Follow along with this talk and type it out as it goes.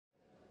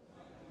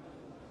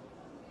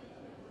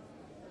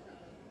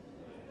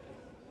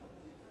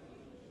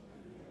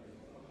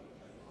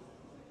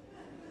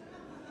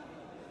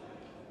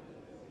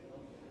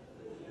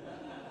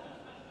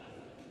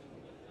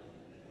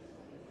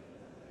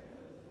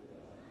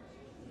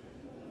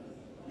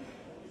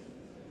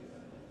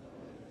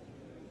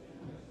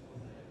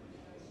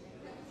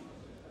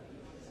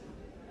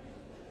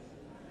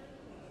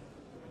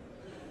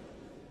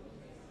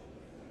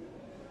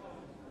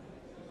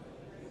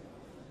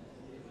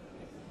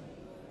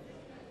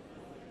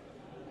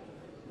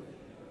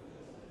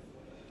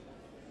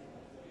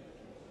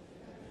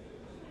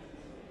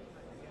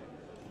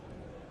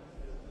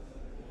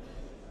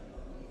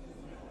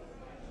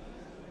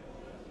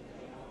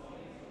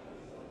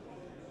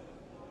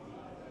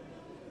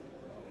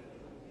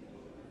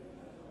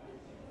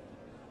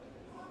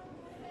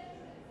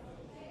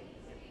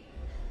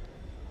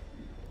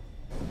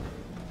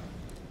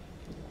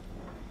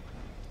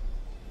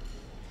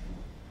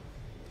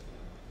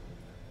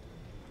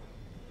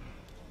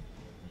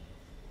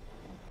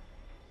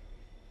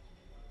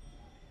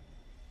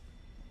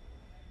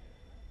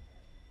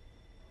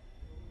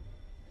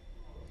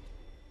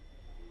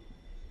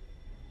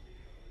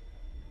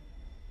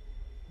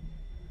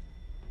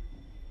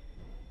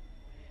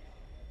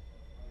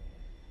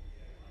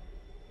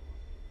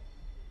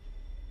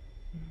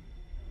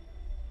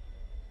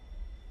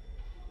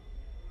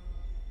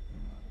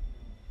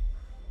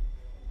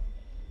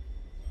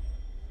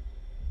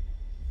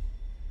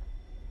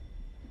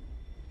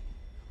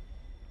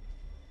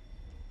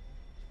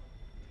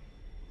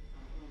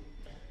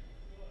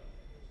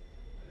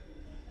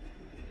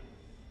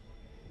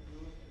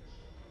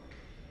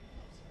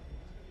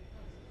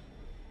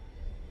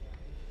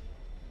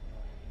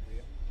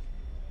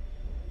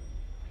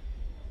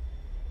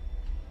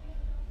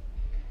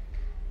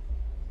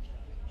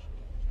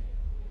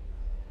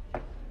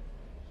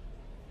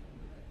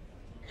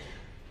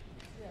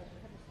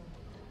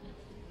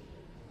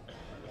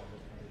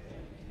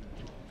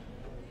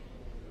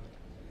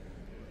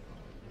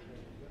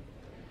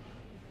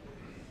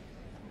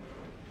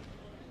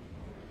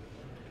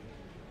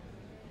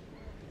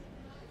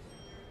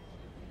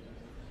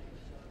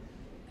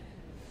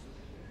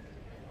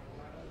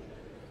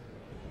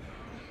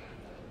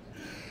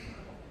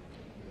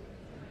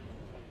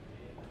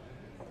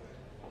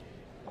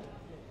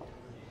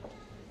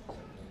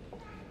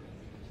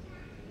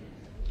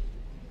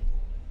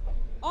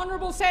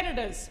Honourable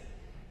Senators,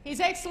 His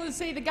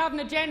Excellency the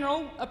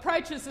Governor-General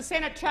approaches the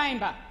Senate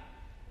chamber.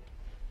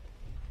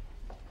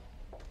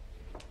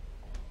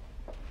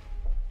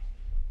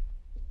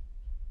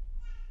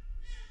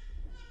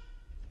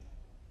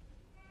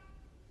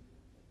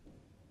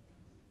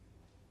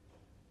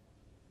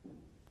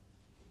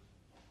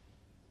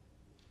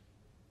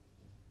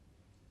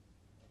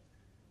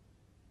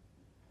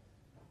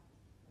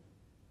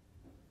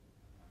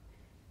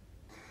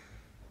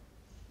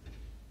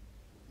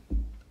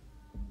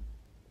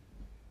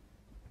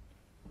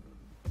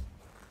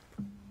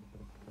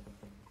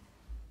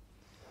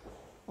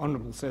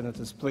 Honourable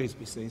Senators, please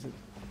be seated.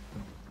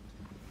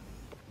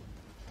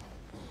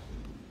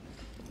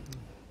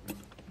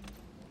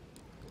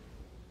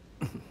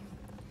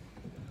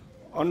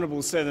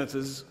 Honourable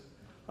Senators,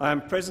 I am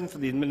present for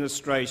the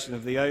administration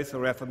of the oath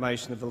or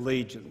affirmation of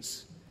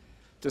allegiance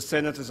to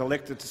Senators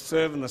elected to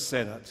serve in the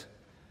Senate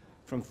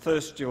from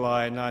 1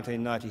 July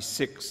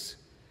 1996,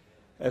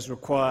 as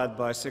required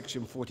by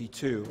Section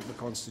 42 of the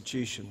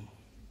Constitution.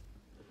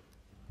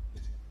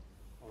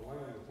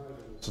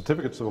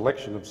 Certificates of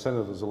election of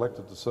senators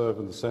elected to serve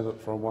in the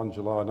Senate from 1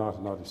 July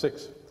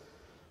 1996.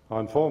 I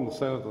inform the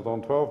Senate that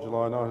on 12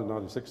 July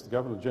 1996 the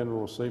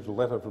Governor-General received a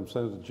letter from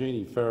Senator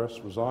Jeannie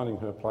Ferris resigning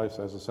her place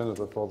as a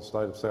Senator for the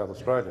state of South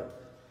Australia.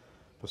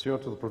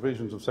 Pursuant to the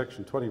provisions of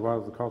Section 21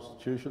 of the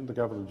Constitution, the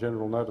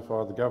Governor-General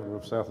notified the Governor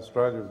of South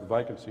Australia of the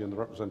vacancy in the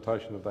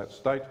representation of that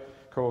state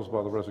caused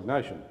by the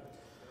resignation.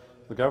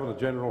 The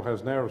Governor-General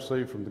has now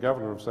received from the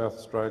Governor of South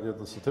Australia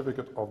the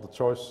certificate of the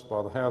choice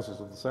by the Houses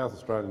of the South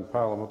Australian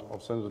Parliament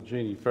of Senator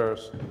Jeannie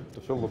Ferris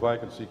to fill the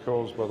vacancy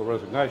caused by the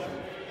resignation.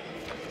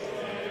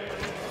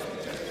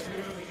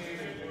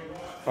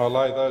 I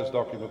lay those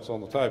documents on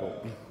the table.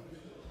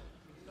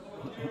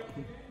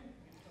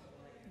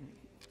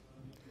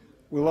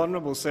 Will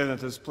honourable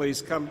senators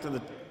please come to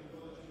the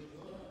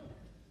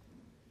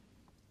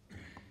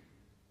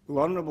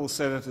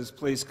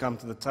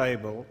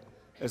table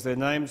as their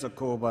names are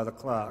called by the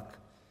clerk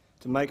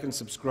to make and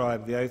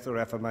subscribe the oath or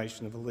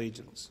affirmation of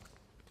allegiance.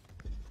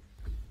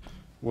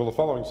 Will the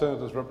following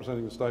senators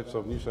representing the states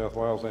of New South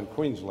Wales and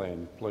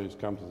Queensland please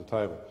come to the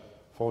table?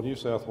 For New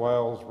South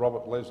Wales,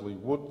 Robert Leslie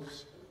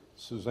Woods,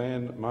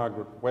 Suzanne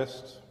Margaret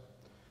West,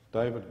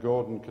 David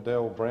Gordon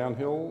Cadell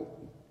Brownhill,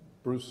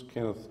 Bruce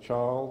Kenneth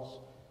Childs,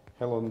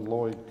 Helen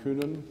Lloyd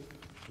Coonan,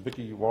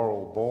 Vicky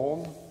Worrell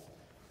Bourne,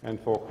 and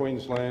for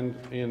Queensland,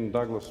 Ian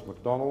Douglas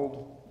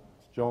MacDonald,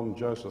 John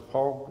Joseph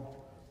Hogg,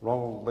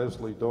 Ronald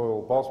Leslie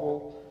Doyle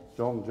Boswell,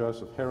 John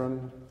Joseph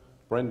Heron,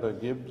 Brenda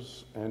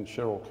Gibbs and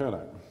Cheryl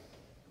Kernow.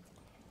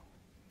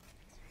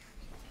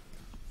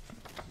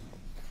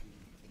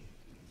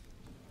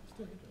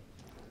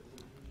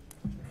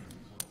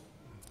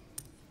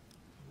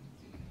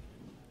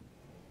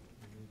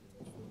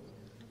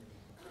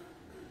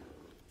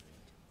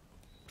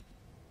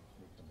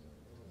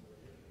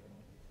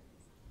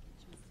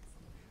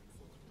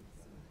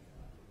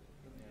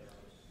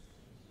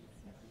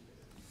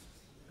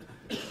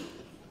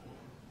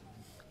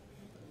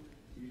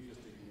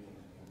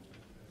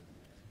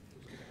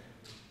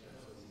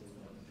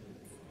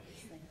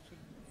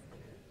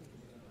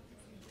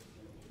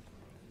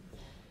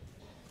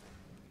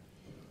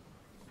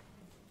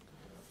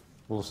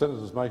 Will the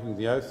senators making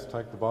the oath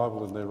take the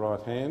Bible in their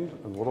right hand,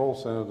 and will all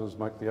senators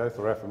make the oath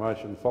or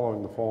affirmation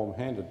following the form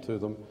handed to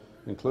them,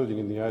 including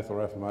in the oath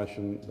or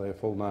affirmation their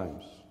full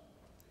names?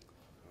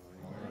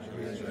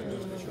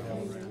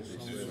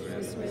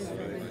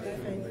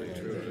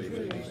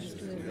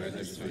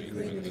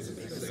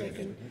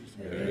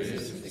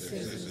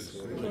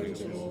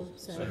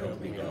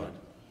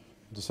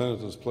 The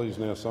senators please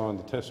now sign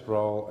the test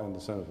roll and the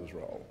senator's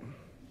roll.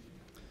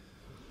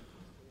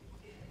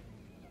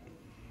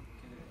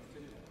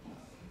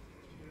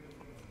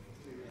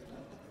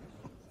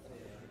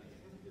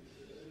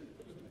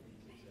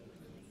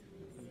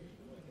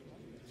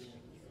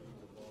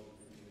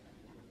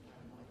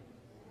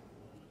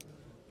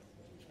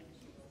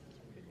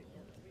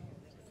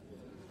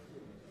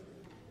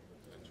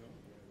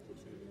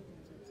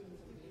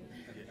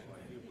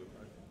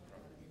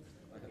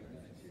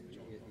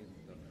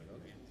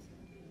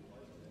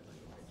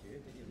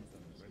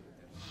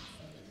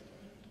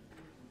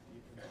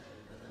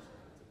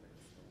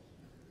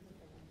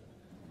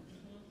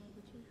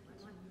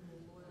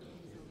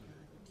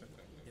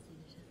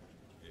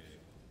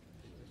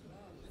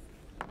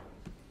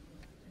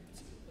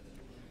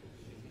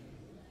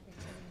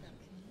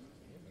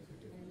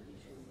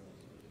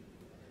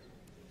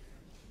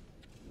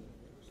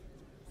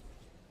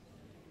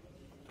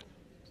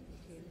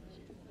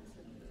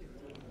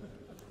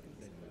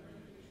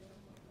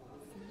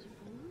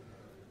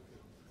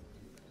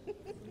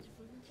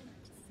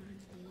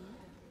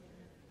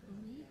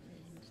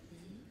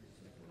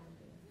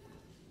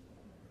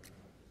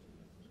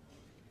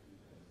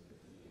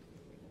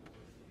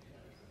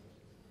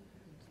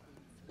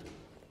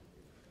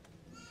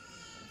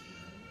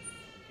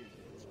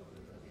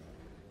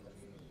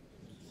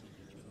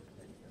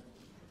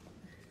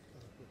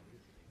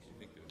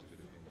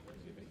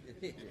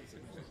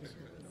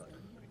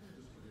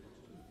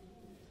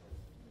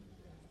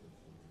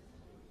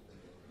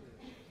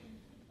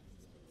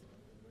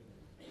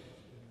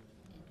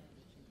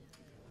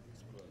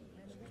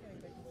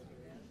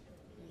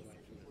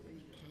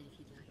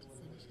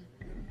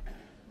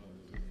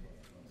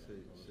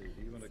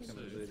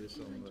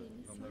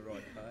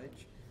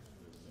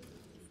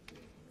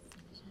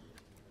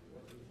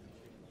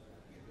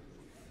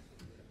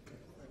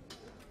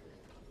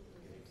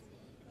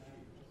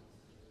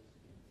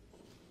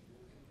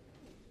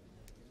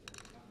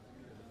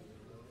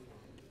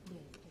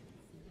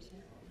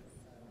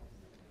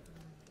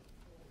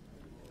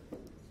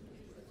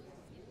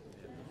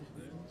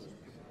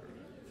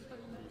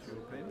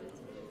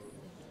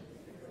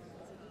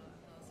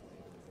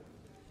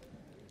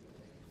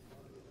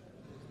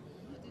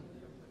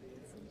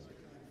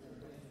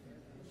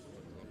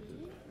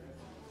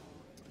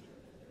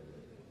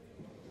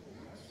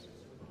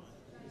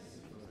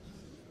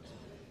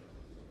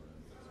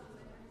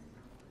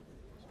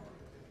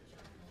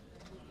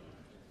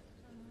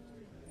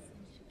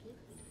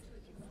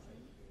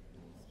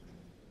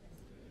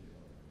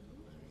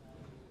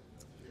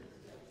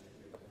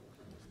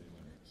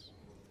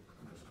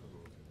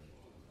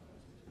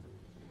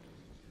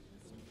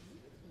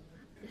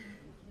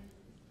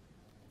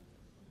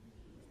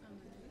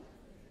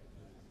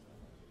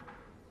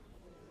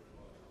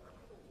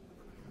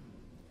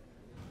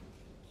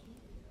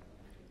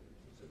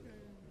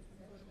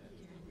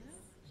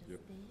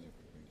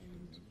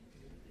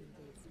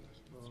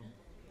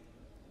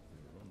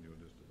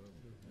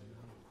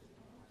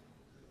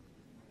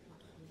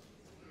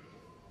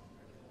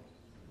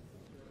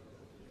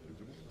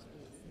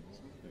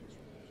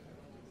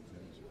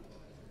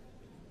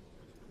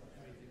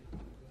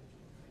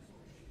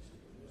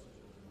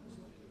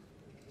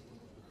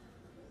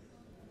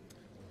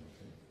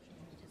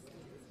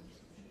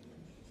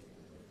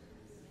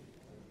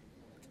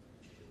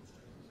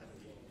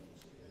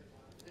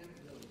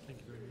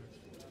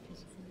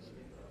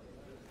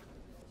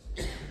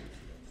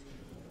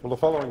 Will the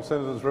following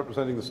senators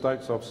representing the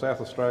states of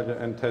South Australia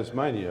and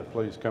Tasmania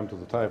please come to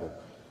the table?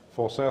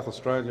 For South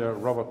Australia,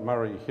 Robert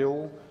Murray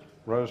Hill,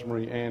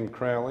 Rosemary Ann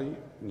Crowley,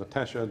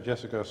 Natasha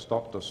Jessica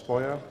Stott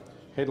Despoja,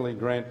 Hedley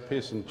Grant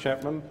Pearson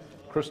Chapman,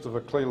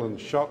 Christopher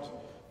Cleland Schott,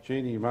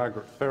 Jeannie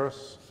Margaret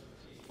Ferris,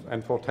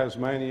 and for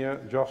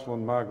Tasmania,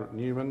 Jocelyn Margaret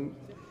Newman,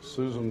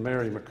 Susan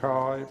Mary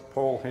Mackay,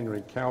 Paul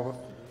Henry Calvert,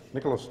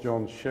 Nicholas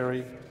John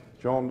Sherry,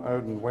 John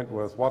Odin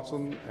Wentworth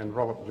Watson and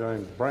Robert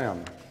James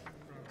Brown.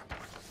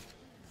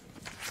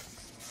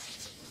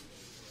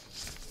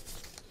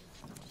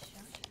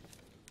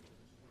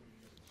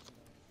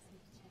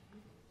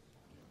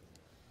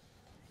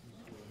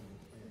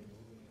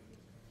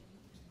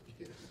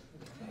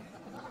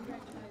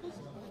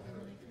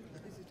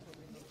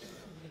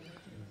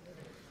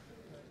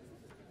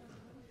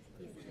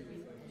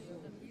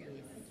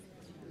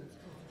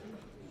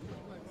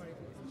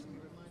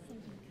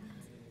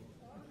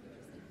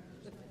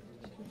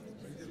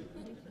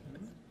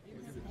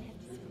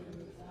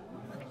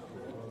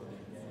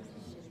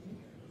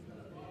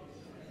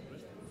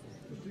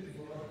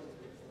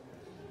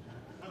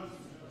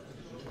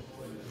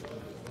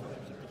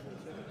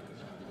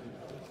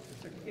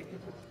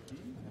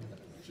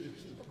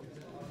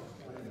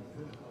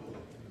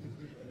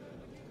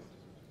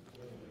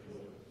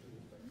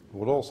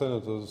 Would all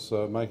senators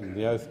making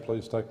the oath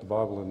please take the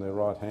Bible in their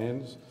right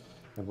hands,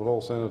 and would all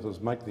senators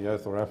make the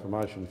oath or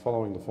affirmation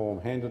following the form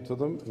handed to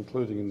them,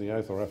 including in the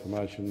oath or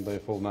affirmation their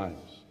full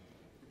names.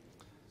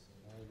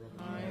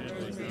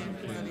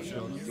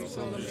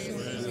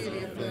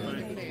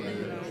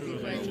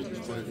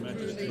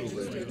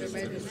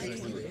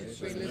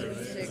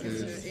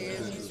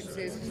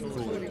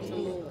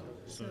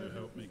 So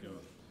help me God.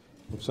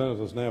 Would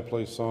senators now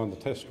please sign the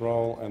test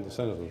roll and the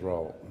senator's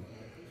roll.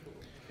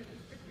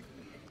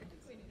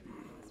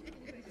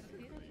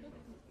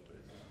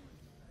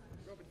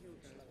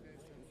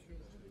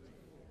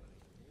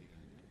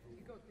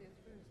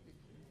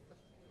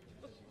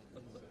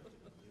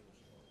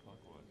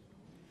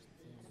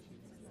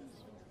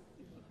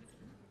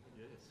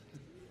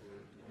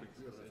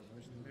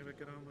 Never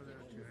get on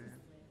without you, Anne.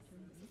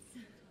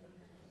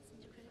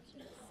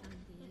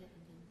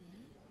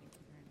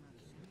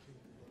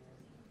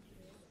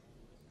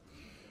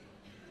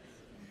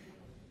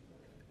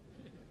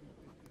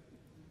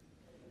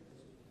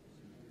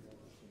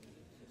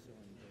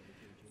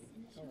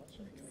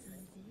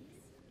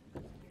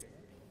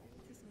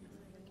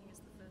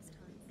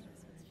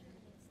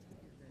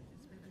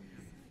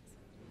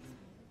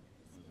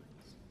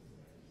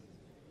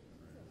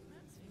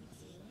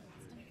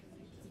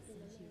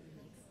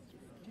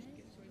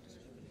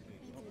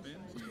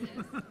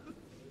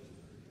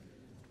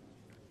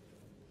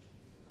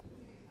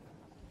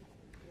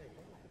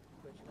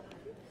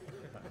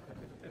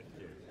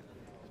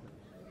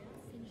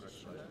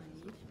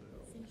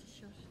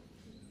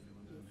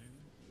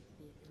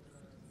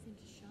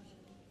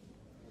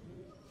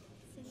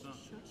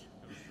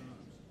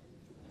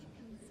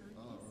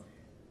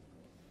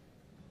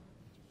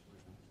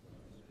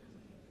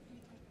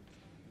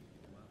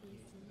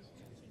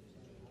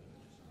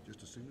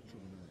 Just a signature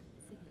or no?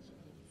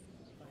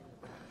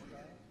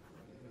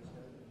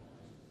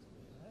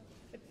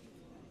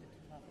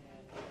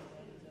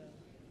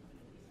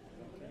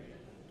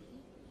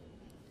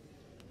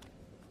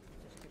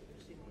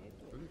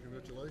 Brilliant,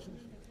 congratulations.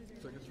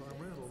 Second time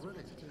round already.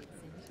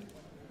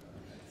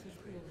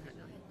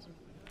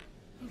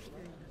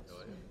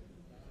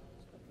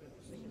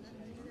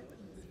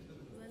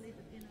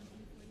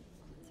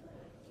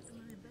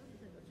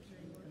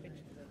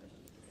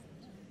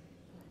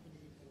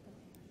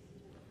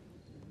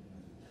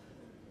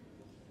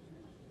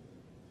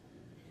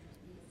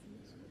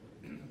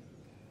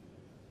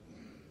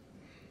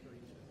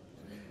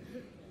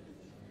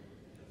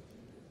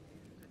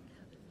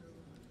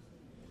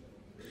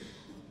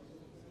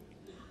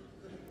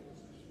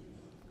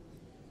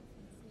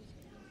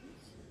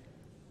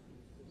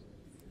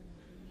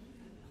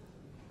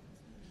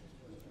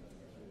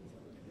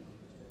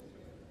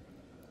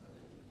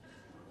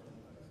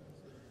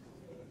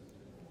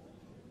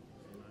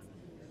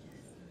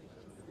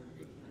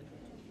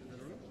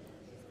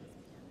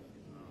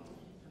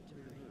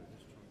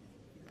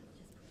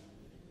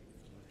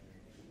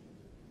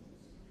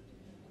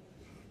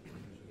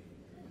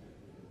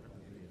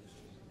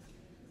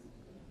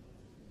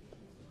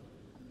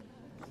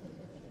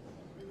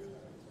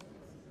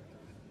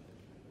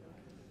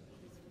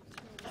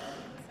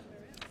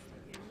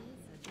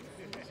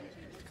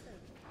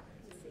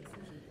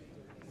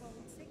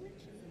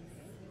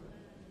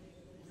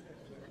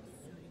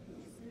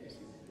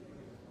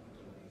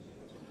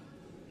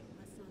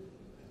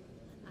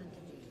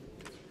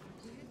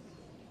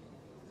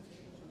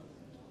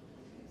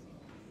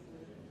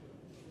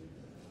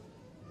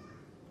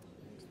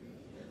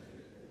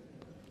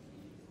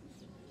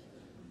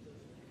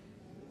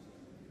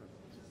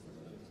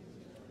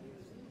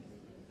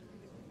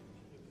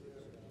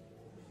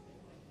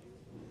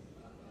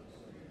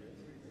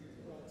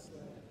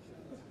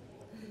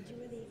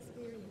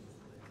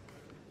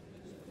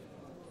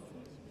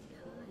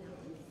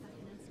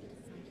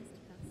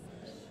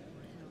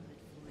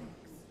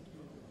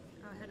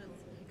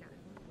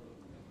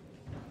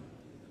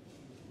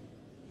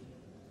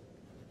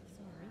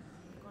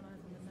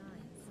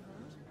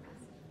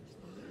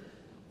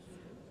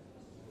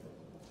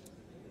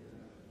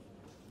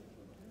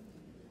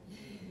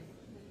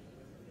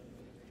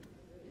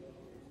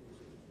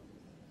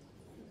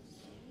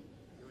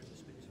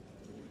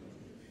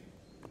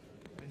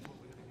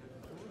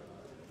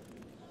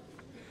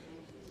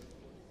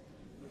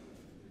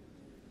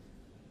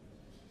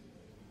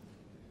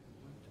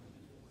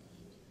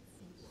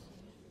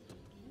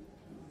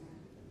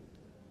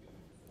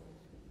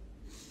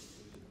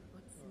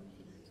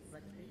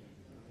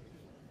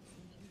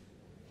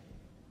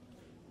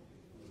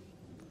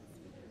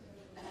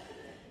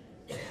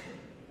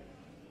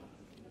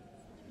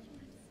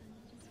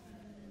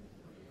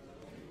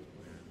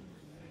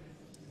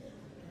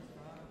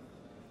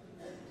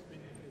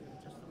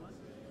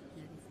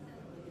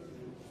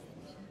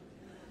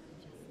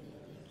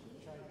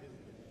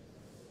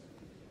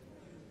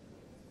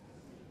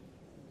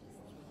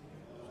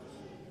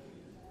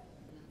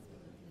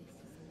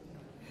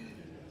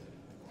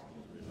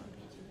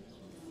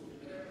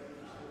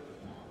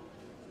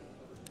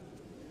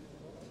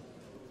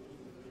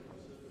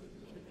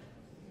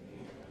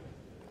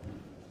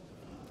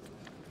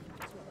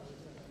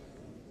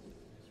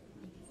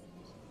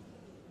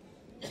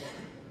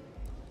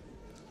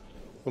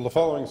 Will the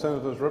following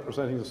senators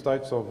representing the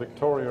states of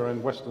Victoria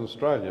and Western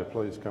Australia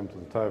please come to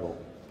the table?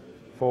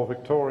 For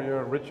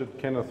Victoria, Richard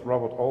Kenneth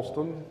Robert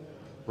Alston,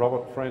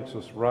 Robert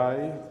Francis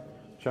Ray,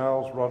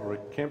 Charles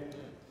Roderick Kemp,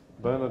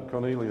 Bernard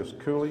Cornelius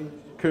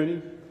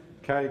Cooney,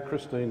 Kay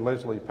Christine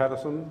Leslie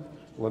Patterson,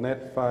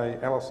 Lynette Fay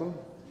Allison,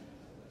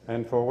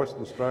 and for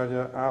Western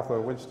Australia,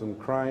 Arthur Winston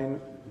Crane,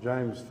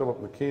 James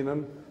Philip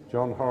McKiernan,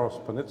 John Horace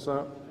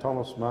Panizza,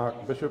 Thomas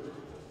Mark Bishop,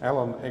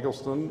 Alan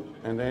Eggleston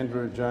and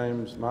Andrew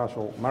James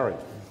Marshall Murray.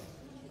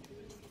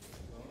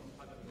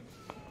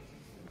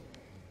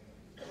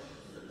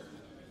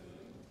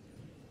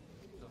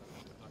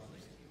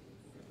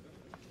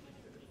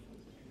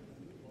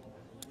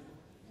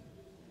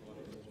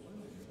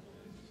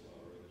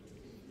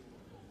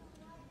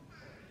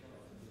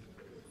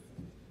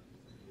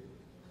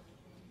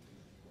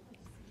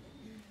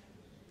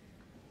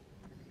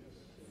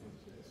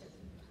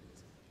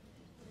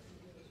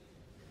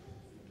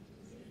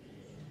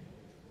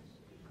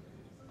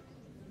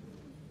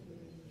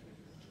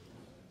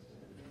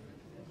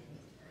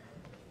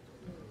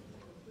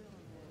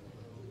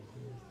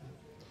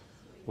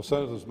 Will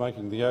senators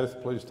making the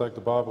oath please take the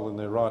Bible in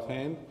their right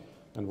hand,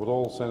 and would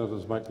all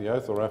senators make the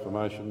oath or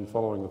affirmation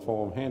following the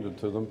form handed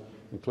to them,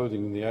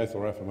 including in the oath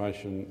or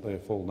affirmation their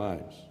full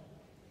names.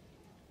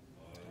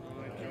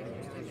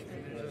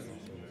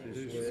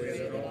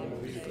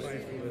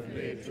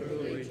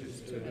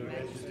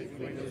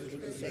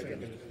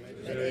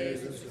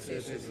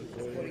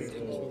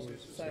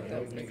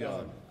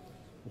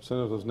 Will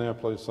senators now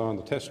please sign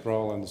the test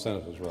roll and the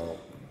senator's roll.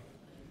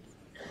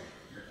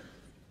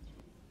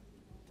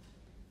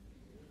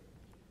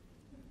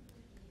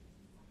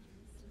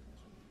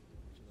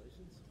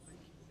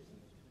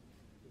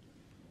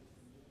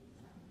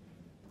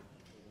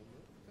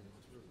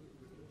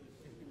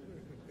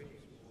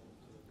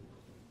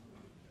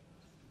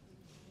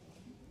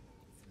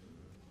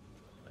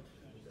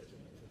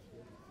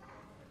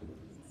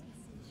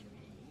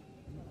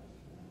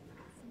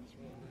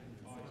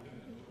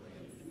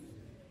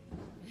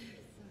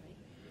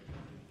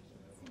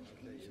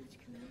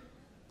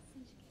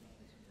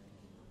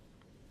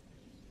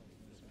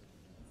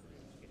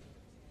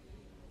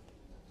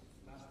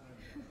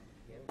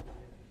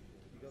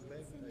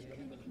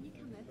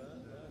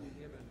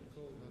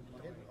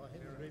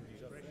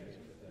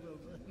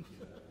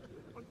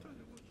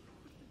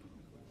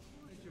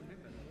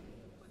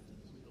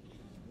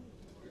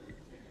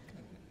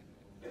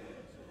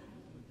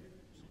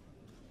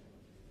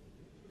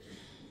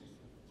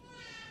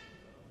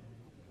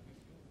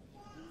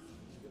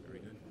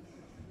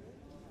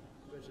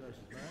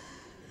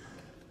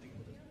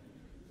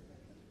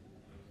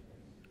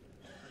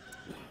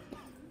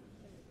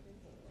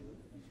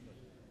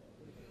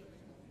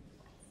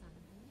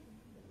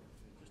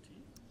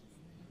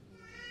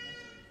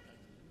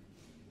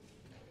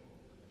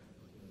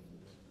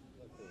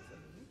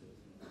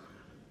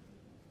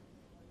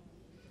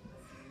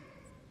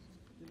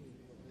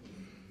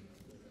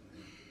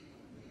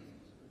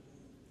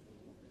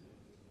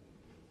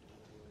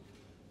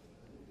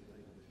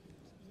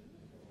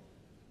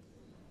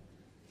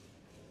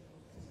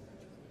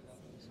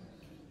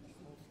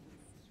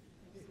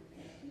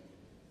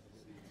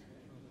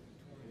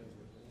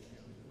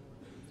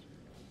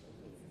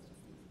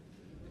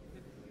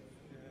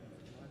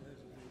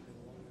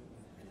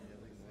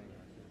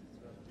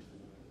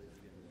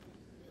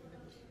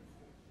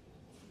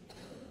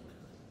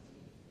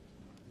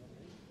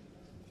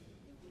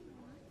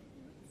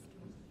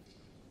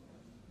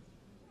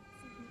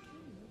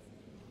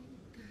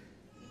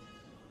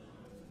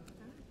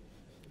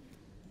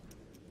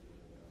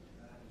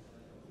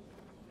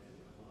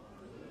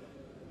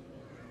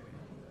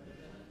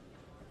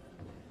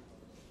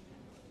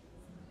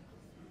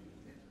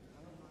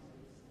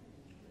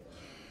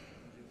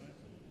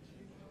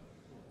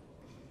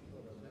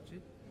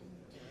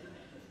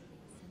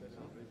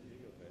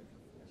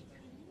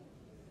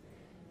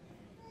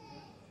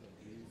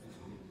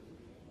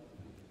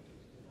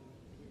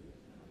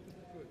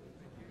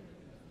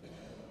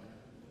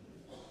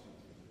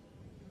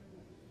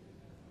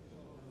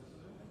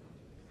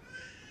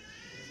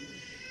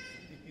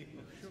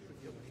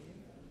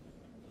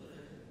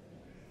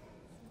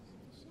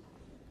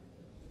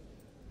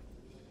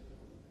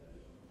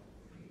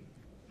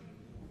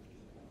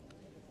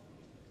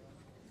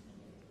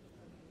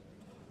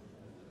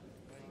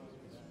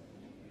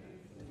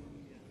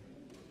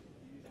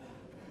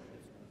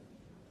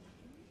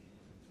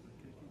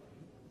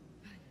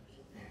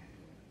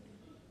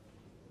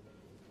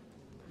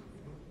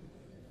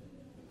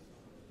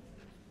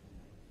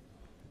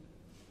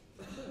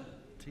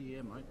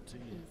 TM, mate,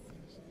 TM.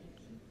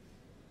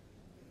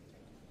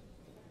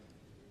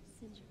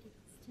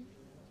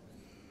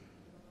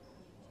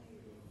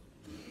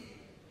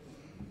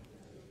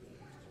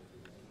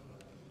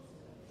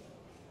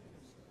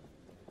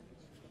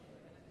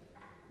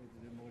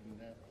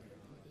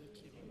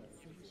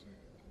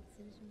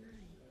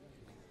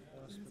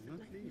 Last but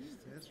not least,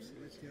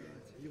 absolutely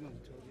right. You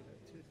want to talk about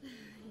too.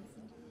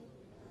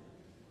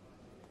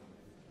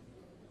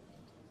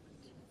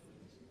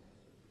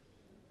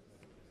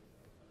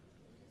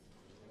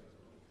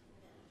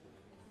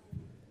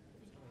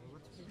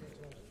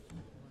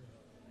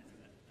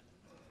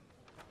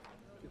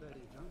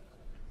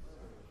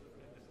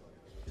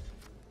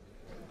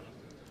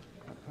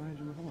 page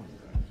and a half.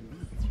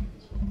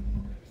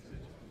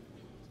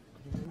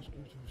 Could I ask you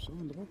to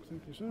sign the book?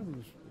 Thank you, sir. And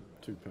there's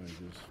 2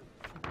 pages.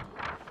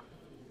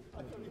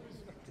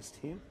 Just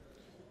here.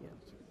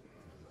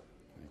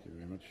 Thank you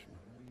very much.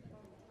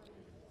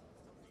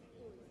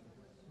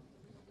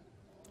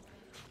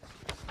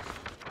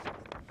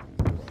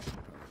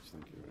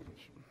 Thank you very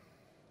much.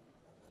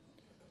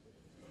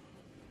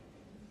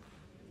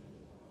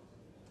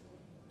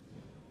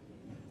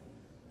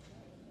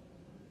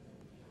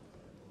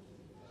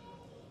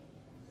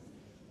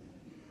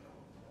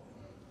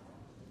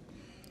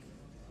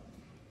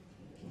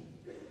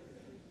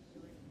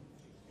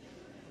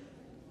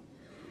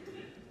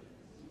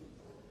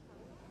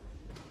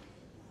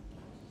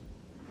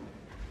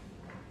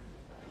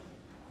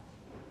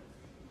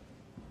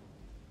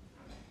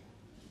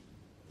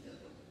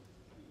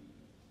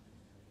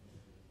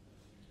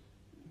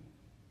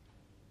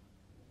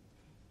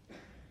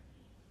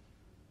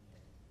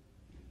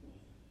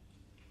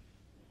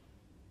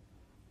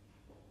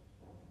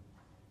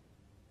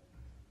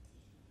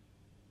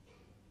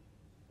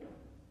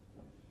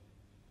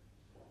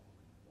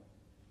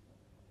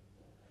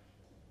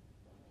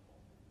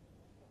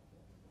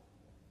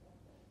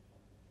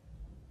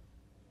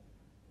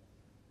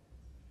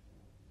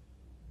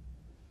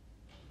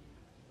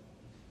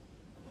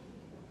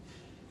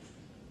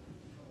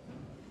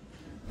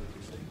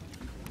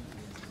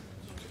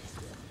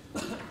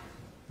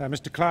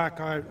 Mr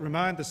Clerk, I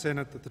remind the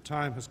Senate that the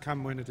time has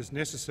come when it is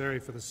necessary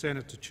for the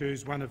Senate to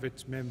choose one of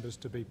its members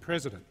to be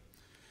President.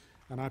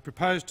 And I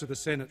propose to the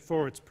Senate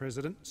for its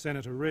President,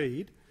 Senator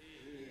Reid,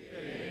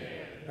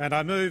 and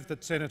I move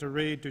that Senator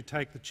Reid do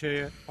take the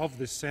chair of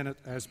this Senate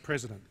as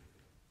President.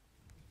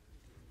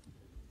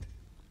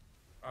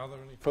 Are there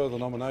any further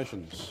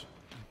nominations?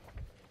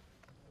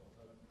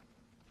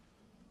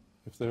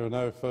 If there are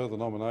no further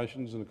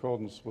nominations, in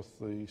accordance with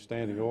the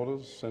standing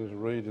orders, Senator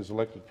Reid is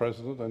elected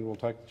President and will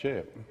take the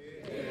chair.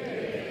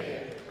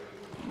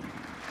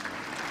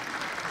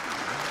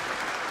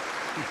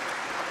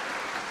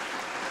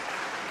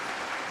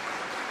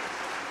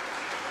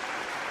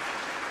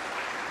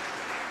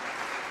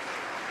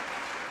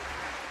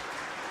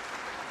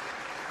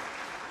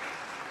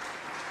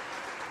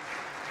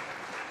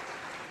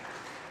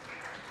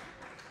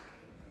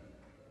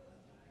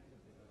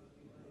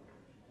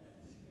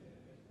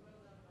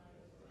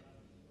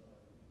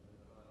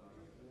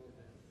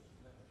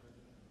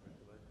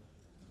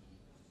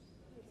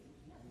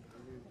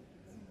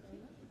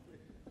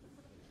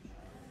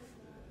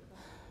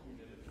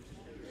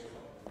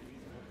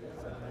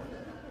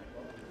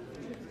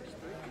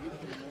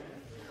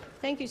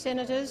 Thank you,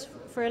 Senators,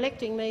 for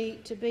electing me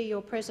to be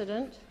your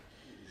President.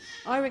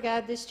 I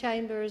regard this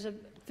chamber as a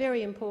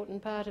very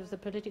important part of the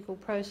political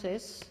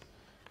process,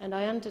 and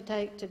I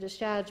undertake to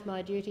discharge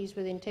my duties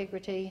with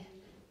integrity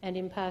and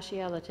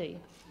impartiality.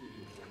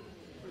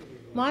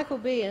 Michael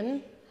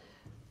Behan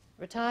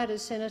retired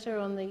as Senator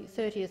on the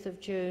 30th of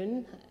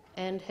June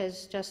and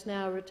has just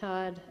now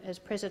retired as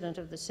President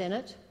of the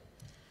Senate.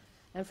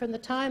 And from the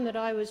time that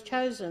I was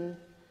chosen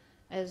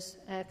as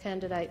our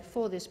candidate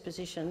for this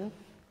position,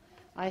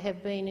 I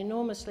have been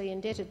enormously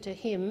indebted to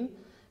him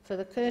for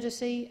the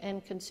courtesy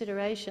and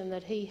consideration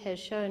that he has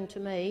shown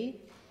to me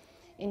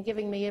in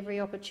giving me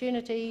every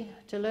opportunity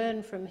to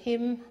learn from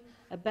him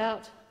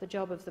about the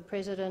job of the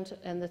President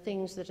and the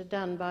things that are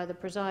done by the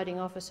presiding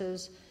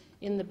officers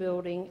in the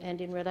building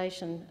and in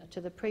relation to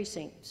the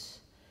precincts.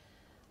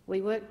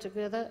 We worked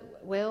together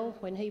well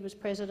when he was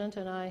President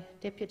and I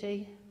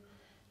Deputy,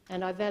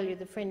 and I value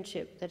the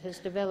friendship that has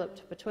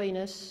developed between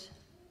us,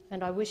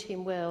 and I wish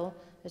him well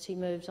as he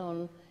moves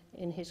on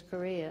in his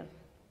career.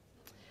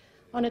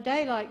 On a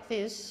day like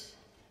this,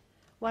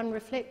 one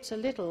reflects a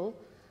little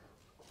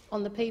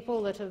on the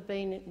people that have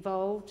been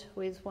involved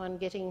with one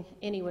getting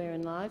anywhere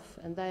in life,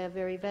 and they are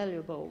very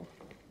valuable.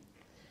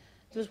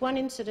 There was one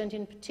incident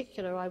in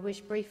particular I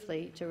wish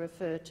briefly to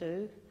refer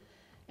to,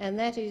 and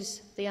that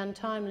is the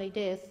untimely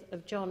death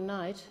of John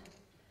Knight,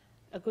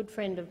 a good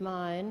friend of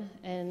mine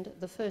and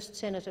the first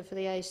Senator for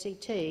the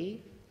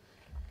ACT.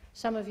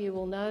 Some of you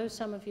will know,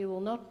 some of you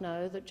will not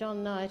know, that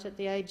John Knight, at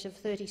the age of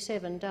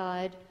 37,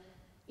 died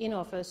in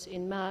office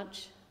in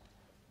March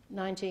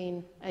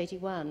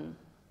 1981.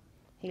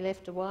 He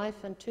left a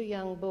wife and 2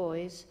 young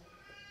boys,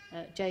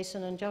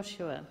 Jason and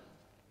Joshua.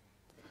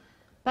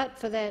 But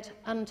for that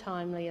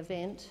untimely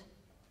event,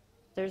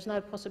 there is no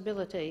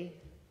possibility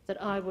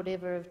that I would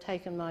ever have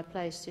taken my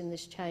place in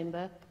this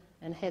chamber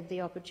and had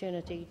the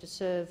opportunity to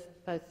serve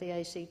both the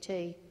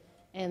ACT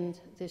and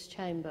this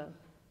chamber.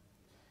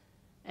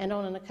 And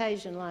on an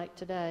occasion like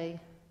today,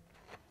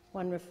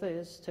 one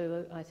refers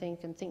to, I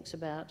think, and thinks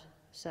about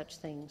such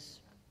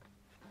things.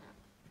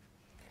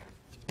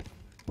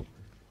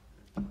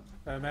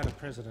 Madam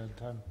President,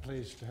 I'm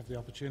pleased to have the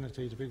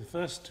opportunity to be the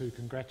first to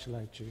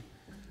congratulate you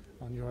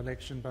on your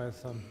election,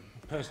 both on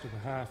a personal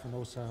behalf and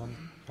also on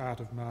part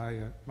of my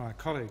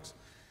colleagues.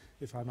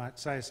 If I might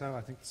say so,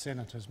 I think the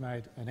Senate has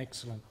made an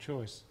excellent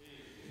choice.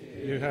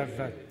 You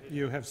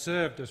have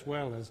served as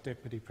well as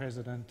Deputy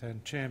President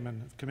and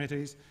Chairman of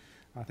committees,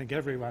 I think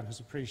everyone has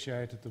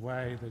appreciated the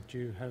way that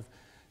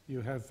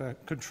you have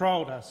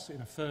controlled us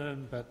in a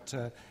firm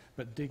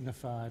but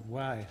dignified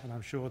way, and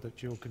I'm sure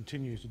that you'll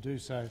continue to do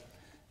so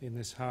in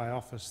this high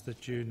office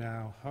that you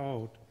now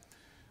hold.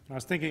 And I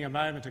was thinking a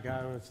moment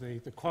ago of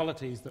the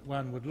qualities that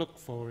one would look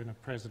for in a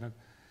president,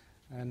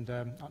 and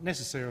not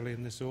necessarily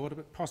in this order,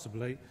 but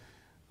possibly.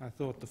 I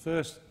thought the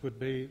first would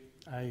be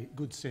a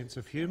good sense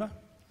of humour.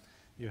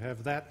 You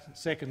have that.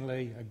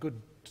 Secondly, a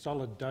good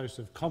solid dose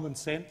of common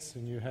sense,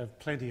 and you have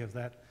plenty of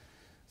that.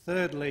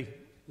 Thirdly,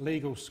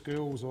 legal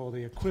skills or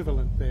the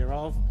equivalent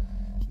thereof.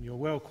 You're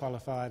well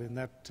qualified in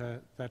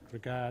that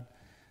regard.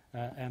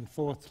 And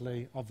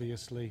fourthly,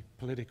 obviously,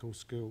 political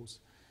skills.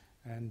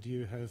 And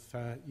you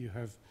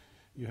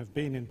have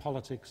been in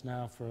politics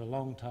now for a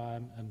long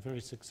time and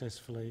very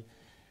successfully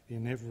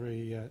in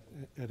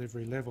at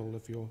every level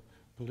of your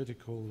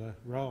political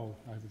role.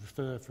 I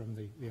refer from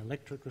the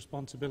electorate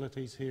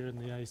responsibilities here in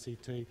the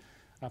ACT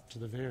up to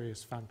the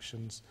various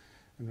functions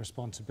and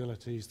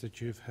responsibilities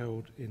that you've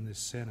held in this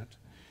Senate.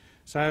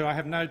 So I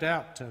have no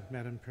doubt,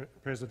 Madam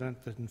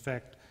President, that in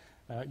fact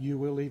you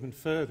will even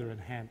further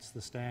enhance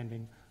the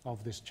standing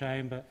of this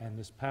chamber and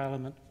this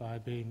parliament by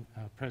being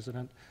our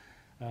President.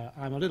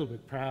 I'm a little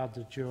bit proud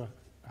that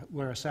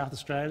we're a South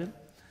Australian.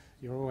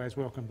 You're always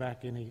welcome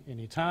back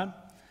any time.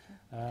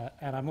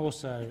 And I'm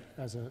also,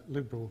 as a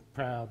Liberal,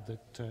 proud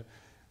that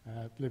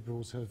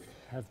Liberals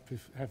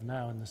have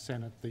now in the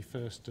Senate the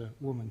first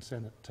woman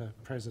Senate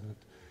President.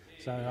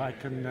 So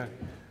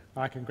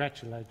I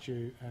congratulate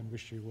you and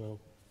wish you well.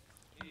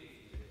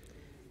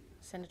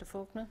 Senator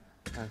Faulkner.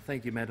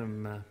 Thank you,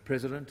 Madam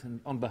President.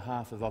 And on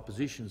behalf of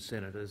opposition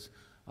senators,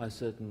 I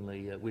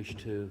certainly wish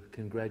to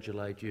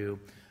congratulate you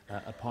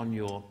upon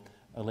your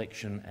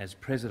election as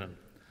President.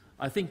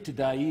 I think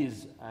today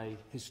is a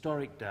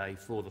historic day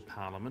for the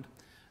Parliament,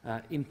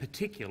 in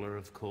particular,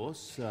 of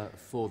course,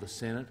 for the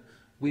Senate,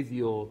 with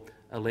your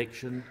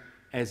election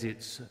as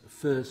its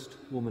first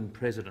woman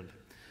President.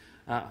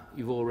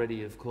 You've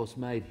already, of course,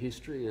 made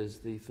history as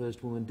the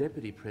first woman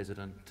Deputy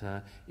President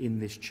in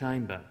this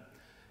chamber.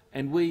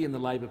 And we in the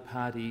Labor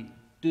Party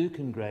do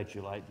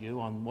congratulate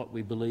you on what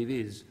we believe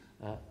is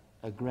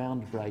a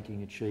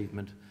groundbreaking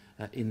achievement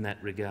in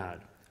that regard.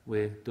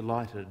 We're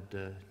delighted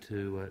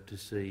to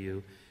see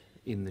you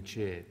in the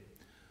chair.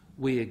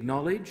 We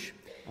acknowledge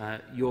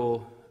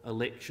your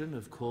election,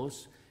 of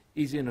course,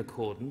 is in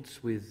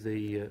accordance with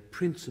the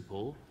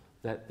principle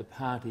that the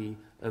party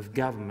of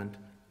government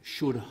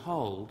should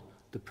hold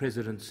the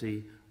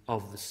presidency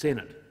of the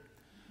Senate.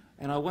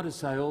 And I want to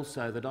say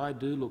also that I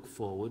do look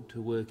forward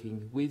to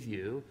working with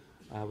you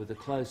with a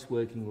close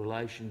working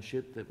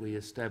relationship that we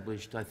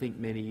established, I think,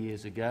 many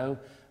years ago,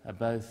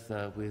 both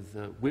with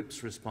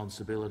Whip's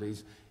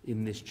responsibilities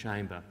in this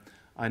chamber.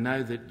 I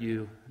know that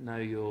you know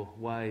your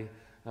way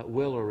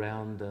well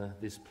around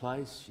this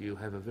place. You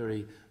have a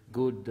very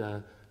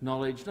good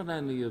knowledge not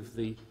only of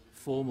the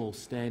formal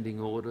standing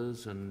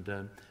orders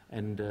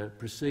and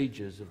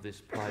procedures of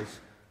this place,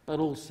 but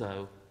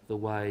also the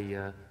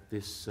way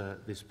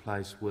this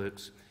place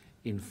works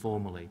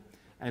informally.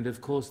 And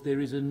of course there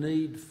is a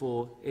need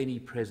for any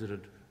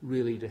president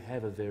really to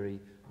have a very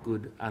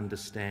good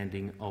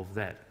understanding of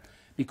that,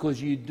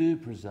 because you do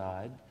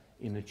preside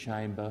in a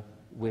chamber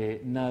where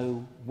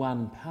no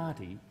one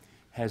party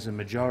has a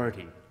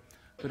majority.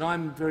 But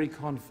I'm very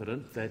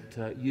confident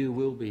that you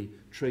will be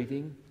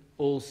treating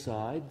all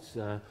sides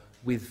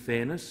with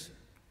fairness,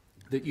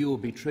 that you will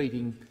be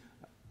treating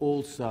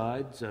all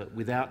sides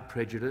without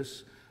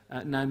prejudice,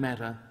 no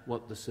matter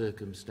what the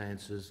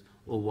circumstances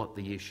or what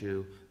the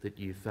issue that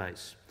you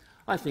face.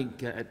 I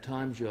think at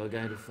times you are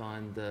going to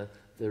find the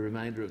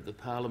remainder of the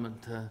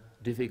parliament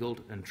difficult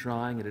and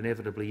trying. It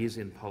inevitably is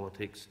in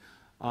politics.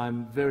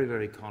 I'm very,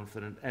 very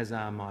confident, as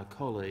are my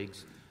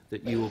colleagues,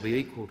 that you will be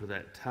equal to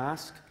that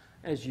task,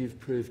 as you've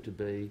proved to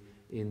be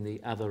in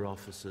the other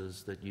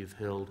offices that you've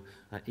held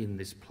in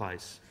this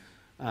place.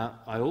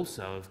 I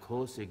also, of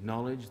course,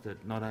 acknowledge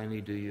that not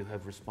only do you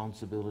have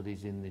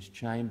responsibilities in this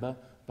chamber,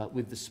 but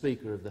with the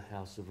Speaker of the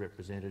House of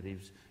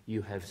Representatives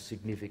you have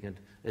significant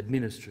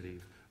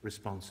administrative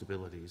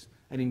responsibilities.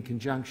 And in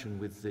conjunction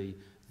with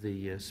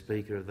the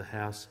Speaker of the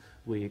House,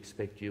 we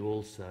expect you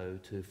also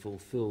to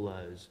fulfil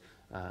those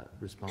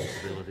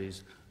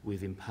responsibilities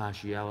with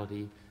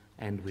impartiality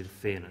and with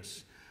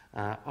fairness.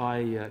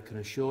 I can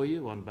assure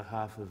you on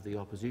behalf of the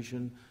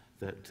opposition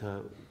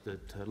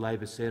that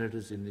Labor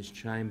senators in this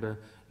chamber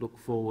look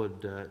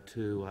forward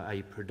to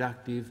a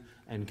productive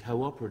and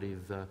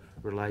cooperative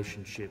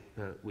relationship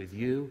with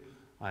you.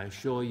 I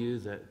assure you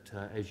that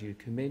as you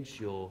commence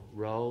your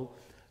role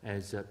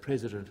as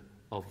President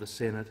of the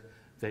Senate,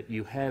 that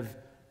you have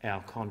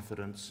our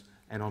confidence,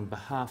 and on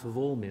behalf of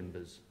all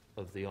members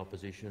of the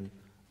opposition,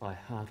 I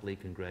heartily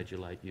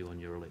congratulate you on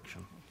your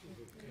election.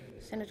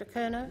 Senator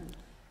Curnow.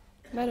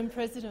 Madam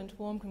President,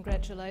 warm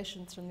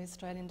congratulations from the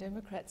Australian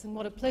Democrats, and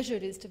what a pleasure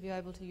it is to be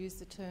able to use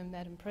the term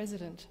Madam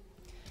President.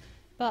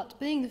 But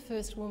being the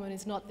first woman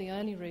is not the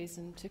only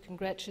reason to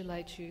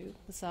congratulate you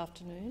this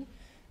afternoon,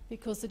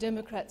 because the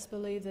Democrats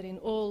believe that in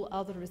all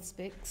other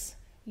respects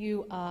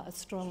you are a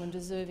strong and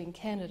deserving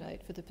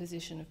candidate for the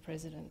position of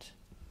President.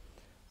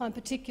 I'm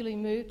particularly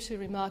moved to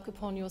remark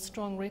upon your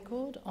strong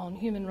record on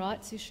human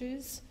rights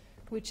issues,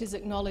 which is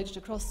acknowledged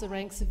across the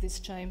ranks of this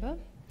chamber.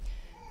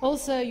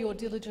 Also, your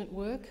diligent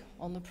work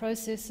on the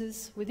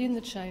processes within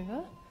the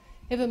chamber,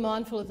 ever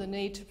mindful of the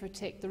need to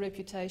protect the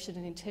reputation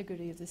and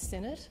integrity of the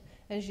Senate,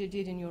 as you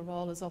did in your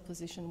role as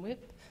opposition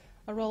whip,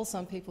 a role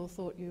some people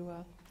thought you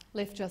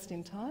left just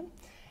in time,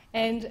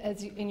 and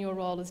in your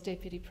role as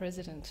Deputy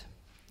President.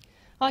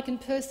 I can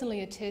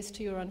personally attest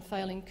to your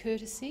unfailing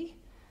courtesy,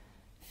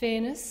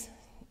 fairness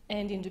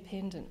and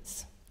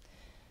independence.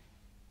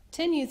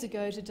 10 years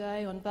ago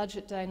today, on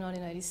Budget Day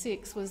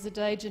 1986, was the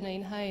day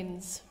Janine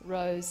Haynes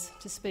rose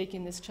to speak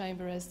in this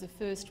chamber as the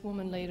first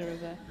woman leader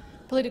of a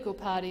political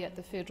party at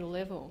the federal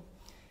level.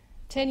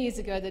 10 years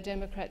ago, the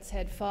Democrats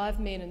had 5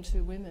 men and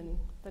 2 women,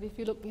 but if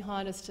you look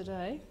behind us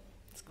today,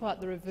 it's quite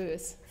the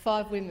reverse,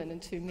 5 women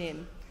and 2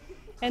 men,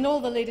 and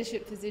all the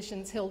leadership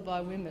positions held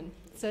by women.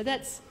 So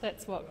that's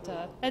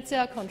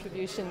our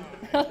contribution.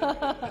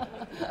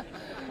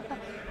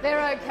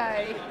 They're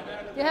okay.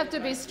 You have to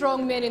be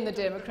strong men in the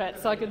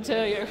Democrats, I can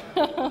tell you.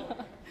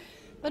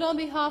 But on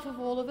behalf of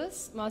all of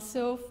us,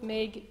 myself,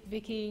 Meg,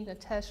 Vicky,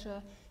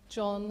 Natasha,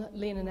 John,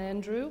 Lynn and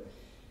Andrew,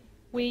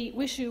 we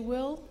wish you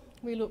well.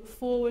 We look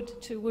forward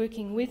to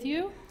working with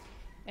you,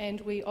 and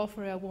we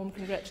offer our warm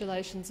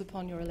congratulations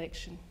upon your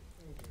election.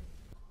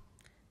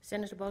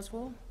 Senator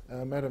Boswell.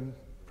 Madam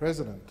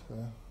President,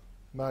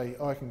 may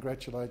I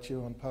congratulate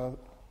you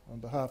on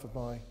behalf of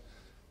my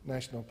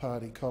National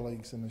Party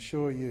colleagues and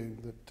assure you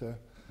that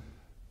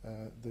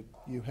that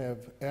you have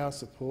our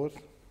support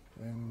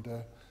and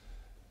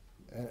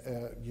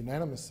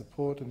unanimous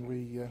support, and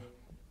we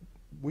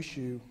wish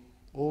you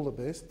all the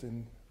best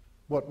in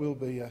what will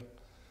be a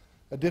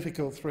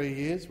difficult 3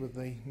 years with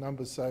the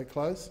numbers so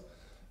close.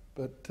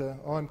 But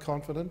I'm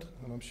confident,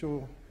 and I'm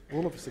sure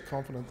all of us are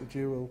confident, that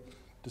you will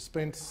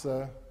dispense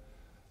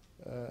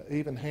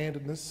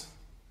even-handedness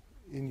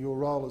in your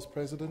role as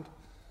President,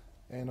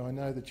 and I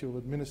know that you'll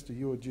administer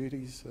your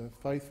duties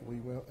faithfully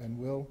and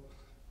well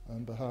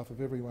on behalf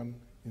of everyone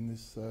in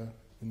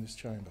this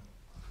chamber.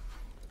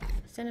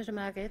 Senator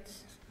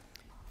Margetts.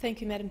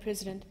 Thank you, Madam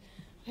President.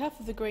 On behalf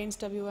of the Greens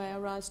WA, I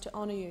rise to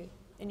honour you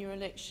in your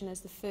election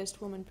as the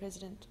first woman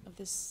President of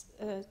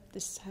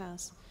this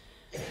House.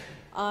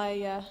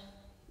 I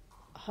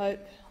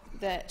hope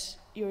that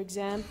your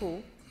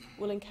example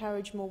will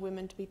encourage more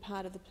women to be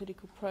part of the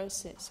political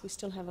process. We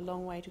still have a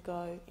long way to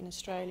go in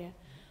Australia.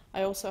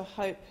 I also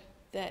hope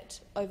that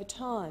over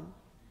time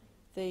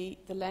the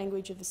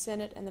language of the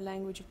Senate and the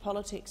language of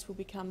politics will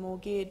become more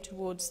geared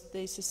towards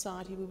the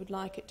society we would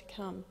like it to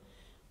come.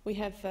 We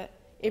have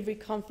every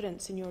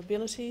confidence in your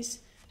abilities.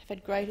 I've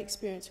had great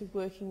experience with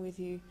working with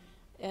you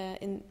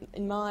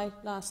in my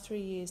last 3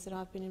 years that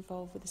I've been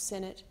involved with the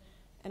Senate,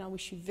 and I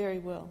wish you very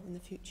well in the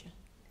future.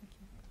 Thank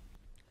you.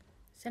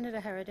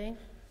 Senator Harradine.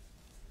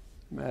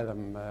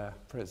 Madam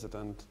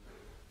President,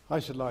 I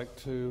should like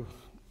to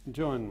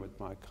join with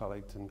my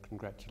colleagues in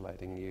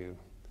congratulating you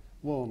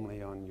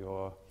warmly on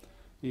your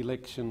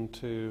election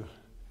to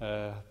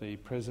the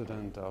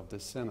President of the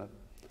Senate,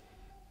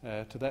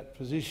 to that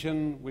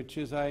position which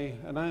is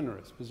an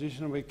onerous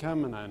position, and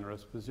become an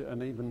onerous position,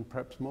 and even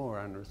perhaps more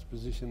onerous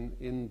position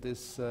in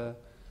this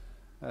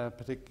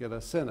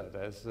particular Senate,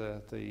 as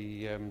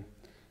the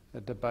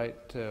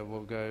debate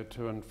will go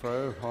to and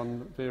fro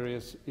on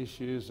various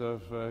issues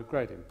of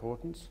great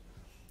importance.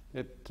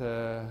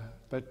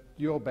 But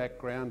your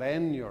background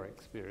and your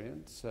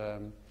experience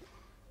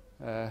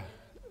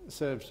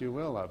serves you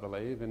well, I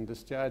believe, in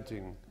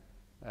discharging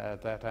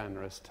that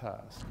onerous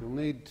task. You'll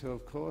need to,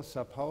 of course,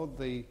 uphold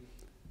the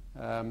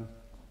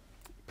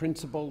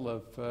principle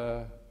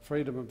of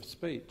freedom of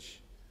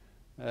speech,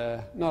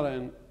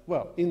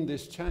 in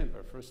this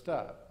chamber for a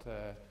start,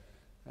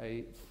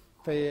 a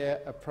fair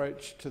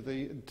approach to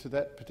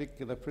that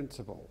particular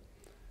principle,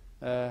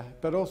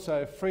 but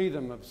also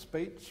freedom of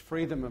speech,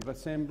 freedom of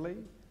assembly,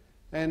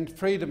 and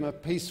freedom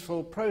of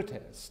peaceful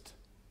protest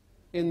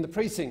in the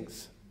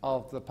precincts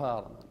of the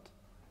Parliament,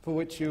 for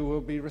which you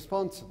will be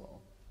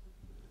responsible.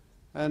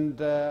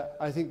 And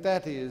I think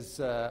that is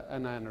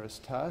an onerous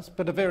task,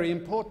 but a very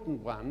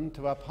important one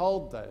to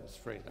uphold those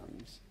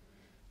freedoms.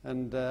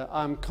 And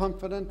I'm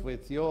confident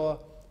with your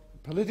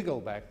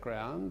political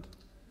background,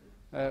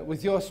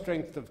 with your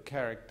strength of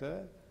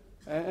character,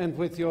 and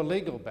with your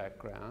legal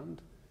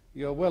background,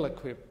 you're well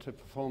equipped to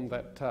perform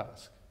that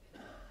task.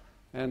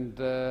 And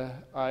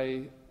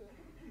I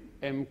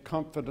am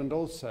confident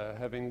also,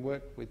 having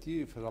worked with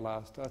you for the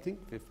last, I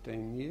think,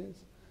 15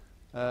 years,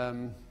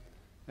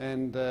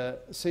 and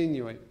seen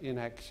you in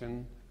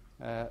action,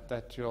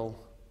 that you'll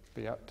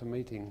be up to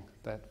meeting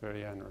that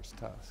very onerous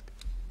task.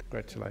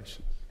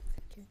 Congratulations.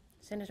 Thank you.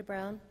 Senator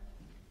Brown.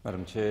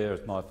 Madam Chair,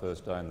 it's my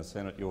first day in the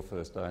Senate, your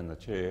first day in the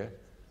Chair.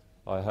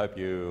 I hope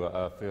you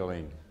are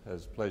feeling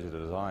as pleasured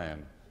as I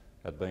am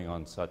at being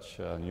on such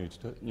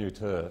new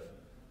turf,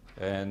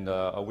 and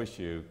I wish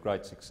you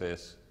great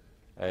success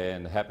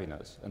and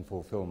happiness and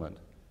fulfilment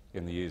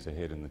in the years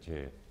ahead in the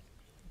Chair.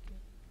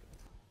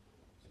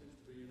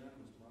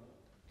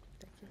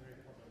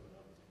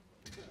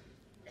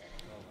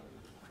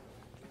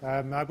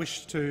 I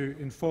wish to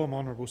inform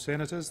honourable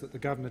senators that the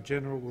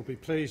Governor-General will be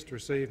pleased to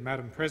receive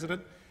Madam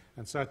President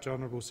and such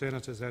honourable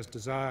senators as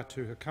desire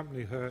to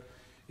accompany her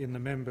in the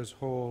Members'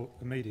 Hall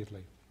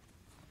immediately.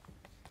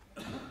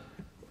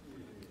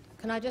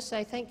 Can I just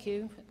say thank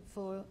you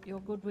for your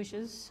good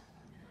wishes,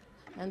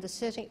 and the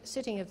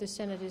sitting of this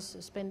Senate is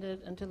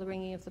suspended until the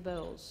ringing of the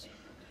bells.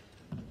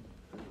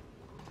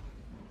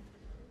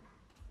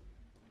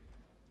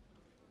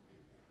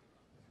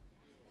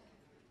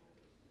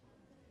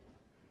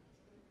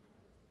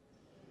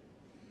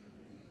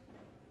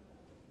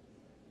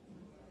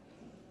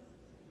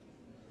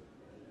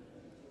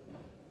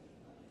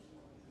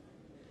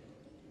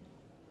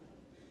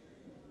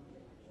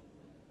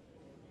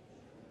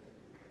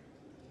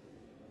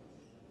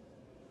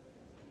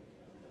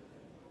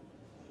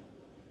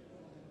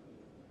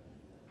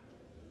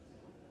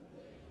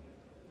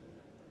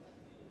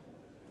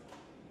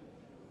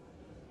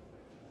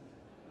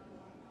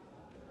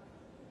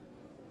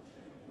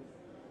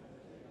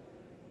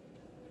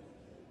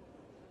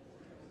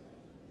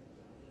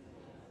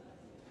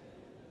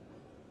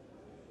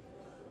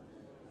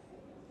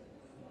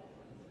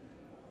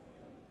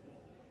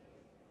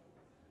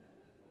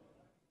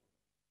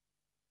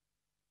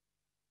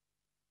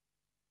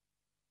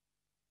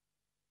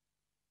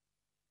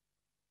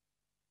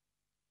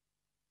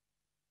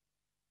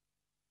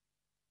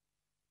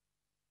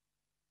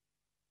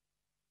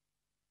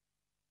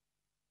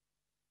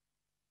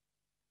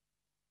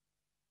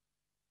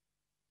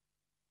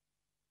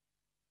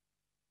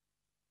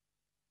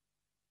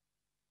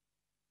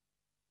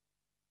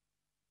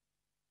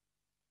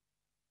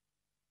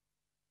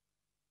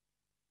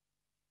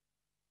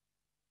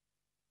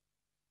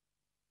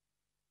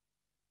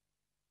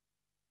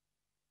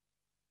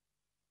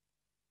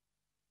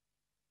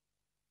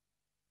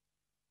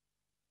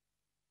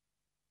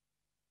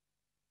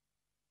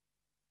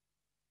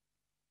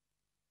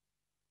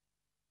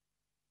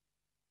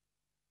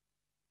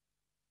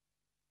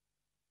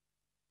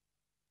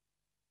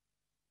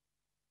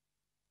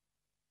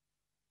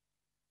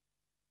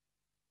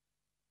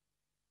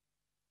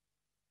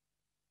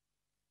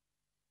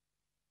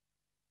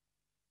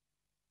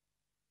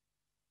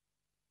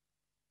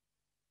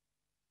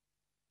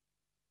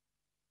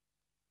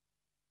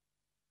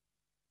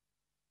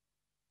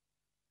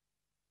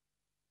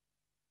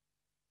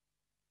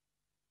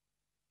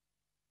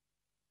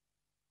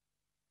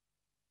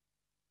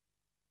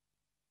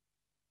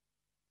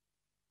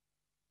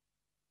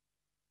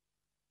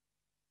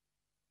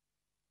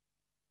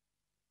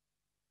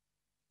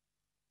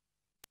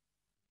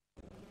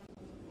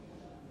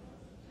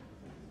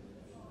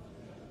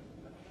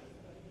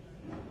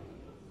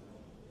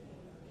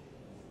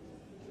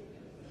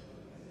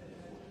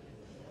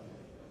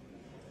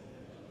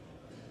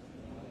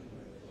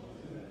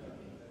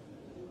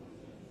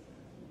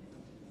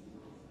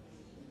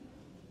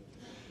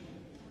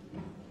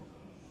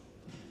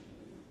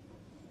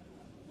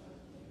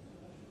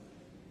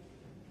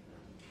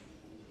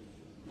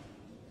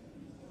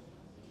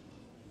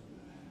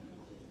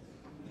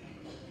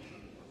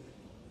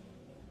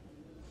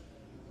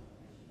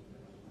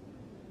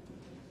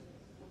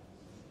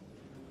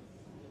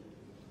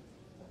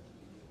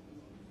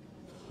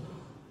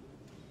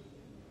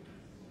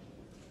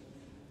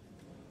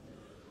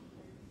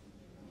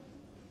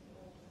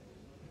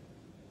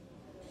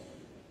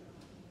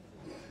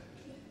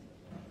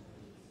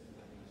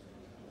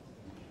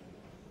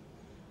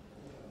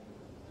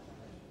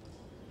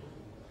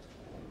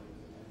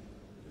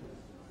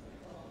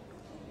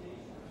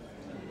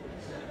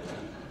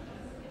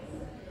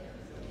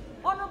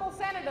 Honourable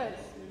Senators,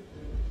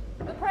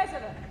 the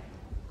President.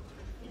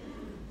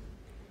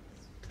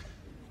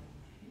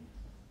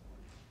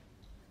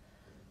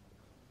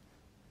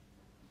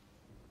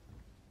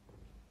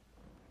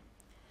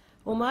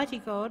 Almighty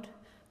God,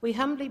 we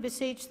humbly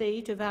beseech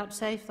Thee to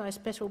vouchsafe Thy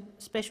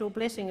special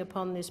blessing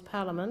upon this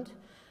Parliament,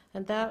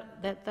 and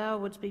that Thou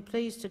wouldst be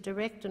pleased to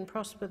direct and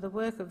prosper the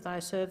work of Thy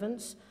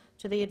servants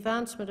to the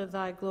advancement of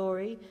Thy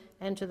glory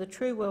and to the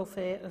true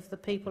welfare of the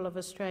people of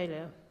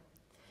Australia.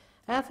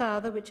 Our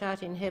Father, which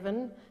art in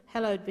heaven,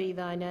 hallowed be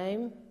Thy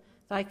name.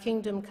 Thy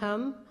kingdom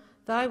come,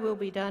 Thy will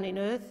be done in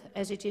earth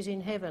as it is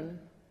in heaven.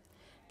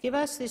 Give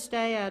us this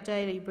day our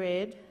daily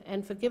bread,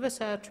 and forgive us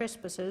our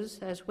trespasses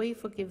as we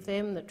forgive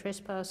them that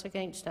trespass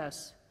against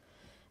us.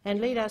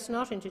 And lead us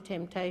not into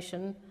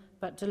temptation,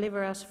 but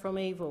deliver us from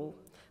evil.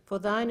 For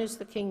Thine is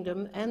the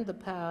kingdom and the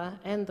power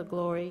and the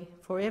glory,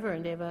 for ever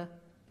and ever.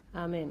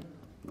 Amen.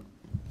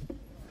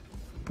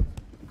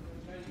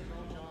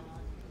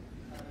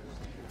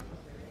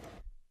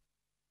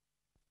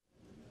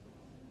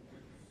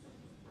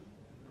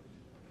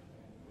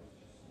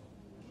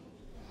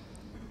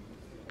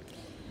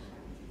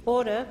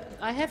 Order.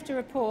 I have to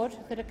report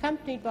that,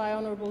 accompanied by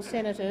honourable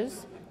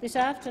senators, this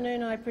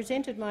afternoon I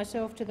presented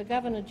myself to the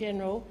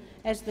Governor-General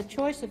as the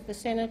choice of the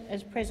Senate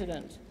as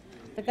President.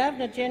 The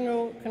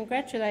Governor-General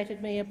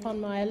congratulated me upon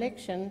my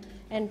election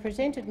and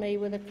presented me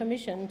with a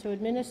commission to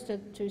administer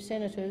to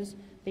senators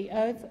the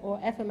oath or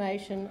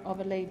affirmation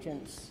of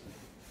allegiance.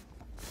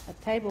 I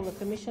table the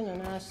commission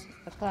and ask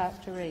the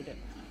clerk to read it.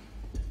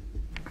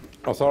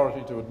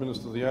 Authority to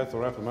administer the oath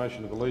or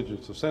affirmation of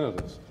allegiance to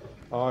senators.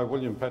 I,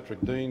 William Patrick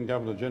Dean,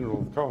 Governor-General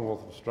of the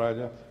Commonwealth of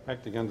Australia,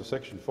 acting under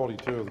Section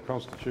 42 of the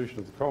Constitution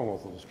of the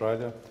Commonwealth of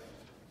Australia,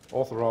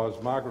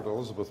 authorise Margaret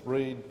Elizabeth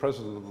Reid,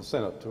 President of the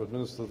Senate, to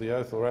administer the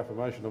oath or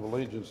affirmation of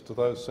allegiance to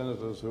those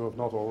senators who have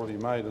not already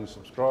made and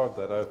subscribed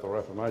that oath or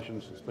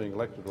affirmation since being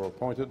elected or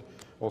appointed,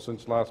 or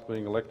since last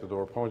being elected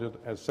or appointed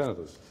as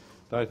senators.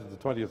 Dated the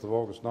 20th of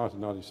August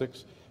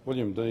 1996,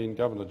 William Dean,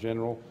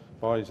 Governor-General,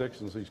 by His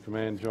Excellency's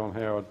command, John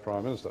Howard,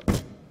 Prime Minister.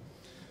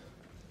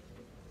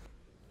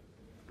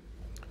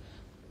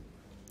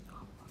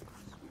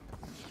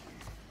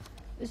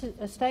 This is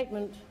a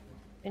statement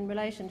in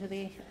relation to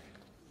the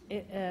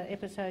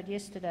episode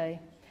yesterday.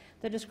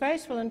 The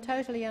disgraceful and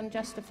totally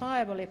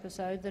unjustifiable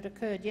episode that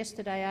occurred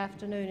yesterday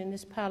afternoon in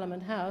this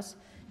Parliament House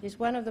is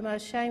one of the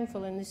most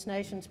shameful in this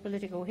nation's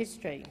political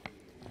history.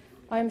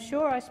 I am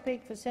sure I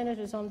speak for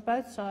senators on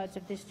both sides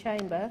of this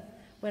chamber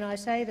when I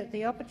say that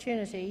the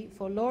opportunity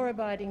for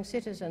law-abiding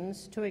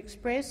citizens to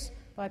express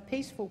by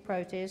peaceful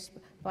protest,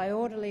 by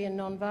orderly and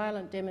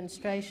non-violent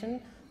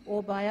demonstration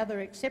or by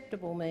other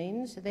acceptable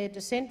means their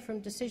dissent from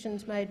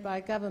decisions made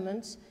by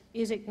governments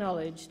is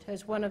acknowledged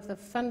as one of the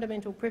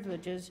fundamental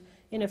privileges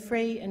in a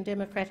free and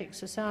democratic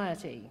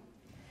society.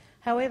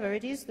 However,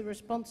 it is the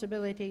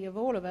responsibility of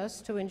all of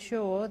us to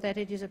ensure that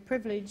it is a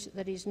privilege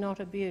that is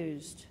not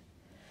abused.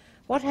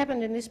 What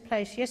happened in this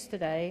place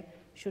yesterday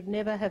should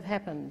never have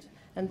happened,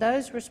 and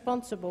those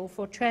responsible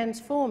for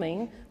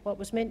transforming what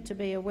was meant to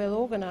be a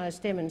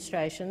well-organised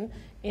demonstration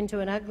into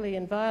an ugly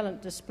and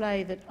violent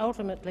display that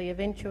ultimately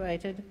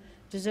eventuated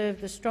deserve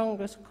the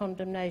strongest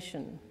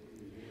condemnation.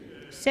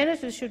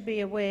 Senators should be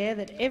aware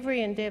that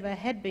every endeavour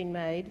had been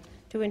made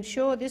to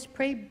ensure this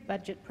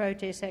pre-budget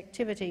protest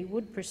activity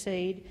would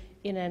proceed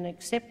in an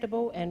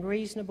acceptable and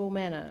reasonable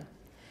manner.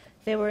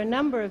 There were a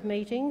number of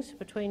meetings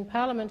between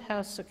Parliament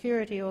House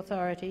security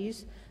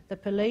authorities, the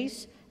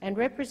police and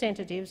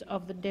representatives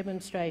of the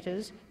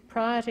demonstrators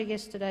prior to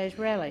yesterday's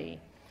rally,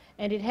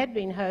 and it had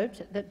been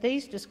hoped that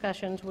these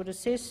discussions would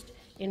assist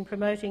in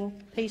promoting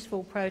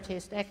peaceful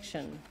protest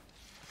action.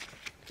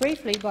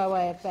 Briefly, by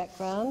way of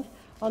background,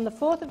 on the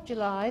 4th of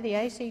July, the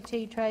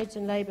ACT Trades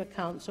and Labour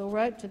Council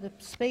wrote to the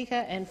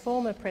Speaker and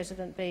former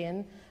President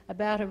Behan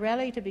about a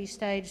rally to be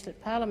staged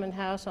at Parliament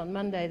House on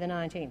Monday the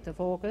 19th of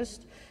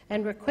August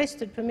and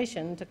requested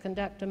permission to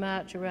conduct a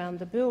march around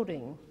the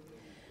building.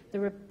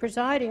 The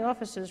presiding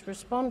officers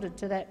responded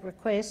to that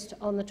request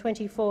on the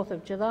 24th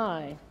of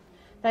July.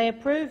 They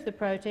approved the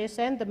protest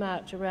and the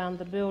march around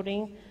the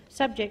building,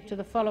 subject to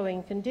the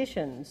following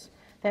conditions: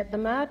 that the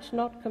march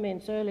not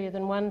commence earlier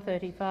than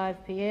 1:35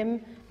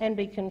 p.m. and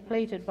be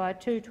completed by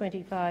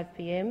 2:25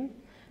 p.m,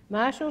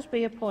 marshals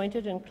be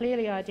appointed and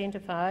clearly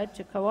identified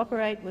to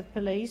cooperate with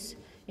police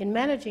in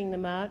managing the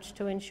march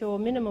to ensure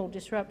minimal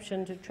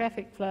disruption to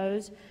traffic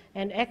flows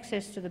and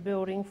access to the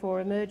building for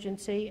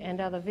emergency and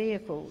other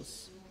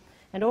vehicles,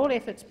 and all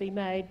efforts be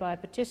made by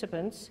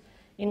participants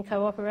in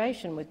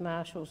cooperation with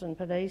marshals and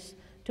police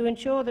to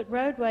ensure that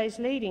roadways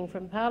leading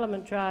from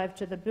Parliament Drive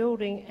to the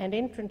building and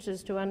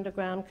entrances to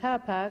underground car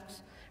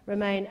parks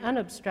remain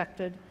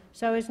unobstructed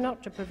so as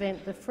not to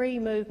prevent the free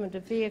movement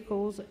of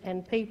vehicles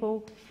and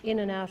people in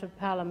and out of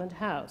Parliament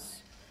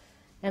House,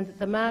 and that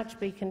the march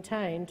be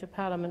contained to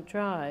Parliament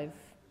Drive.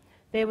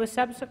 There were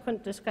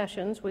subsequent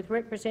discussions with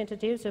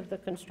representatives of the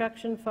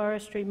Construction,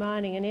 Forestry,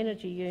 Mining and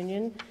Energy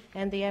Union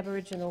and the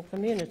Aboriginal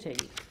community.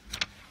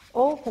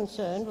 All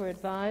concerned were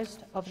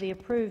advised of the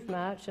approved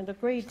march and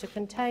agreed to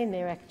contain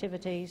their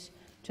activities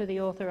to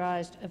the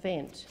authorised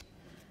event.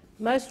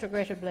 Most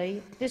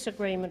regrettably, this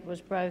agreement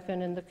was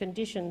broken and the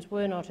conditions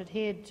were not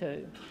adhered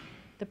to.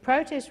 The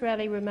protest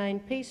rally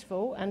remained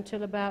peaceful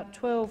until about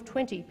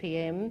 12:20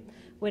 p.m,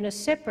 when a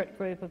separate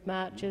group of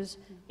marchers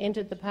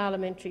entered the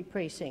parliamentary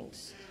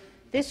precincts.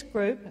 This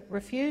group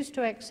refused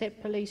to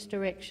accept police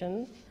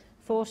direction,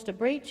 forced a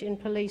breach in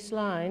police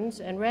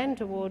lines and ran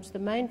towards the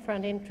main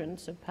front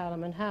entrance of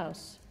Parliament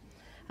House.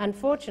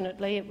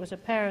 Unfortunately, it was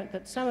apparent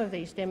that some of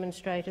these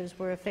demonstrators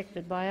were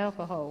affected by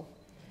alcohol.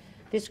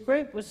 This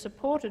group was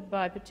supported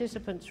by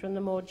participants from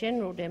the more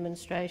general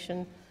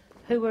demonstration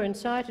who were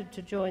incited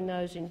to join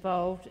those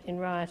involved in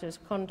riotous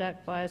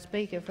conduct by a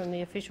speaker from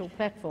the official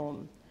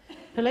platform.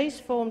 Police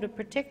formed a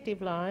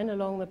protective line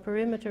along the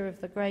perimeter of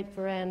the Great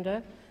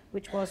Veranda,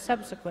 which was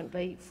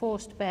subsequently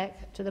forced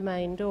back to the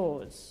main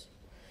doors.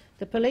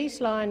 The police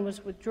line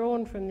was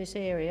withdrawn from this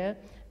area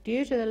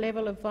due to the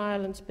level of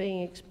violence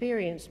being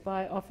experienced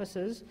by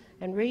officers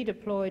and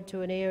redeployed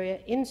to an area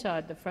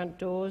inside the front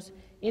doors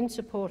in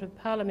support of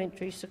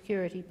parliamentary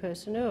security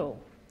personnel.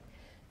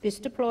 This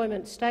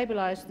deployment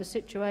stabilised the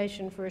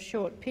situation for a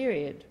short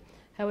period.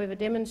 However,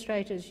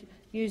 demonstrators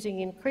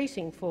using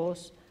increasing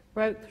force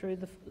broke through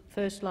the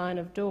first line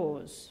of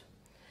doors.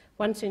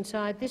 Once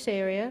inside this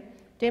area,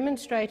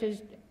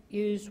 demonstrators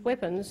used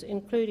weapons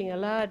including a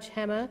large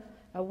hammer,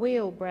 a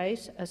wheel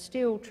brace, a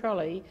steel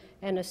trolley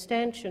and a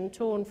stanchion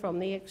torn from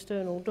the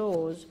external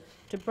doors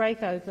to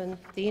break open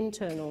the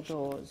internal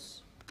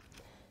doors.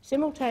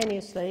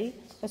 Simultaneously,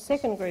 a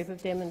second group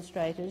of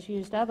demonstrators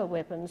used other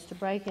weapons to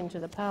break into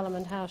the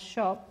Parliament House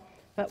shop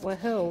but were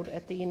hurled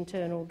at the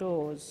internal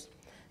doors.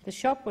 The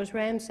shop was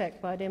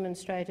ransacked by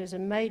demonstrators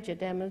and major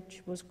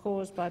damage was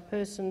caused by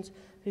persons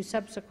who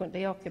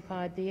subsequently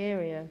occupied the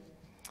area.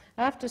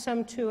 After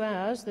some 2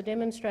 hours, the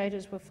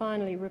demonstrators were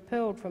finally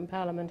repelled from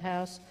Parliament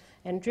House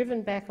and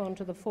driven back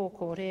onto the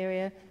forecourt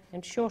area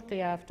and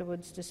shortly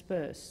afterwards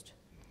dispersed.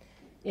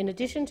 In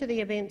addition to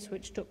the events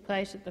which took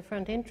place at the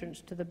front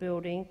entrance to the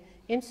building,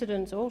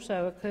 incidents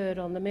also occurred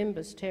on the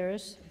Members'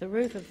 Terrace, the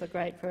roof of the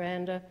Great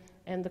Veranda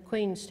and the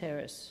Queen's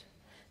Terrace.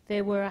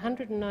 There were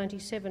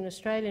 197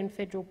 Australian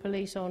Federal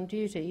Police on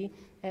duty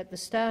at the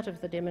start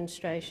of the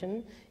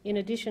demonstration, in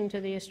addition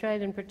to the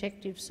Australian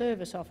Protective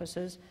Service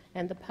officers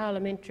and the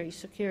parliamentary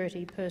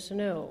security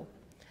personnel.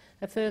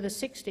 A further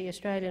 60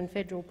 Australian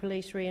Federal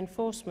Police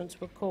reinforcements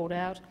were called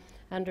out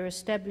under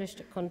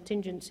established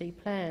contingency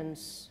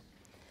plans.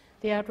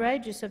 The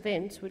outrageous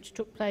events which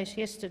took place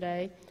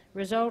yesterday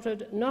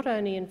resulted not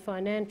only in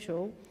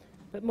financial,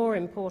 but more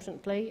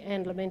importantly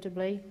and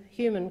lamentably,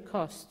 human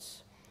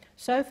costs.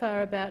 So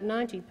far, about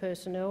 90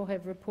 personnel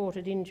have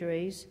reported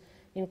injuries,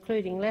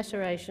 including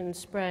lacerations,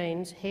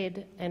 sprains,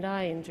 head and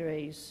eye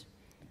injuries.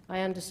 I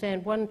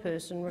understand one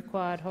person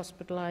required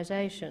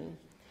hospitalisation.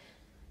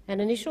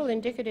 An initial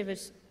indicative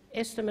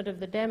estimate of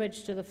the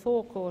damage to the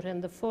forecourt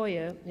and the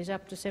foyer is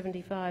up to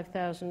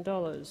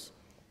 $75,000.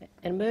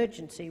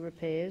 Emergency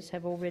repairs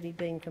have already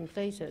been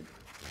completed.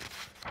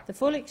 The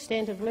full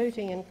extent of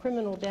looting and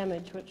criminal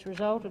damage which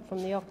resulted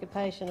from the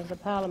occupation of the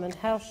Parliament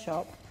House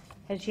shop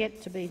has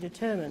yet to be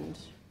determined.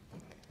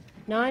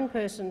 9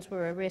 persons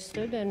were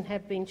arrested and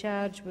have been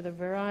charged with a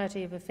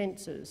variety of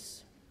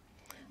offences.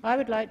 I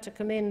would like to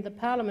commend the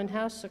Parliament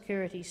House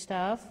security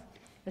staff,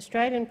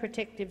 Australian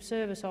Protective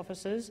Service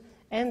officers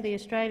and the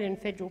Australian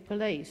Federal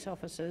Police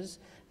officers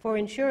for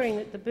ensuring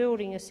that the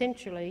building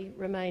essentially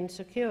remained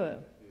secure.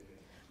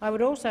 I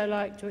would also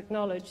like to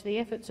acknowledge the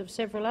efforts of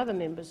several other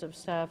members of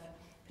staff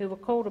who were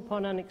called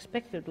upon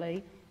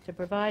unexpectedly to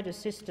provide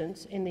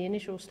assistance in the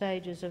initial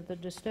stages of the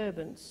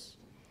disturbance.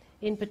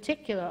 In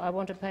particular, I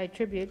want to pay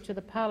tribute to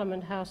the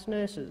Parliament House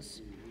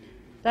nurses.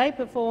 They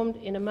performed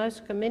in a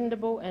most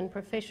commendable and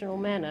professional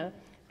manner,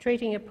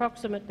 treating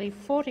approximately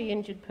 40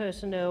 injured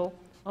personnel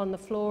on the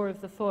floor of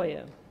the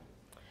foyer.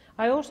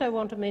 I also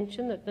want to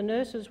mention that the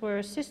nurses were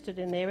assisted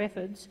in their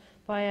efforts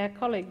by our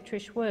colleague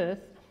Trish Worth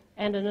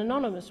and an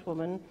anonymous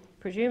woman,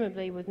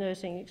 presumably with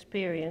nursing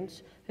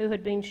experience, who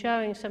had been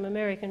showing some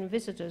American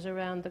visitors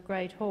around the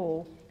Great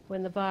Hall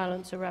when the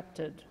violence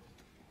erupted.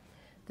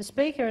 The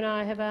Speaker and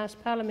I have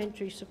asked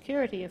parliamentary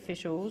security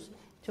officials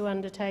to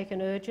undertake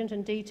an urgent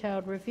and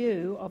detailed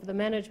review of the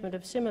management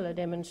of similar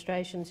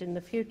demonstrations in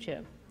the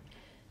future.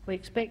 We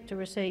expect to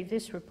receive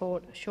this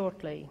report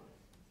shortly.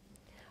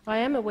 I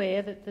am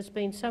aware that there's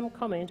been some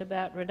comment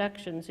about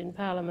reductions in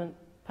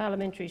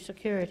parliamentary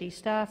security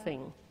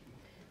staffing.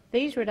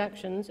 These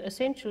reductions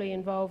essentially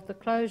involve the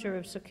closure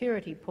of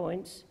security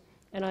points,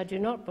 and I do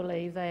not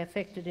believe they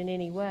affected in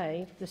any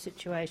way the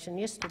situation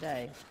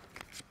yesterday.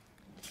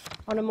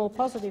 On a more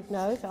positive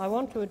note, I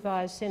want to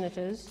advise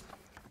senators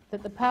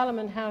that the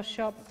Parliament House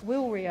shop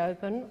will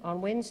reopen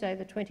on Wednesday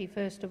the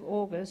 21st of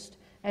August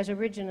as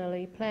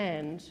originally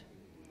planned,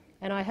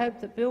 and I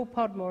hope that Bill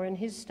Podmore and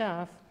his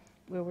staff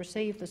will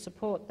receive the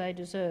support they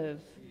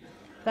deserve.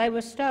 They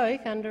were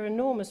stoic under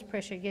enormous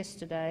pressure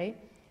yesterday,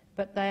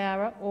 but they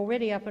are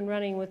already up and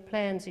running with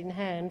plans in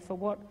hand for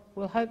what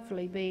will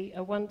hopefully be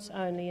a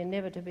once-only and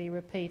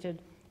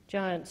never-to-be-repeated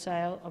giant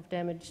sale of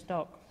damaged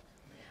stock.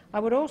 I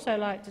would also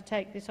like to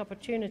take this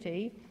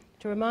opportunity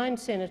to remind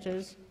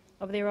senators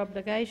of their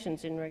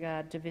obligations in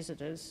regard to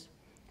visitors.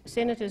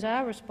 Senators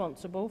are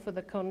responsible for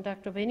the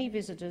conduct of any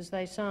visitors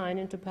they sign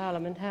into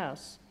Parliament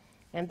House,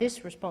 and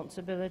this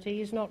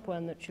responsibility is not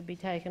one that should be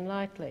taken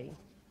lightly.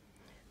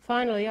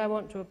 Finally, I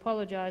want to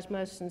apologise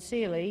most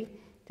sincerely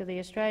to the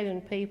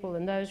Australian people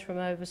and those from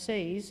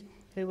overseas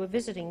who were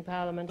visiting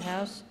Parliament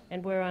House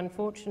and were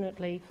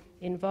unfortunately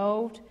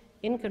involved,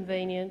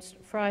 inconvenienced,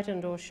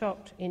 frightened or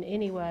shocked in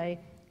any way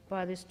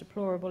by this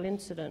deplorable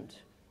incident.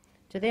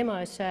 To them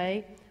I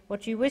say,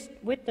 what you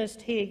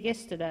witnessed here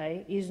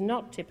yesterday is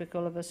not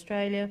typical of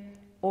Australia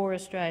or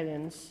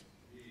Australians.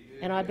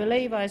 And I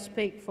believe I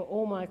speak for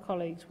all my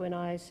colleagues when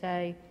I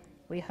say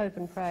we hope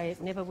and pray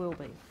it never will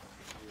be.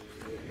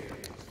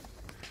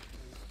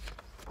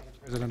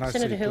 President, I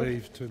Senator seek Hill.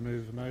 leave to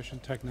move a motion.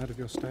 Take note of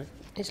your statement.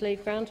 Is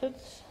leave granted?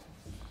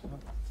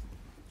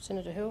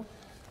 Senator Hill.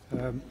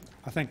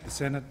 I thank the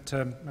Senate,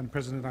 and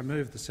President, I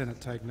move the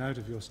Senate take note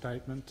of your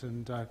statement,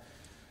 and I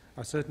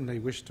certainly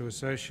wish to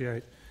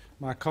associate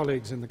my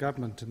colleagues in the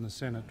government and the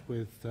Senate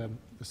with the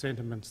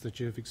sentiments that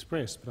you have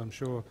expressed, but I'm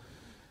sure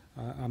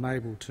I'm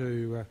able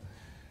to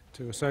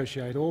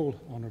associate all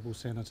honourable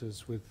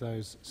senators with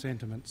those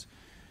sentiments.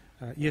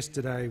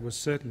 Yesterday was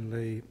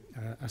certainly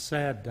a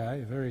sad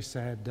day, a very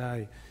sad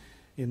day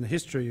in the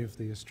history of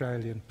the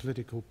Australian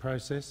political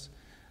process,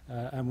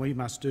 and we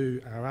must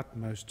do our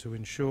utmost to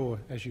ensure,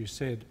 as you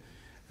said,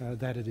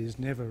 that it is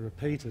never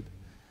repeated.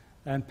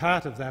 And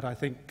part of that, I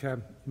think,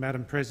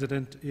 Madam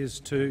President, is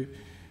to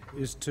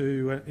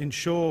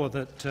ensure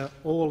that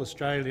all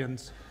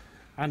Australians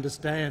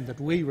understand that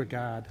we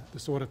regard the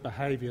sort of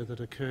behaviour that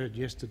occurred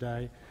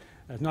yesterday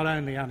as not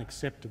only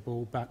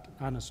unacceptable but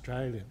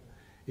un-Australian.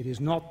 It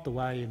is not the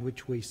way in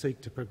which we seek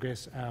to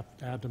progress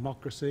our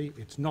democracy.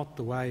 It's not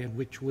the way in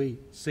which we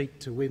seek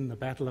to win the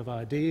battle of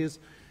ideas,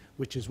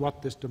 which is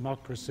what this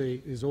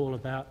democracy is all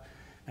about,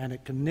 and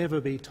it can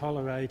never be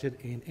tolerated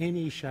in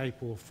any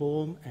shape or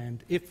form,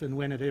 and if and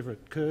when it ever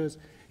occurs,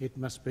 it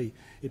must be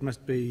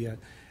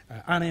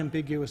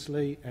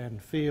unambiguously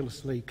and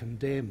fearlessly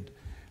condemned.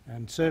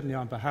 And certainly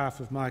on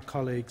behalf of my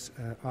colleagues,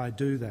 I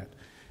do that.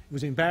 It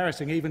was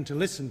embarrassing even to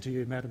listen to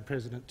you, Madam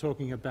President,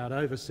 talking about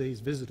overseas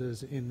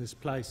visitors in this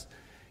place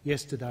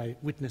yesterday,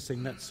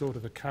 witnessing that sort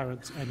of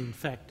occurrence and, in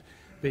fact,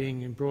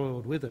 being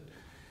embroiled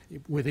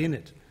within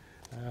it.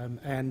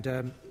 And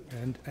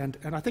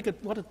I think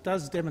what it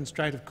does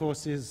demonstrate, of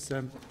course, is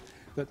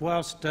that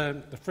whilst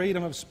the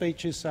freedom of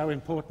speech is so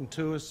important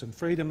to us and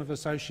freedom of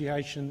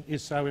association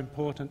is so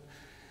important,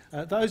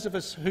 those of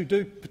us who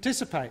do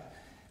participate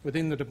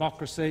within the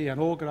democracy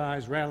and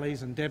organise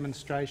rallies and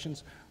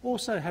demonstrations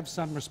also have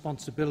some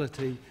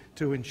responsibility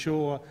to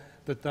ensure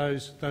that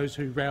those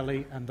who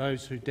rally and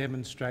those who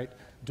demonstrate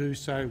do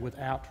so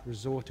without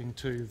resorting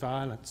to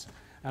violence.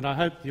 And I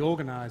hope the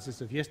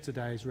organisers of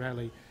yesterday's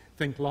rally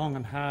think long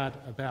and hard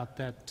about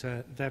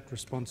that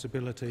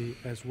responsibility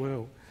as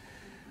well.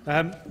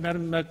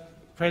 Madam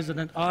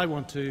President, I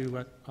want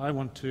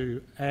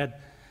to add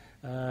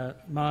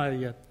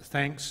my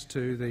thanks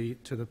to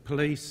the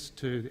police,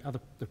 to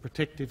the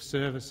protective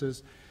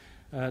services,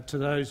 to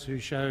those who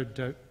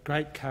showed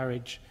great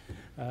courage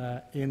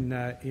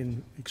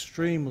in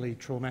extremely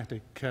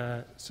traumatic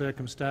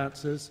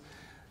circumstances.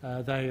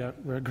 They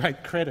were a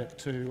great credit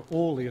to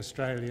all the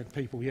Australian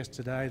people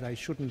yesterday. They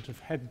shouldn't have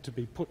had to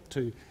be put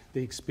to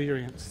the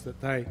experience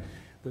that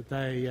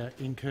they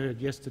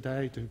incurred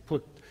yesterday, to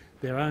put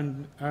their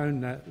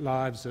own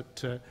lives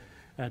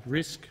at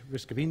risk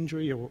of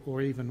injury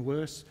or even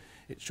worse.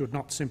 It should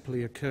not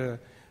simply occur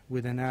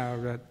within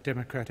our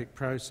democratic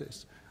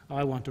process.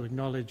 I want to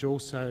acknowledge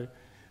also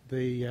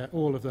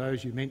all of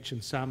those, you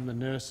mentioned some, the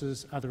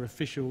nurses, other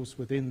officials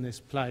within this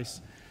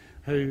place,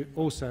 who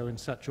also in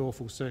such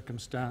awful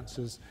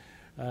circumstances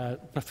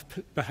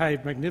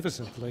behaved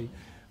magnificently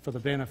for the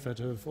benefit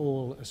of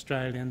all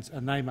Australians,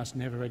 and they must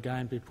never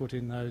again be put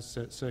in those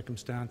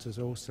circumstances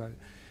also.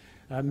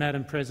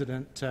 Madam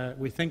President,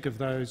 we think of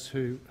those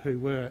who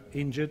were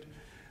injured.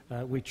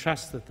 We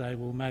trust that they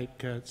will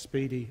make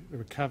speedy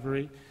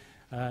recovery.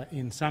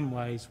 In some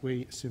ways,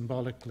 we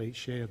symbolically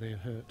share their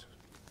hurt.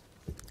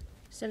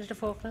 Senator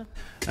Faulkner.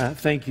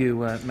 Thank you,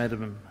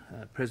 Madam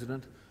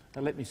President.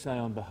 Let me say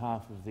on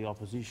behalf of the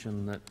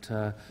opposition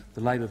that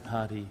the Labor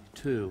Party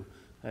too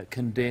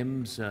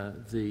condemns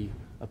the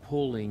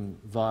appalling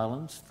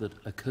violence that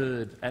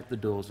occurred at the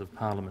doors of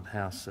Parliament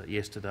House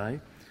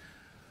yesterday.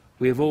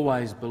 We have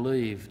always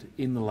believed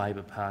in the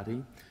Labor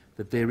Party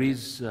that there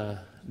is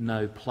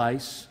no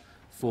place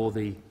for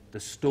the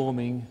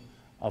storming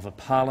of a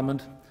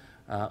parliament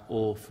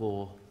or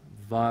for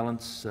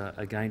violence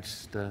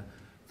against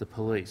the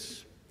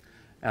police.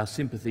 Our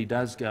sympathy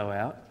does go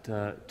out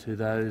to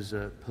those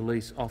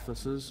police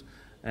officers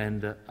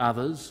and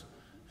others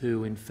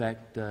who in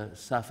fact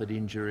suffered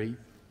injury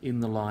in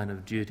the line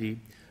of duty,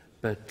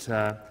 but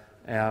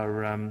I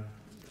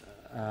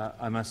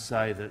must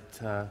say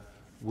that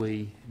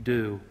we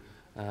do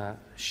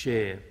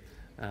share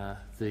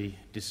the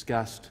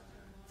disgust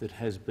that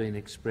has been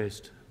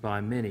expressed by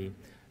many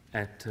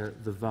at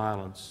the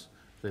violence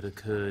that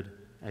occurred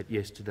at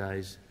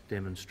yesterday's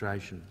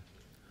demonstration.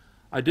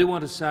 I do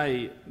want to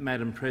say,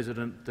 Madam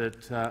President,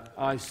 that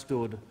I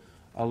stood,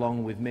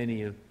 along with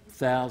many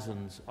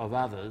thousands of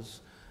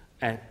others,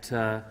 at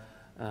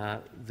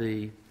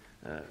the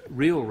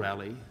real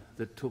rally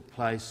that took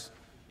place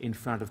in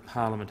front of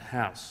Parliament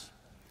House.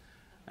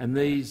 And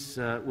these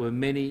were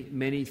many,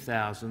 many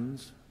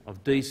thousands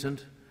of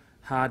decent,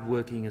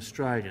 hard-working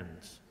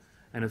Australians.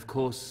 And of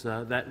course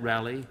that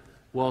rally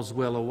was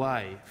well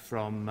away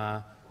from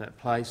that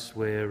place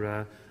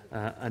where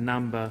a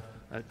number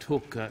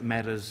took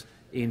matters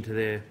into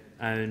their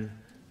own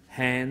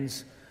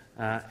hands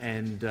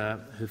and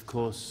of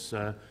course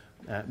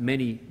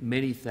many,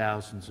 many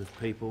thousands of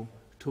people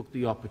took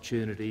the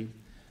opportunity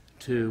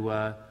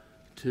to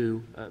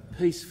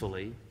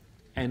peacefully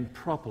and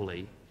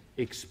properly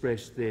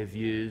express their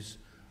views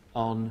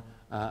on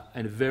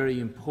a very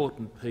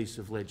important piece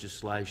of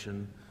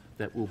legislation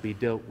that will be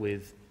dealt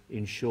with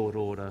in short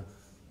order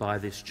by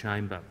this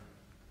chamber.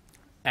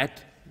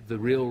 At the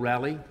real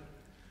rally,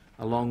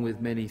 along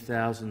with many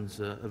thousands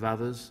of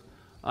others,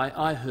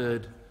 I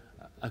heard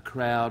a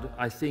crowd,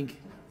 I think,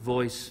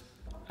 voice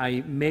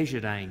a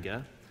measured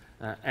anger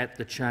at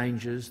the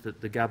changes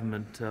that the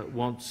government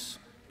wants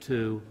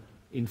to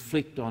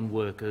inflict on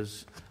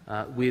workers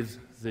with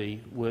the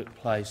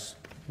Workplace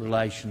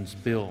Relations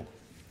Bill.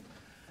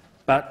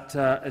 But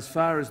as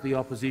far as the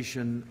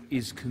opposition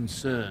is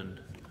concerned,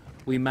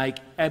 we make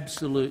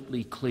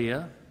absolutely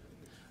clear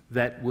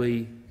that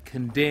we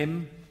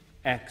condemn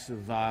acts of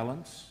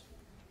violence,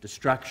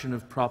 destruction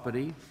of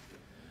property,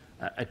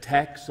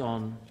 attacks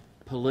on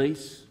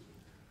police,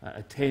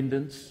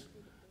 attendants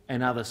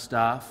and other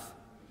staff,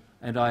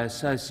 and I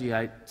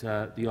associate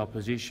the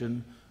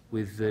opposition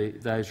with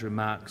those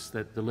remarks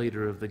that the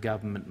Leader of the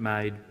Government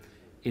made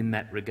in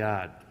that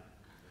regard.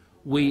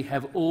 We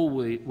have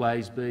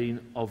always been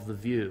of the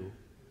view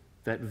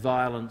that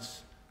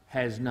violence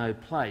has no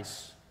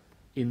place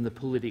in the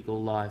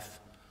political life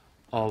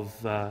of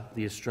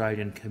the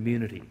Australian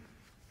community.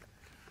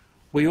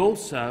 We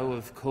also,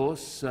 of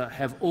course,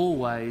 have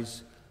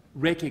always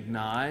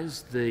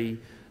recognised the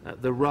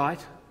right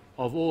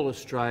of all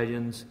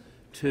Australians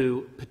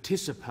to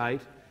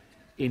participate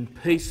in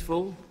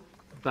peaceful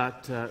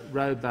but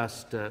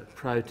robust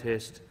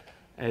protest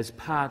as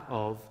part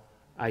of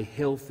a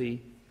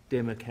healthy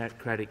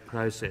democratic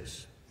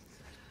process.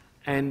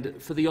 And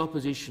for the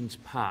opposition's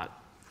part,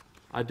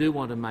 I do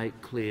want to make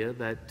clear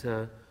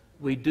that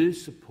we do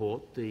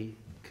support the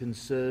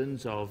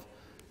concerns of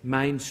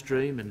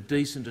mainstream and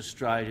decent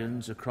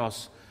Australians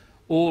across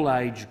all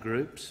age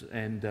groups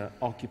and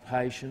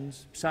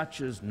occupations, such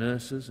as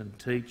nurses and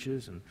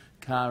teachers and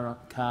car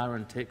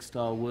and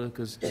textile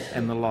workers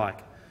and the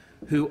like,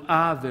 who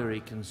are very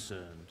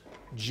concerned,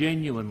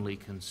 genuinely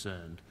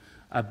concerned,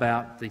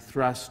 about the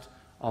thrust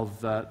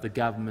of the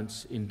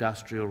government's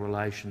industrial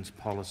relations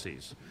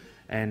policies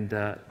and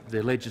the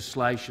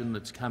legislation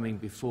that's coming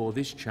before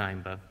this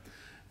chamber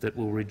that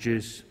will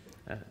reduce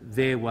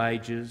their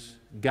wages,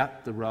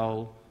 gut the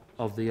role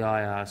of the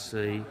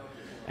IRC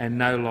and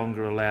no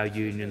longer allow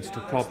unions to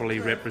properly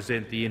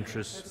represent the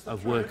interests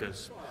of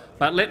workers.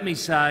 But let me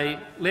say,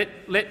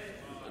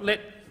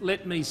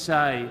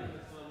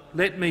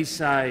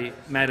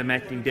 Madam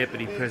Acting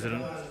Deputy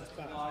President,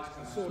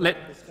 let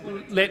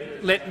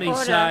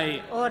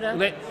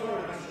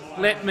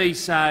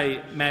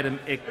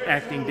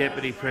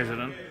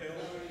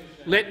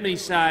me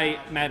say,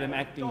 Madam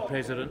Acting Deputy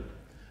President,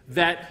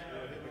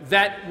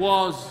 that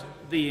was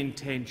the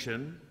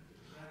intention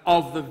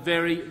of the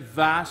very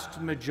vast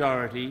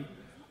majority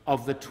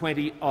of the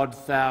 20-odd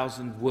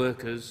thousand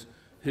workers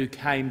who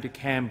came to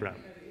Canberra,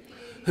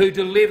 who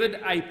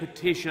delivered a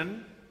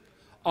petition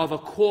of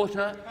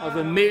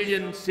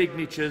 250,000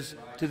 signatures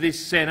to this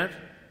Senate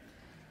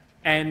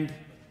and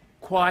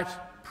quite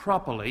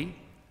properly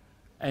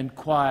and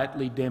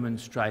quietly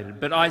demonstrated.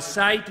 But I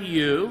say to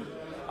you,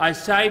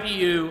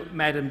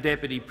 Madam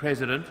Deputy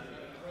President,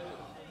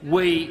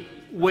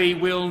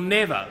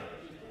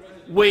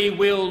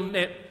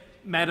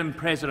 Madam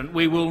President,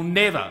 we will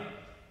never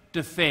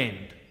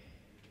defend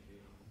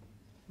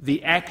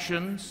the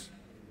actions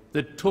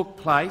that took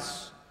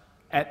place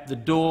at the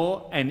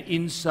door and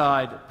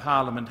inside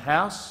Parliament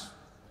House,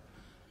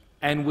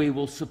 and we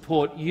will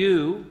support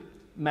you,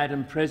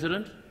 Madam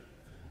President,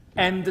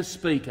 and the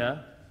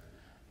Speaker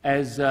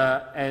as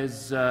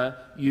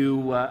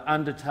you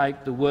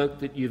undertake the work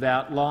that you've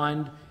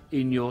outlined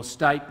in your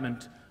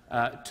statement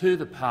to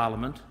the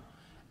Parliament,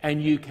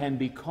 and you can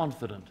be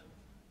confident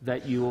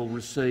that you will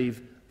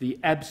receive the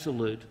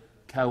absolute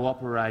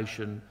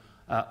cooperation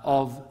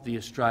of the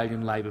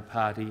Australian Labor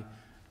Party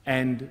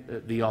and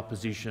the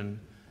opposition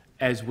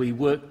as we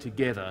work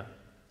together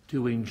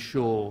to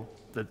ensure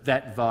that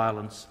that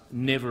violence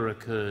never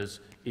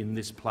occurs in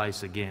this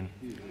place again.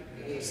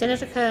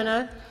 Senator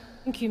Curnow.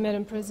 Thank you,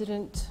 Madam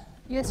President.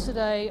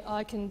 Yesterday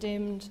I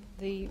condemned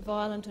the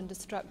violent and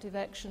destructive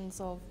actions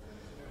of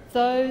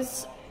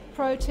those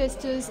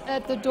protesters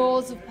at the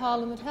doors of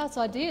Parliament House.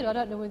 I did. I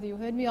don't know whether you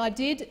heard me. I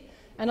did,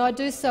 and I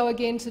do so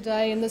again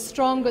today in the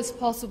strongest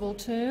possible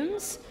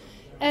terms.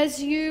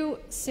 As you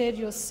said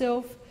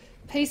yourself,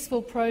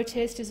 peaceful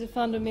protest is a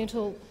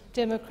fundamental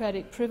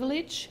democratic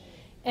privilege,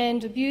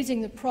 and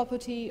abusing the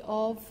property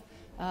of,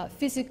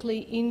 physically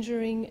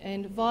injuring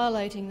and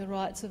violating the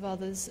rights of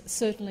others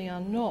certainly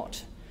are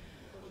not.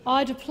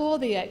 I deplore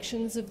the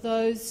actions of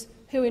those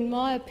who, in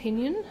my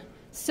opinion,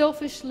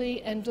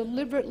 selfishly and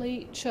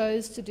deliberately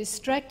chose to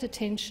distract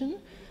attention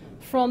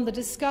from the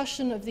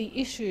discussion of the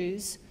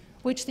issues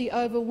which the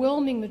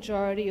overwhelming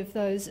majority of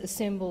those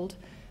assembled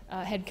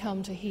had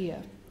come to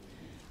hear.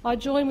 I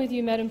join with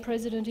you, Madam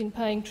President, in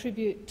paying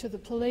tribute to the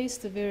police,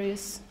 the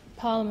various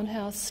Parliament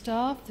House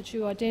staff that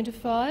you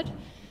identified,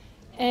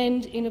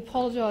 and in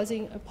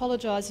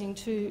apologising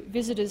to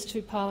visitors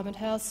to Parliament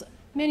House,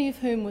 many of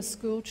whom were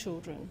school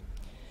children.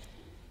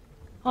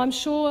 I'm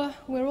sure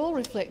we're all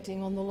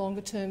reflecting on the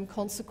longer-term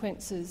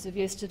consequences of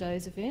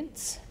yesterday's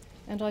events,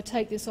 and I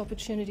take this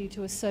opportunity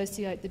to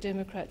associate the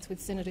Democrats with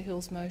Senator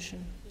Hill's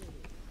motion.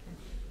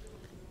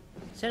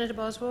 Senator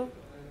Boswell.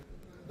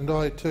 And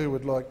I too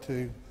would like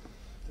to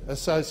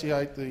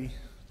associate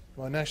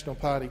my National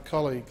Party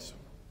colleagues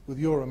with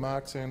your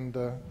remarks and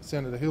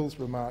Senator Hill's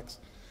remarks.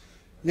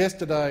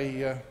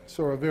 Yesterday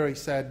saw a very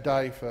sad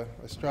day for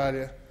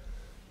Australia,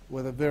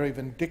 with a very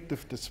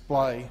vindictive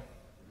display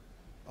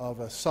of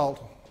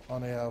assault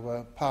on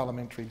our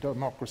parliamentary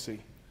democracy.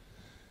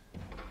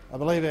 I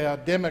believe our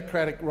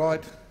democratic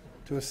right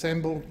to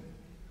assemble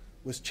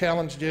was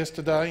challenged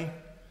yesterday.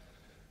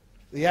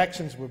 The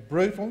actions were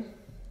brutal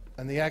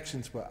and the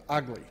actions were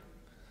ugly,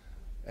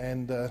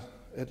 and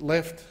it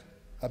left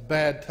a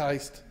bad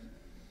taste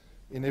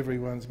in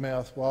everyone's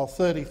mouth. While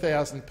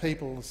 30,000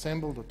 people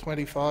assembled, or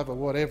 25 or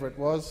whatever it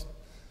was,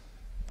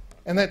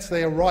 and that's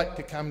their right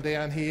to come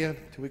down here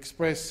to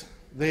express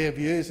their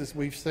views, as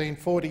we've seen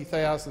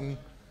 40,000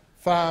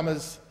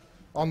 farmers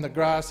on the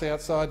grass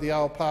outside the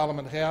old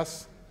Parliament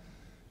House.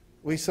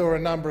 We saw a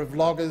number of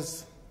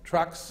loggers,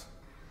 trucks,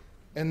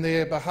 and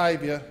their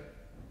behaviour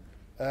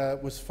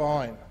was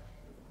fine,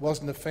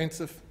 wasn't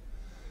offensive,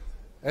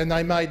 and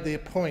they made their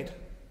point.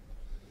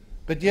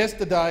 But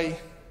yesterday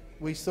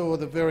we saw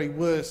the very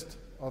worst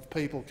of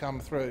people come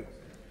through,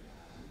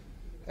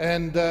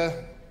 and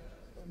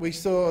we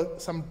saw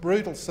some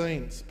brutal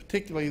scenes,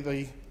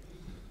 particularly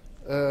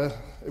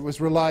it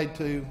was relayed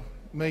to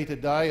me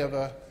today of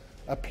a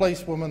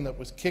policewoman that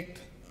was kicked,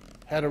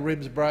 had her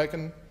ribs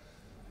broken.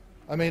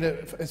 I mean,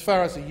 as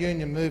far as the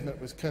union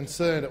movement was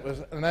concerned, it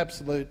was an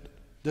absolute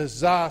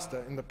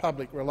disaster in the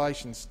public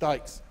relations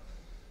stakes.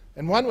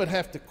 And one would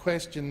have to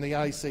question the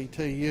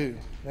ACTU.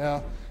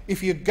 Now,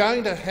 if you're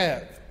going to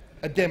have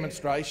a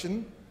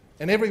demonstration,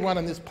 and everyone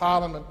in this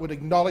parliament would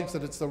acknowledge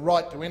that it's the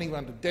right to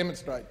anyone to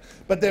demonstrate,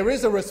 but there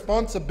is a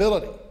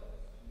responsibility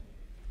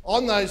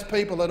on those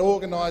people that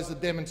organise the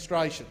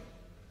demonstration.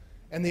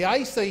 And the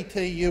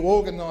ACTU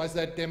organised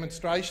that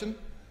demonstration,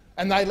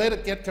 and they let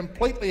it get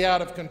completely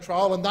out of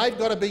control, and they've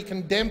got to be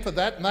condemned for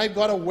that, and they've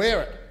got to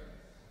wear it.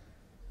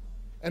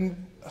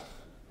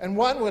 And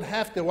one would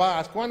have to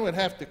ask, one would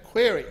have to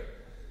query,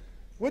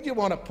 would you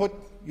want to put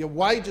your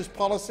wages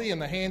policy in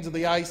the hands of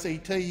the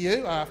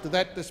ACTU after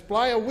that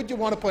display, or would you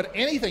want to put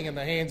anything in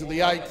the hands of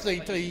the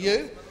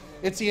ACTU?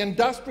 It's the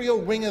industrial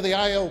wing of the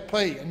ALP,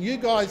 and you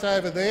guys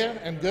over there,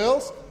 and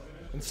girls,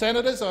 and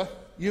senators,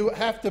 you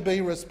have to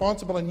be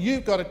responsible, and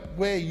you've got to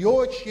wear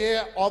your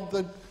share of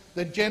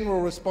the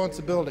general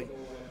responsibility.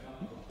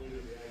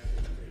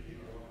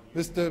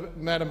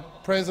 Madam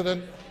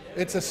President,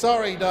 it's a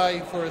sorry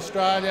day for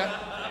Australia.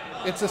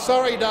 It's a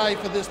sorry day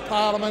for this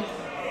parliament,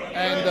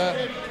 and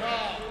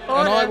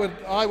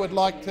I would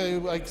like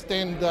to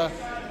extend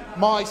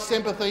my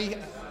sympathy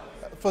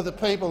for the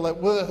people that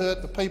were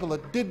hurt, the people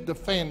that did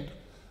defend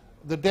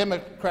the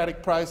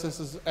democratic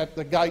processes at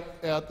the gate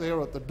out there,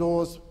 at the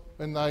doors,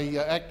 when they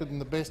acted in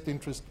the best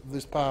interest of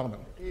this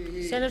parliament.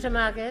 Senator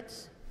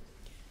Margetts.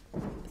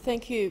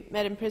 Thank you,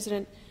 Madam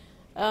President.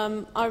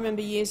 I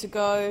remember years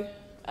ago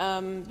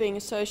being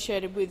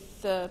associated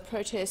with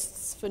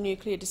protests for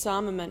nuclear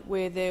disarmament,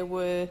 where there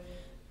were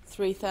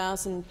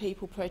 3,000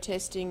 people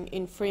protesting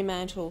in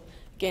Fremantle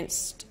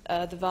against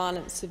the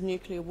violence of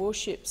nuclear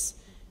warships.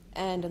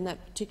 And on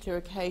that particular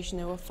occasion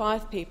there were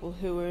 5 people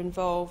who were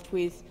involved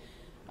with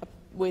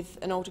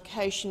an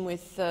altercation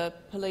with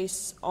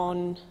police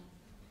on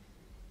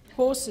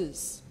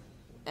horses,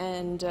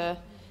 and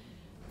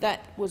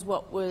that was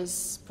what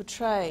was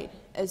portrayed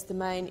as the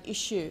main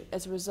issue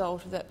as a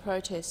result of that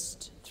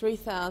protest.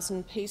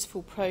 3,000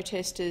 peaceful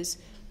protesters,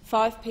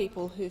 5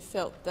 people who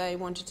felt they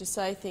wanted to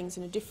say things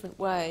in a different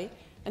way,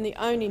 and the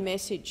only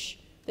message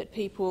that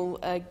people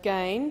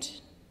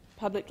gained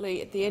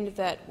publicly at the end of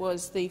that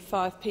was the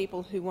 5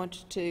 people who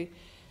wanted to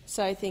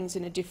say things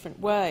in a different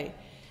way.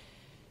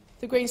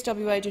 The Greens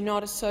WA do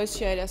not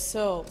associate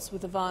ourselves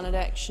with the violent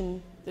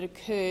action that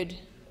occurred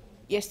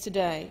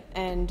yesterday,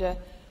 and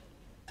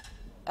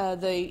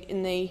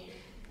in the,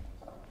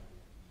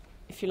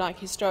 if you like,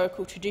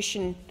 historical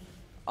tradition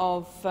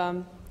of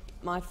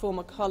my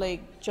former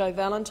colleague Jo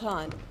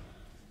Valentine,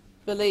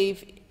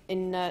 believe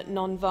in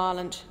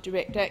non-violent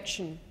direct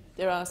action.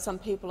 There are some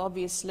people,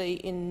 obviously,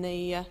 in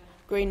the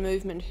Green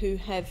movement who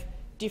have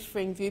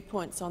differing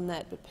viewpoints on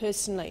that, but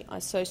personally I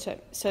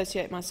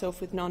associate myself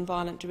with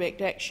non-violent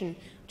direct action.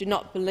 Do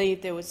not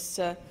believe there was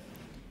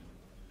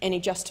any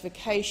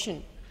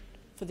justification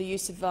for the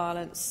use of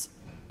violence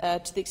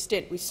to the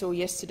extent we saw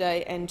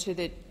yesterday, and to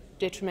the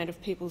detriment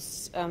of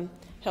people's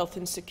health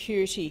and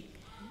security.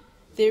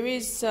 There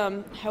is,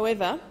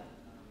 however,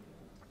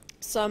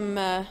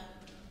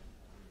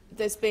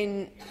 there's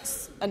been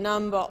a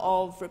number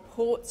of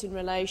reports in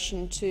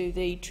relation to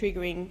the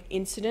triggering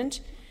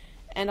incident,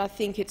 and I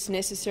think it's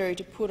necessary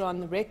to put on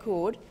the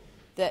record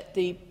that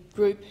the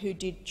group who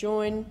did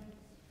join,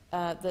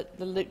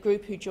 the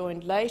group who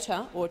joined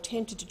later or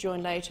attempted to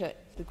join later,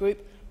 the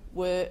group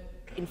were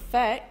in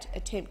fact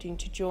attempting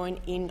to join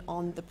in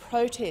on the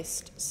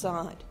protest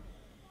side.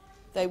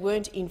 They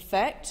weren't in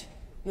fact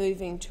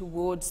moving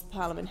towards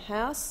Parliament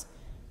House,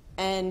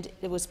 and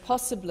there was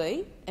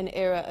possibly an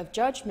error of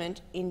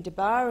judgment in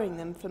debarring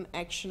them from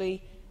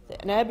actually,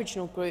 an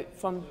Aboriginal group,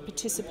 from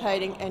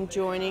participating and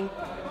joining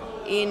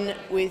in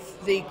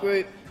with the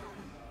group.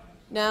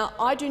 Now,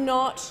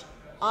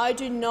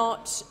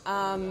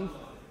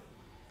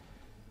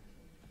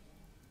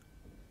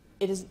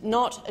 it is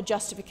not a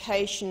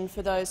justification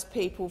for those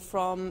people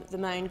from the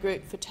main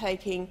group for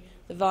taking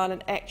the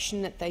violent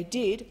action that they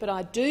did, but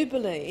I do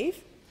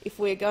believe, if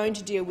we're going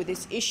to deal with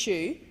this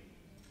issue,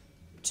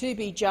 to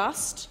be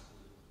just,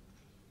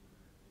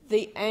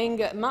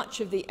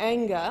 much of the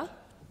anger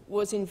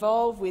was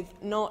involved with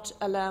not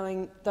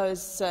allowing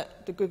the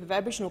group of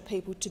Aboriginal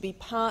people to be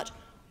part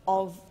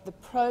of the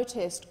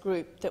protest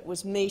group that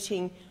was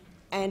meeting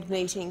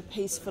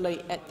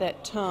peacefully at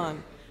that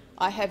time.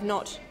 I have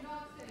not.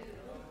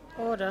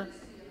 Order.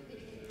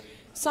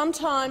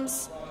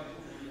 Sometimes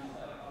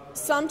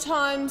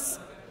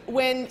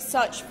when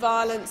such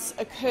violence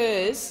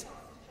occurs.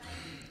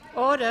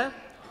 Order.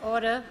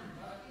 Order.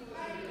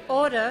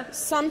 Order.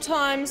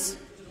 Sometimes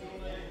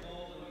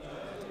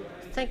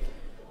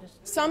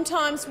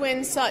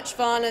when such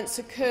violence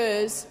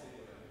occurs,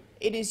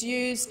 it is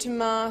used to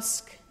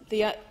mask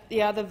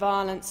the other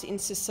violence in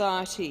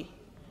society,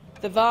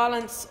 the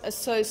violence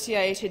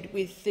associated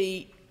with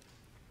the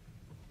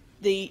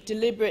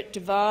deliberate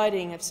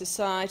dividing of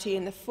society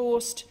and the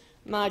forced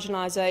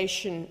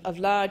marginalisation of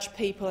large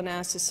people in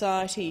our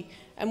society.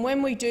 And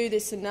when we do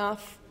this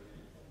enough,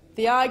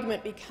 the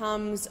argument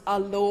becomes a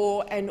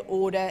law and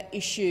order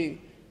issue.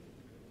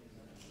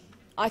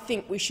 I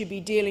think we should be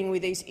dealing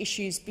with these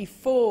issues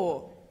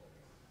before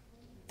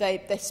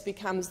this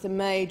becomes the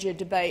major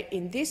debate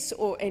in this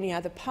or any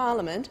other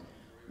parliament.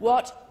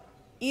 What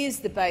is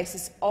the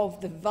basis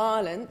of the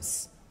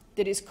violence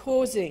that is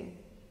causing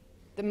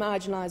the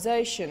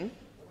marginalisation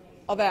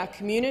of our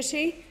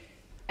community,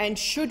 and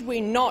should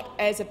we not,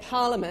 as a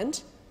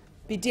parliament,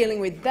 be dealing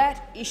with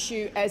that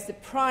issue as the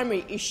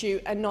primary issue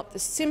and not the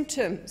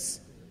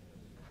symptoms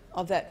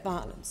of that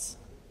violence?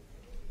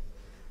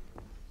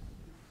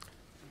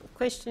 The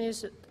question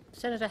is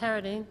Senator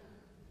Harradine.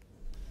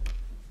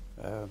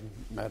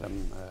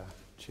 Madam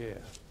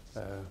Chair,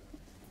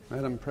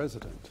 Madam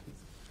President,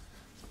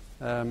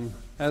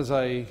 as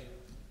a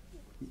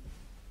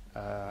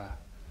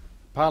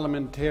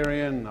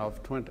parliamentarian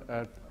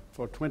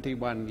for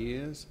 21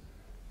 years,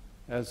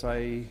 as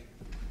a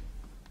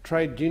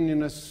trade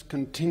unionist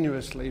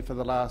continuously for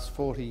the last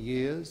 40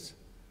 years,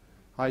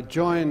 I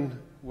join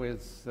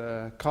with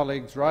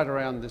colleagues right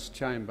around this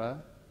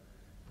chamber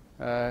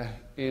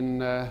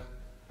in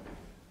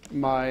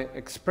my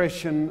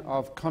expression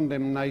of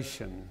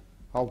condemnation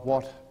of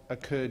what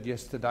occurred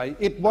yesterday.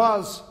 It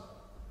was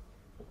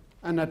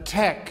an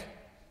attack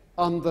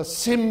on the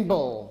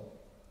symbol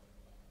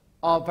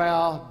of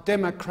our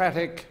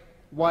democratic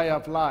way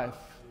of life.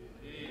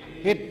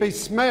 It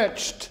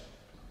besmirched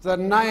the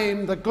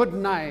good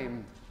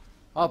name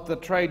of the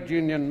trade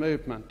union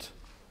movement.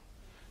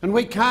 And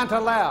we can't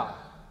allow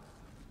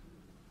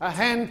a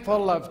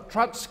handful of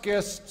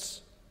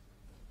Trotskyists,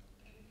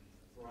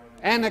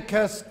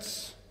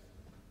 anarchists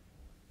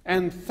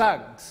and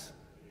thugs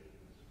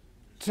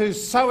to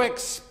so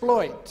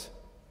exploit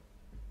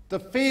the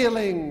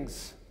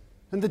feelings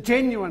and the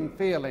genuine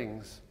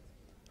feelings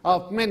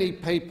of many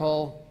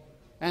people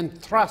and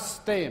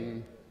thrust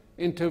them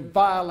into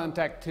violent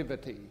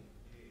activity.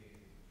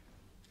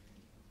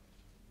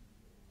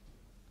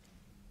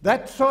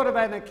 That sort of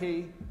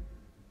anarchy,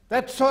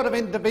 that sort of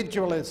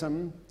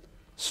individualism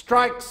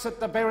strikes at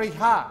the very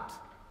heart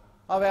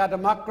of our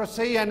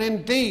democracy and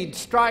indeed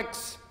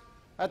strikes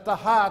at the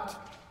heart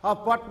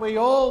of what we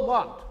all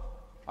want,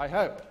 I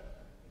hope,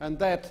 and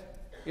that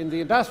in the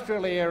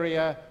industrial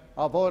area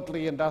of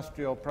orderly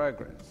industrial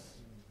progress.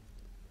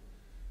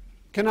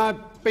 Can I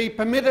be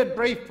permitted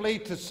briefly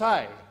to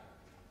say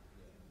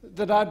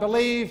that I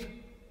believe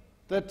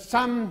that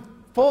some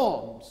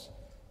forms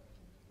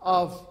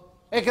of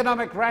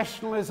economic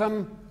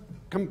rationalism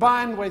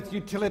combined with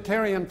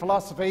utilitarian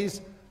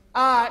philosophies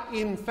are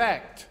in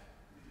fact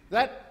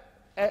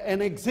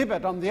an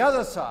exhibit on the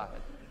other side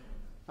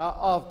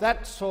of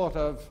that sort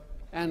of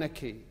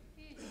anarchy,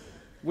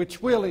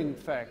 which will in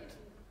fact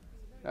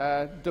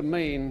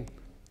demean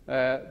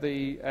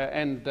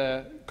and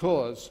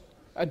cause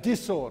a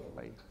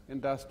disorderly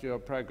industrial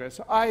progress.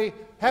 I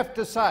have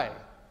to say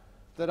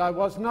that I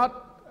was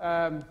not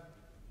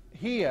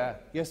here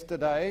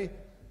yesterday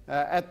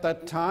at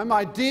that time.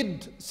 I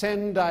did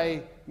send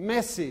a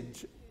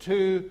message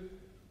to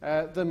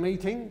the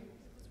meeting,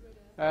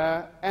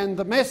 and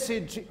the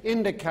message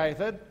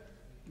indicated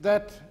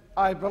that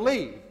I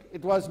believed,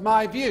 it was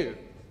my view,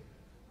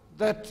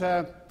 that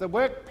the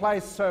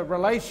Workplace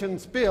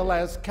Relations Bill,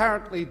 as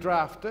currently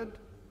drafted,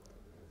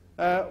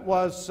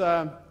 would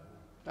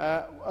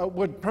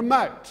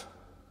promote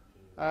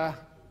an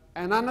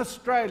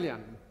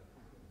un-Australian,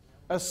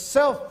 a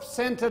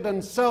self-centred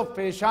and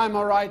selfish "I'm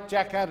all right,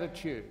 Jack"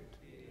 attitude.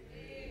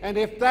 And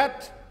if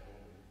that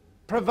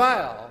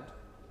prevailed,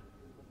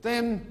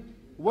 then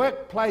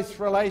workplace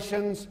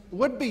relations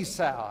would be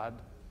soured,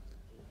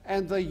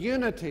 and the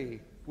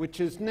unity which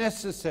is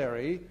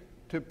necessary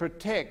to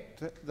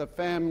protect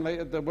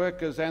the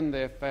workers and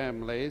their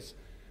families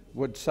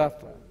would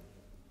suffer.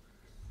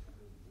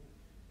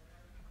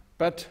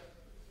 But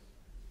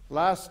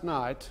last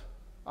night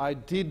I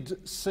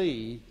did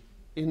see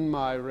in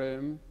my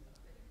room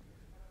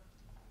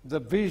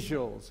the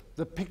visuals,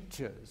 the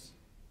pictures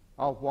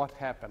of what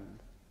happened.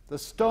 The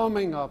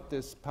storming of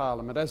this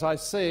parliament, as I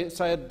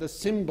said, the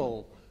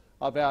symbol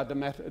of our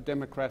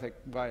democratic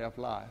way of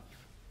life.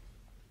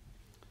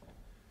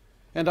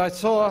 And I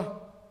saw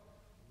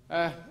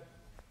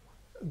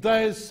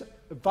those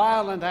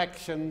violent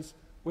actions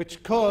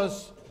which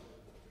cause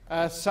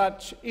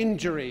such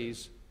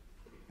injuries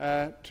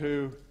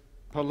to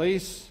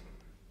police,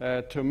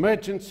 to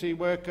emergency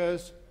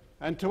workers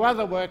and to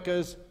other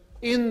workers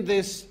in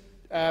this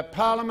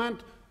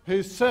Parliament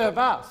who serve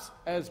us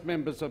as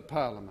members of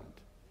Parliament.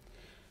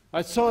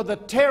 I saw the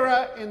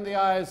terror in the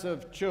eyes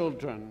of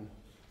children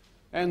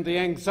and the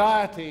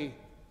anxiety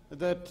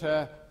that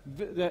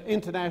the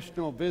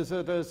international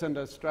visitors and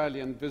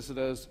Australian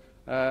visitors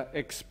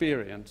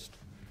experienced.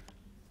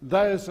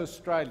 Those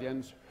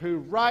Australians who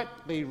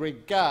rightly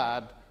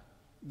regard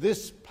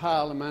this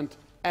Parliament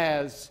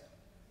as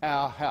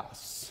our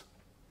house.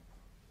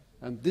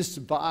 And this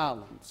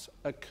violence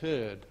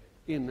occurred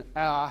in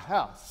our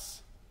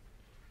house.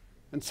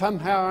 And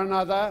somehow or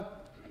another,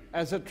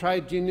 as a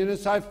trade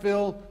unionist, I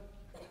feel,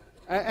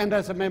 and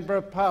as a member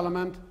of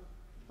Parliament,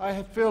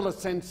 I feel a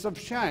sense of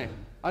shame.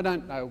 I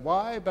don't know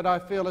why, but I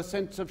feel a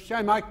sense of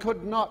shame. I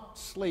could not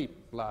sleep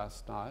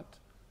last night.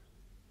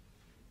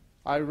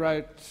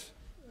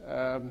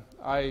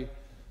 I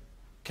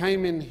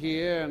came in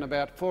here, and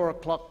about 4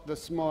 o'clock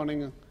this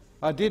morning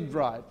I did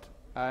write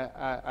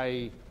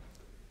a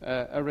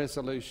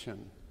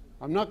resolution.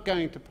 I'm not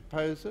going to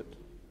propose it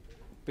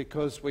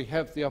because we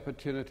have the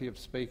opportunity of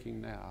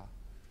speaking now.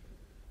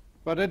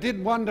 But I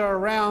did wander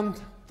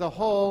around the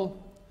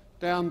hall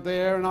down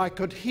there and I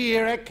could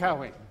hear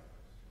echoing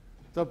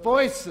the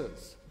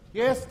voices,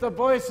 yes, the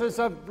voices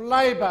of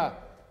Labor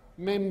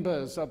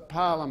members of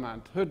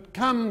Parliament who'd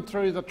come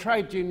through the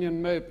trade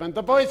union movement,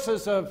 the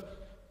voices of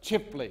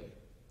Chipley,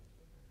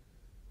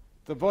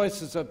 the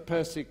voices of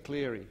Percy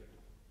Cleary,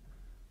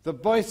 the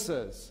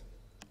voices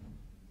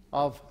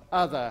of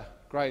other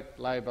great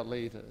Labor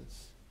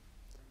leaders,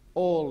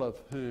 all of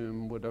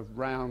whom would have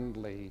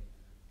roundly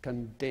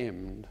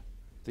condemned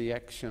the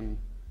action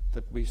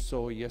that we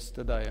saw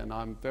yesterday. And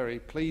I'm very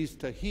pleased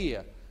to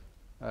hear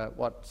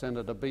what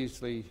Senator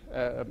Beazley,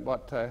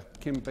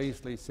 Kim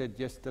Beazley said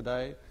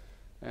yesterday,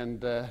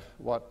 and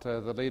what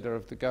the Leader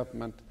of the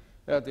government,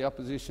 the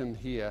opposition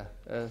here,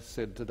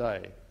 said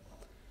today.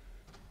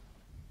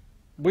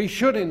 We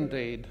should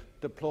indeed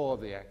deplore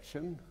the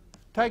action.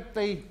 Take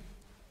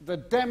the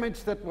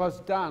damage that was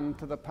done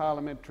to the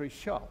parliamentary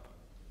shop.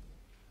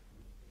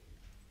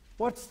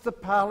 What's the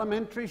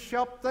parliamentary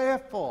shop there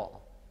for?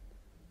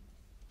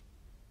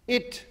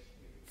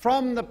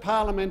 From the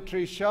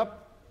parliamentary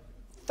shop,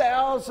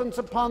 thousands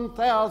upon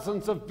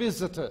thousands of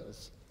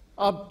visitors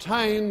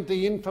obtained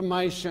the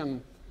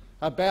information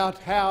about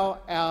how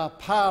our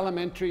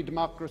parliamentary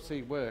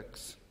democracy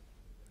works.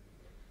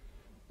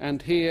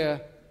 And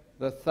here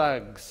the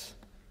thugs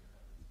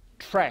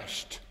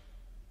trashed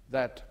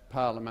that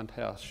Parliament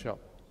House shop.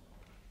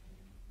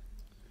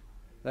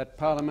 That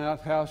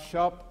Parliament House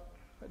shop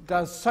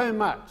does so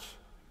much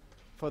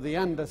for the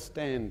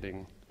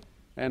understanding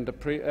and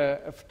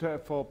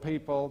for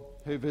people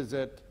who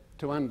visit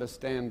to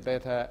understand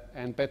better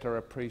and better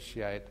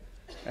appreciate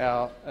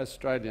our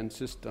Australian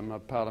system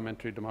of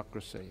parliamentary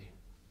democracy.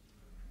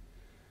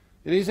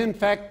 It is in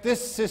fact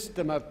this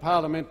system of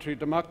parliamentary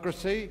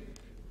democracy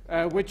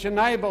which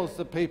enables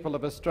the people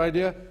of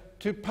Australia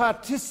to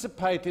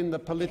participate in the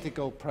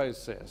political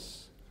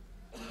process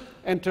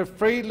and to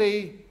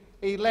freely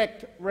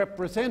elect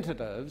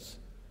representatives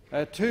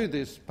to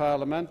this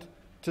Parliament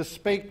to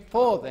speak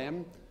for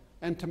them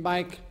and to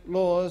make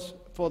laws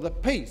for the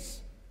peace,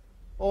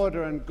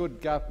 order and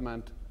good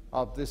government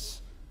of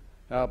this,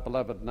 our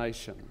beloved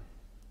nation.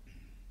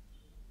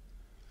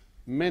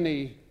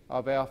 Many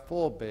of our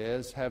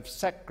forebears have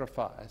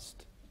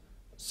sacrificed.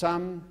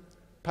 Some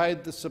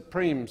paid the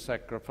supreme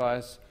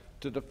sacrifice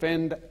to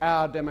defend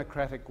our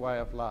democratic way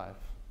of life.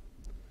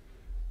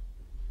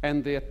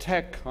 And the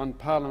attack on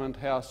Parliament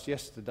House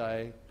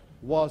yesterday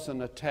was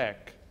an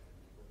attack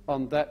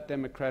on that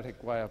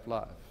democratic way of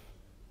life.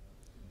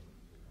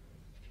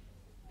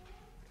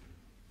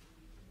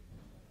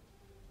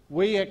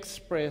 We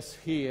express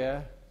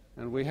here,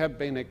 and we have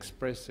been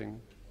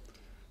expressing,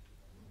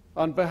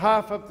 on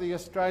behalf of the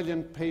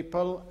Australian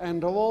people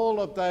and all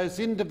of those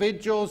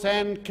individuals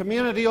and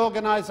community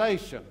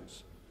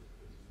organisations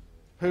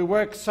who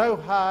work so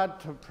hard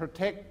to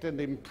protect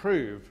and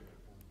improve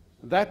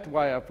that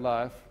way of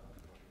life,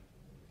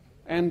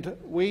 and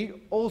we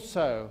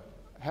also,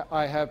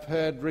 I have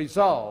heard,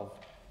 resolve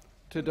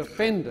to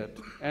defend it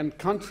and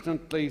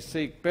constantly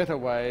seek better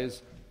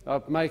ways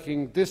of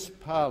making this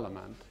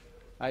Parliament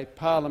a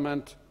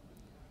Parliament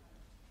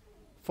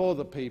for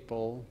the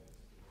people,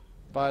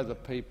 by the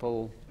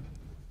people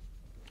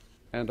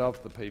and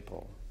of the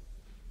people.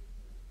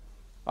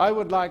 I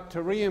would like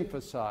to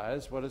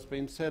re-emphasise what has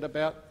been said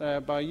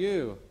about by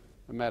you,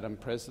 Madam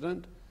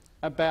President,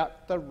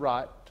 about the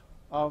right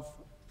of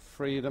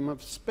freedom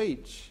of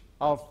speech,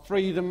 of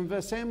freedom of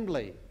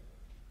assembly,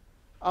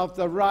 of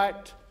the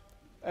right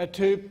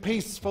to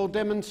peaceful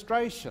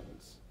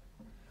demonstrations.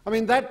 I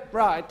mean, that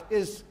right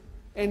is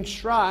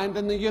enshrined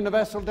in the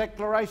Universal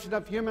Declaration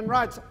of Human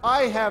Rights.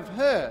 I have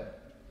heard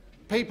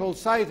people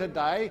say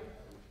today,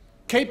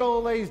 keep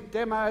all these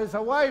demos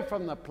away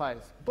from the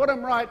place, put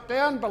them right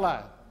down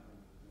below.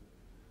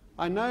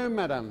 I know,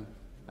 Madam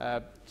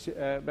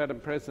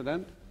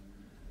President,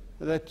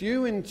 that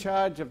you in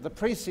charge of the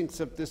precincts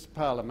of this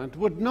parliament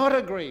would not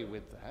agree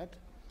with that.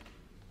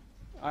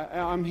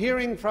 I'm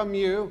hearing from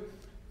you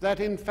that,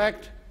 in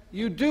fact,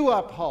 you do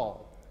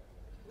uphold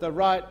the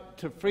right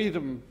to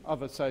freedom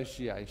of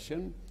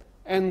association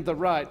and the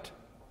right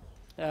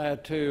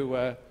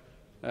to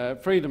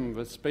freedom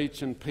of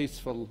speech and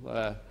peaceful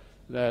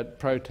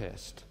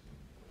protest.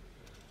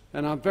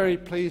 And I'm very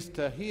pleased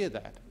to hear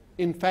that.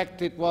 In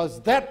fact, it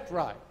was that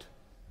right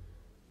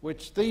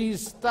which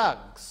these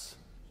thugs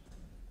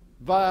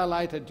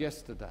violated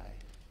yesterday.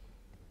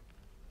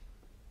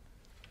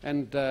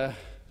 And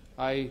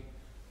I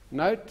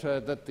note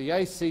that the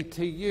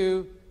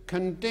ACTU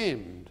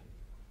condemned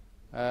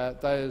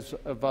those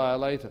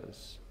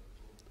violators.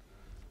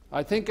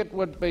 I think it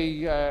would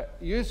be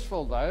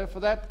useful, though,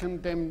 for that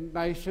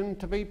condemnation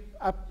to be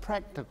a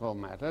practical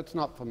matter. It's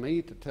not for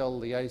me to tell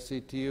the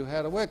ACTU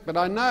how to work, but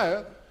I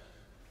know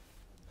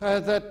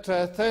that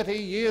 30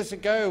 years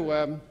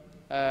ago,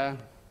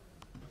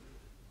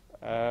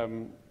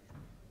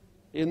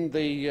 in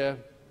the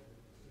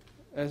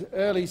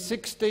early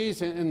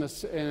 60s,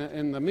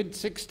 in the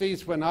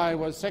mid-60s, when I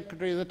was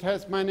Secretary of the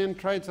Tasmanian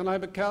Trades and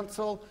Labour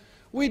Council,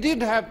 we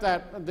did have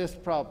this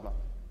problem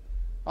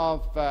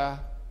of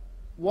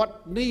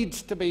what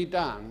needs to be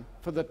done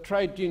for the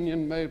trade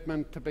union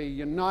movement to be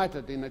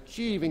united in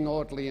achieving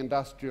orderly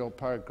industrial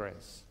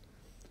progress.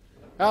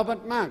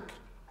 Albert Monk,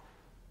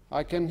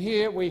 I can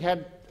hear we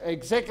had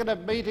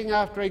executive meeting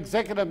after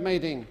executive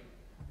meeting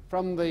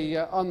on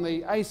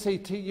the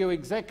ACTU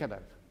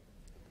executive,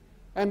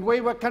 and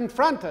we were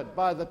confronted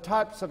by the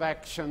types of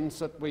actions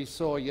that we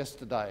saw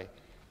yesterday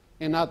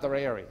in other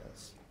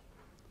areas.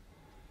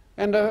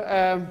 And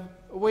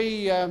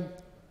we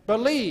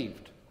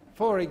believed,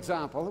 for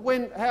example,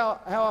 how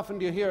often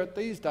do you hear it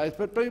these days,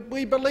 but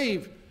we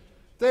believe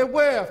there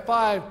were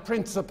 5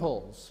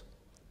 principles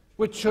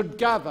which should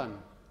govern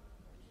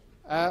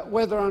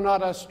whether or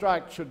not a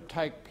strike should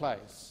take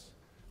place.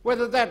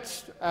 Whether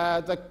that's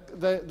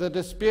the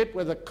dispute,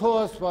 whether the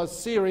cause was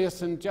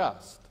serious and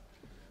just,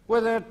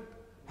 whether it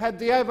had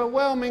the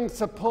overwhelming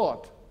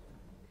support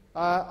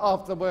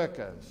of the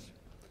workers,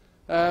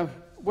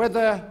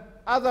 whether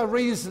other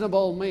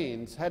reasonable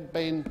means had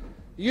been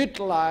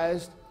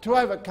utilised to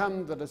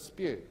overcome the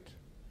dispute,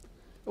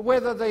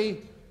 whether the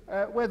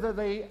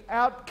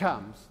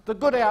outcomes, the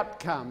good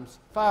outcomes,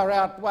 far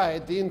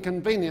outweighed the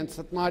inconvenience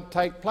that might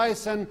take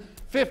place, and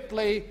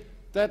fifthly,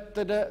 that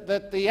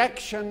the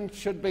action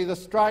should be, the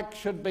strike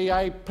should be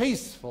a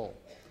peaceful,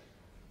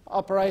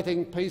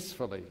 operating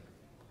peacefully.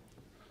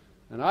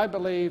 And I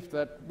believe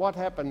that what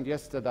happened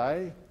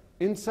yesterday,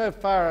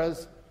 insofar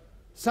as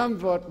some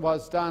of it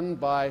was done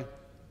by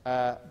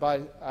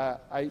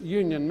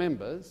union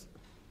members,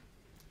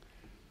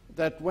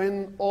 that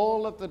when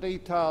all of the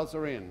details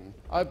are in,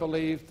 I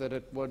believe that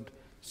it would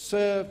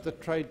serve the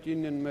trade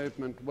union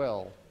movement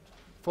well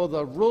for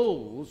the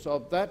rules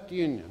of that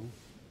union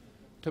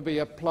to be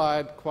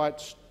applied quite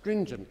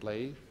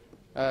stringently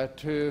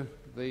to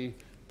the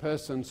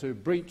persons who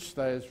breach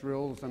those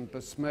rules and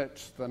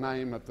besmirch the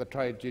name of the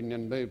trade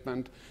union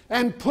movement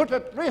and put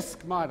at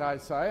risk, might I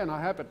say, and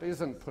I hope it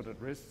isn't put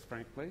at risk,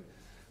 frankly,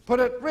 put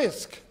at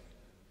risk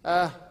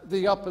the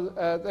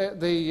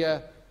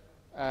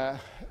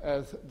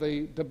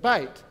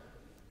debate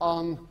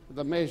on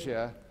the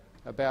measure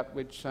about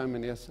which so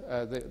many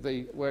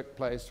the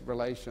workplace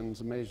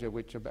relations measure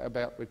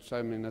about which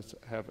so many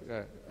have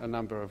a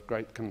number of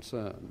great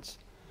concerns.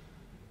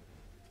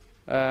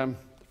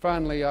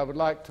 Finally, I would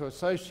like to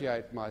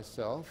associate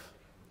myself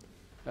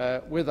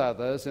with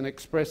others in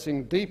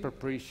expressing deep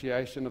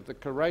appreciation of the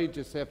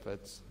courageous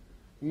efforts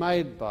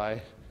made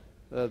by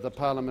the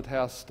Parliament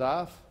House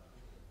staff,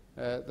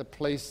 the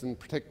police and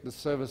protective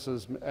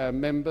services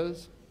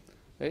members,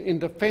 in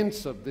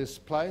defence of this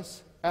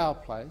place, our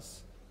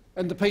place,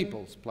 and the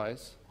people's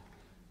place.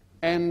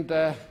 And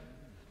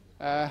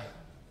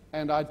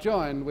I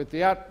join with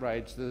the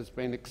outrage that has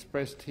been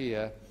expressed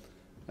here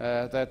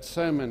that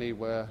so many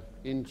were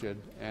injured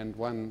and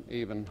one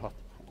even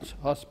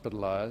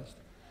hospitalised.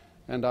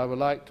 And I would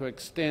like to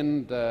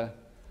extend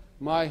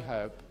my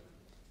hope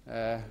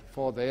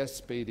for their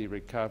speedy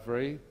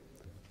recovery,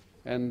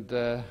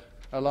 and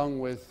along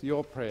with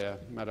your prayer,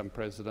 Madam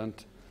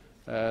President,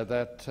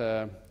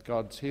 that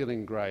God's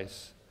healing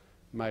grace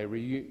may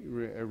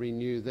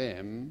renew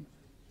them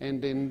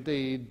and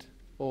indeed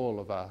all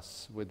of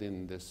us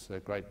within this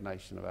great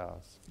nation of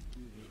ours.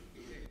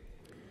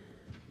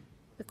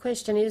 The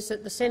question is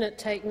that the Senate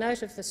take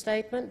note of the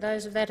statement.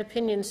 Those of that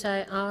opinion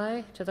say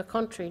aye. To the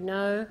contrary,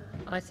 no.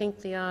 I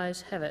think the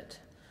ayes have it.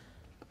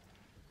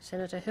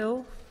 Senator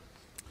Hill.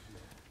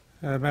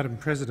 Madam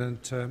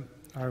President,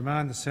 I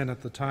remind the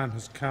Senate the time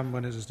has come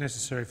when it is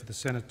necessary for the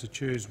Senate to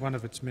choose one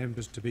of its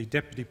members to be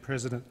Deputy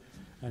President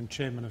and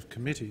Chairman of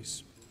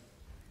committees.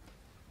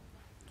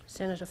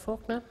 Senator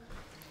Faulkner.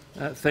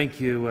 Thank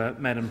you,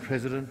 Madam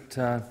President.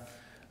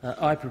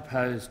 I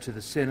propose to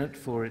the Senate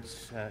for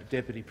its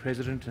Deputy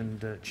President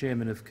and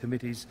Chairman of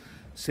committees,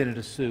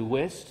 Senator Sue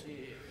West.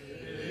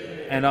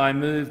 and I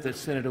move that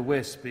Senator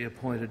West be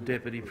appointed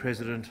Deputy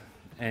President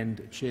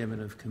and Chairman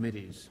of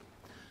Committees.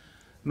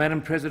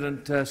 Madam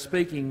President,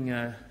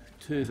 speaking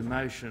to the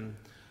motion,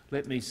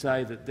 let me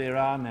say that there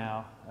are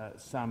now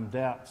some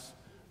doubts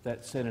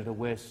that Senator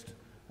West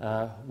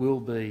will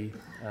be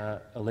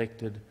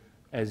elected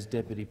as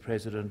Deputy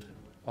President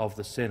of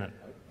the Senate.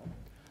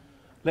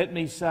 Let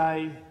me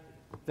say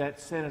that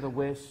Senator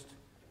West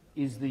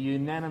is the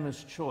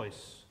unanimous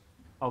choice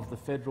of the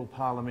Federal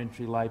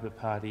Parliamentary Labor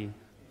Party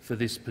for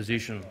this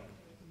position.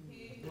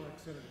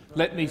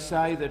 Let me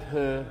say that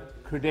her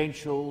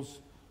credentials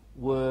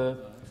were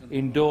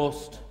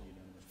endorsed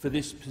for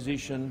this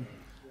position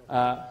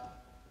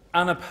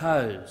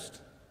unopposed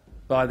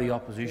by the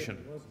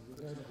opposition.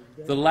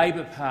 The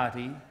Labor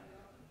Party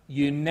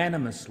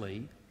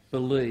unanimously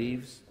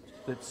believes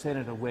that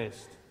Senator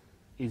West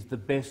is the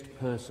best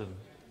person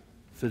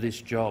for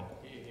this job.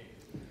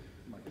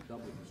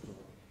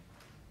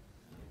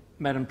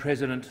 Madam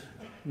President,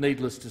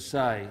 needless to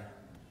say,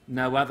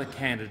 no other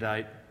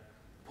candidate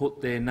put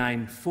their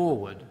name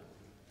forward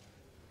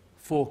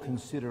for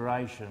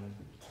consideration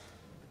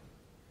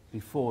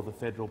before the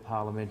Federal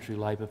Parliamentary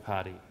Labor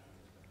Party.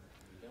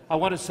 I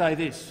want to say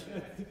this.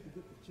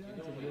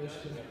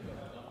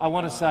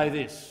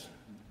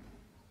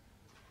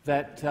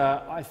 That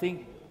I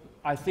think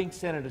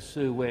Senator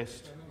Sue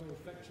West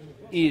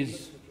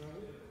is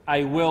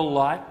a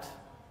well-liked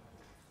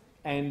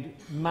and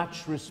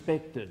much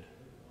respected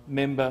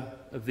member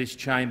of this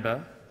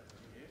chamber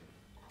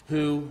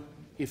who,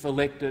 if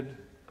elected,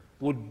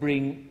 would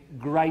bring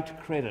great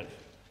credit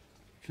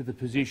to the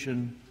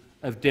position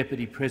of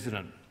Deputy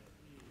President.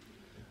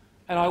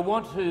 And I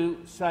want to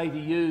say to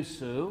you,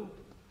 Sue,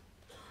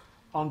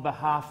 on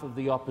behalf of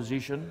the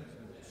opposition,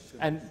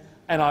 and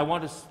I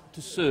want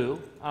to Sue,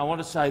 I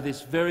want to say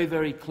this very,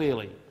 very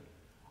clearly.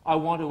 I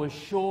want to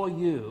assure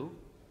you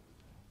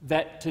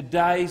that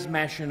today's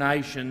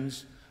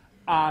machinations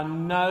are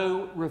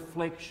no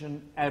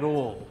reflection at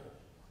all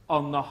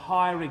on the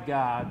high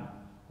regard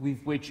with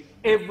which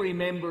every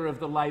member of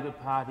the Labor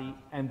Party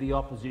and the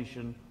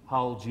opposition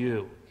holds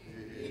you.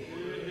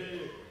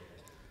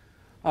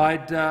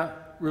 I'd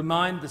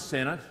remind the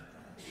Senate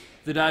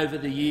that over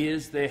the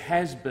years there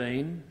has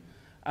been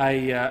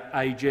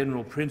a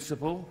general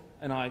principle,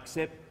 and I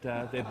accept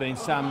there have been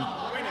some,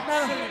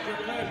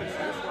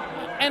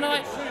 and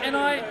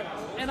I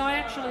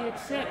actually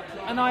accept,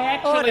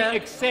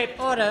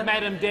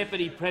 Madam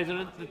Deputy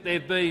President, that there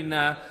have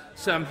been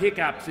some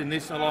hiccups in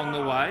this along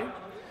the way.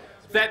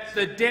 That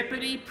the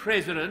Deputy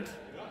President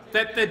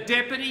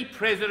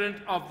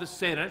of the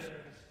Senate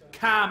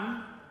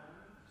come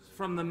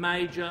from the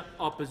major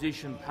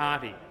opposition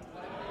party.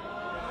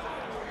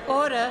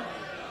 Order.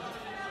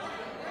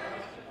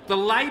 The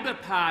Labor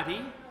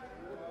Party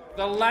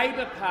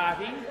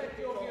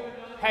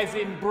has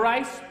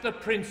embraced the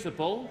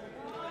principle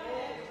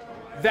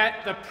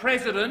that the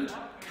President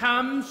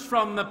comes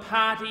from the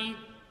party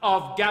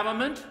of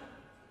government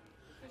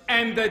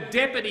and the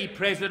Deputy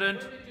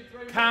President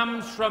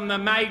comes from the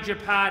major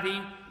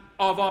party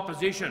of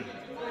opposition.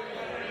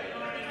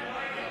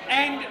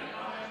 And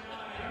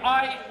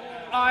I'll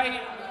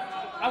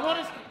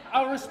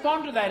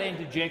respond to that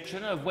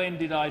interjection of when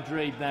did I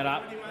dream that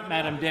up,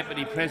 Madam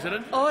Deputy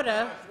President.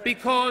 Order.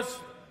 Because,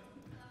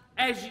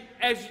 as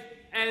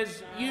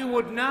you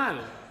would know,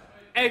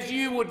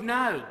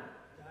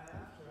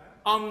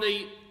 on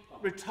the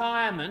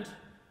retirement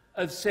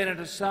of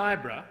Senator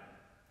Cybra,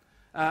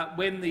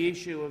 when the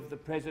issue of the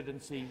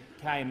presidency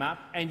came up,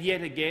 and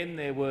yet again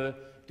there were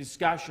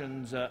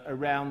discussions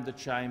around the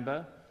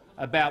chamber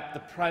about the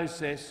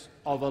process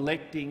of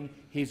electing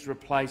his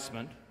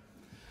replacement,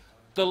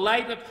 the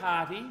Labor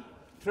Party,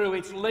 through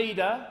its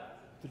leader,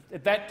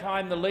 at that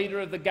time the leader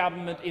of the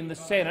government in the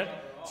Senate,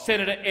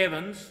 Senator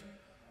Evans,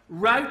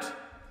 wrote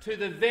to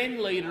the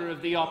then Leader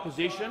of the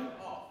Opposition,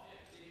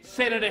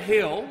 Senator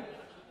Hill,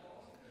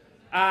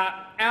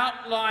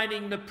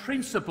 outlining the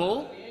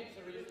principle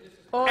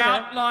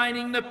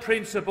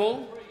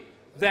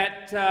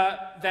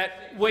that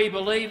we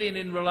believe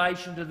in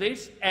relation to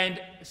this,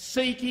 and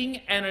seeking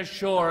an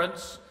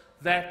assurance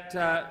that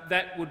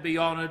that would be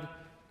honoured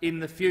in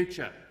the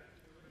future.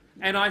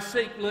 And I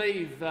seek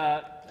leave,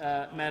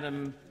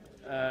 Madam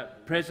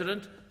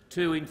President,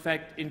 to in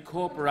fact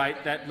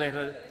incorporate that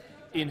letter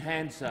in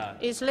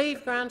Hansard. Is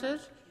leave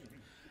granted?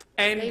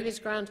 And leave is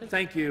granted.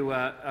 Thank you,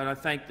 and I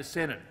thank the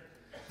Senate.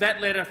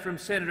 That letter from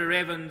Senator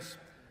Evans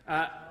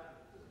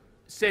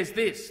says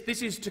this.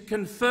 This is to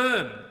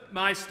confirm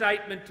my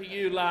statement to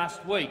you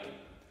last week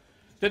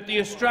that the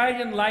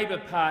Australian Labor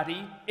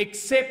Party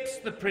accepts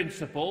the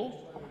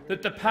principle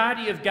that the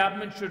party of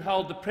government should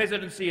hold the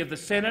presidency of the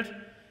Senate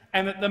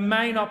and that the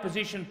main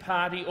opposition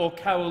party or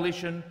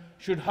coalition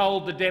should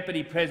hold the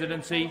deputy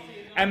presidency,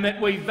 and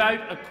that we vote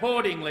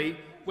accordingly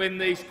when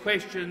these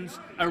questions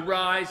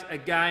arise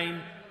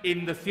again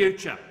in the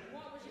future.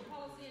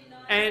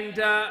 And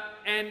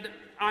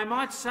I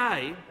might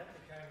say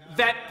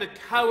that the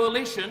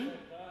coalition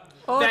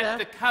that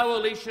the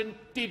coalition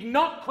did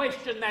not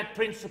question that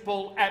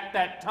principle at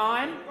that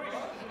time,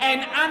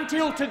 and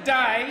until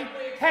today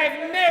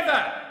have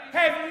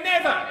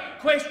never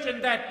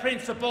questioned that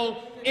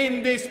principle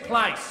in this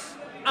place.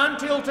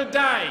 Until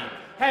today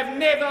have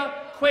never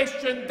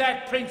questioned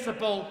that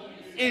principle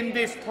in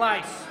this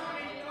place.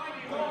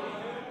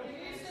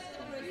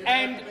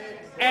 And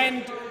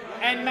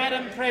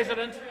Madam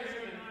President,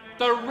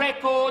 the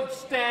record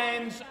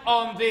stands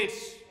on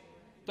this.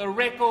 The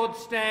record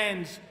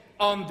stands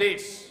on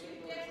this.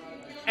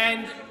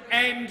 And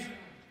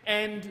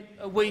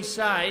we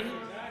say,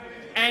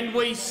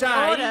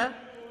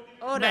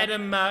 Order.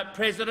 Madam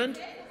President,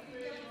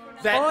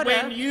 that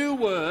when you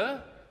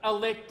were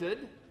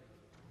elected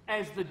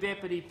as the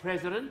Deputy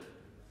President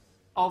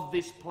of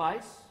this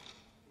place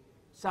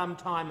some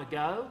time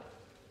ago,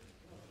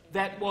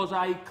 that was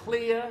a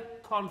clear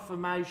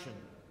confirmation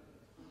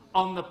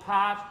on the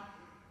part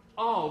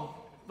of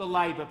the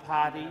Labor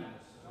Party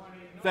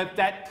that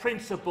that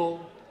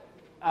principle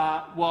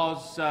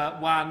was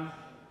one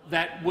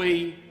that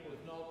we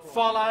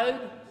followed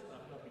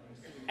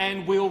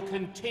and will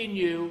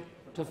continue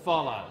to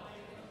follow,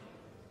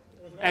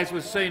 as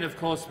was seen, of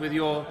course, with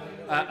your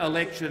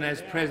election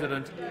as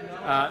President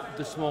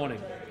this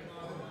morning.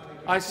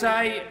 I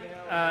say,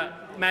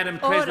 Madam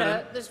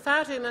President, there's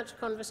far too much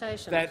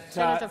conversation. that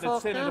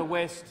Senator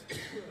West,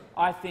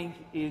 I think,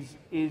 is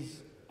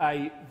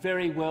a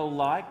very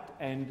well-liked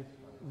and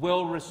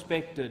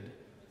well-respected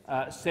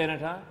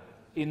senator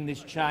in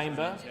this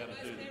chamber,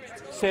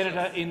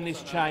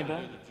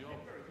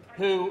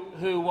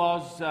 who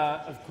was,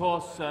 of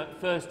course,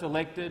 first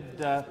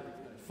elected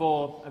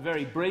for a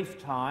very brief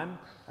time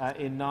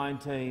in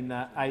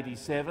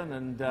 1987,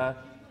 and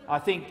I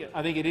think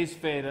it is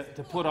fair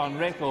to put on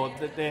record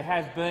that there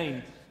have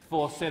been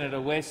for Senator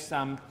West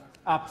some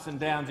ups and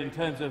downs in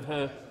terms of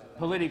her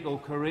political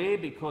career,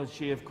 because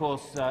she, of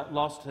course,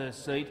 lost her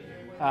seat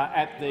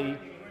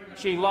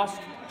she lost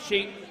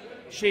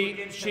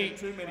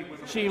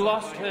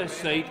her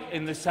seat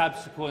in the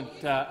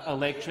subsequent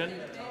election.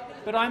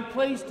 But I'm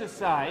pleased to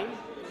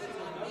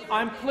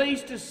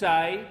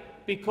say,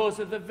 because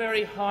of the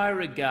very high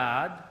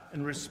regard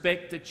and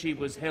respect that she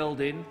was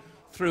held in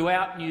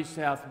throughout New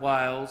South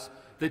Wales,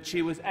 that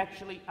she was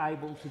actually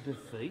able to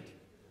defeat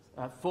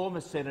former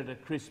Senator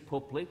Chris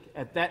Puplick,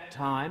 at that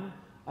time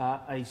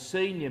a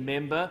senior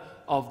member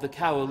of the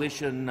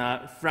coalition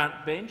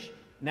front bench.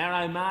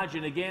 Narrow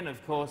margin again,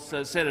 of course,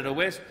 Senator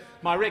West.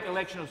 My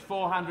recollection was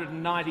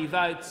 490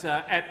 votes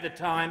at the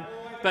time,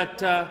 but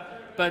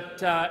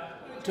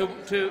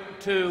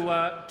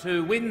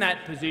to win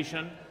that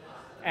position,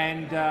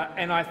 and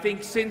I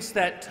think since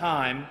that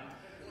time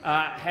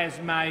has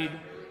made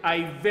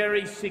a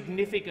very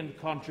significant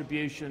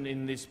contribution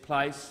in this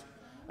place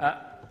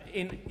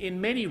in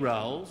many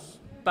roles,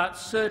 but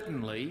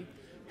certainly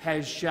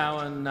has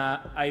shown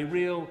a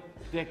real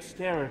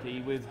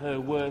dexterity with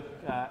her work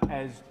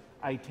as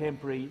a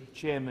temporary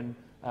chairman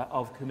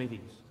of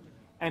committees.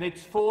 And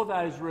it's for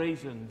those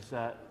reasons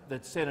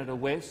that Senator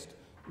West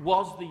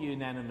was the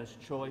unanimous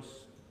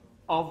choice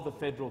of the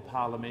Federal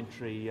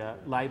Parliamentary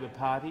Labor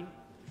Party,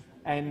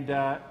 and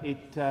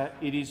it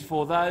is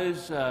for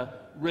those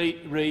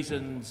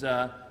reasons,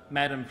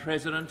 Madam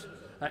President,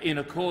 in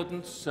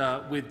accordance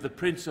with the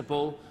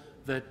principle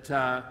that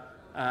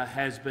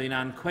has been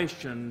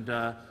unquestioned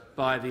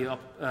by the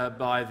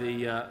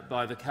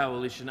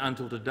coalition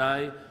until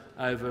today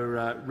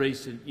over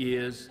recent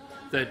years,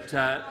 that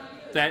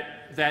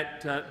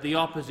the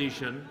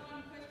opposition,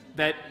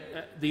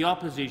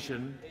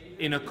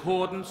 in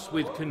accordance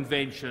with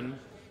convention,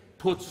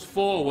 puts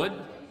forward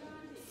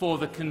for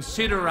the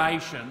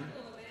consideration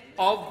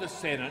of the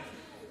Senate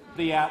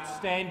the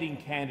outstanding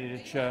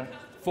candidature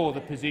for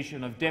the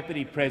position of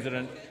Deputy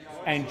President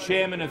and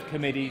Chairman of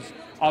Committees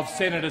of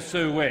Senator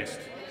Sue West.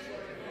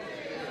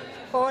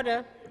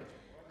 Order.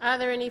 Are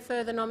there any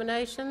further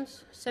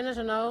nominations?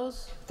 Senator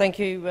Knowles. Thank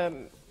you,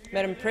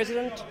 Madam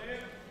President.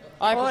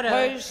 I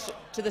propose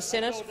to the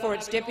Senate for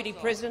its Deputy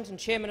President and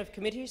Chairman of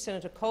Committees,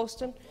 Senator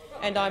Colston,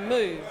 and I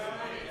move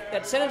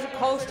that Senator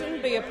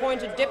Colston be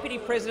appointed Deputy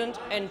President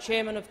and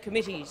Chairman of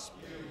Committees.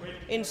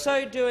 In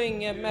so doing,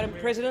 Madam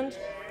President,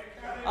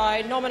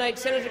 I nominate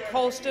Senator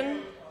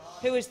Colston,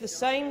 who is the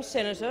same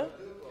senator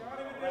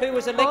who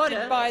was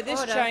elected by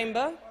this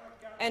chamber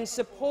and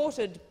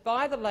supported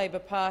by the Labor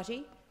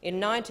Party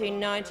in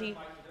 1990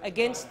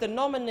 against the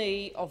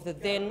nominee of the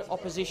then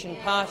opposition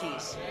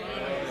parties.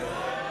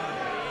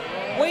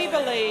 We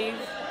believe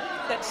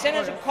that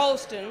Senator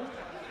Colston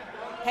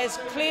has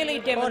clearly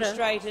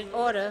demonstrated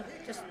Order.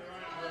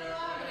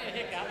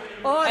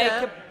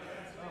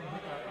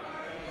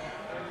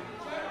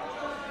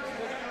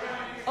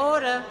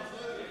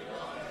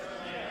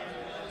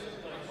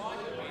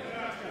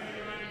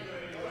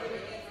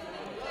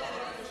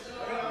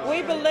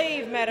 We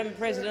believe, Madam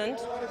President,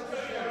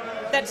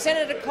 that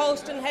Senator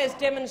Colston has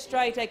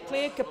demonstrated a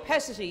clear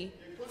capacity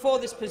for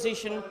this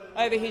position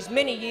over his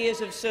many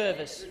years of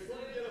service.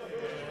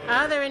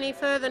 Are there any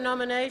further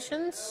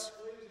nominations?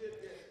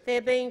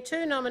 There being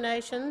two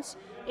nominations,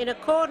 In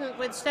accordance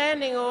with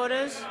standing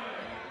orders,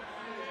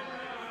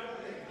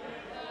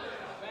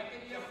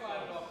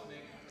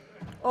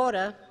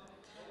 order.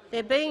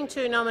 There being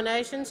two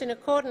nominations, in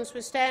accordance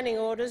with standing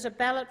orders, a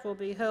ballot will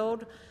be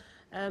held,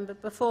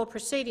 but before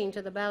proceeding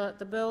to the ballot,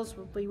 the bells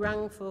will be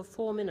rung for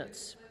 4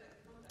 minutes.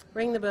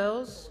 Ring the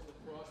bells.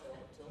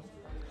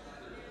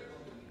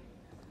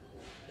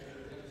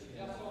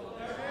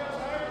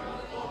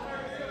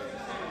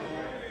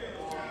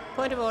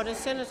 Point of order,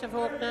 Senator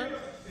Faulkner.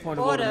 Point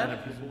of order, Madam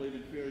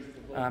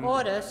President.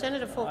 Order.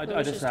 Senator Faulkner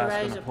wishes to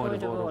raise a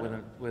point of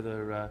order.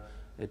 Whether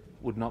it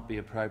would not be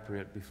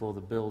appropriate before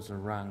the bells are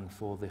rung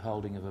for the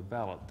holding of a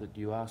ballot that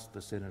you ask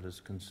the senators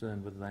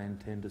concerned whether they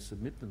intend to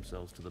submit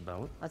themselves to the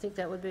ballot. I think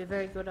that would be a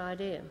very good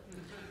idea.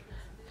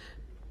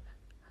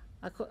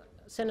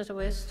 Senator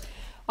West.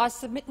 I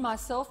submit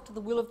myself to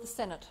the will of the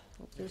Senate.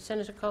 Thank you.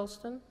 Senator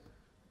Colston.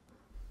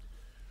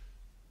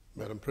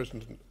 Madam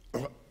President,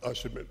 I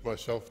submit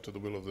myself to the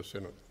will of the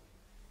Senate.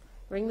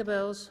 Ring the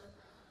bells.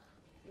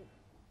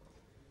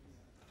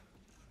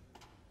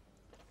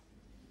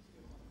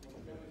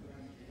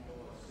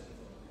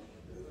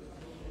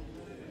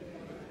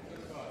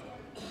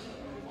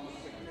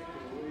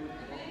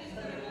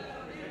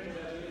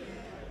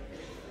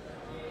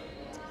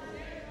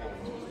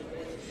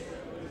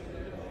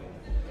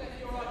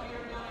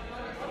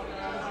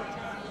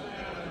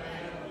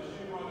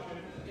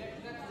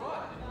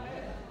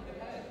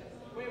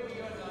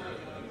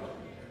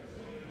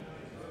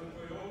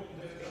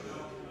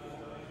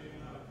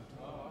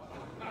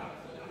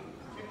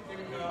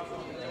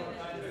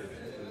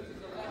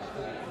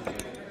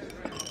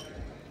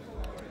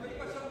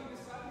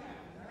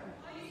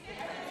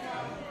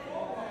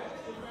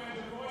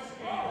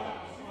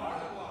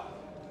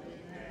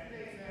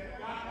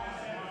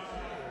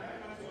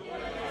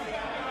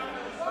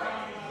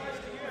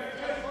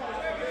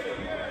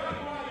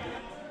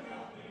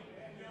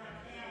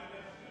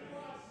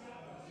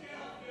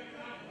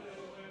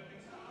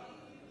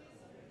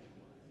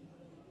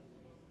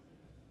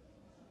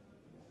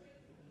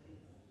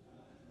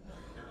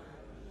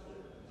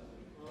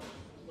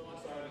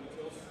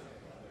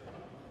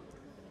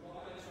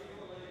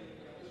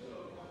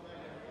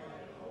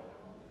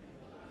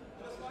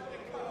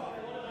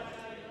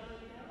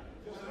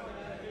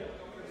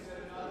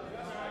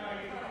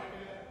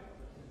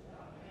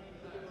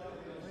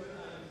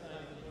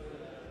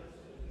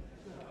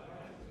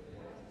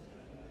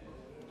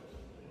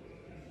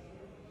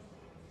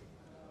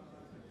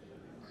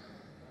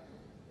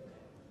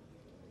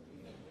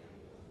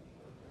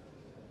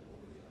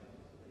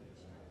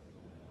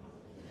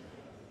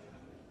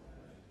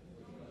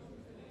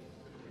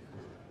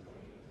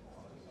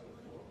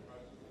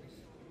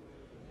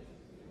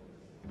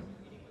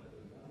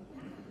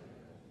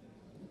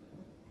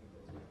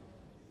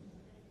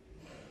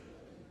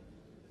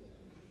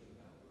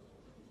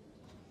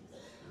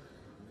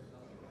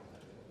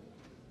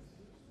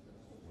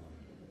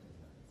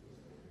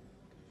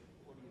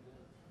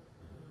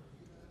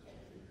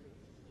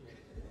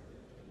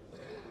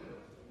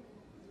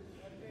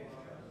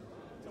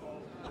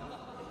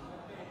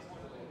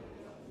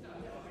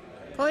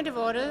 Point of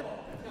order.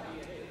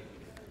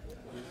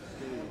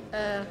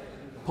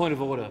 Point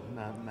of order,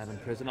 Madam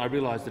President. I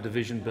realise the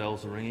division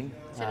bells are ringing.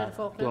 Senator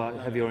Faulkner. Do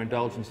I have your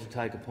indulgence to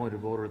take a point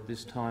of order at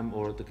this time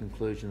or at the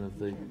conclusion of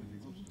the...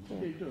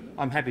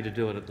 I'm happy to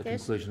do it at the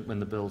conclusion when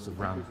the bells have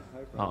rung.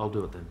 I'll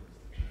do it then.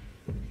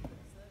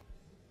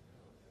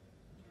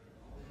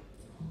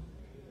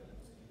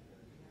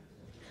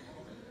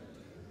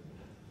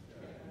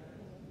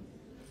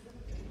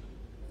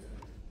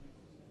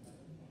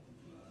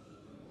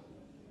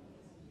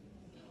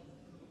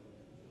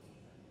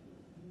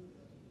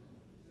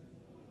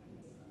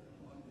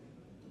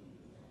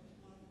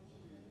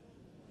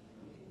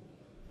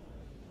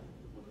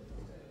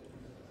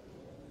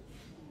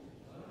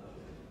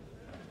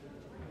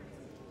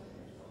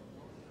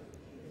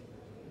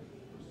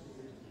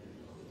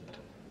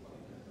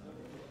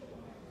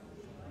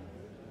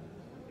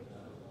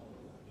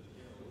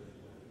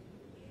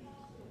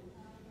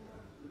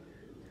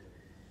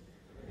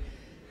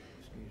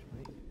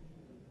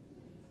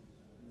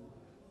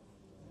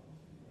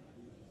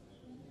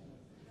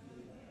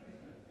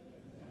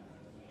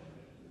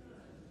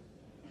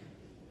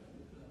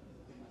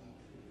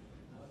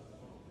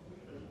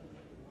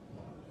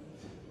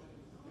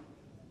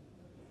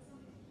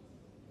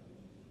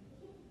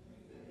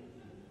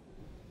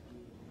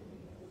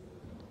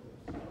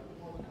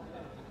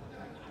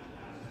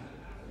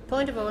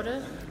 Point of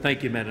order.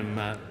 Thank you,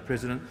 Madam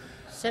President.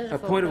 Senator A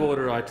point of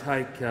order I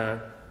take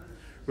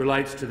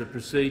relates to the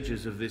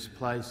procedures of this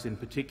place, in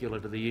particular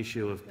to the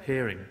issue of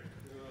pairing.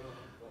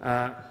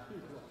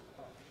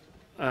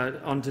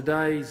 On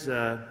today's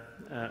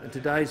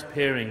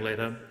pairing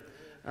letter,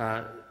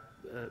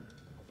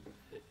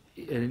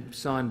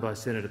 signed by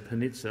Senator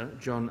Panizza,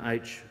 John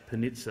H.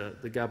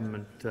 Panizza, the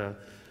government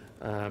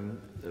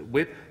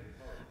whip,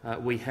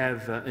 we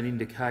have an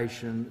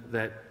indication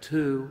that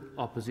 2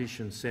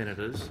 opposition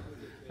senators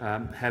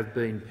have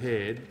been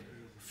paired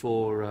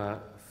for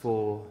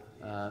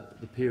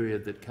the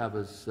period that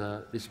covers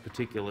this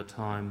particular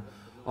time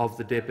of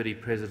the deputy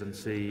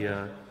presidency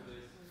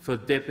for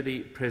deputy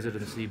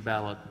presidency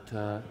ballot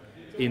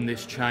in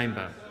this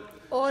chamber.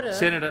 Order.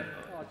 Senator,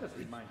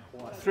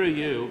 through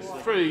you,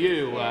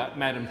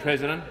 Madam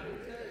President,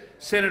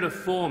 Senator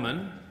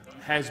Foreman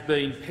has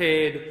been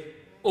paired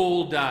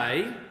all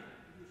day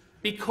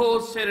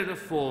because Senator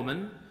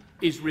Foreman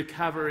is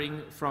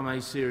recovering from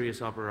a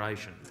serious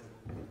operation.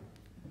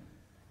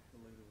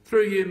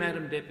 Through you,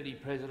 Madam Deputy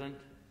President,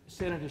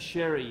 Senator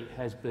Sherry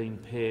has been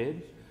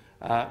paired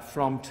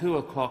from 2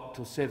 o'clock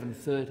to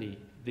 7:30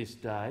 this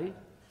day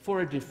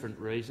for a different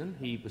reason.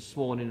 He was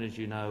sworn in, as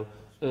you know,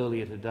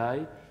 earlier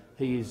today.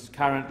 He is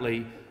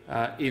currently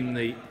in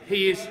the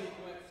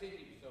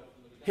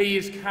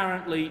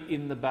currently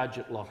in the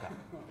budget locker.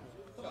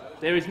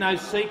 There is no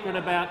secret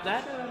about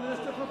that.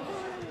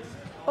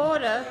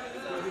 Order.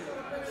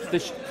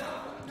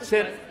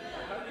 Senator.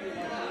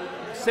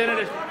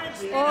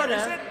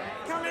 Order.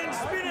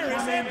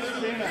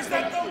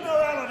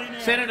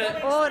 Senator.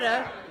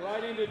 Order.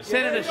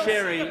 Senator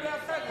Sherry.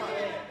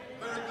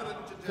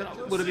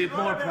 Would it be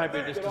more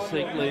appropriate just to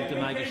seek leave to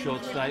make a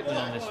short statement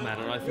on this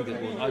matter? I think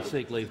it would. I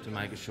seek leave to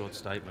make a short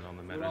statement on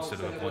the matter instead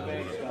of a point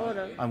of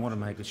order. I want to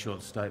make a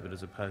short statement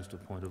as opposed to a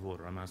point of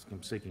order. I'm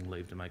seeking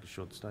leave to make a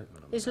short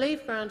statement. Is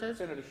leave granted?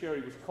 Senator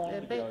Sherry was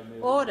kind to go.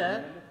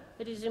 Order.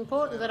 It is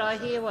important that I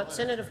hear what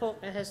Senator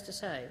Faulkner has to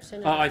say.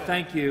 I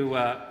thank you,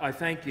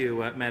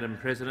 Madam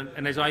President.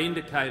 And as I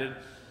indicated,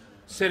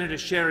 Senator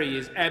Sherry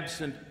is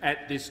absent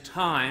at this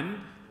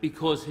time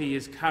because he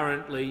is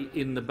currently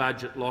in the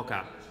budget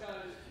locker.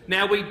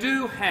 Now, we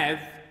do have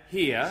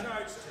here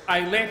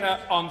a letter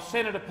on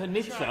Senator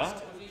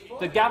Panizza,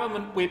 the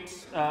government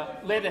whip's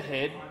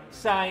letterhead,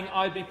 saying,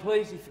 "I'd be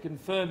pleased if you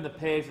confirm the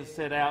pairs are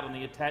set out on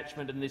the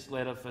attachment in this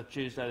letter for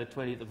Tuesday the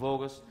 20th of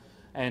August,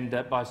 and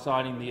by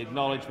signing the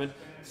acknowledgement."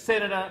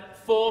 Senator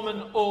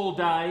Foreman all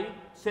day,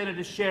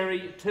 Senator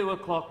Sherry 2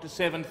 o'clock to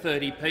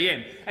 7:30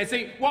 p.m. And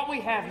see, what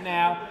we have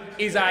now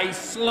is a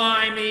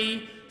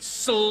slimy,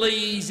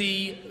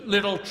 sleazy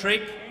little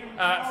trick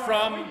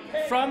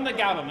from the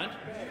government,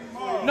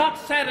 not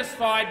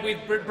satisfied with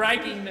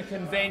breaking the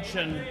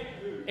convention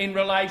in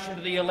relation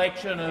to the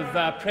election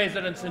of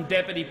presidents and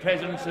deputy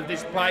presidents of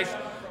this place,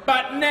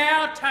 but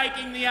now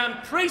taking the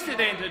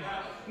unprecedented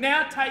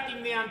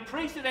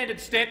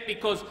step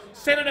because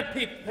Senator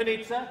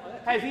Panizza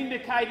has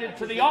indicated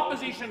to the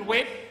opposition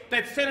whip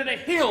that Senator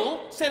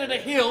Hill,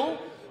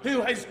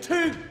 who is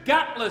too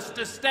gutless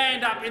to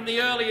stand up in the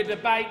earlier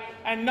debate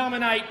and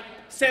nominate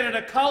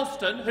Senator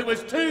Colston, who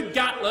was too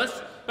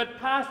gutless but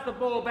passed the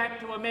ball back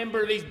to a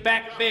member of his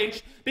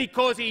backbench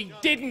because he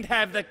didn't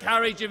have the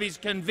courage of his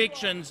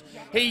convictions.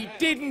 He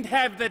didn't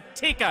have the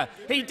ticker.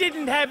 He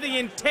didn't have the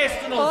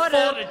intestinal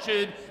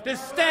fortitude to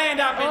stand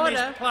up in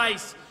this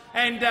place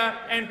and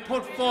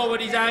put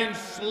forward his own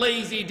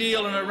sleazy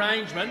deal and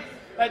arrangement.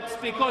 It's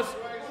because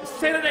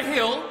Senator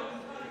Hill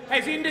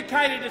has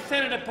indicated to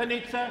Senator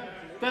Panizza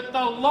that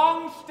the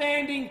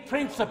long-standing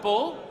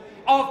principle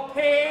of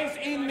pairs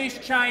in this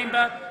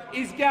chamber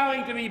is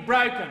going to be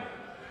broken.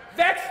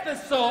 That's the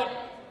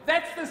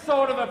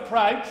sort of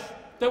approach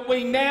that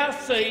we now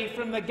see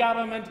from the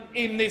government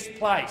in this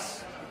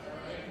place.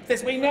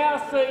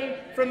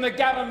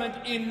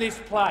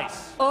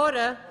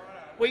 Order.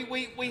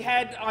 We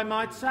had, I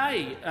might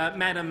say,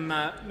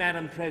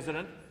 Madam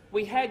President,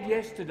 we had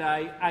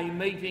yesterday a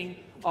meeting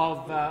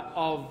of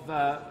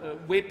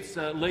whips,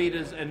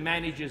 leaders and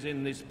managers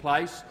in this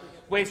place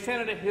where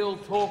Senator Hill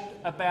talked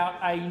about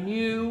a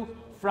new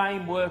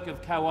framework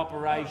of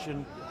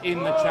cooperation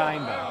in the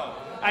chamber.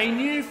 A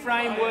new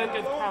framework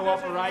of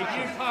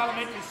cooperation.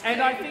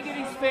 And I think it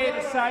is fair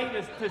to say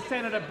to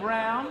Senator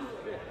Brown,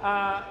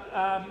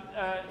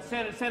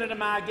 Senator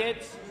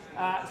Margetts,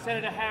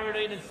 Senator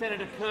Harradine and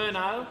Senator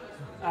Curnow,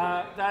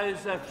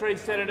 those three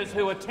senators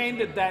who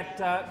attended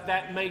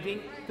that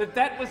meeting,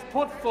 that was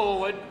put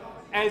forward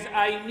as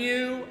a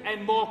new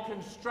and more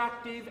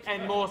constructive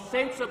and more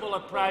sensible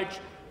approach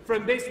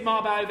from this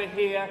mob over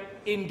here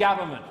in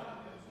government.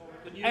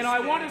 And I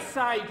want to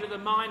say to the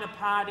minor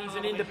parties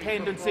and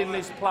independents in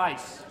this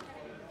place,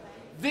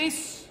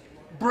 this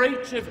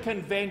breach of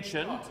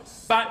convention,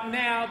 but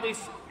now this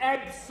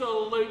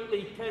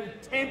absolutely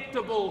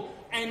contemptible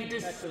and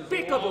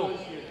despicable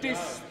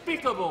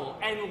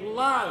and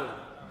low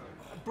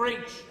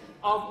breach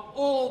of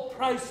all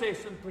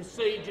process and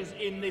procedures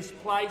in this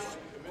place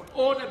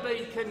ought to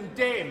be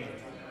condemned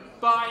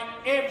by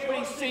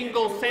every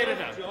single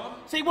senator.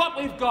 See, what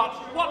we've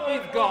got,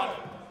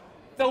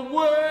 the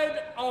word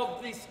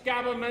of this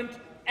government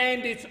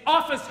and its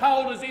office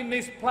holders in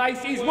this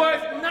place is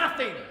worth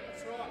nothing.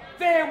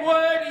 Their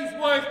word is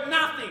worth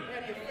nothing.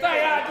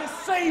 They are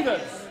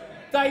deceivers.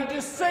 They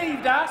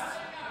deceived us.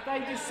 They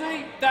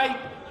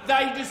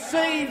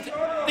deceived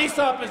this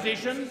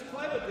opposition.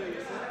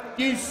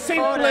 You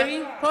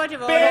simply,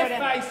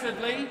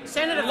 barefacedly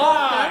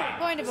lie.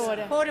 Point of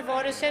order. Point of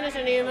order,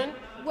 Senator Newman.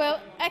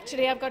 Well,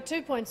 actually, I've got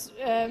 2 points,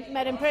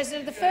 Madam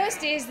President. The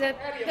first is that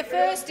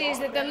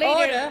the leader.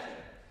 Order.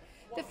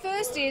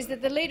 first is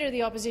that the Leader of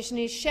the Opposition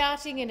is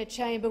shouting in a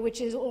chamber which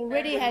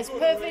already has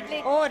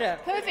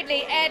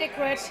perfectly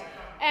adequate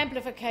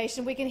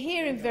amplification. We can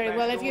hear him very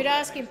well. If you'd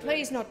ask him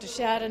please not to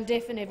shout and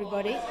deafen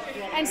everybody.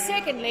 And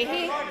secondly,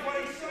 he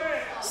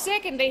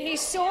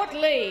sought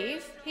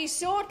leave. He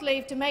sought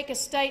leave to make a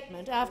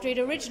statement after he'd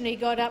originally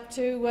got up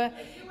to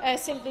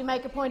simply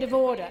make a point of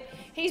order.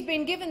 He's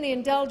been given the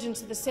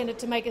indulgence of the Senate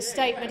to make a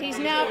statement. He's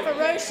now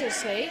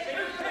ferociously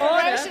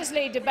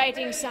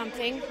debating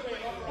something.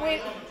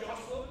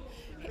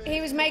 He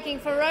was making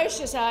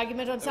ferocious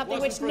argument on something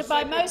which,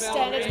 by most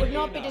standards, would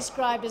not be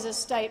described as a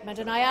statement,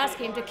 and I ask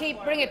him to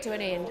bring it to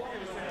an end.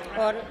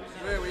 Order.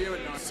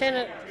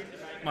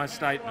 My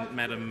statement,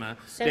 Madam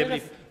Senator,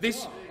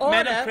 Deputy. Order.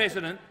 Madam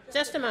President.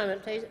 Just a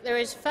moment, please. There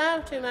is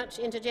far too much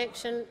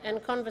interjection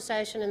and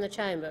conversation in the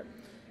chamber.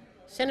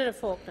 Senator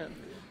Faulkner.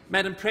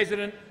 Madam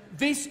President,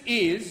 this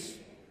is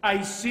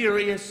a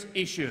serious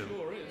issue.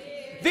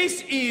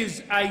 This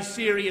is a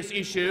serious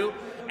issue,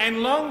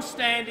 and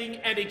long-standing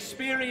and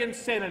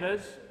experienced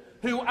senators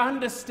who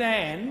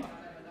understand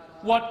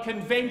what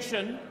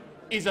convention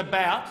is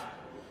about,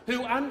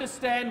 who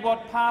understand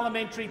what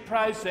parliamentary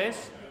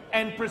process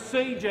and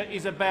procedure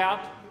is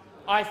about,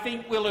 I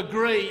think will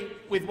agree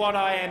with what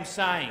I am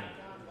saying.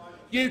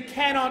 You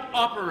cannot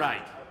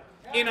operate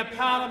in a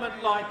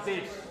parliament like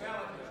this.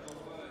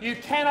 You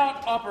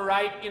cannot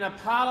operate in a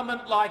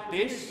parliament like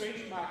this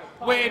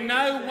where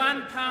no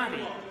one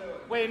party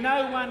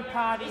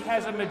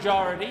has a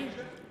majority,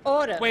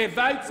 where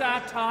votes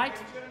are tight,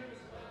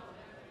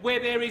 where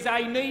there is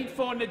a need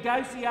for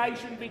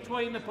negotiation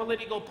between the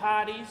political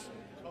parties,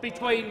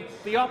 between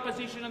the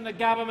opposition and the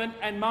government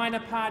and minor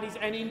parties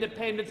and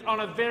independents on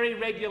a very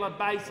regular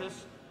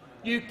basis.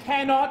 You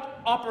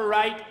cannot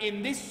operate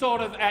in this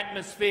sort of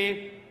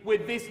atmosphere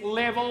with this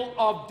level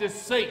of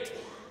deceit,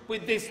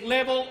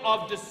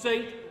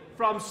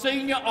 from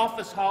senior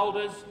office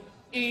holders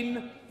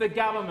in the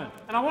government.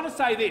 And I want to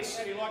say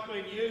this.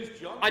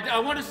 I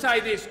want to say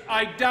this.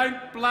 I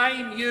don't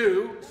blame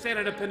you,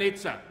 Senator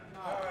Panizza.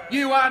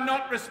 You are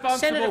not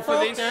responsible for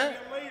this. Senator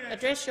Faulkner,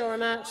 address your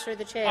remarks through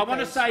the chair. I want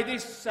to please. say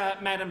this,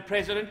 Madam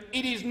President.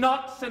 It is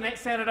not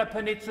Senator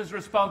Panizza's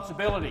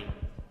responsibility.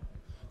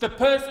 The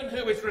person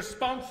who is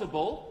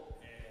responsible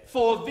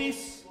for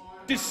this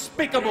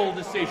despicable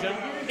decision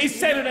is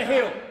Senator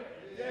Hill.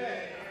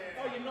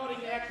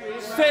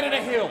 Senator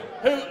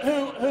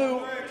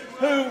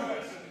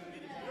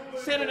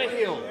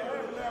Hill,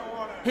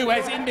 who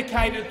has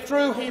indicated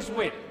through his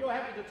whip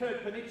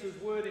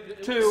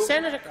to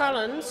Senator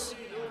Collins,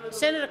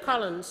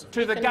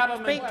 to the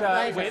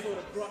government whip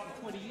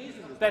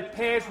that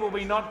pairs will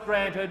be not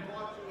granted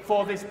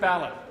for this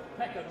ballot.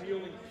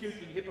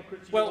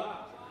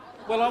 Well,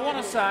 I want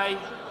to say.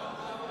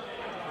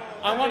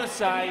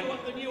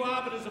 The new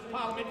arbiters of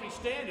parliamentary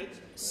standards.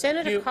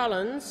 Senator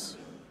Collins.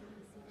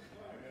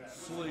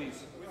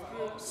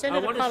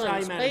 Senator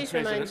Collins, please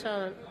remain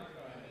silent.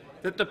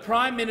 That the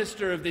Prime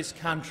Minister of this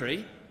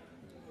country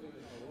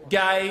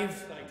gave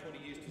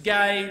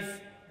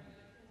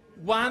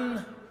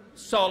one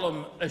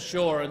solemn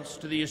assurance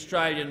to the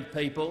Australian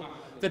people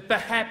that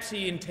perhaps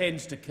he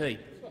intends to keep.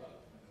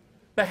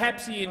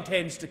 Perhaps he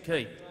intends to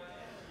keep.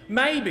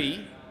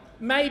 Maybe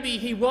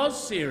he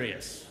was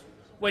serious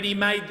when he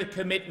made the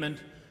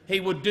commitment he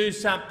would do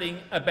something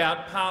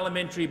about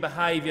parliamentary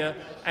behaviour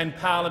and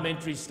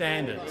parliamentary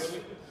standards.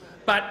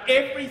 But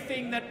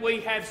everything that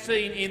we have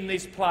seen in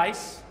this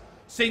place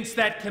since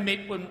that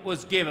commitment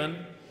was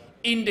given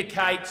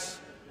indicates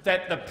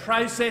that the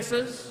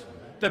processes,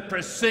 the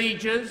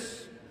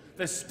procedures,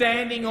 the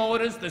standing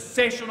orders, the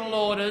sessional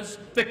orders,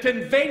 the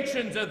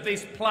conventions of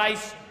this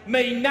place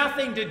mean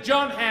nothing to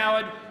John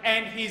Howard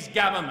and his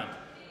government.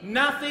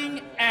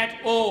 Nothing at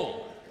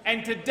all.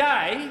 And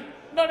today,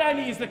 not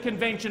only is the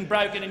convention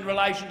broken in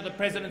relation to the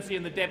presidency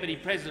and the deputy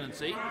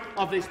presidency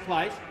of this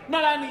place,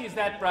 not only is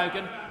that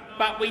broken,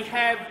 but we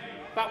have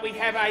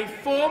a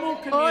formal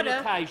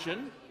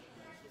communication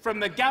from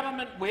the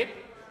government whip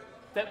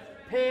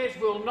that pairs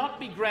will not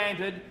be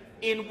granted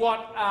in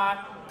what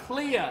are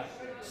clear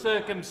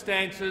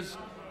circumstances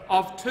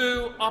of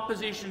two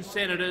opposition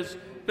senators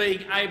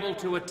being able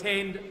to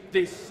attend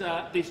this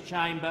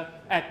chamber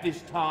at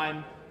this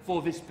time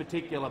for this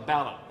particular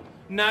ballot.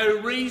 No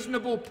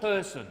reasonable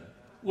person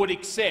would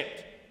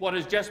accept what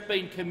has just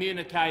been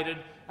communicated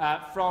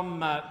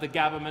from the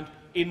government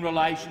in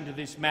relation to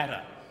this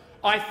matter.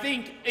 I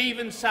think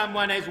even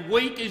someone as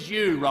weak as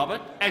you, Robert,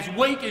 as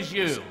weak as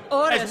you,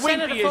 as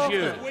wimpy as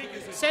you,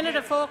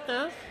 Senator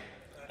Faulkner,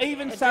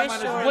 even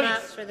someone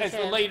as weak as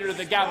the Leader of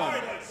the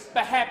government,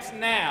 perhaps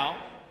now,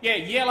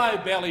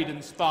 yellow-bellied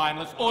and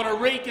spineless, ought to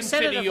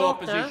reconsider your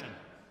position.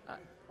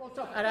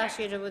 I'd ask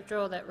you to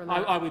withdraw that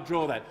remark. I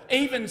withdraw that.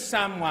 Even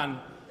someone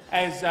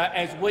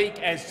as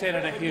weak as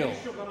Senator Hill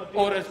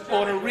ought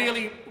to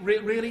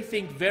really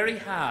think very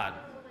hard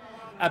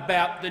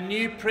about the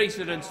new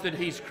precedents that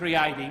he's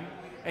creating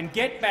and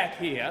get back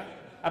here,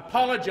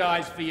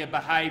 apologise for your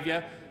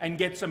behaviour and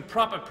get some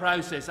proper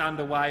process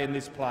underway in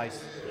this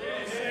place.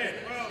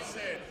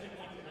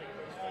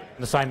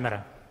 The same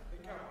matter.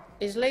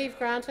 Is leave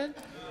granted?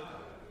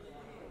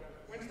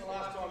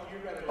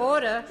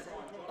 Order.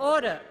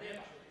 Order.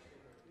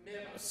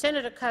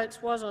 Senator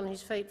Coates was on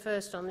his feet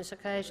first on this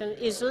occasion.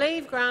 Is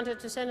leave granted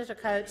to Senator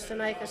Coates to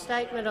make a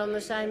statement on the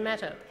same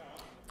matter?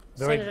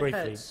 Very Senator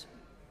briefly, Coates.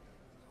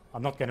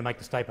 I'm not going to make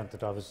the statement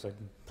that I was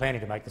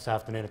planning to make this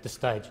afternoon at this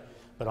stage,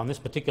 but on this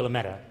particular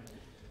matter,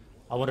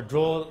 I want to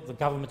draw the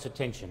government's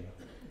attention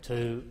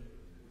to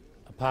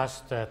a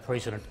past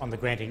precedent on the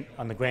granting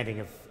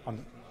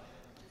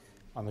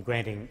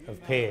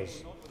of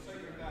pairs.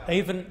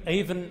 Even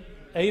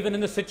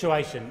in the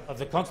situation of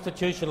the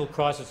constitutional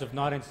crisis of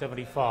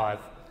 1975,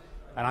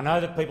 and I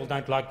know that people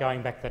don't like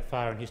going back that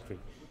far in history,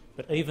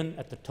 but even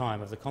at the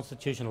time of the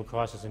constitutional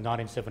crisis in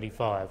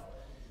 1975,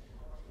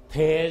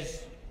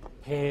 pairs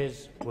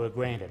were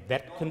granted.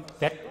 That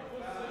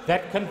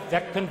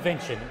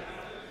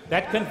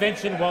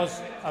convention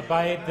was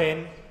obeyed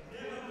then.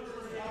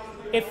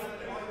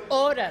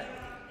 Order.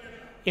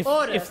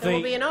 Order. There will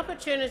the- be an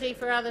opportunity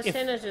for other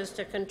senators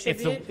to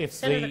contribute.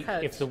 Senator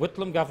Coates. If the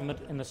Whitlam government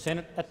in the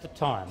Senate at the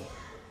time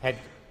had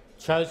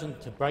chosen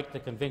to break the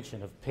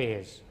convention of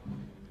pairs,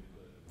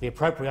 the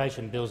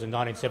appropriation bills in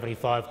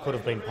 1975 could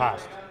have been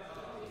passed.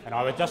 And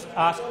I would just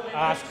ask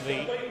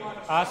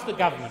the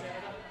government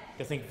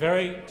to think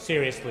very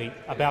seriously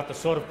about the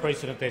sort of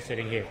precedent they're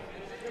setting here.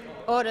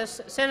 Order.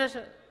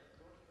 Senator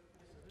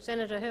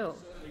Hill.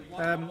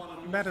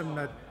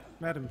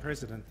 Madam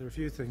President, there are a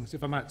few things.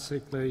 If I might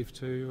seek leave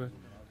to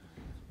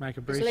make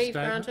a brief Is leave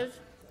statement. granted?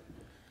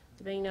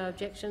 There being no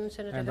objection,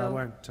 Senator And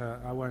Hill.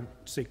 I won't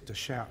seek to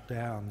shout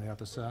down the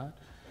other side.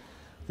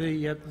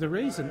 The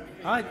reason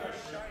there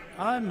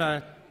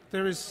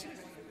is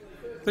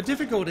the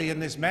difficulty in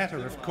this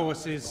matter, of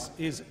course, is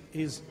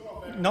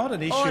not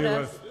an issue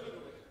Order.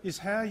 is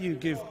how you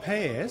give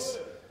pairs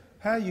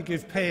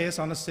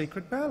on a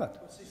secret ballot.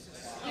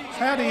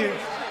 How do you?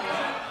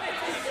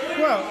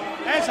 Well,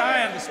 as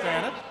I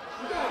understand it,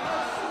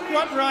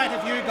 what right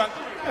have you got?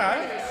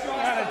 No,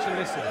 why don't you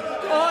listen?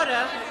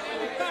 Order.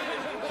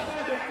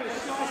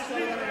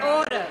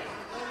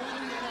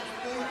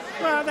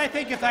 Well, they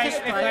think if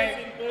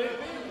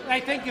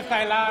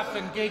they laugh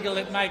and giggle,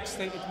 it makes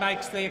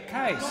their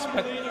case.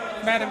 But,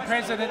 Madam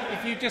President,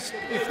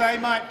 if they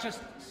might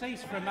just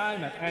cease for a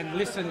moment and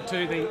listen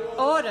to the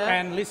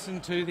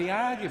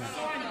argument.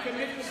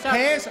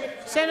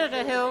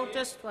 Senator Hill,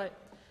 just wait.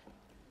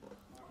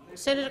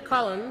 Senator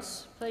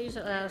Collins, please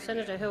allow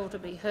Senator Hill to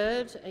be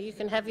heard. You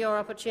can have your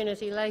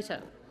opportunity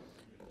later.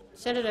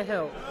 Senator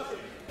Hill.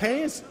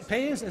 Pairs,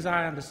 as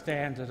I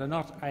understand it, are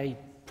not a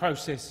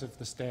process of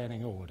the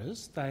standing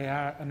orders. They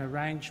are an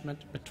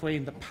arrangement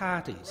between the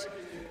parties.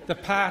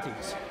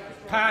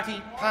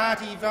 Party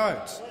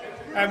votes.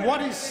 And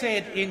what is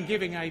said in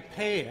giving a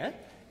pair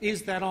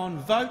is that on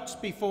votes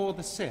before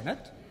the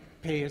Senate,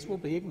 pairs will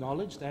be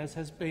acknowledged, as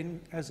has been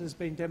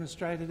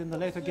demonstrated in the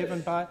letter given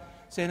by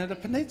Senator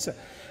Panizza.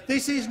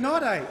 This is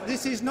not a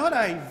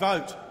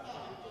vote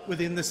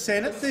within the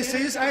Senate. This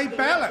is a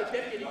ballot.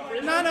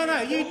 No.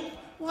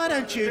 Why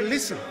don't you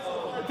listen?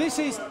 This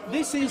is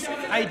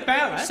a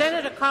ballot.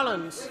 Senator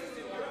Collins.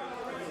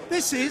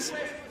 This is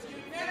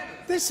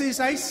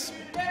a.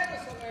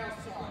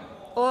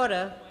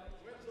 Order.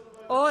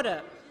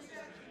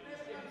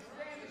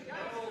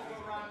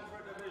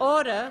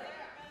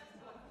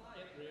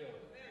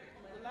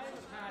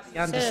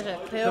 Senator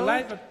Hill.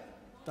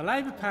 The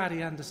Labor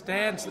Party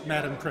understands,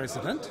 Madam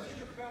President,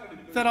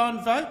 that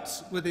on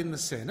votes within the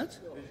Senate,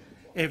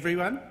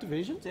 everyone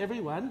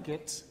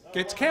gets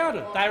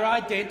counted. They're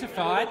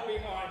identified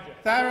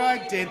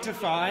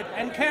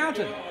and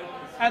counted,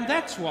 and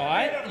that's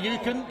why you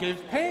can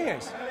give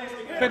pairs.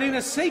 But in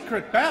a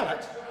secret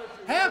ballot,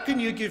 how can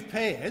you give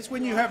pairs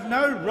when you have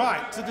no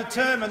right to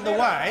determine the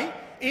way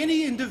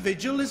any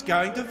individual is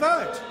going to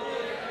vote?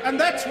 And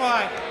that's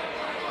why.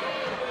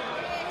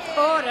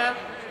 Order.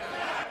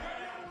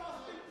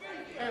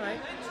 All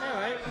right.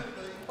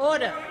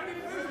 Order.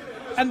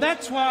 And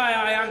that's why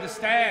I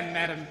understand,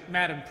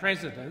 Madam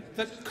President,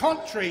 that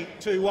contrary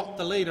to what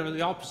the Leader of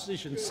the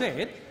Opposition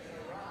said,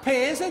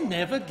 pairs are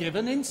never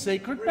given in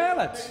secret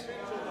ballots.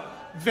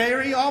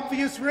 Very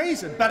obvious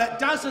reason, but it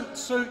doesn't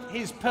suit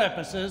his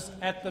purposes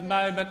at the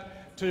moment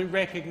to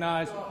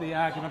recognise the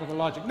argument of the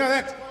logic. No,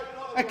 that's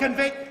a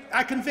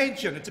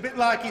convention. It's a bit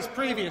like his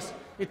previous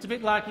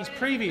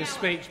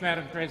speech,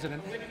 Madam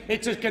President.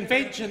 It's a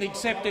convention,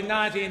 except in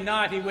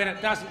 1990 when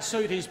it doesn't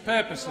suit his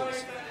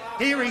purposes.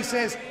 Here he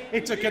says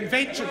it's a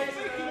convention.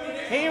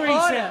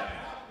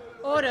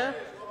 Order.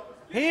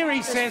 Here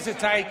he says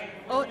it's a.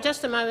 Oh,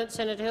 just a moment,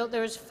 Senator Hill.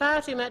 There is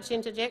far too much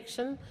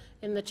interjection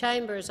in the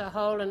chamber as a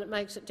whole, and it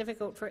makes it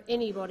difficult for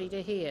anybody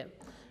to hear.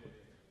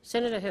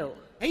 Senator Hill.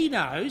 He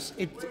knows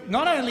it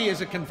not only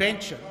is a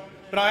convention,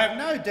 but I have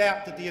no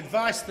doubt that the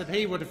advice that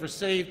he would have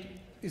received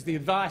is the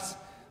advice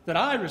that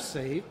I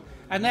received,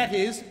 and that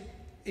is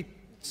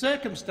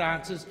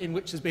circumstances in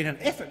which there's been an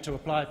effort to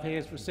apply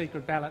pairs for a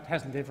secret ballot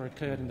hasn't ever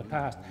occurred in the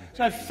past.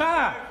 So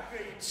far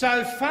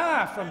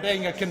from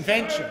being a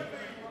convention,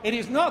 it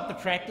is not the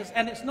practice,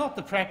 and it's not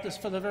the practice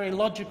for the very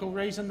logical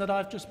reason that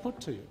I've just put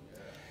to you.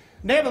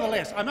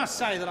 Nevertheless, I must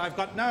say that I've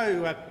got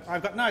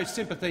no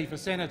sympathy for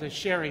Senator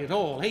Sherry at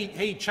all.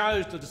 He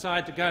chose to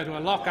decide to go to a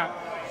lockup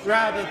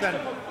rather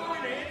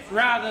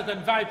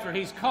than vote for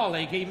his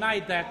colleague. He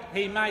made that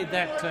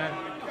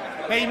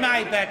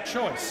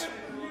choice.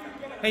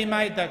 He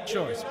made that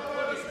choice.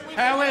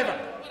 However,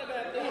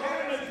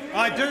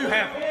 I do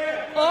have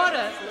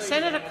order.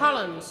 Senator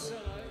Collins.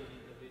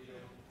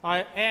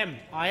 I am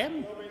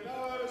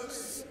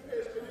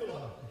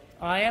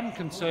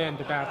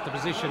concerned about the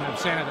position of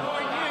Senator.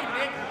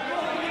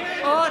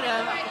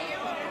 Order.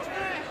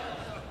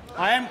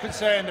 I am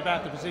concerned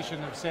about the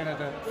position of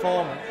Senator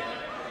Foreman,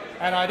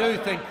 and I do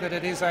think that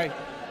it is a.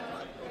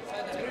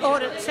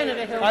 Order,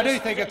 Senator Hill. I do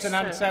think it's an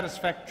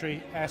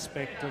unsatisfactory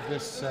aspect of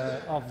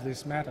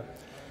this matter.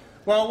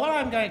 Well, what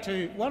I'm going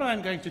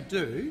to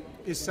do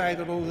is say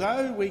that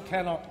although we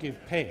cannot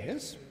give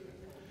pairs,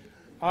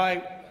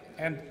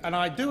 and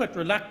I do it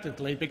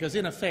reluctantly because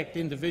in effect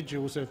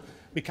individuals have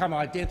become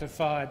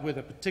identified with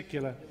a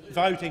particular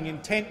voting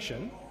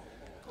intention,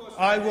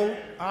 I will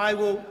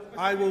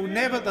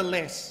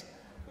nevertheless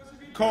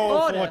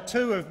call for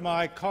two of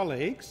my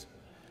colleagues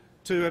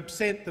to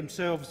absent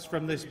themselves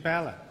from this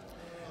ballot.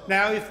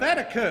 Now, if that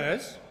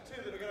occurs,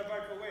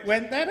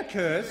 when that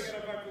occurs,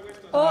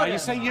 you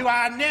see, you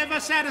are never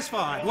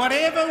satisfied.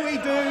 Whatever we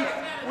do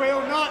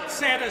will not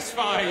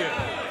satisfy you.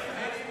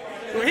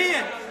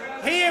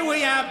 Here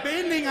we are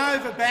bending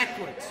over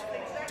backwards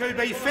to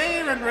be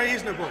fair and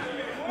reasonable.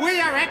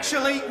 We are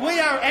actually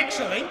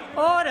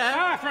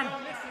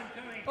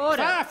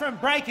far from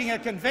breaking a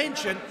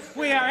convention.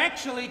 We are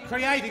actually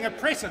creating a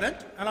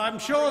precedent, and I'm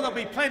sure there'll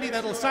be plenty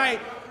who say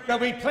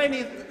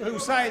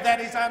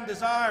that is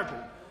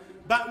undesirable.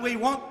 But we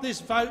want this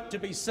vote to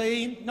be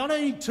seen, not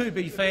only to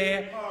be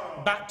fair,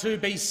 but to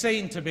be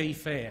seen to be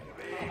fair.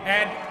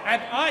 And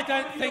I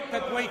don't think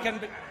that we can.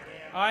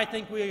 I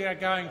think we are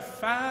going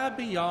far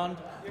beyond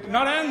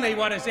not only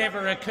what has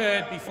ever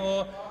occurred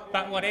before,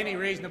 but what any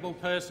reasonable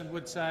person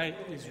would say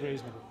is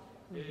reasonable.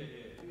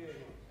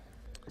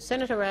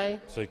 Senator Ray.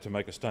 Seek to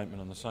make a statement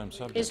on the same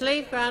subject. Is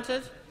leave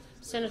granted?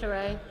 Senator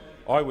Ray.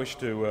 I wish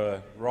to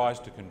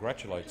rise to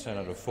congratulate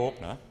Senator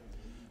Faulkner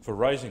for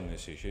raising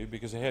this issue,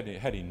 because had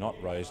he not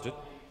raised it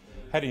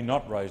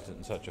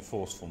in such a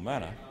forceful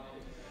manner,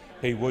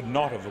 he would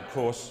not have, of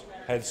course,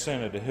 had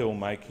Senator Hill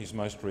make his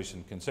most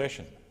recent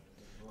concession.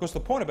 Of course, the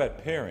point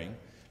about pairing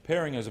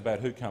is about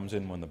who comes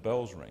in when the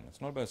bells ring.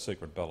 It's not about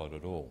secret ballot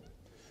at all.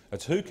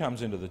 It's who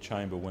comes into the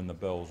chamber when the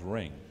bells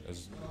ring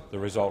as the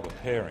result of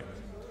pairing.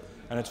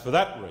 And it's for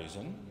that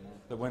reason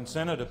that when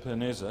Senator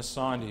Panizza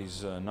signed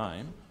his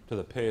name to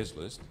the pairs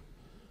list,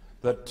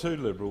 that two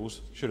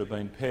Liberals should have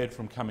been paired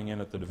from coming in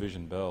at the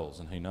division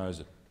bells, and he knows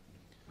it.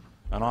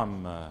 And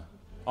I'm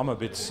a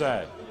bit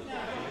sad.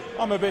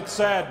 I'm a bit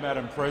sad,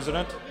 Madam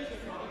President.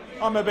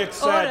 I'm a bit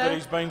sad that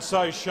he's been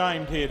so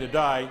shamed here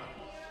today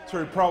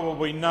through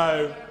probably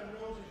no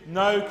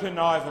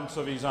connivance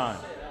of his own.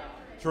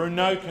 Through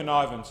no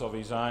connivance of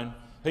his own,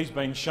 he's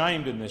been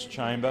shamed in this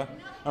chamber.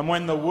 And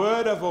when the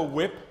word of a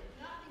whip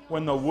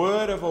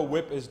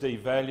is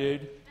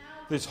devalued,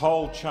 this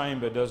whole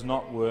chamber does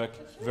not work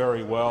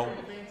very well.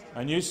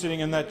 And you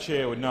sitting in that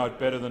chair would know it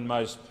better than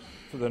most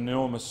for the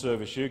enormous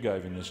service you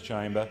gave in this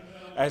chamber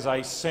as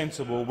a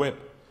sensible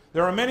whip.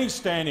 There are many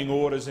standing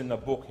orders in the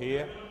book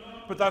here,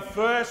 but the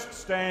first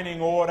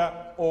standing order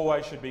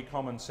always should be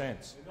common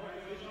sense.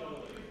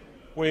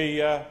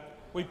 We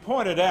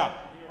pointed out,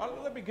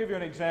 let me give you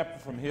an example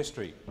from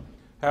history,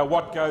 how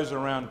what goes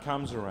around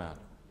comes around.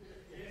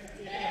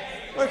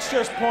 Let's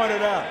just point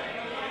it out.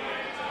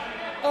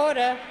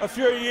 Order. A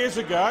few years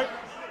ago,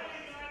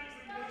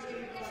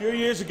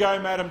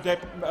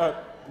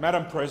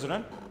 Madam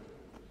President,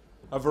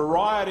 a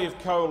variety of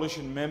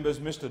coalition members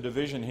missed a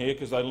division here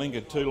because they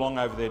lingered too long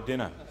over their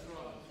dinner.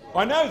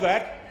 I know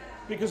that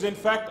because, in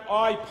fact,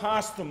 I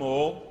passed them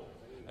all,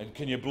 and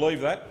can you believe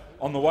that,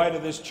 on the way to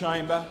this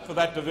chamber for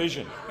that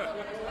division.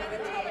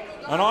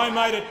 And I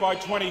made it by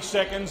 20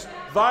 seconds.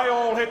 They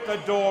all hit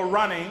the door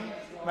running,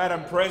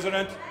 Madam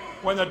President,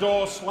 when the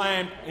door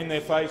slammed in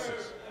their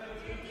faces.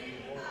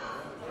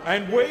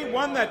 And we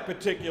won that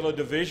particular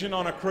division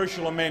on a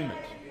crucial amendment.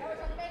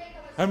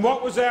 And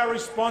what was our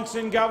response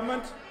in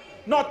government?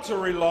 Not to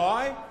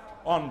rely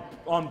on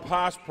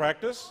past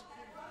practice,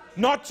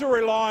 not to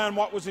rely on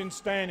what was in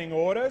standing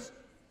orders,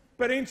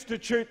 but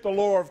institute the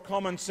law of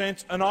common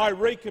sense, and I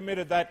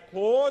recommitted that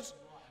clause,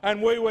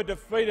 and we were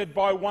defeated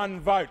by one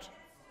vote.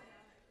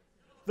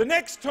 The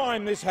next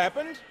time this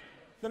happened,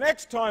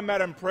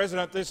 Madam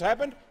President, this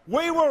happened,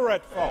 we were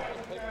at fault.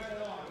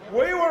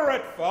 We were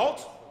at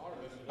fault.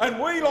 And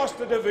we lost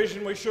a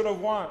division we should have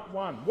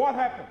won. What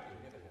happened?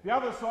 The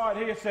other side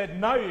here said,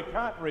 no, you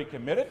can't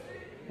recommit it.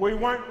 We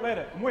won't let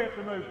it. And we have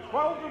to move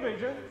 12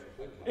 divisions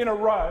in a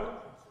row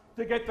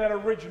to get that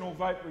original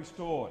vote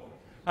restored.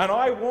 And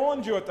I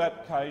warned you at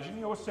that occasion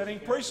you were setting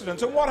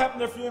precedents. And what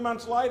happened a few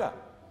months later?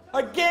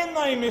 Again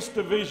they missed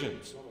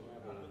divisions.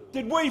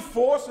 Did we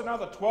force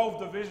another 12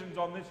 divisions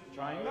on this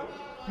chamber?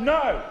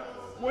 No.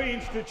 We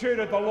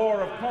instituted the law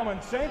of common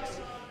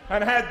sense,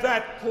 and had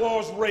that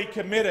clause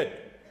recommitted.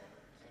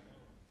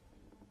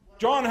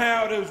 John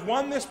Howard, who's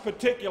won this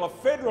particular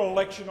federal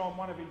election on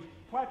one of his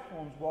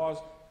platforms, was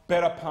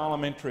better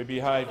parliamentary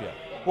behaviour.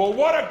 Well,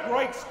 what a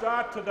great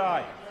start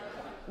today.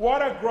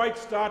 What a great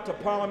start to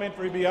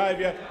parliamentary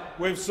behaviour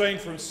we've seen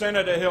from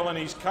Senator Hill and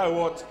his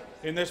cohorts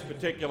in this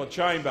particular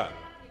chamber.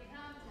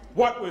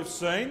 What we've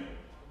seen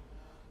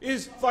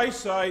is they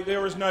say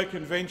there is no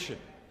convention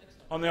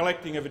on the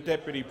electing of a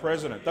deputy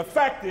president. The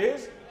fact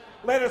is,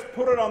 let us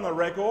put it on the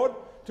record,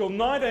 till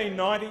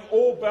 1990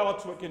 all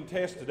ballots were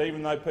contested,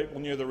 even though people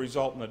knew the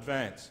result in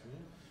advance.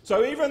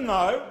 So even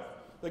though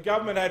the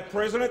government had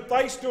president,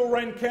 they still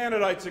ran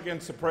candidates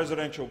against the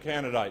presidential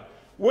candidate.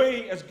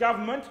 We, as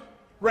government,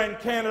 ran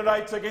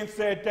candidates against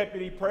their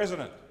deputy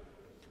president.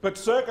 But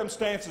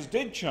circumstances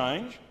did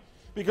change,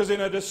 because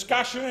in a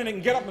discussion, and he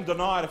can get up and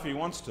deny it if he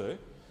wants to,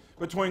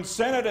 between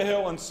Senator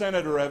Hill and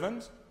Senator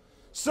Evans,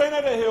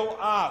 Senator Hill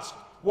asked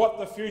what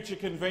the future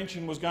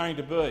convention was going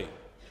to be.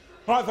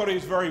 I thought he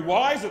was very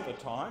wise at the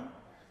time,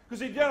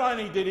 because not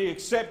only did he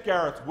accept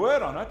Gareth's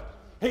word on it,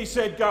 he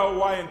said go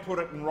away and put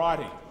it in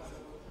writing.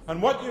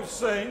 And what you've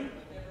seen—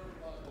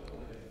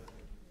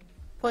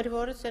 Point of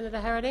order, Senator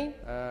Harradine.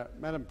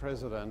 Madam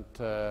President,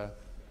 the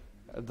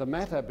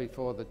matter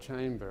before the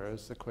chamber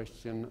is the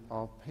question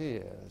of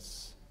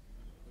peers.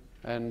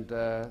 And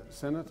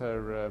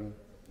Senator,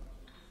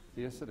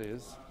 yes it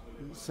is,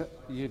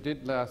 you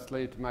did last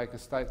leave to make a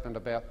statement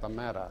about the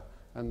matter,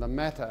 and the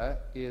matter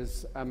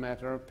is a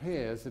matter of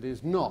peers. It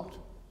is not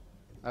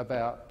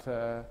about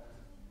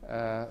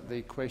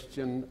the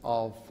question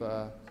of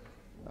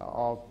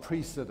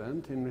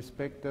precedent in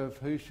respect of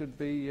who should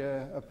be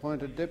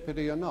appointed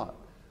deputy or not.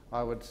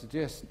 I would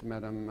suggest,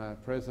 Madam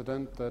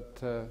President,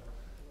 that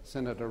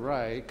Senator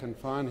Ray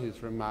confine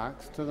his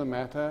remarks to the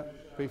matter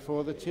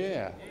before the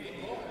chair.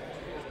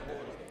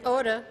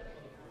 Order.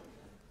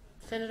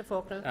 Senator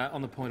Faulkner.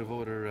 On the point of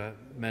order,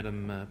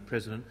 Madam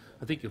President,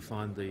 I think you'll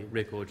find the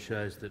record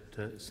shows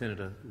that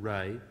Senator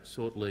Ray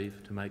sought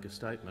leave to make a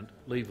statement.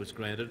 Leave was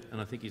granted, and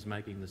I think he's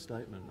making the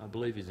statement. I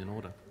believe he's in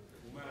order.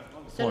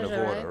 Point of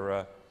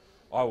order.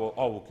 I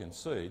will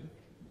concede,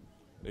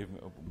 even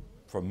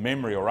from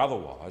memory or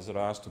otherwise, that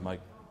I asked to make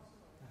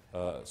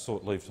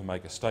sought leave to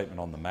make a statement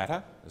on the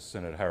matter, as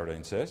Senator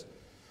Harradine says.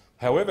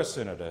 However,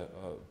 Senator,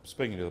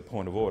 speaking to the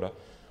point of order,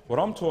 what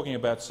I'm talking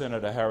about,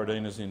 Senator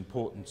Harradine, is the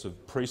importance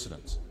of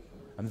precedents.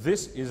 And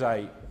this is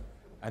an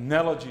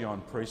analogy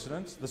on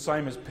precedents, the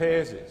same as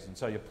pairs is. And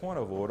so your point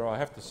of order, I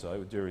have to say,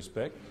 with due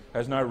respect,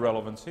 has no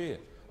relevance here.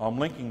 I'm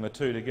linking the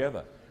two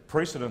together.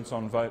 Precedents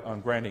on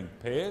granting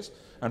pairs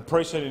and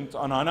precedents—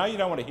 and I know you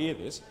don't want to hear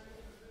this.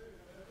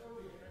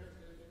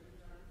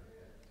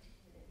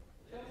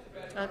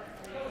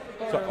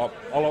 So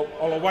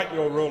I'll await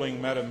your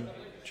ruling, Madam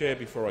Chair,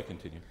 before I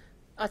continue.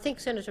 I think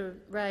Senator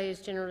Ray is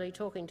generally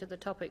talking to the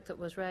topic that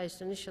was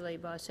raised initially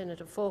by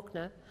Senator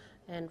Faulkner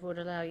and would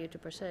allow you to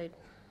proceed.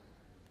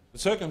 The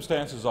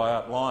circumstances I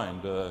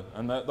outlined,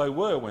 and they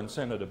were when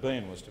Senator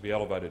Bean was to be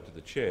elevated to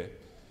the chair,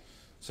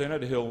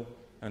 Senator Hill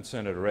and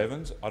Senator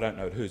Evans, I don't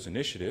know whose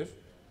initiative,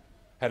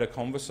 had a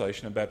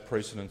conversation about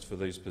precedents for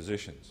these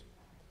positions.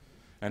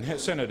 And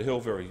Senator Hill,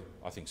 very,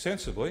 I think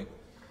sensibly,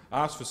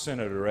 asked for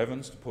Senator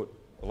Evans to put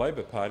the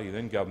Labor Party,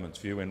 then government's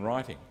view, in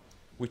writing,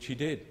 which he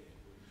did,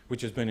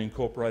 which has been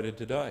incorporated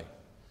today.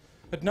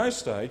 At no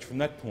stage from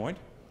that point,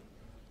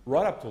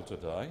 right up till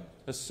today,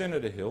 has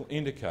Senator Hill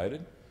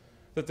indicated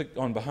that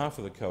on behalf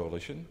of the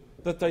coalition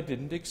that they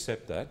didn't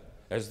accept that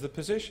as the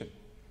position.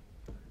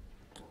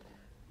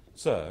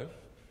 So,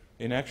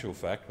 in actual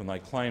fact, when they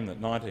claim that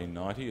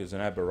 1990 is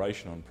an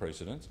aberration on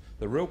precedents,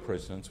 the real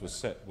precedents was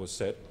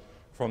set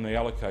from the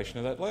allocation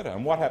of that letter.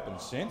 And what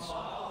happened since?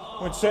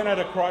 When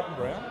Senator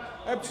Crichton-Browne—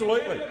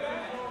 absolutely.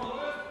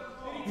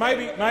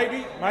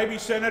 Maybe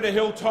Senator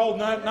Hill told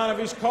none of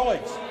his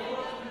colleagues.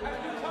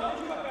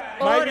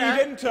 Maybe he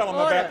didn't tell them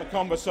about the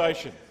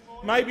conversation.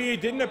 Maybe he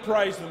didn't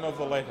apprise them of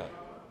the letter.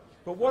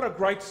 But what a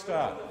great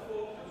start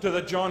to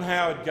the John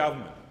Howard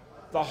government,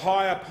 the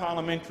higher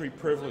parliamentary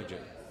privilege,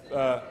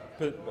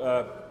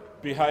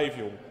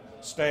 behavioural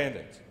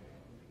standards,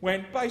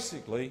 when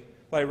basically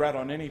they rat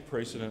on any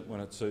precedent when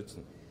it suits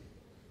them.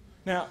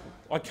 Now,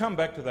 I come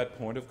back to that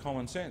point of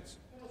common sense.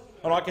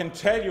 And I can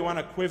tell you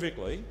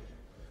unequivocally,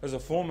 as a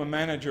former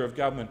manager of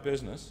government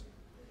business,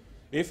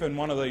 if in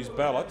one of these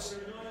ballots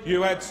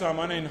you had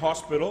someone in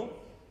hospital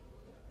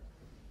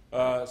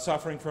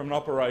suffering from an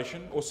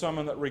operation or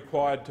someone that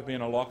required to be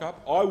in a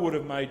lockup, I would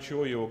have made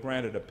sure you were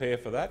granted a pair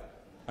for that,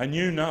 and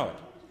you know it.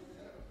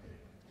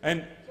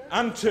 And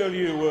until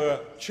you were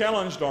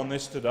challenged on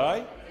this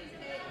today,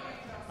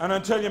 and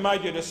until you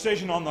made your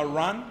decision on the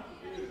run,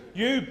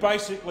 you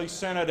basically,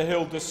 Senator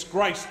Hill,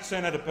 disgraced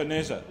Senator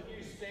Penizer.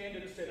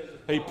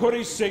 He put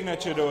his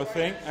signature to a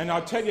thing, and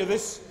I tell you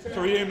this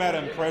through you,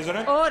 Madam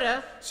President.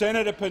 Order.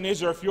 Senator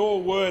Penizer, if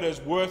your word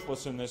is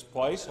worthless in this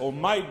place, or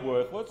made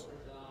worthless,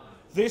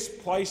 this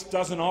place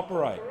doesn't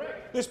operate.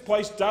 This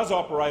place does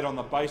operate on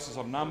the basis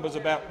of numbers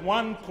about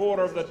 1/4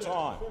 of the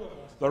time.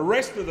 The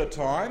rest of the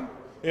time,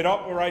 It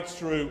operates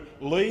through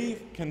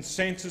leave,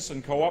 consensus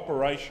and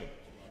cooperation.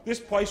 This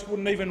place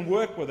wouldn't even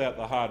work without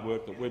the hard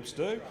work that whips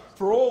do.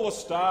 For all the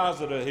stars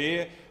that are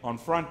here on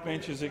front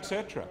benches,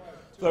 etc.,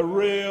 the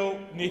real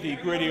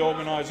nitty-gritty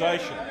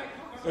organisation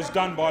is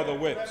done by the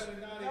whips.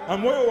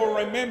 And we will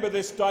remember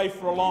this day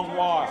for a long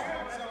while.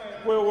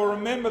 We will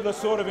remember the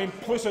sort of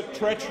implicit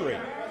treachery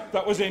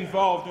that was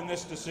involved in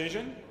this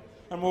decision,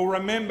 and we'll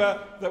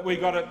remember that we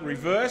got it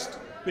reversed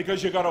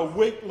because you've got a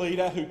weak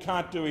leader who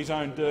can't do his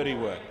own dirty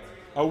work.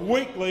 A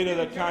weak leader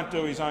that can't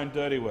do his own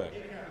dirty work.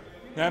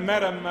 Now,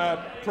 Madam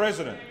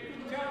President,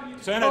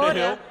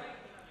 Senator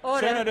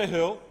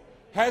Hill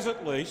has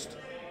at least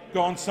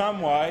gone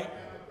some way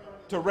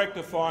to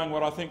rectifying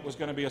what I think was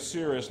going to be a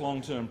serious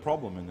long-term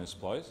problem in this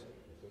place.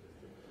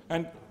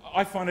 And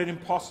I find it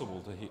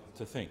impossible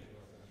to think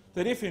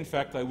that if, in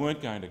fact, they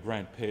weren't going to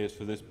grant pairs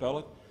for this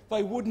ballot,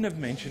 they wouldn't have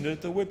mentioned it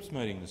at the Whips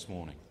meeting this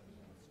morning.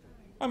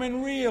 I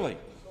mean, really?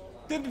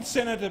 Didn't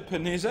Senator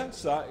Peniza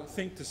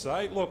think to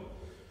say, look,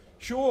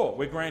 sure,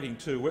 we're granting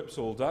 2 whips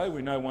all day.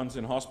 We know one's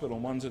in hospital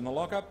and one's in the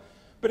lockup.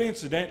 But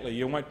incidentally,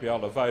 you won't be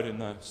able to vote in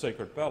the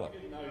secret ballot.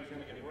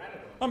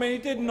 I mean, he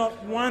did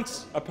not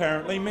once,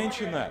 apparently,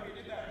 mention that.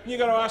 You've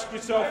got to ask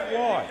yourself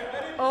why.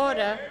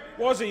 Order.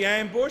 Was he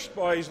ambushed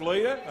by his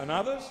leader and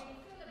others?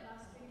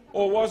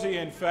 Or was he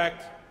in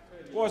fact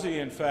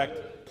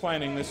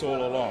planning this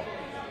all along?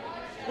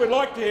 We'd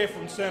like to hear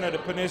from Senator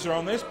Peniza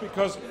on this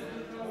because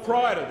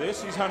prior to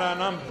this he's had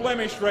an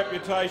unblemished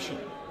reputation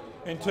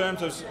in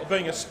terms of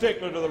being a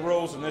stickler to the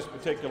rules in this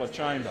particular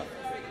chamber.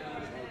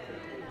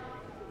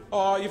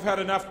 Oh, you've had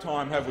enough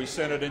time, have we,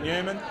 Senator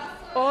Newman?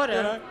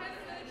 Order.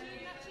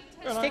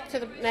 Stick to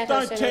the matter,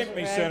 Don't Senator tempt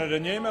me, Ray. Senator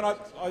Newman.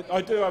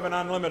 I do have an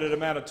unlimited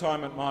amount of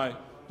time at my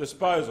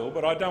disposal,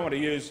 but I don't want to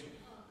use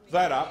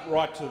that up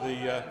right to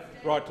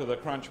the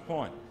crunch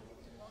point.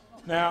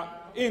 Now,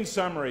 in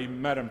summary,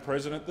 Madam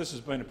President, this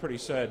has been a pretty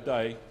sad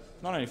day,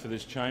 not only for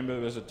this chamber,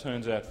 but as it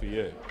turns out for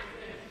you.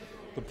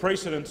 The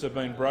precedents have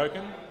been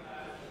broken.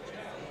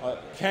 A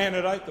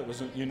candidate that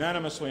was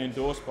unanimously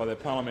endorsed by their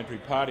parliamentary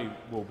party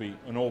will be,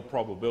 in all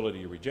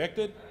probability,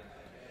 rejected.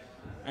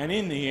 And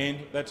in the end,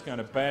 that's going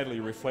to badly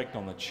reflect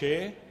on the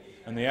chair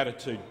and the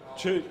attitude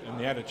to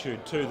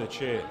the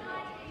chair.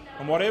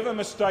 And whatever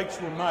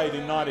mistakes were made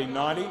in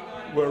 1990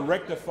 were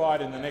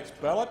rectified in the next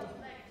ballot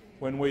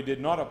when we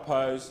did not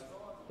oppose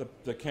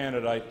the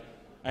candidate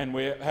and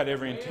we had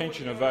every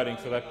intention of voting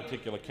for that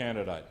particular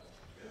candidate.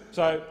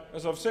 So,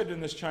 as I've said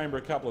in this chamber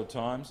a couple of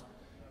times,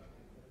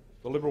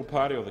 the Liberal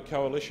Party or the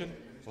Coalition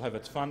will have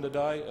its fun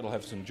today, it'll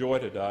have some joy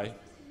today,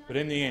 but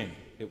in the end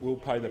it will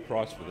pay the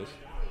price for this.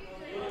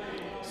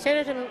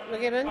 Senator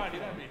McGibbon,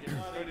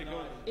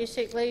 you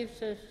seek leave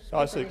to...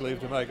 I seek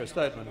leave to make a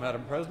statement,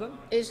 Madam President.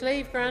 Is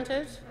leave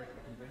granted?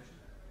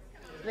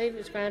 Leave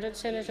is granted.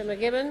 Senator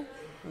McGibbon.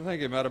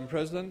 Thank you, Madam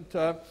President.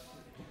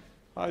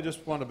 I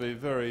just want to be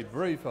very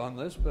brief on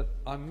this, but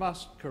I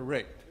must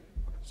correct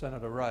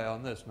Senator Ray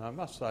on this, and I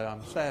must say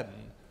I'm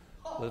saddened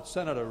that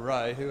Senator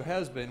Ray, who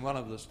has been one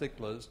of the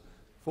sticklers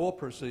for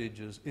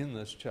procedures in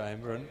this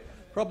chamber and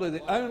probably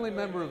the only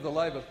member of the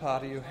Labor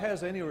Party who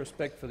has any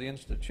respect for the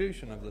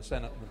institution of the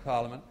Senate and the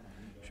Parliament,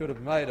 should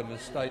have made a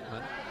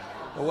misstatement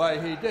the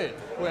way he did,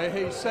 where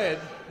he said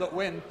that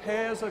when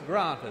pairs are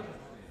granted,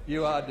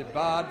 you are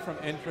debarred from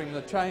entering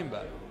the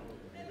chamber.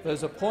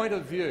 There's a point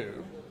of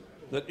view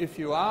that if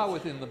you are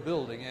within the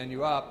building and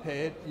you are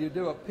paired, you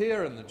do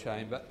appear in the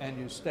chamber and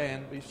you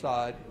stand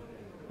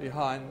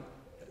behind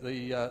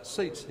the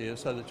seats here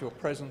so that your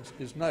presence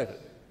is noted.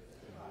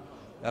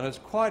 And it's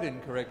quite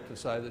incorrect to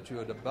say that you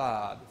are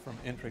debarred from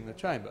entering the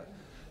chamber.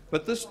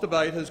 But this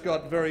debate has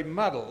got very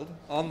muddled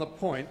on the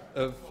point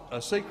of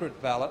a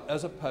secret ballot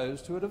as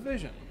opposed to a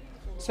division.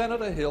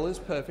 Senator Hill is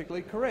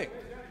perfectly correct.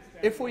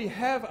 If we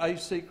have a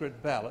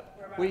secret ballot,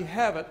 we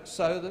have it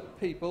so that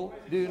people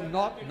do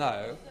not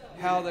know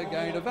how they're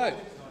going to vote,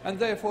 and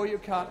therefore you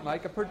can't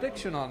make a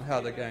prediction on how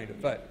they're going to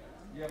vote.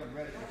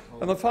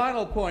 And the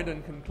final point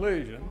in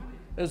conclusion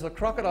is the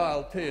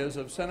crocodile tears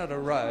of Senator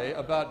Ray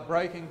about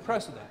breaking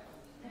precedent.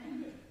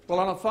 Well,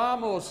 on a far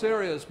more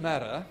serious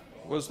matter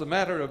was the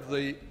matter of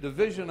the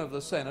division of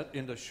the Senate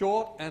into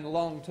short and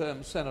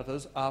long-term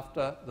senators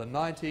after the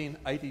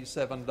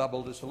 1987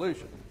 double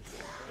dissolution,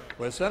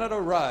 where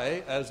Senator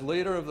Ray, as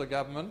leader of the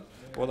government,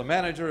 or the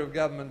manager of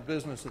government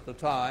business at the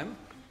time,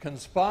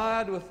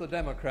 conspired with the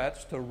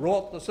Democrats to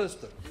rort the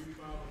system,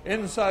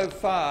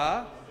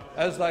 insofar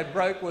as they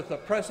broke with the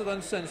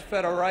precedent since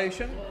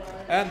Federation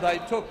and they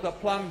took the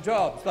plum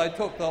jobs. They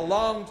took the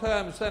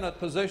long-term Senate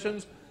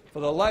positions for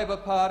the Labor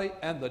Party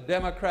and the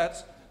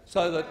Democrats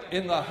so that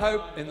in the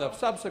hope in the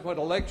subsequent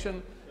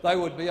election they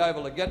would be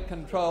able to get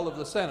control of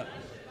the Senate.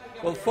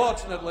 Well,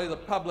 fortunately the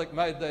public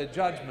made their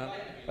judgment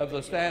of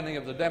the standing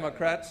of the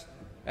Democrats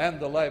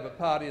and the Labor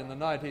Party in the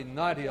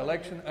 1990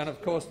 election, and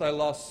of course they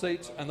lost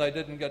seats and they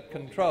didn't get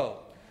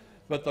control.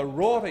 But the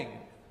rorting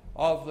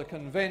of the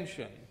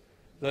convention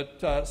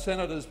that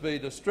senators be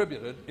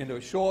distributed into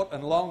short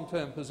and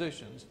long-term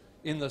positions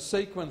in the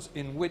sequence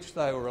in which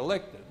they were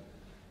elected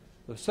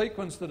The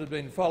sequence that had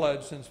been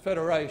followed since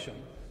Federation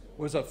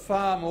was a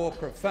far more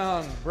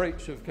profound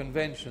breach of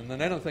convention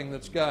than anything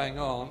that's going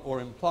on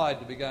or implied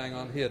to be going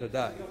on here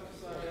today.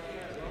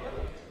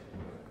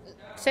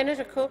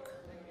 Senator Cook.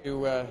 Thank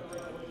you,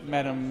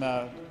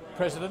 Madam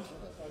President.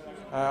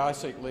 I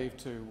seek leave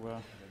to...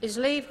 Is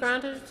leave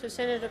granted to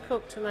Senator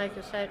Cook to make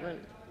a statement?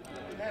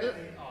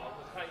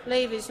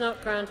 Leave is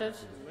not granted.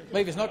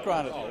 Leave is not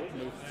granted.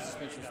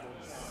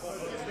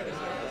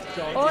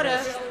 Order.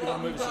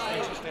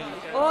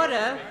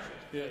 Order.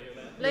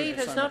 Leave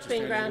has not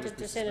been granted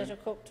to Senator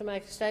Cook to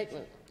make a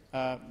statement.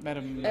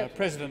 Madam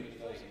President,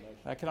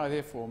 can I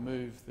therefore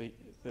move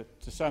that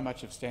so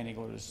much of standing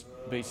orders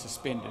be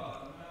suspended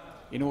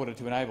in order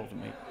to enable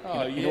me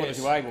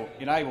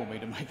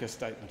to make a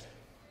statement?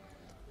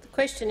 The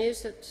question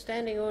is that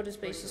standing orders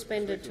be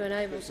suspended to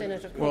enable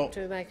Senator Cook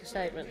to make a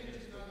statement.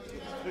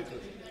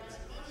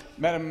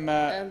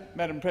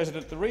 Madam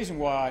President, the reason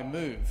why I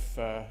move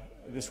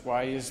this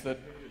way is that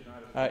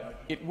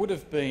it would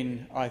have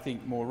been, I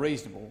think, more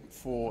reasonable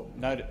for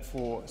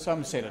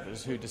some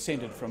senators who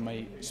dissented from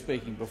me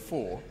speaking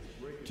before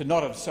to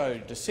not have so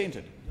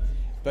dissented.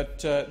 But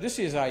this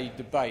is a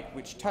debate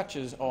which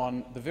touches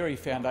on the very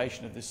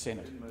foundation of this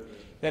Senate.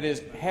 That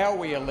is, how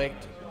we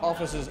elect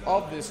officers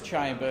of this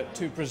chamber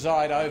to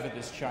preside over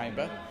this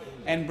chamber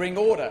and bring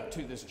order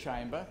to this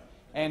chamber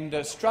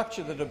and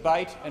structure the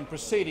debate and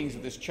proceedings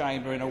of this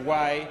chamber in a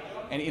way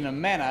and in a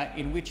manner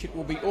in which it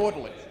will be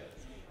orderly.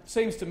 It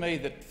seems to me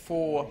that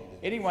for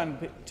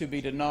anyone to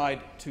be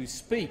denied to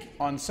speak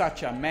on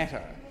such a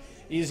matter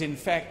is in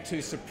fact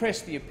to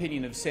suppress the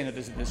opinion of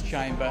senators in this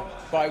chamber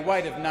by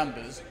weight of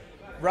numbers,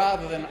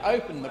 rather than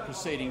open the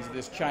proceedings of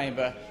this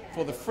chamber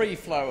for the free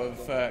flow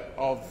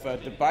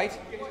of debate,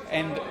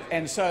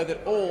 and so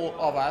that all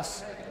of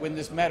us, when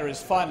this matter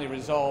is finally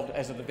resolved,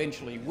 as it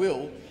eventually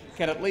will,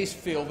 can at least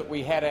feel that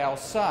we had our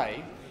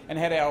say and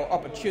had our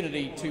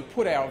opportunity to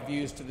put our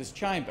views to this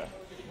chamber.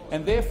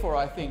 And therefore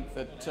I think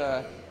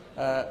that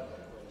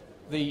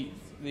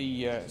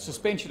the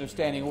suspension of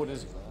standing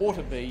orders ought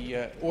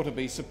to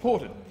be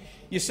supported.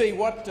 You see,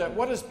 what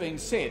has been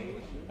said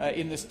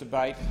in this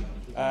debate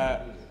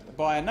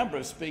by a number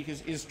of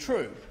speakers is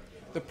true.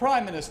 The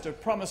Prime Minister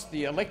promised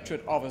the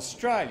electorate of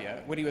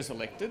Australia, when he was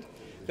elected,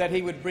 that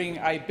he would bring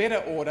a better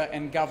order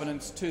and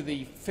governance to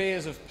the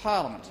affairs of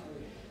Parliament.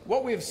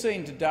 What we have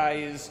seen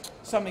today is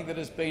something that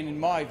has been, in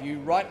my view,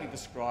 rightly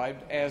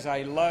described as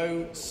a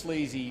low,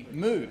 sleazy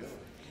move,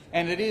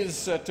 and it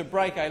is to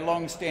break a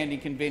long-standing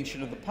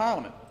convention of the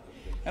Parliament.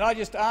 And I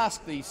just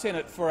ask the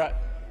Senate for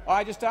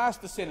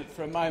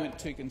a moment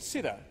to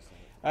consider,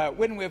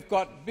 when we've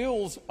got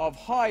bills of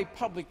high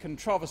public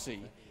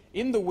controversy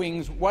in the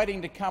wings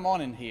waiting to come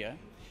on in here,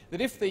 that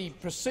if the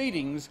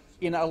proceedings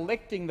in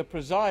electing the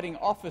presiding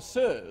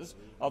officers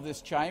of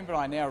this chamber —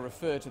 I now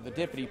refer to the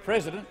Deputy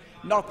President,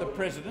 not the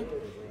President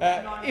 —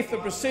 if the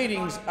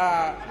proceedings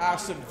are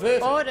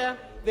subverted,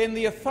 then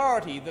the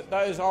authority that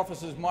those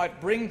officers might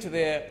bring to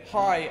their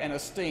high and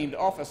esteemed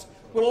office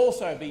will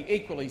also be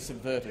equally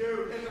subverted,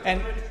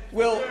 and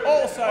will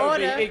also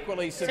be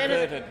equally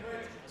subverted.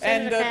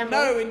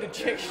 No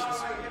interjections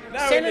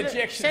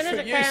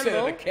from you,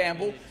 Senator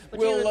Campbell,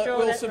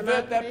 will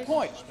subvert that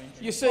point.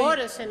 You see,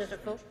 Order, Senator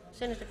Cook.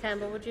 Senator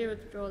Campbell, would you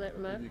withdraw that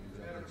remark?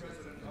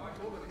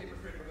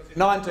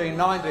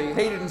 1990,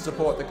 he didn't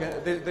support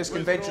this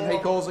convention he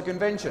calls a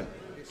convention.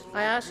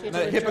 I ask you to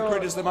withdraw.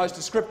 Hypocrite is the most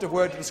descriptive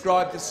word to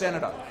describe this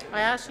senator.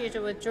 I ask you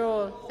to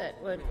withdraw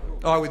that word.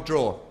 I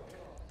withdraw.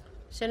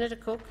 Senator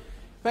Cook.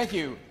 Thank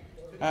you,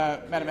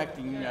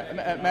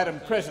 Madam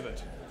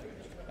President.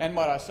 And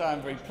might I say,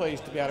 I'm very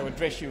pleased to be able to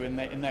address you in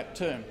that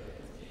term.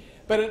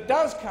 But it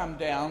does come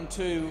down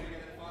to,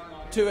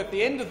 at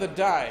the end of the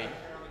day,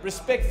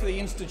 respect for the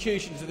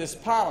institutions of this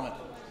Parliament.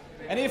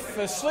 And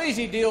if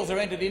sleazy deals are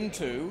entered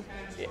into,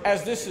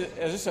 as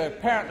this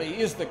apparently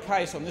is the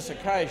case on this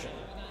occasion,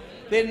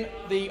 then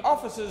the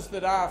officers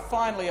that are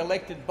finally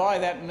elected by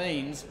that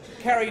means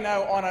carry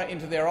no honour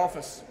into their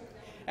office,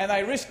 and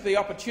they risk the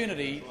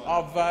opportunity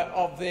of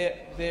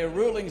their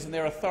rulings and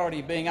their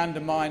authority being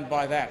undermined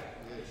by that.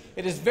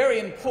 It is very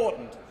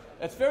important.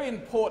 It's very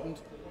important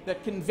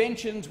that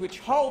conventions which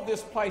hold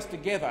this place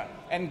together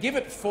and give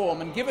it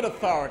form and give it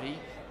authority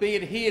be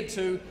adhered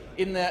to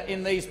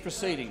in these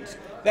proceedings.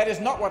 That is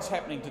not what's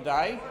happening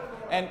today.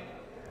 And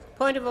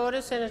point of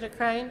order, Senator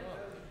Crane.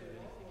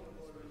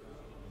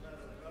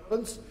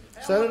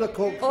 Senator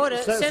Cook. Order,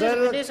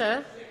 Senator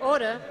Panizza.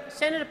 Order,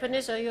 Senator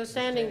Panizza. You're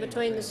standing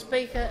between the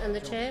Speaker and the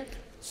Chair.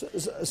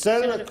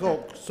 Senator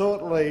Cook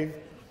sought leave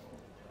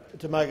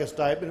to make a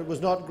statement. It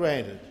was not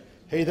granted.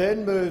 He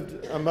then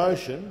moved a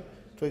motion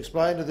to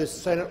explain to this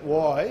Senate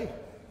why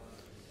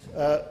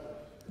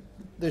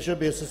there should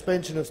be a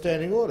suspension of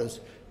standing orders.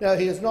 Now,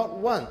 he has not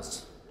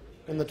once,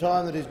 in the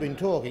time that he's been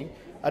talking,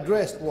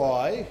 addressed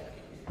why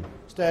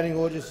standing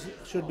orders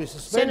should be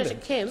suspended.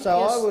 Senator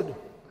Kemp,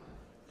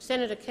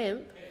 Senator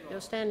Kemp,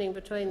 you're standing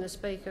between the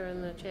Speaker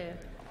and the Chair.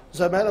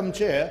 So, Madam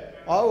Chair,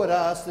 I would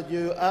ask that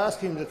you ask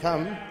him to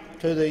come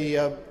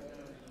to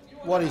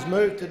what he's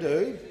moved to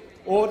do,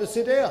 or to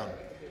sit down.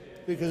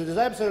 because it is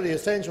absolutely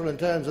essential in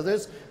terms of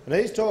this, and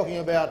he's talking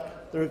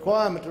about the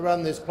requirement to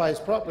run this place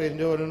properly and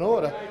do it in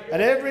order,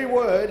 and every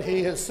word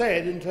he has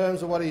said in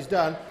terms of what he's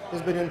done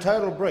has been in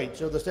total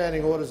breach of the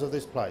standing orders of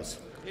this place.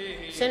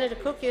 Senator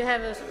Cook, you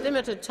have a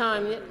limited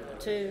time yet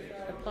to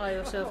apply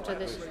yourself to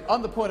this.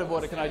 On the point of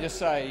order, can I just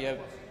say,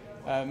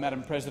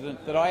 Madam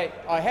President, that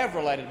I have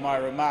related my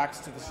remarks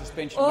to the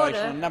suspension motion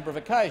on a number of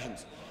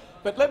occasions.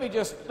 But let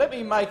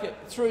me make it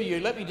through you.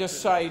 Let me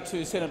just say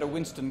to Senator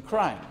Winston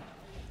Crane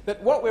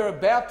that what we're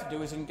about to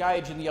do is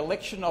engage in the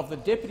election of the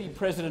Deputy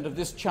President of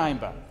this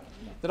chamber.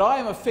 That I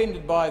am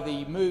offended by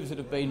the moves that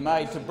have been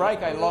made to break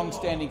a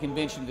long-standing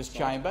convention in this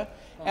chamber,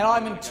 and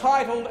I'm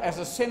entitled, as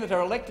a senator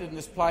elected in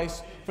this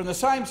place from the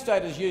same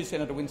state as you,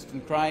 Senator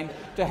Winston Crane,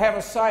 to have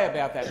a say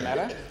about that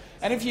matter.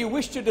 And if you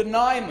wish to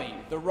deny me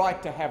the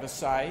right to have a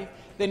say,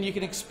 then you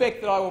can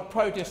expect that I will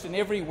protest in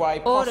every way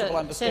possible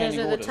under standing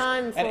orders.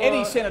 And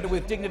any senator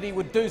with dignity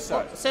would do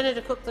so.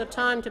 Senator Cook, the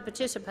time to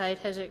participate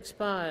has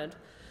expired.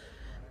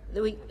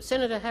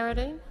 Senator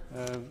Harradine.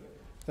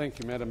 Thank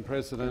you, Madam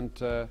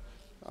President.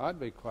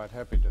 I'd be quite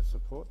happy to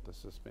support the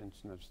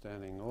suspension of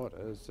standing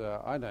orders.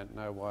 I don't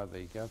know why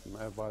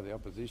the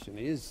opposition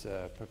is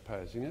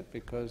proposing it,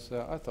 because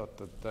I thought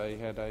that they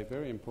had a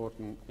very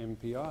important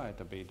MPI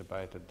to be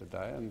debated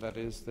today, and that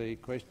is the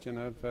question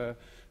of the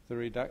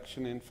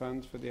reduction in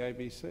funds for the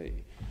ABC.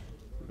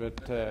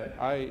 But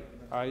I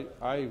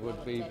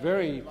would be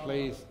very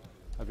pleased.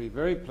 I'd be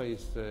very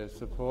pleased to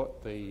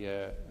support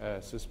the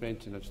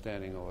suspension of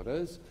standing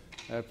orders,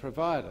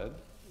 provided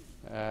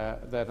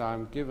that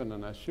I'm given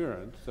an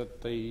assurance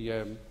that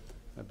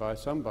by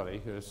somebody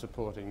who is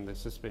supporting the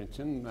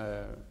suspension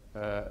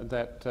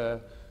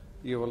that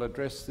you will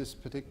address this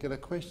particular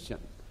question,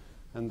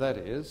 and that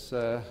is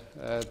the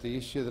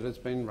issue that has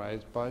been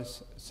raised by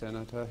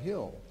Senator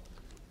Hill.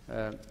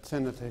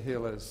 Senator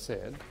Hill has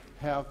said,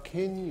 how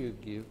can you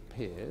give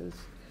pairs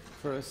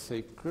for a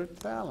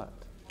secret ballot?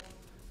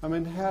 I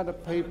mean, how do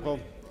people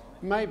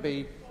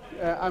maybe...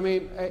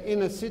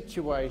 in a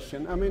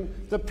situation,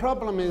 the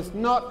problem is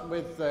not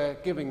with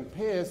giving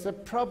pairs, the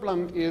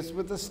problem is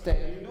with the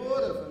standing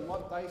orders and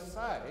what they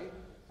say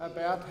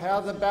about how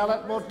the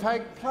ballot will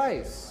take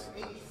place.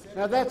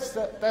 Now that's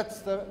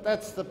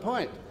the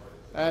point.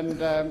 And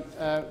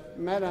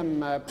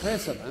Madam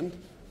President,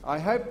 I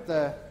hope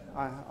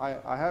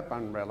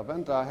I'm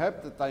relevant. I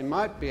hope that they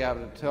might be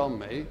able to tell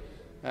me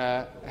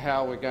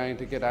how we're going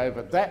to get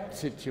over that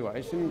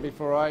situation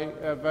before I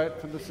vote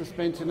for the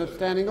suspension of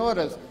standing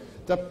orders.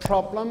 The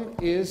problem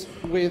is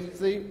with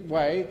the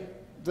way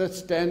the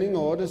standing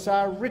orders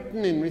are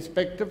written in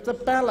respect of the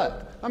ballot.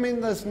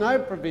 There's no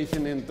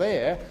provision in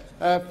there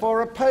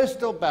for a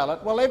postal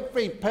ballot. Well,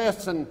 every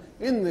person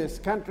in this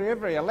country,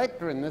 every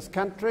elector in this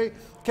country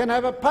can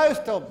have a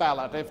postal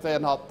ballot if they're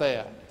not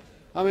there.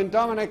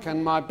 Dominic,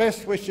 and my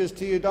best wishes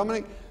to you,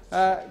 Dominic,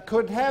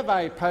 could have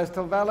a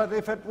postal ballot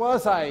if it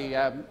was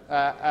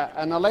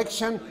an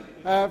election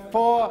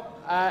for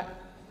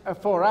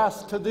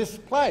us to this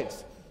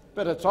place.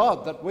 But it's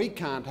odd that we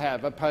can't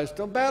have a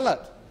postal ballot.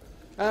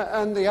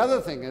 And the other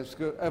thing is,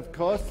 of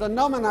course, the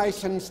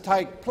nominations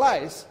take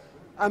place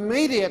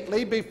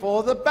immediately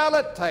before the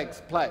ballot takes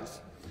place.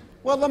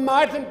 Well, there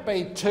mightn't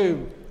be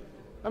two.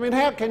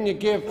 How can you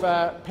give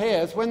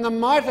pairs when there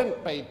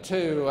mightn't be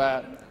two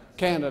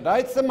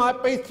candidates? There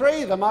might be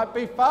three, there might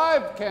be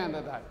five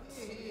candidates.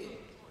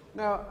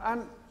 Now,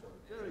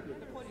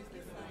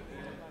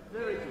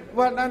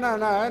 well,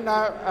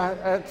 no.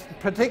 It's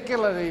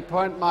particularly the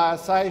point, may I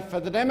say, for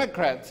the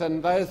Democrats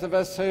and those of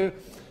us who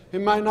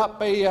may not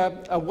be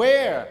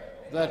aware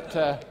that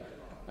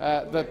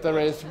there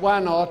is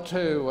one or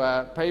two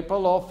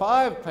people or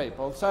five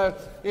people. So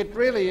it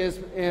really is.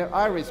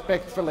 I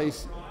respectfully,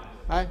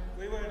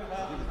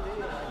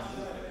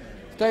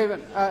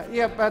 Stephen.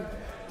 Yeah, but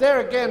there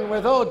again,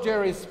 with all due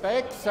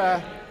respects.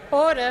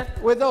 Order.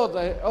 With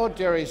all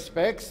due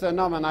respects, the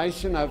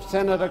nomination of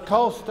Senator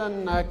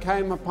Colston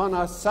came upon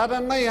us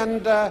suddenly,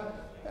 and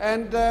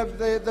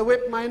the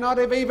whip may not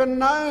have even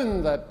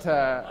known that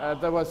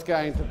there was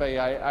going to be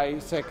a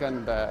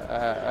second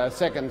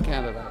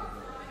candidate.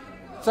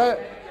 So,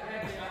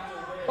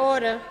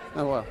 order.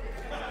 Oh well,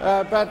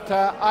 but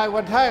I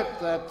would hope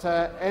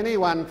that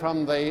anyone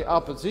from the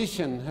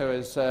opposition who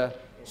is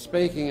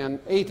speaking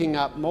and eating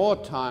up more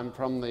time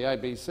from the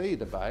ABC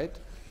debate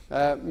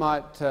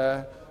might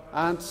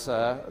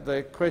answer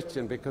the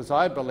question, because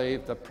I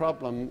believe the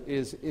problem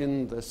is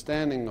in the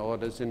standing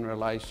orders in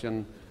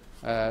relation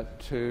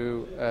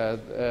to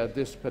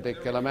this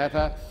particular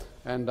matter,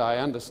 and I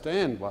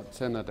understand what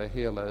Senator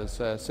Hill has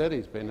said.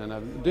 He's been in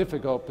a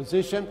difficult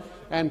position,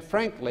 and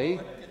frankly,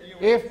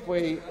 if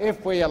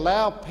we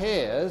allow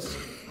pairs,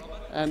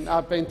 and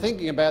I've been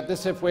thinking about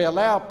this, if we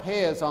allow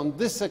pairs on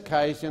this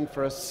occasion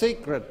for a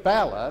secret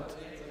ballot,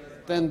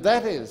 then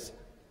that is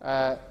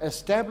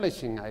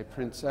establishing a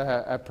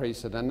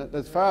precedent.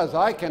 As far as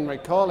I can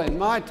recall in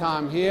my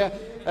time here,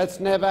 it's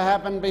never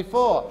happened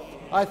before.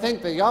 I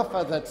think the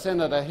offer that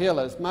Senator Hill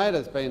has made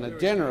has been a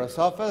generous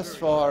offer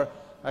for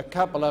a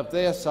couple of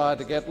their side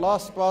to get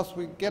lost whilst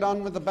we get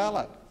on with the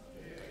ballot.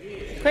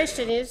 The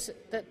question is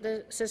that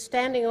the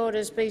standing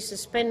orders be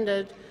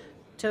suspended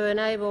to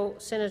enable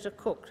Senator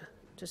Cook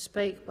to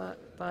speak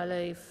by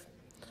leave.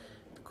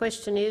 The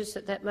question is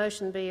that that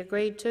motion be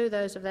agreed to.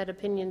 Those of that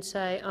opinion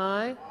say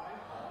aye.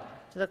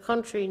 To the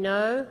contrary,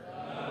 no.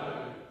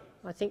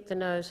 I think the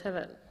noes have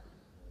it.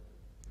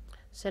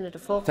 Senator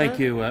Faulkner. Thank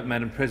you,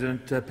 Madam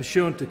President.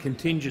 Pursuant to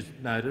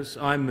contingent notice,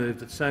 I move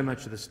that so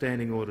much of the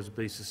standing orders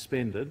be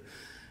suspended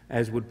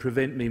as would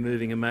prevent me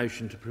moving a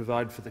motion to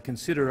provide for the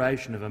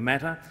consideration of a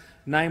matter,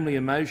 namely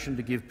a motion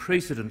to give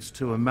precedence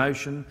to a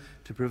motion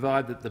to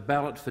provide that the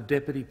ballot for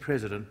Deputy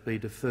President be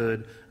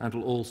deferred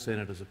until all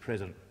senators are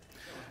present.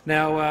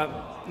 Now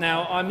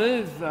I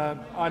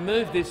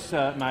move this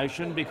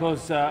motion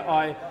because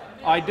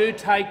I do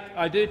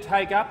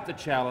take up the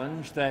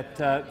challenge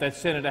that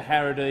Senator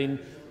Harradine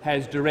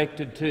has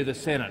directed to the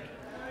Senate,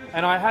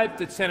 and I hope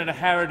that Senator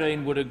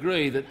Harradine would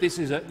agree that this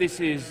is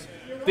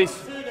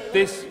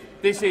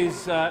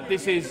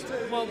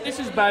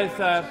both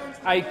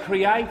a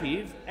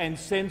creative and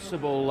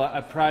sensible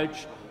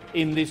approach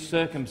in this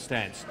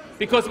circumstance,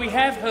 because we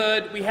have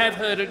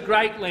heard at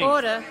great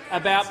length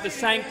about the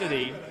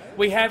sanctity.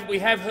 We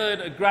have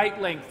heard at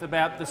great length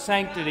about the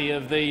sanctity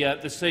of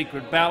the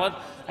secret ballot,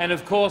 and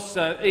of course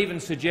even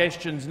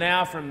suggestions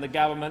now from the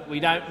government. We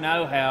don't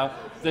know how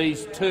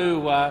these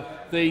two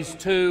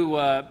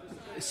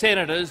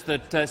senators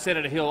that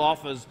Senator Hill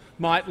offers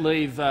might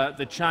leave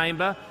the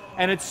chamber.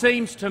 And it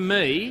seems to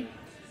me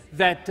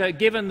that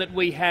given that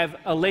we have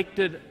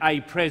elected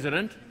a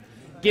president,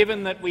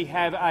 given that we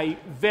have a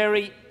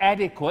very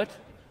adequate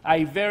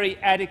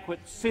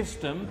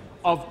system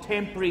of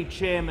temporary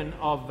chairmen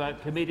of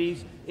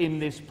committees in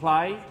this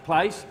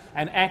place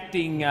and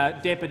acting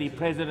deputy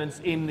presidents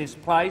in this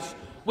place,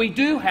 we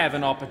do have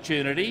an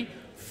opportunity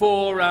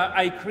for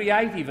a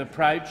creative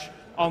approach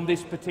on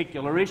this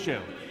particular issue.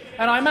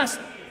 And I must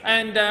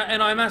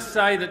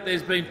say that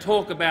there's been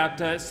talk about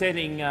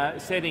setting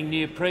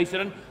new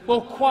precedent.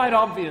 Well, quite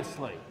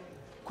obviously,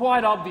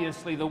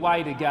 the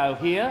way to go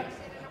here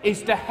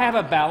is to have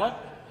a ballot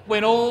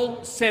when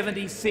all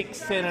 76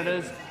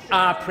 senators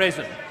are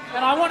present.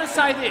 And I want to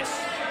say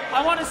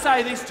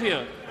this to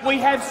you. We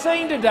have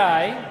seen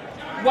today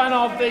one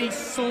of the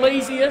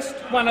sleaziest,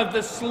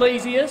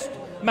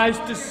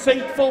 most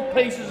deceitful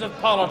pieces of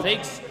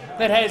politics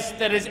that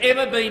has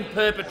ever been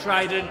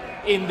perpetrated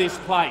in this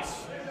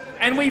place.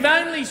 And we've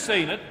only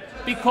seen it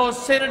because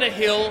Senator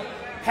Hill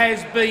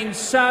has been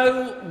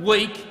so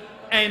weak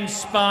and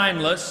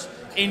spineless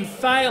in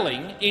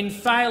failing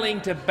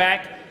to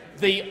back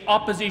the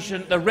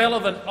opposition, the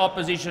relevant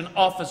opposition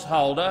office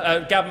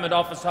holder, government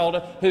office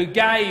holder, who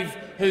gave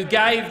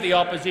the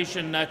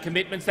opposition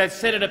commitments. That's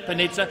Senator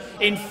Panizza,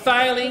 in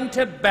failing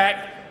to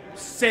back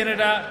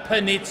Senator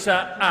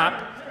Panizza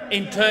up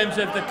in terms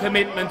of the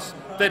commitments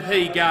that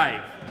he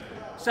gave.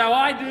 So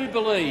I do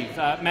believe,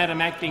 Madam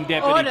Acting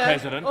Deputy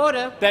President,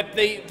 that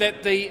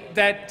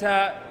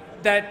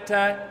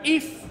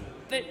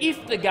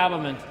if the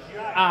government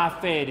are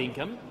fair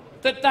income,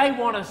 that they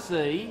want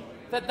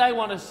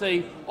to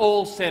see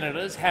all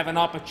senators have an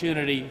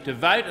opportunity to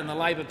vote, and the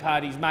Labor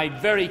Party's made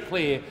very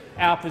clear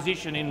our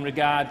position in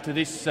regard to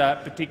this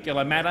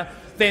particular matter,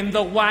 then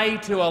the way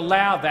to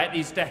allow that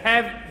is to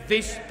have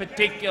this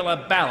particular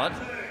ballot,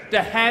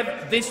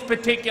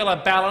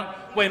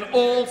 when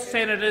all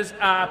senators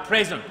are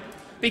present.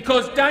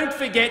 Because don't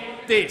forget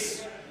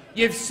this,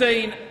 you've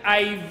seen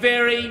a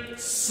very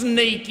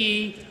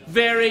sneaky,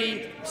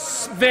 very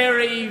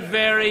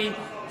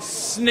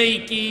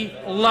sneaky,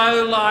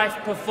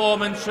 low-life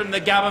performance from the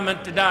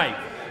government today.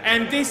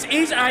 And this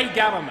is a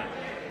government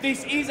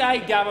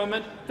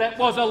that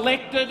was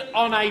elected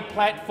on a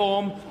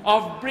platform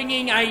of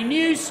bringing a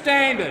new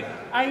standard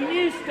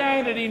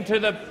into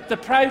the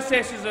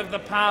processes of the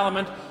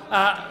parliament,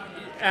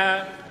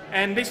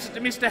 and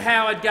Mr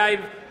Howard gave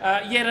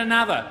yet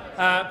another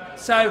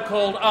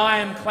so-called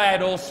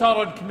ironclad or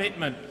solid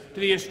commitment to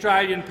the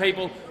Australian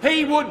people.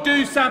 He would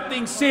do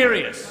something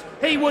serious.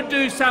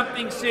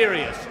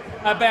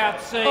 About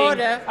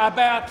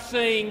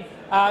seeing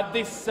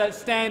this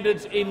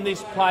standards in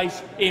this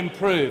place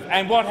improve.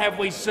 And what have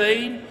we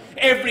seen?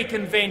 Every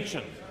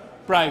convention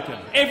broken,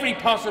 every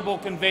possible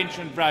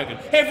convention broken,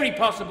 every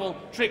possible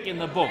trick in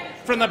the book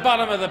from the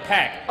bottom of the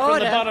pack,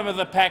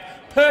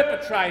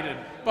 perpetrated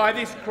by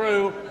this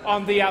crew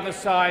on the other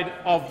side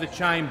of the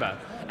chamber.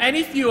 And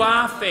if you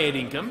are fair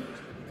dinkum,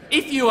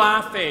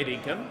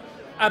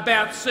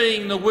 about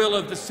seeing the will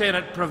of the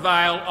Senate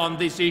prevail on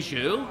this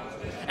issue,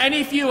 and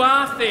if you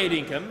are fair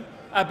dinkum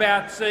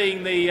about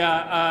seeing the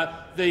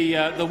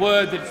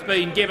word that's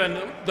been given,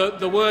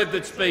 the word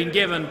that's been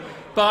given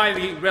by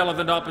the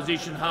relevant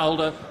opposition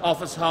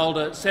office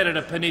holder,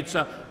 Senator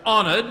Panizza,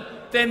 honoured,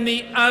 then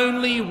the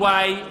only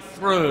way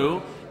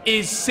through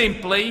is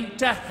simply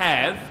to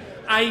have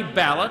a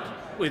ballot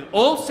with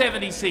all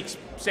 76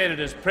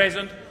 senators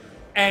present,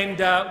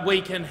 and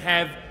we can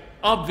have,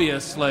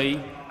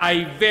 obviously,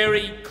 a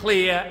very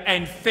clear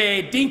and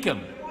fair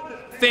dinkum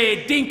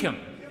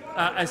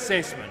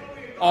assessment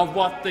of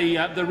what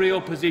the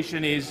real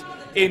position is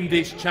in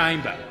this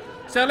chamber.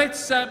 So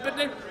let's.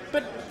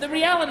 But the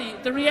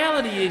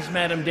reality is,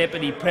 Madam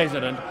Deputy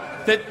President,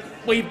 that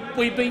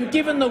we've been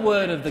given the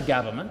word of the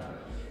government.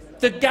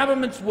 The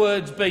government's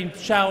word's been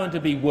shown to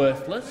be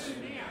worthless.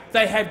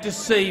 They have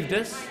deceived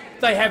us.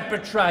 They have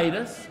betrayed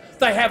us.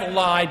 They have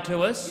lied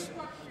to us.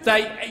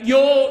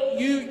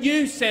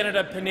 You,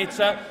 Senator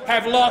Panizza,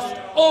 have lost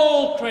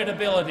all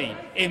credibility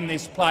in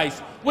this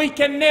place. We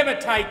can never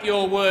take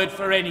your word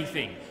for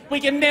anything.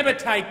 We can never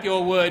take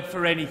your word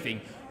for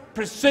anything.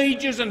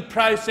 Procedures and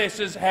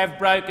processes have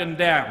broken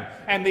down,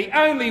 and the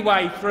only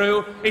way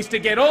through is to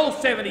get all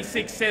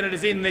 76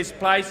 senators in this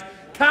place,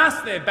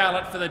 cast their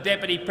ballot for the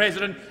Deputy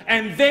President,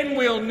 and then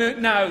we'll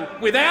know,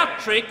 without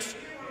tricks,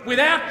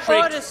 without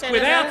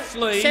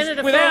sleeves,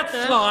 Senator without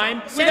Faulkner,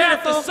 slime, Senator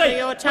without Faulkner, deceit,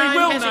 your time we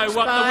will has know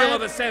what the will expired.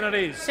 of the Senate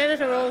is.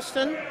 Senator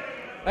Alston.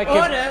 Thank you.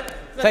 Order.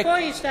 Before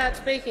you start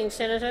speaking,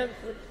 Senator,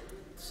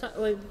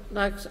 we'd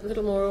like a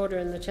little more order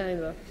in the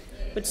chamber.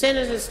 Would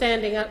senators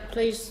standing up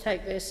please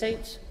take their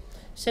seats?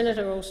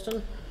 Senator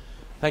Alston.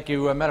 Thank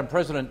you, Madam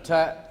President.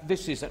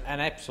 This is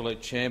an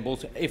absolute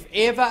shambles. If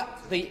ever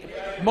the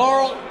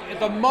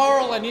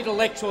moral and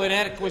intellectual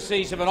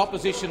inadequacies of an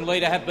opposition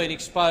leader have been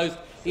exposed,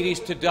 it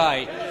is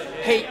today.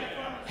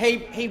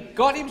 He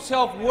got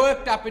himself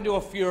worked up into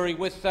a fury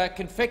with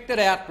confected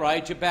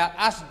outrage about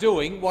us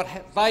doing what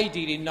they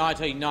did in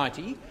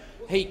 1990.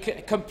 He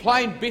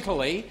complained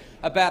bitterly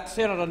about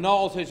Senator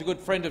Knowles, who's a good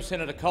friend of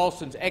Senator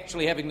Colston's,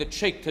 actually having the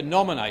cheek to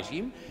nominate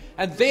him.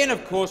 And then,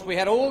 of course, we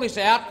had all this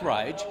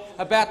outrage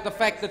about the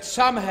fact that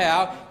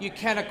somehow you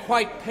can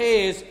equate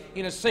pairs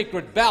in a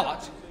secret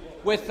ballot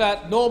with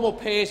normal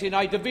pairs in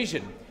a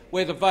division,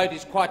 where the vote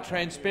is quite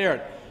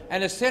transparent.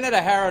 And as Senator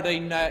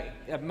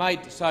Harradine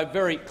made so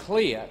very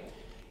clear,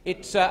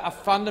 it's a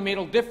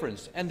fundamental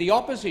difference, and the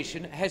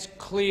opposition has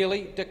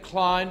clearly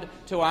declined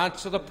to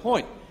answer the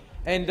point.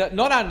 And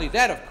not only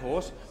that, of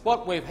course,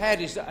 what we've had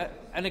is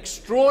an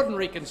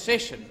extraordinary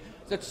concession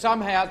that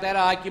somehow that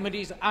argument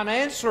is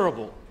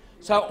unanswerable.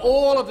 So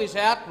all of this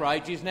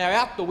outrage is now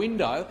out the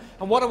window,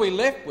 and what are we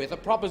left with? A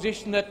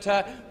proposition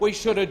that we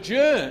should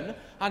adjourn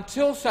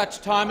until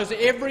such time as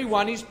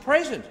everyone is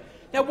present.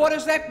 Now, what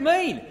does that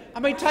mean? I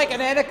mean, take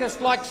an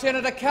anarchist like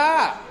Senator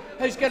Carr,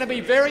 who's going to be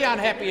very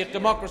unhappy at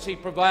democracy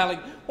prevailing.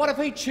 What if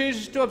he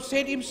chooses to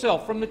absent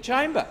himself from the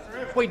chamber?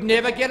 We'd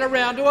never get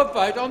around to a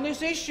vote on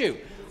this issue.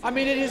 I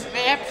mean, it is an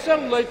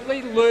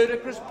absolutely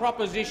ludicrous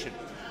proposition.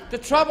 The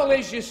trouble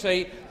is, you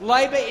see,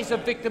 Labor is a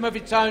victim of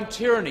its own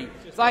tyranny.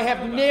 They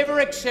have never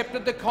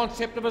accepted the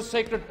concept of a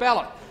secret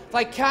ballot.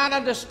 They can't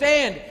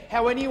understand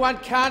how anyone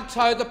can't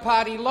toe the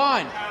party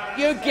line.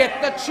 You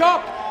get the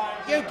chop.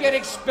 You get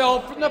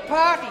expelled from the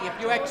party if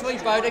you actually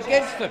vote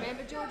against them.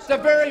 The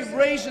very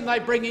reason they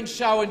bring in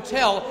show and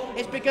tell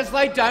is because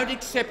they don't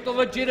accept the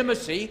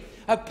legitimacy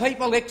of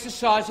people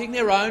exercising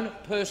their own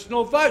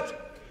personal vote.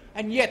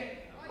 And yet,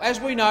 as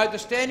we know, the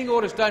standing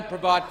orders don't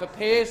provide for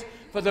pairs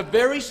for the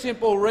very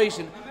simple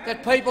reason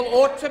that people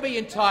ought to be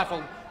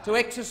entitled to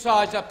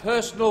exercise a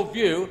personal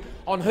view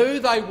on who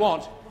they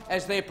want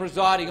as their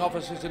presiding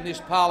officers in this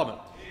parliament.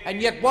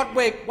 And yet what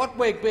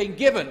we're being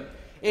given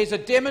is a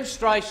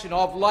demonstration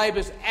of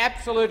Labor's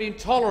absolute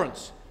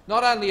intolerance,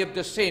 not only of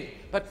dissent,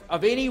 but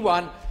of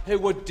anyone who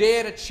would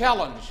dare to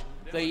challenge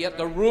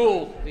the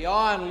rule, the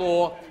iron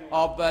law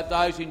of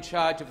those in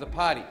charge of the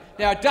party.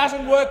 Now, it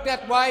doesn't work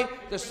that way.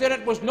 The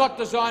Senate was not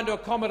designed to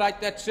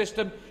accommodate that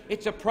system.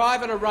 It's a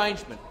private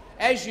arrangement.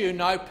 As you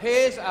know,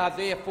 pairs are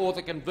there for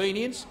the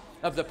convenience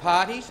of the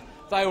parties.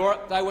 They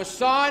were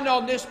signed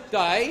on this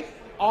day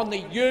on the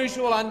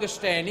usual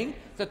understanding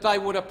that they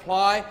would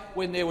apply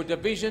when there were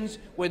divisions,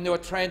 when there were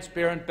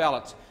transparent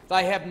ballots.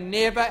 They have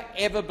never,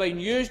 ever been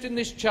used in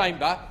this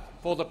chamber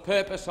for the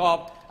purpose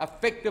of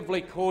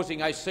effectively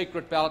causing a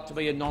secret ballot to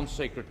be a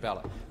non-secret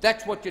ballot.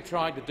 That's what you're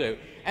trying to do.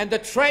 And the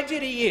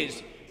tragedy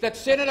is that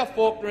Senator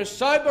Faulkner is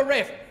so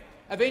bereft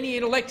of any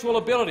intellectual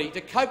ability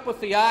to cope with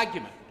the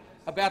argument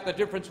about the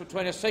difference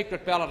between a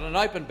secret ballot and an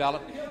open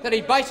ballot that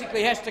he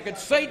basically has to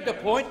concede the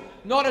point,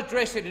 not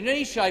address it in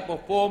any shape or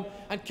form,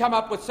 and come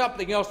up with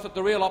something else that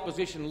the real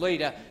opposition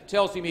leader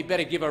tells him he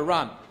better give a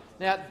run.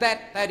 Now,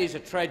 that is a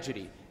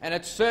tragedy, and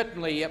it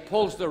certainly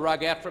pulls the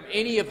rug out from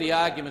any of the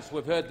arguments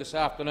we've heard this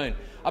afternoon.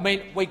 I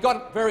mean, we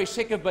got very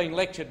sick of being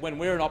lectured when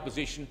we're in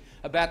opposition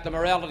about the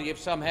morality of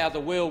somehow the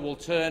wheel will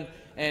turn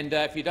and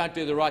if you don't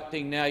do the right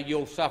thing now,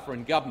 you'll suffer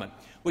in government.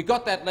 We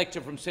got that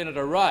lecture from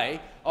Senator Ray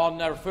on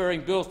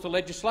referring bills to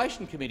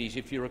legislation committees,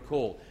 if you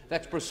recall.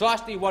 That's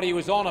precisely what he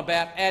was on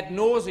about ad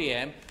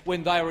nauseam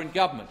when they were in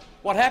government.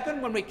 What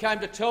happened when we came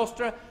to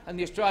Telstra and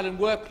the Australian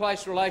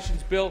Workplace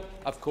Relations Bill?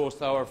 Of course,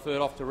 they were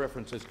referred off to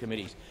references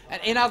committees.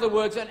 And in other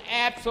words, an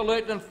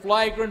absolute and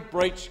flagrant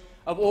breach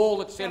of all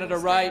that Senator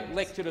Ray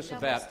lectured us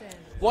about.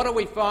 What do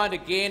we find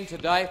again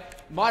today?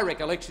 My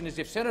recollection is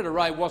if Senator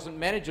Ray wasn't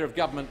manager of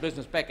government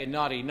business back in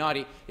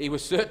 1990, he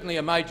was certainly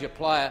a major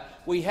player.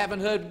 We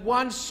haven't heard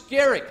one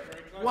skerrick,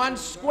 one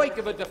squeak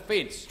of a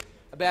defence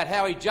about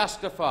how he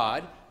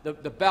justified the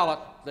ballot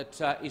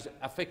that is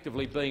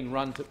effectively being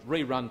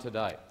rerun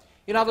today.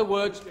 In other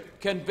words,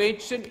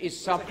 convention is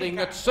something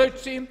that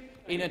suits him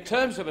In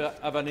terms of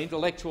an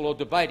intellectual or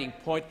debating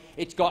point,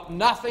 it's got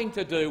nothing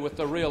to do with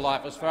the real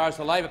life as far as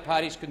the Labor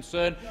Party is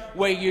concerned,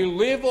 where you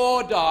live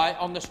or die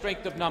on the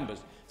strength of numbers.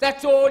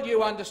 That's all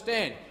you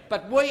understand.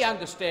 But we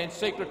understand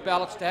secret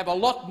ballots to have a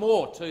lot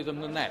more to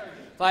them than that.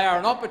 They are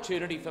an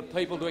opportunity for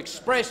people to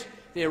express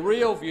their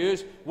real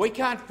views. We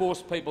can't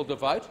force people to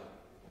vote,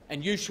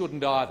 and you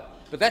shouldn't either.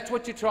 But that's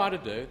what you're trying to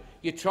do.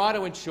 You're trying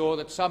to ensure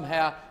that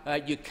somehow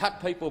you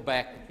cut people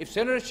back. If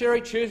Senator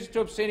Sherry chooses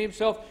to absent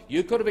himself,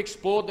 you could have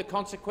explored the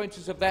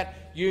consequences of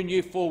that. You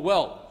knew full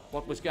well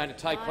what was going to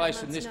take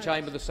place in this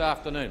chamber this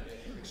afternoon.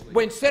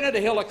 When Senator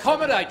Hill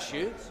accommodates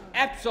you,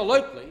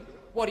 absolutely,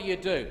 what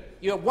do?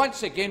 You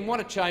once again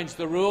want to change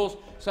the rules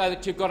so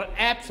that you've got an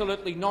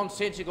absolutely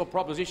nonsensical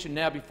proposition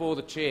now before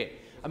the chair.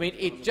 I mean,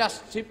 it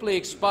just simply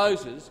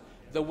exposes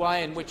the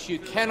way in which you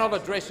cannot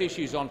address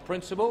issues on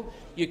principle.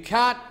 You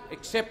can't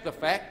accept the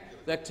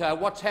fact that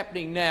what's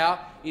happening now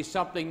is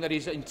something that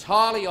is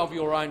entirely of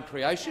your own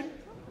creation,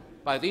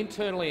 both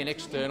internally and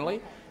externally,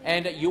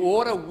 and you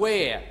ought to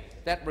wear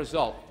that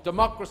result.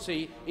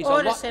 Democracy is a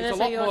lot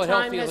more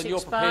healthier than you're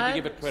prepared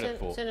to give it credit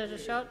for. Senator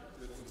Schott.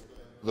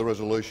 The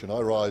resolution. I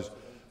rise,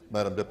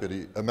 Madam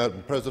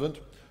President,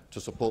 to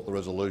support the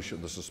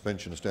resolution, the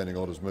suspension of standing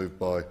orders moved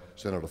by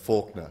Senator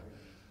Faulkner.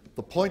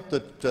 The point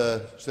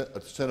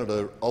that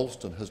Senator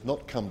Alston has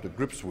not come to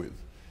grips with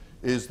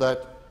is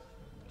that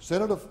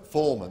Senator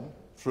Foreman,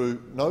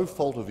 through no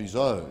fault of his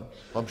own,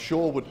 I'm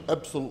sure would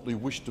absolutely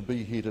wish to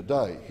be here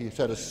today. He has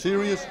had a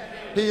serious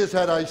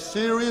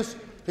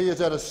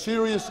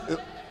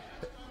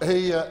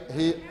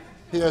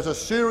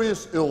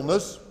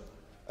illness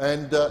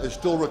and is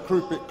still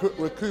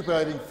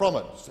recuperating from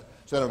it,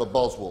 Senator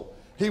Boswell.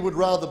 He would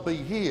rather be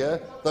here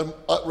than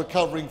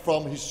recovering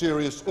from his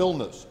serious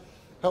illness.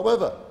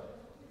 However,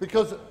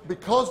 because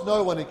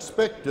no one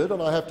expected,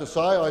 and I have to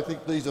say I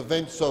think these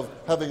events of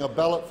having a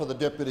ballot for the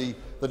Deputy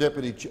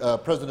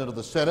President of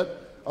the Senate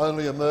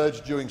only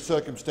emerged during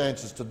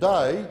circumstances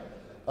today,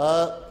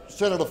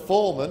 Senator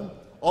Foreman,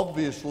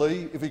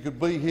 obviously, if he could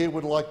be here,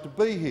 would like to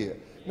be here.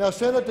 Now,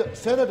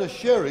 Senator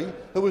Sherry,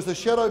 who was the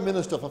Shadow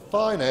Minister for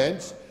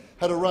Finance,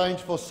 had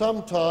arranged for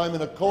some time,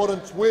 in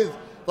accordance with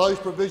those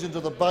provisions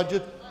of the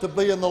budget, to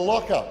be in the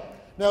lockup.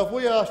 Now, if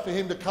we asked for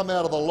him to come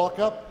out of the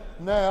lockup,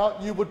 now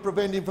you would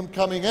prevent him from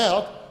coming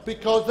out,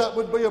 because that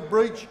would be a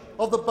breach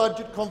of the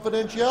budget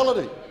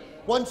confidentiality.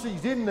 Once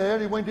he's in there,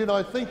 and he went in,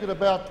 I think, at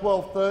about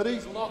 12:30.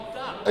 He's locked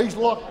up. He's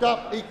locked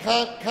up. He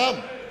can't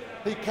come.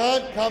 He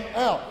can't come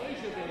out.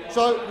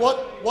 So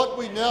what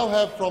we now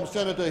have from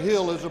Senator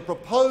Hill is a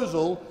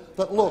proposal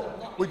that,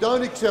 look, we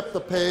don't accept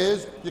the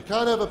pairs. You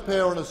can't have a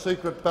pair on a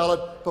secret ballot,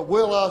 but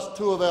we'll ask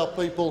two of our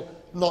people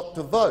not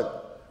to vote.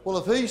 Well,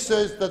 if he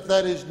says that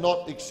that is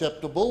not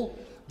acceptable,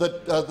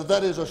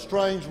 that is a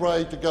strange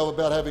way to go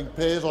about having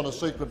pairs on a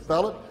secret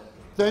ballot,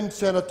 then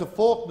Senator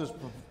Faulkner's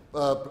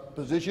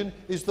position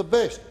is the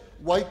best.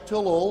 Wait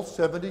till all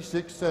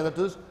 76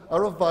 senators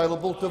are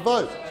available to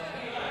vote.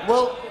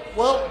 Well,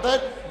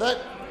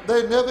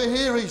 they're never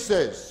here, he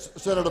says,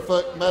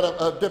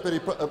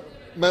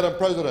 Madam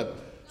President.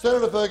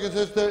 Senator Ferguson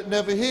says they're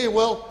never here.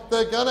 Well,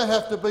 they're going to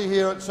have to be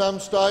here at some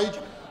stage.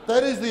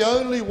 That is the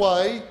only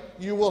way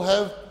you will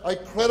have a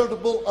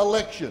creditable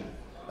election.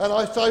 And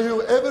I say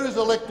whoever is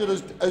elected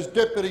as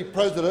Deputy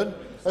President,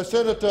 as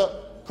Senator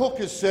Cook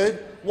has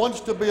said,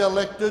 wants to be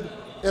elected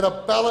in a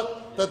ballot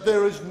that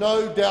there is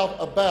no doubt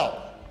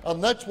about.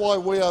 And that's why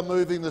we are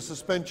moving the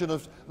suspension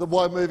of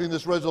moving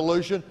this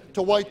resolution,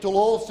 to wait till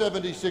all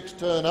 76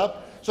 turn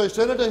up, so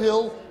Senator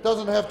Hill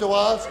doesn't have to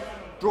ask,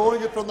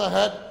 drawing it from the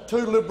hat,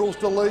 two Liberals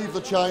to leave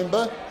the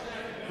chamber.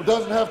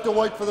 Doesn't have to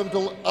wait for them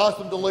to ask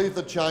them to leave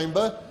the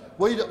chamber.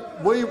 We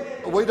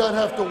don't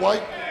have to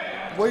wait.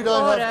 We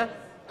don't have.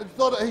 It's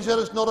not. He said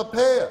it's not a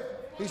pair.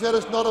 He said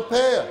it's not a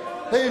pair.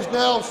 He has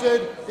now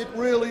said it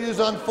really is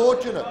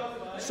unfortunate.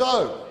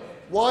 So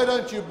why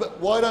don't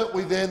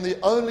we then? The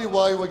only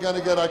way we're going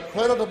to get a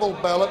creditable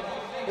ballot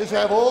is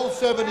have all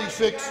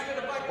 76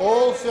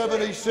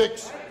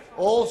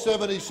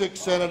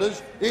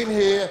 senators in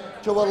here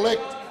to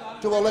elect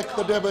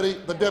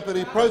the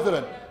deputy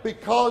president,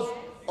 because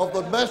of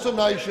the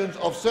machinations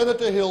of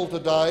Senator Hill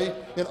today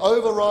in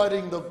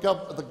overriding the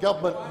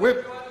government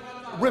whip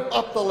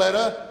up the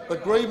letter, the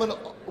agreement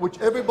which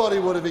everybody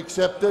would have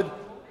accepted,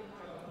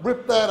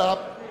 rip that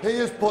up. He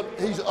has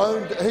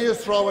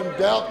thrown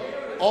doubt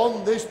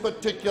on this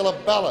particular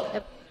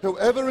ballot.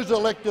 Whoever is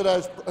elected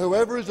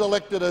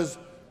as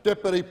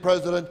deputy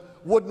president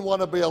wouldn't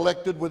want to be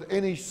elected with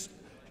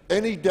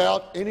any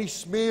doubt, any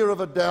smear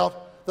of a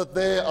doubt that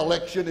their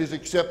election is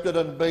accepted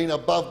and been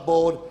above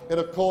board in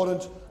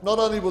accordance not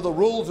only with the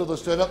rules of the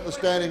Senate, the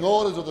standing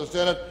orders of the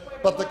Senate,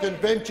 but the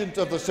conventions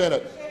of the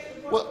Senate.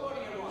 Well,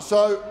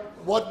 so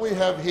what we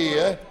have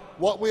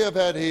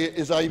had here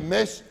is a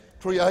mess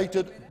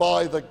created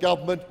by the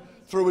government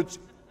through its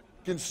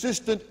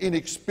consistent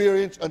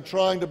inexperience and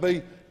trying to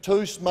be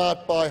too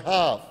smart by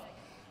half.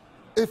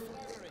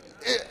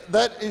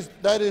 That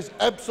is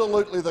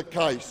absolutely the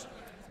case.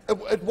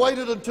 It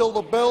waited until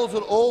the bells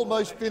had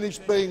almost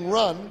finished being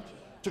rung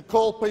to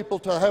call people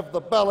to have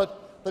the ballot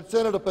that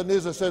Senator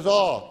Peniza says,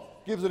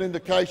 gives an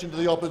indication to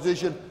the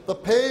opposition the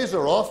pairs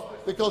are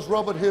off because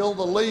Robert Hill,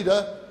 the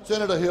leader,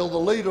 Senator Hill, the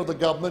leader of the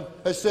government,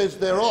 has said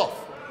they're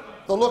off.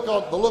 The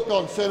look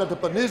on Senator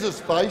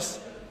Peniza's face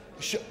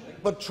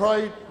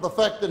betrayed the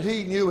fact that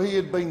he knew he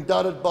had been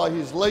dudded by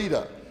his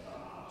leader.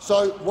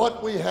 So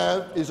what we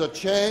have is a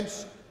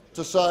chance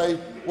to say,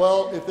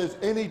 well, if there's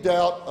any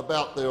doubt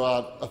about there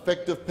are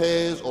effective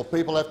pairs or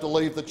people have to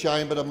leave the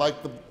chamber to make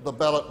the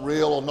ballot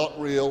real or not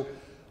real,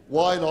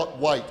 why not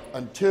wait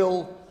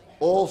until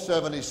all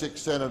 76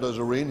 senators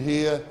are in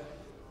here,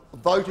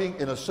 voting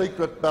in a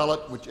secret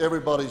ballot, which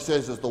everybody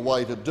says is the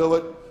way to do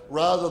it,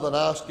 rather than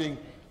asking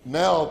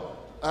now,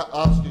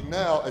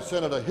 as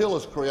Senator Hill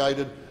has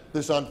created,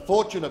 this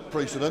unfortunate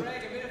precedent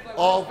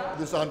of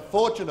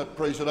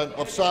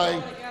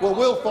saying, well,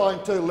 we'll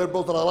find 2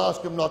 Liberals and I'll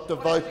ask them not to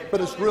vote,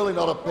 but it's really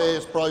not a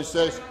pairs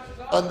process,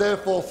 and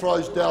therefore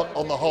throws doubt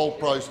on the whole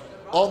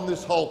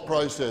this whole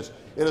process.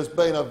 It has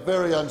been a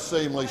very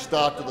unseemly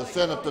start to the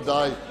Senate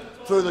today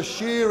through the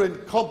sheer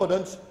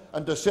incompetence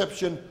and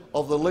deception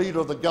of the Leader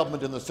of the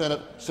Government in the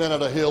Senate,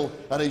 Senator Hill,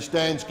 and he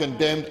stands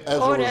condemned as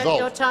a result.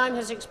 Your time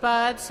has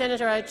expired.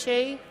 Senator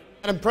O'Chee.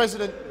 Madam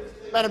President,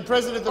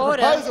 the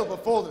proposal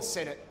before the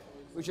Senate,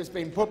 which has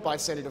been put by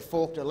Senator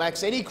Faulkner,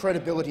 lacks any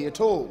credibility at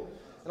all.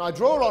 And I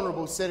draw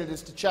honourable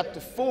senators to Chapter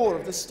 4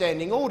 of the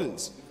Standing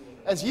Orders.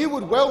 As you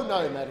would well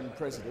know, Madam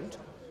President,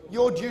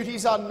 your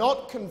duties are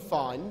not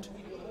confined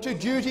to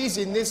duties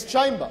in this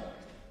chamber.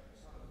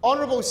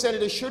 Honourable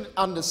senators should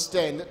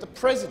understand that the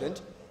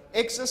President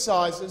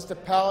exercises the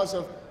powers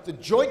of the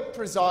joint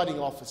presiding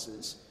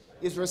officers,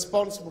 is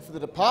responsible for the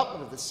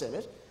department of the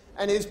Senate,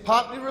 and is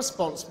partly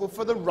responsible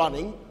for the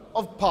running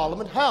of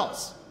Parliament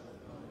House.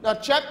 Now,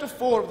 Chapter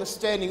 4 of the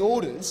Standing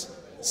Orders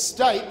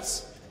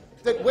states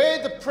that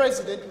where the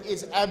President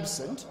is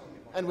absent,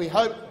 and we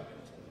hope,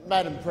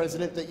 Madam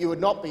President, that you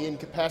would not be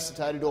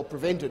incapacitated or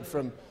prevented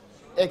from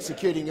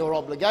executing your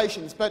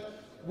obligations,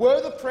 but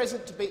were the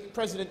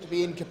President to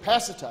be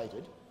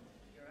incapacitated,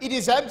 it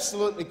is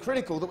absolutely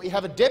critical that we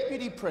have a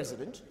Deputy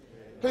President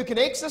who can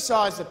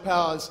exercise the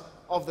powers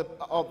of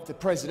the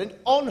President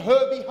on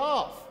her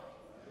behalf.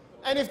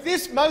 And if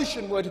this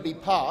motion were to be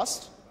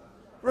passed,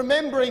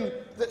 remembering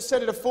that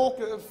Senator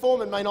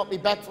Foreman may not be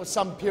back for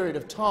some period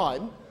of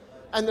time,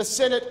 and the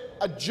Senate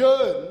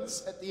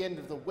adjourns at the end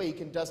of the week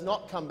and does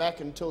not come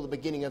back until the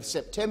beginning of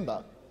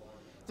September,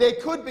 there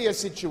could be a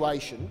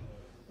situation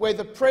where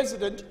the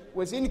President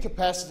was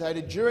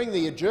incapacitated during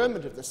the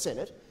adjournment of the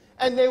Senate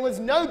and there was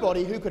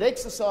nobody who could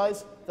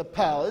exercise the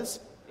powers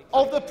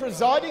of the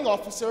presiding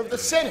officer of the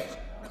Senate.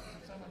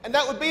 And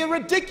that would be a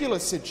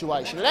ridiculous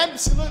situation, an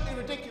absolutely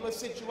ridiculous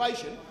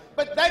situation,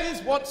 but that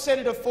is what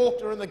Senator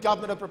Faulkner and the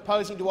government are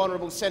proposing to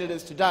honourable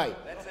senators today.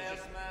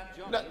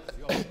 Now,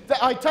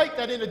 I take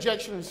that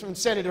interjection from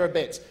Senator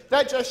Abetz.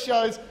 That just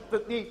shows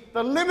that the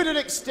limited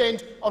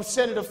extent of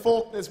Senator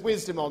Faulkner's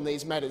wisdom on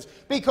these matters,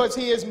 because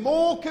he is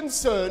more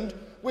concerned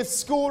with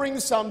scoring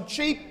some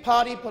cheap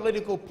party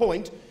political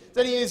point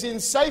than he is in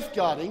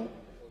safeguarding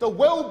the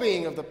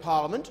well-being of the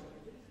parliament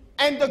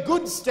and the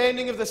good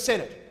standing of the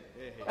Senate.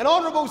 And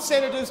honourable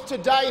senators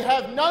today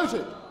have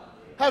noted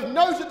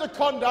the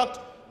conduct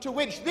to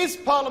which this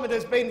parliament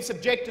has been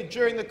subjected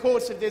during the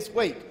course of this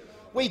week.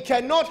 We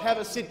cannot have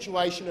a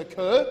situation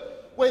occur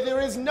where there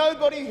is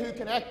nobody who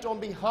can act on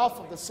behalf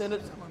of the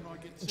Senate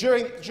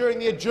during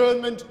the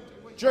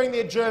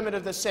adjournment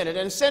of the Senate.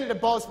 And Senator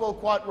Boswell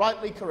quite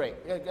rightly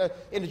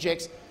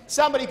interjects.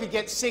 Somebody could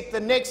get sick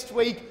the next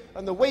week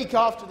and the week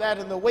after that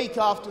and the week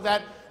after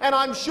that, and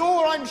I'm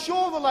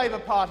sure the Labor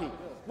Party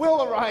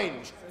will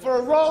arrange for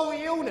a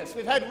rolling illness.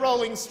 We've had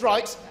rolling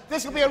strikes.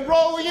 This will be a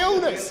rolling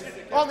illness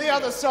on the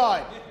other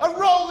side. A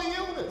rolling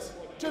illness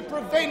to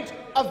prevent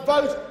a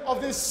vote of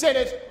this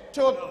Senate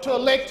to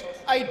elect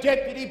a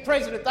Deputy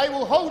President. They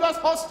will hold us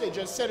hostage,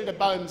 as Senator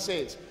Bohm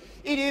says.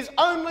 It is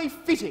only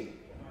fitting,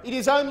 it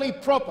is only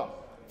proper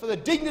for the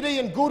dignity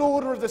and good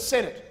order of the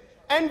Senate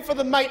and for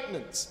the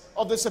maintenance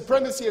of the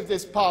supremacy of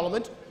this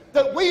parliament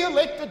that we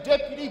elect a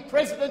Deputy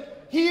President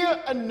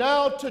here and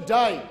now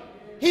today.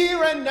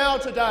 Here and now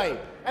today,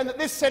 and that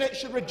this Senate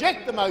should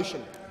reject the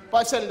motion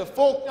by Senator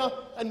Faulkner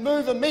and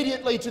move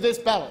immediately to this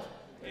ballot.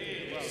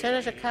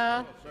 Senator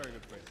Carr.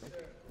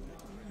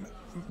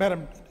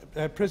 Madam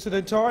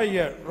President,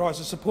 I rise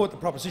to support the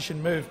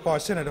proposition moved by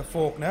Senator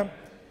Faulkner.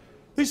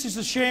 This is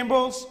a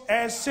shambles,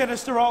 as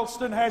Senator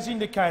Alston has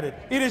indicated.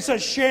 It is a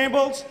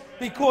shambles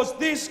because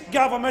this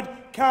government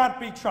can't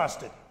be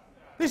trusted.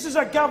 This is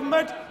a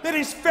government that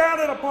is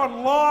founded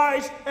upon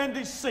lies and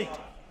deceit.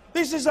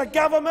 This is a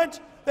government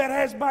that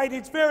has made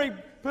its very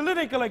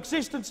political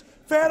existence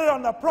founded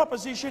on the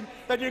proposition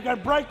that you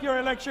can break your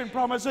election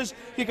promises,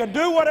 you can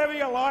do whatever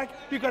you like,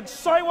 you can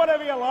say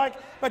whatever you like,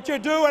 but you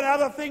do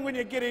another thing when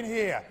you get in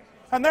here.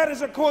 And that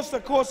is, of course, the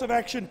course of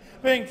action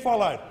being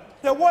followed.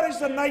 Now, what is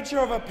the nature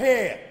of a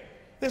pair?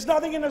 There's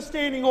nothing in the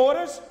standing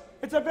orders.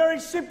 It's a very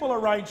simple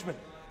arrangement.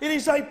 It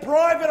is a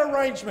private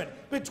arrangement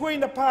between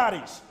the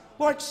parties.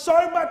 Like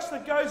so much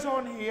that goes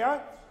on here,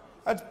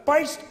 It's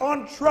based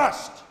on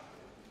trust.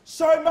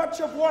 So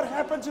much of what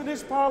happens in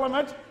this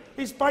parliament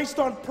is based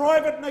on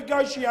private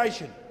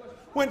negotiation.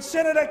 When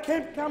Senator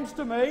Kemp comes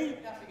to me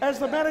as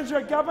the manager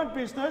of government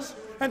business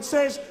and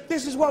says,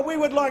 this is what we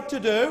would like to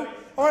do,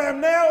 I am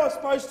now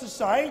supposed to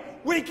say,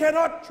 we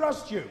cannot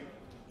trust you.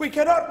 We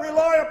cannot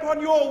rely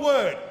upon your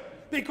word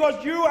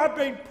because you have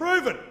been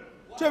proven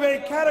to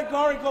be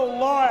categorical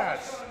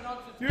liars.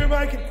 You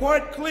make it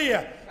quite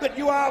clear that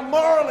you are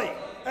morally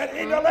and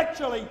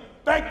intellectually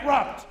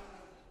bankrupt.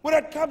 When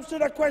it comes to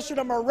the question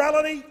of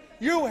morality,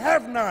 you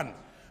have none.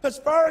 As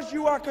far as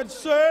you are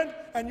concerned,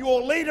 and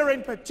your leader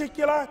in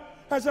particular,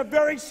 has a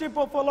very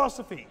simple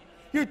philosophy.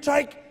 You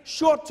take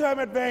short-term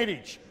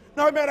advantage,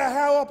 no matter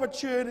how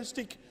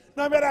opportunistic,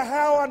 no matter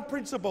how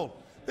unprincipled.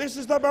 This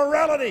is the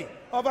morality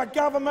of a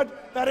government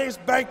that is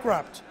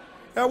bankrupt.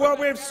 Now, what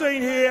we've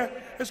seen here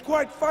is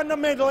quite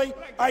fundamentally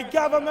a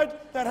government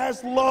that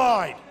has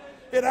lied.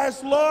 It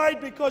has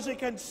lied because it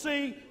can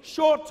see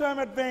short-term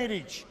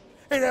advantage.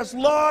 It has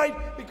lied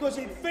because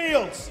it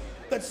feels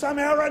that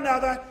somehow or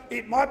another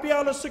it might be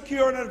able to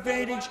secure an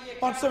advantage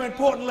on some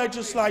important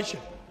legislation.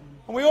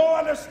 And we all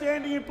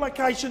understand the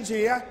implications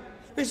here.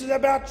 This is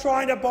about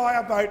trying to buy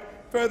a vote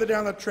further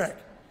down the track.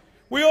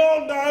 We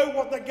all know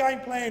what the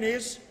game plan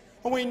is,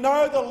 and we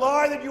know the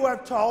lie that you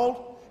have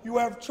told. You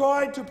have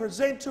tried to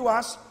present to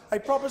us a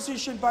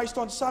proposition based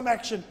on some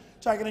action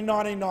taken in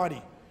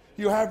 1990.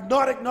 You have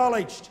not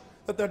acknowledged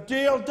that the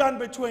deal done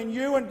between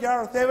you and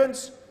Gareth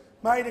Evans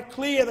made it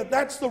clear that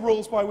that's the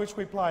rules by which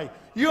we play.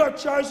 You have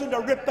chosen to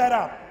rip that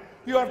up.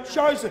 You have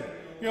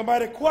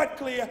made it quite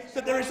clear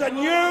that there is a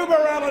new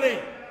morality.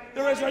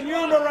 There is a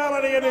new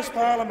morality in this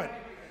parliament.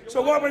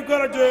 So what we've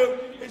got to do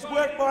is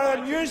work by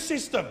a new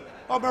system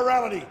of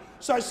morality.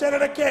 So,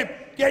 Senator Kemp,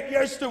 get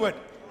used to it.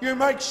 You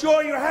make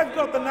sure you have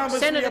got the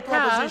numbers for your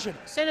proposition.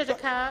 Senator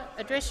Carr,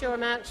 address your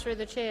remarks through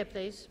the chair,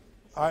 please.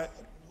 I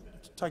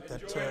take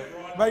that.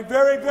 Make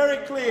very,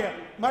 very clear.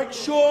 Make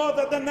sure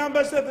that the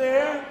numbers are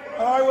there.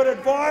 I would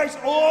advise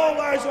all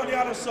those on the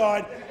other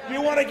side, if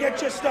you want to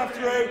get your stuff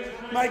through,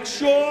 make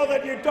sure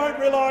that you don't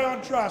rely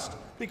on trust,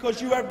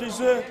 because you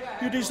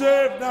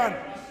deserve none.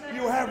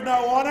 You have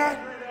no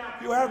honour.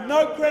 You have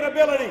no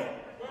credibility.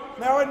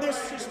 Now, in this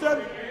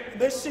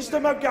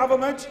system of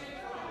government,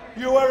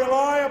 you will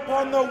rely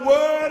upon the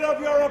word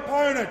of your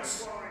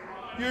opponents.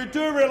 You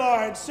do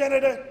rely, and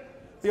Senator,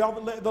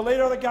 the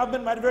Leader of the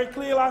Government made it very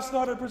clear last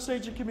night at a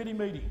Procedure Committee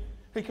meeting.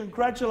 He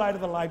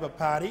congratulated the Labor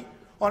Party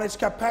on its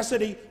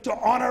capacity to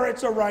honour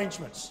its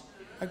arrangements.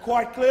 And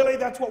quite clearly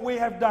that's what we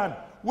have done.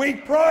 We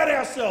pride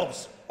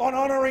ourselves on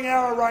honouring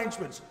our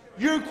arrangements.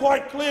 You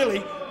quite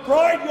clearly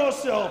pride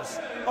yourselves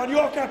on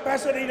your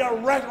capacity to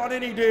rat on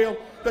any deal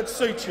that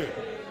suits you.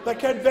 The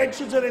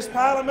conventions of this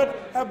parliament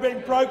have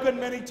been broken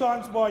many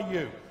times by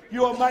you.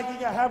 You are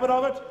making a habit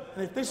of it,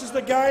 and if this is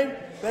the game,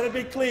 let it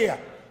be clear.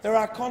 There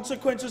are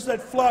consequences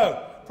that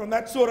flow from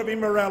that sort of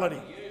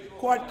immorality.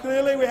 Quite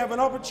clearly, we have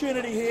an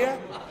opportunity here,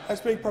 as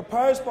been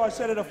proposed by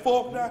Senator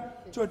Faulkner,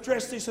 to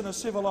address this in a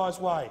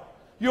civilised way.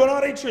 You are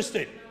not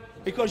interested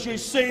because you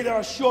see there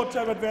are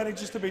short-term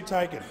advantages to be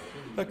taken.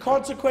 The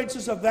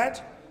consequences of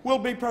that will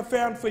be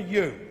profound for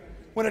you.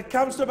 When it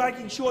comes to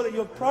making sure that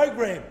your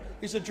program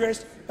is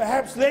addressed,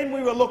 perhaps then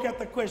we will look at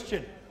the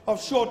question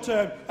of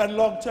short-term and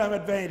long-term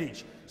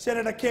advantage.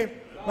 Senator Kemp,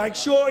 make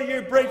sure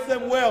you brief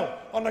them well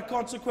on the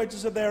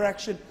consequences of their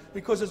action,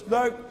 because there's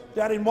no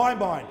doubt in my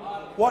mind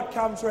what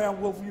comes around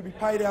will be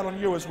paid out on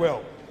you as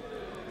well.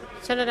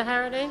 Senator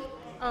Harradine?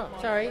 Oh,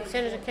 sorry,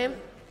 Senator Kemp.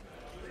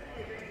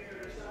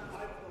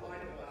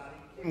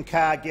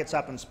 Carr gets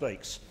up and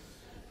speaks,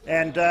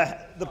 and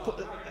the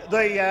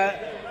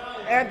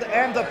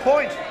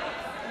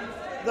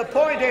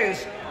point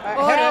is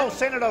how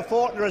Senator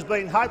Faulkner has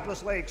been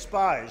hopelessly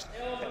exposed.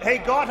 He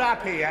got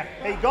up here,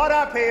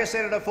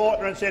 Senator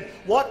Faulkner, and said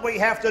what we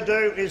have to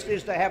do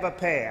is to have a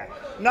pair.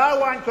 No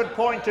one could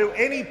point to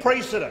any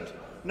precedent.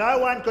 No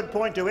one could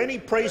point to any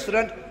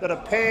precedent that a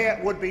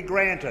pair would be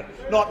granted.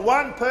 Not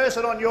one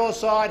person on your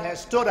side has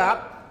stood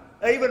up,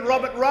 even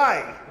Robert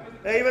Ray,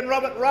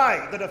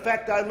 the de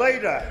facto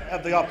leader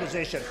of the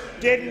opposition,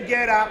 didn't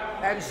get up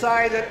and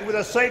say that with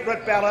a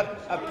secret ballot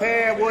a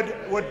pair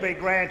would be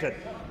granted.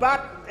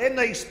 But in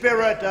the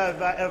spirit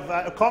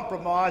of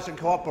compromise and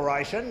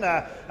cooperation,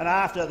 and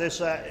after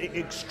this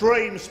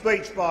extreme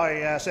speech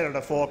by Senator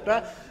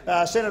Faulkner,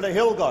 Senator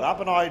Hill got up,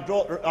 and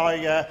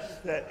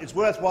it's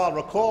worthwhile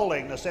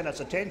recalling the Senate's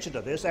attention to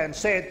this, and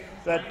said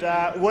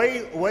that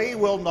we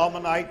will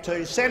nominate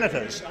two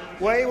senators.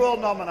 We will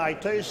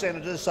nominate two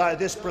senators so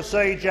this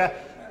procedure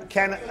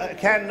can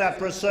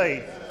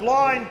proceed.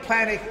 Blind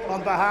panic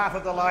on behalf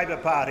of the Labor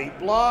Party.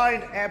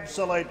 Blind,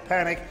 absolute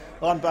panic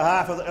on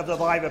behalf of the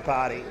Labor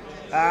Party.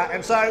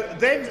 And so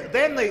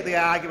then the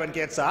argument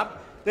gets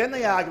up. Then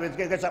the argument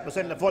gets up with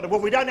Senator Faulkner. Well,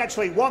 we don't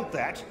actually want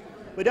that.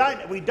 We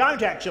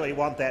don't actually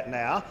want that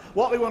now.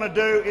 What we want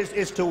to do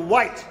is to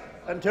wait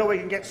until we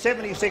can get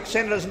 76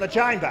 senators in the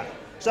chamber.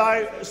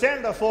 So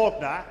Senator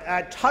Faulkner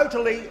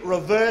totally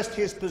reversed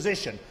his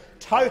position.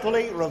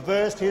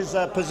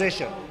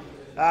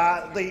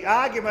 The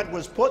argument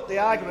was put, the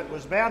argument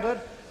was mounted.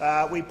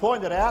 We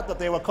pointed out that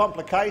there were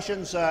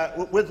complications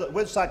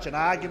with such an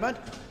argument,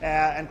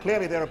 and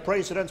clearly there are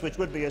precedents which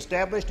would be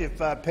established if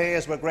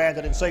pairs were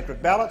granted in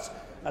secret ballots,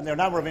 and there are a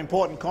number of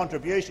important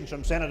contributions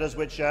from senators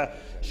which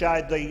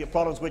showed the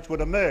problems which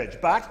would emerge.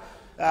 But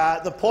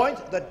the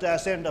point that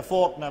Senator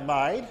Faulkner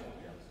made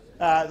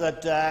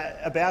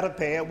about a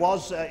pair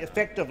was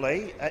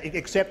effectively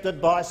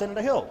accepted by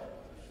Senator Hill.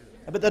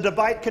 But the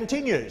debate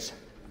continues.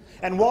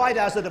 And why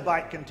does the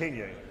debate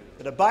continue?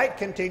 The debate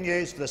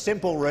continues for the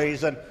simple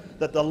reason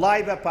that the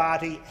Labor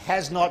Party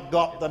has not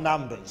got the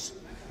numbers.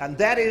 And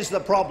that is the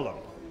problem,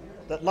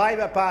 that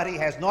Labor Party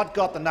has not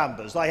got the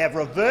numbers. They have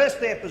reversed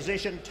their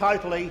position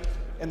totally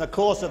in the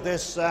course of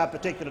this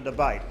particular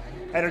debate.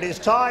 And it is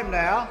time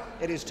now,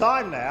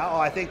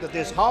 I think, that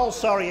this whole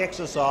sorry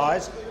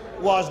exercise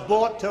was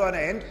brought to an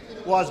end,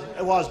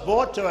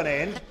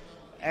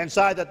 and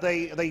so that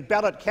the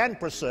ballot can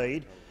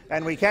proceed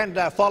and we can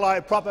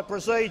follow proper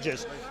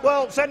procedures.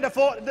 Well,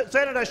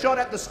 Senator Short,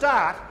 at the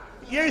start,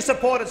 you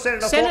supported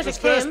Senator Faulkner's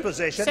first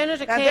position,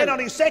 and then on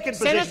his second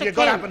position you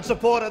got up and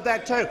supported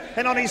that too.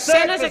 And on his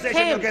third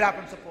position you get up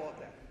and support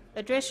that.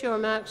 Address your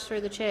remarks through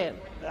the chair.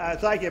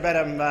 Thank you,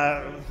 Madam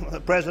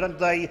President.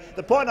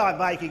 The point I'm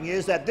making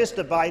is that this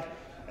debate,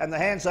 and the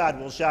Hansard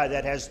will show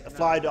that, has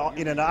flowed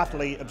in an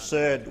utterly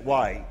absurd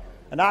way.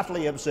 An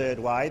utterly absurd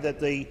way that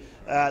the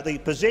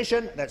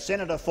position that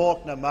Senator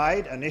Faulkner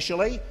made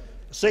initially,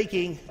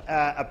 seeking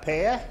a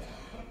pair,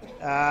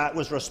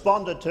 was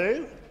responded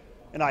to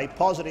in a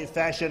positive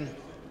fashion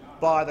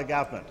by the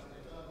government.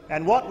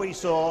 And what we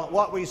saw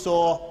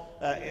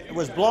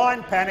was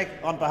blind panic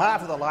on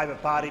behalf of the Labor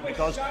Party,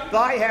 because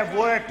they have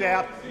worked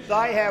out.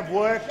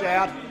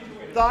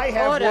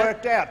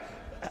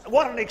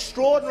 What an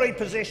extraordinary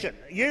position.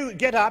 You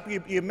get up,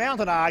 you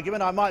mount an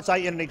argument, I might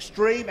say in an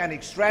extreme and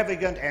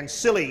extravagant and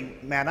silly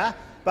manner,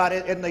 but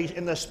in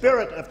the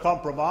spirit of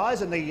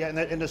compromise, in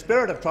the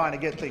spirit of trying to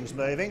get things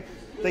moving,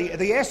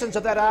 the essence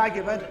of that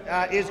argument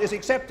is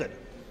accepted.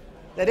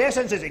 That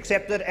essence is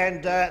accepted,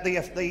 and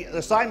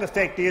the same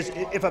effect is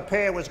if a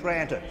pair was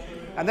granted.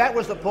 And that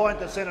was the point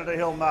that Senator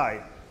Hill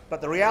made. But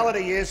the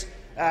reality is,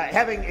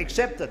 having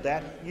accepted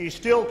that, you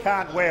still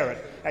can't wear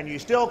it, and you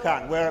still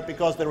can't wear it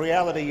because the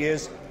reality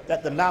is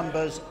that the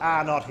numbers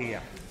are not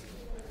here.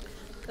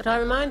 But I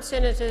remind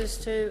senators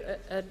to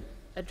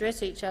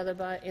address each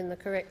other in the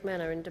correct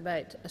manner in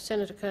debate.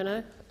 Senator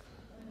Curnow.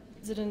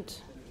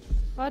 President,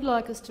 I'd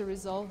like us to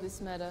resolve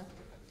this matter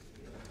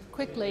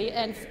quickly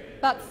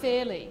but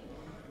fairly.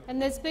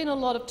 And there's been a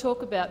lot of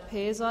talk about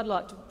pairs. I'd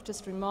like to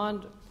just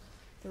remind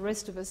the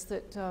rest of us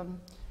that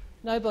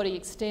nobody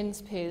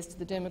extends pairs to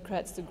the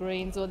Democrats, the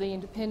Greens or the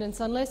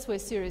Independents unless we're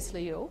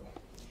seriously ill.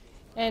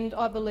 And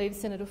I believe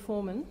Senator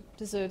Foreman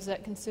deserves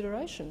that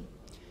consideration.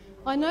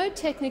 I know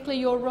technically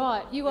you're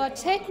right. You are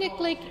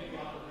technically...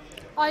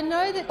 I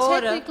know that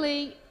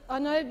technically... I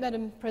know,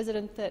 Madam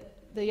President, that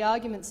the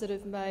arguments that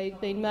have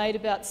been made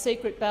about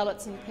secret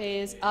ballots and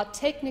pairs are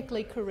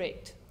technically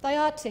correct. They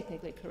are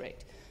technically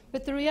correct.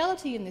 But the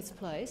reality in this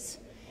place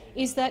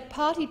is that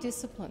party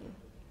discipline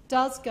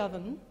does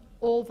govern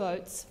all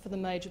votes for the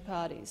major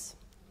parties.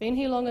 Been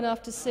here long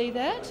enough to see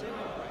that?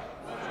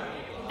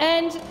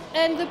 And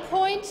the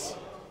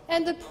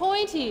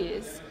point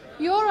is,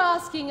 you're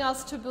asking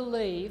us to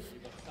believe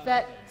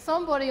that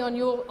somebody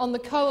on the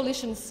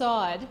coalition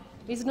side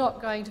is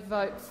not going to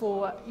vote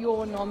for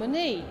your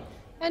nominee.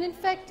 And in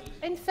fact,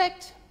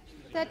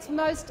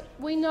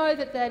 we know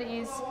that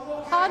is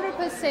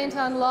 100%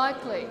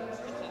 unlikely.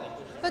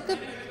 But the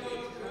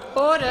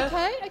order.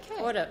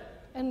 Okay. Order.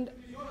 And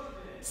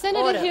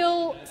Senator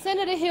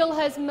Hill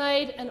has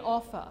made an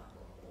offer.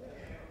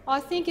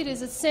 I think it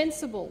is a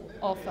sensible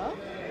offer,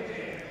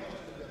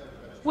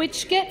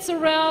 which gets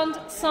around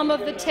some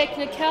of the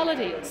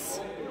technicalities.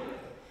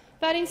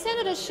 But in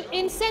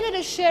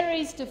Senator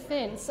Sherry's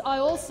defence, I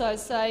also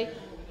say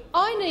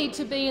I need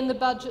to be in the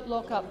budget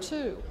lock-up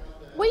too.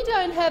 We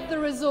don't have the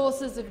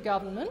resources of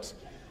government.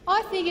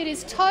 I think it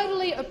is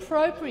totally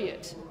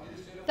appropriate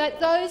that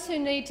those who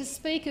need to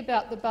speak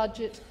about the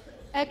budget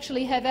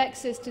actually have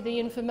access to the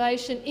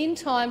information in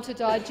time to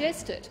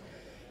digest it.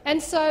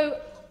 And so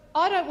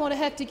I don't want to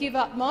have to give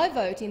up my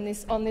vote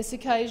on this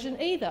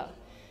occasion either.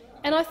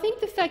 And I think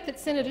the fact that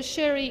Senator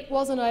Sherry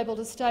wasn't able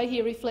to stay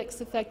here reflects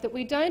the fact that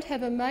we don't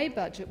have a May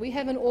budget, we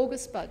have an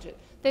August budget.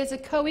 There's a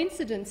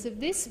coincidence of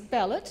this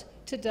ballot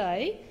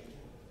today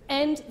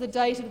and the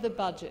date of the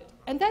budget.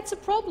 And that's a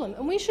problem,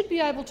 and we should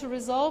be able to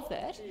resolve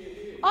that.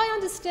 I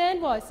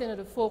understand why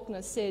Senator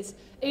Faulkner says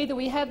either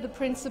we have the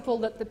principle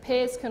that the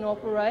pairs can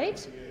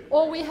operate,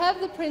 or we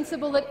have the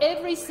principle that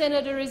every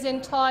senator is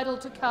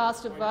entitled to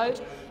cast a vote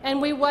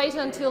and we wait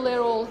until they're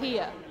all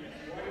here.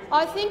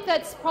 I think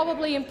that's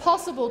probably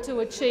impossible to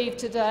achieve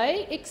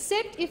today,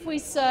 except if we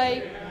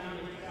say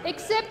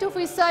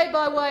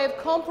by way of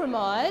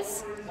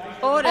compromise.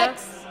 Order.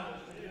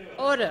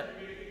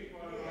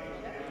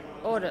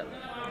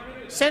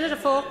 Senator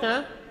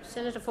Faulkner,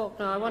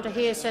 I want to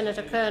hear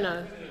Senator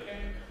Curnow.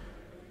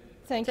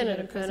 Thank you,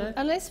 Madam President.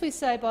 Unless we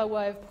say by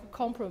way of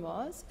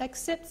compromise,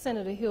 accept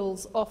Senator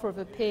Hill's offer of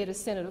a pair to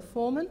Senator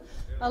Foreman,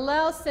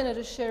 allow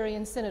Senator Sherry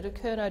and Senator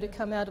Curnow to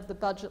come out of the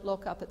budget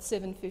lock-up at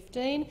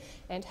 7:15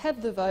 and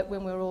have the vote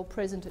when we're all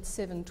present at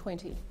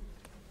 7:20.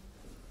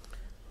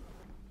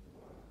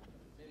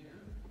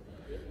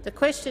 The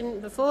question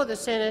before the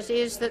Senate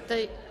is that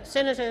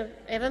Senator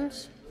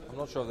Evans. I'm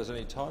not sure if there's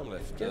any time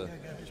left.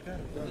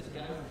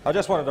 I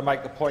just wanted to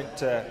make the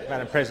point,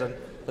 Madam President,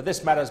 that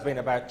this matter has been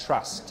about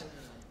trust.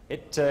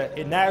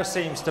 It now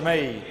seems to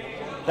me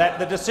that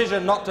the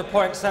decision not to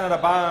appoint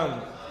Senator Bowen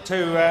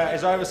to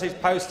his overseas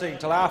posting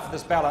till after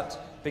this ballot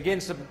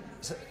begins to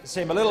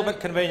seem a little bit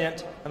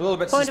convenient and a little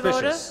bit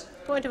suspicious.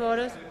 Point of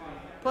order.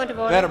 Point of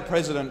order. Madam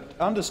President,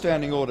 under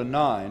Standing Order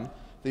 9,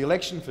 the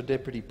election for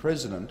Deputy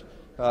President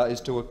is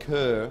to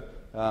occur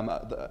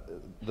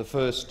the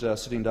first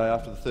sitting day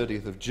after the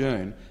 30th of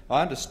June.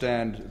 I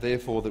understand,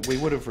 therefore, that we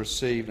would have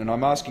received, and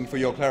I'm asking for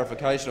your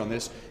clarification on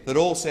this, that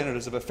all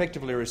senators have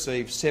effectively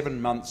received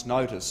 7 months'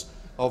 notice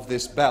of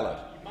this ballot.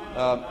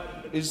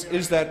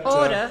 Is that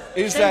order?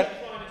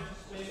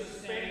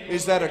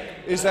 Is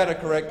that a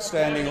correct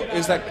standing?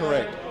 Is that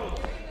correct?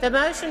 The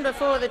motion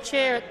before the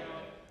chair,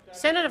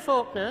 Senator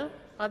Faulkner,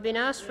 I've been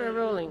asked for a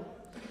ruling.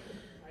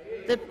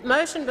 The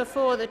motion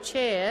before the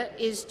chair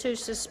is to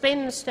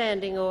suspend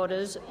standing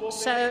orders.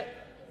 So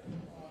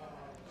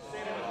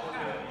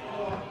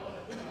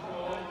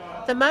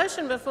the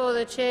motion before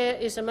the chair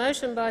is a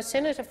motion by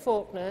Senator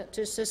Faulkner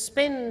to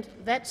suspend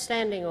that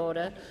standing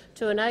order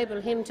to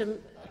enable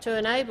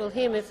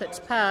him, if it's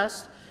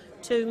passed,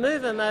 to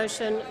move a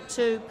motion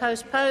to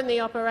postpone the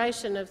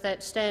operation of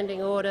that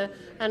standing order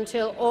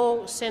until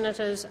all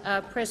senators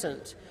are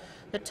present.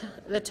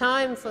 The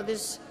time for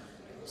this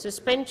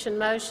suspension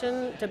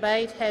motion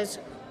debate has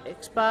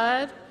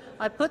expired.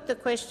 I put the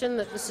question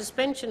that the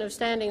suspension of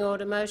standing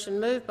order motion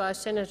moved by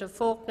Senator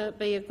Faulkner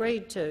be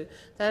agreed to.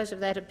 Those of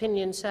that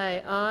opinion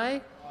say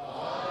aye.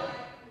 Aye.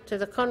 To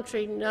the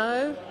contrary,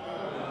 no.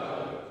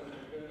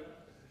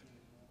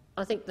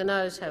 I think the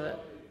noes have it.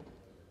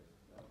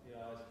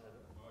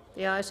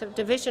 The ayes have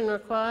division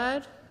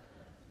required.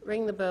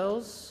 Ring the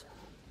bells.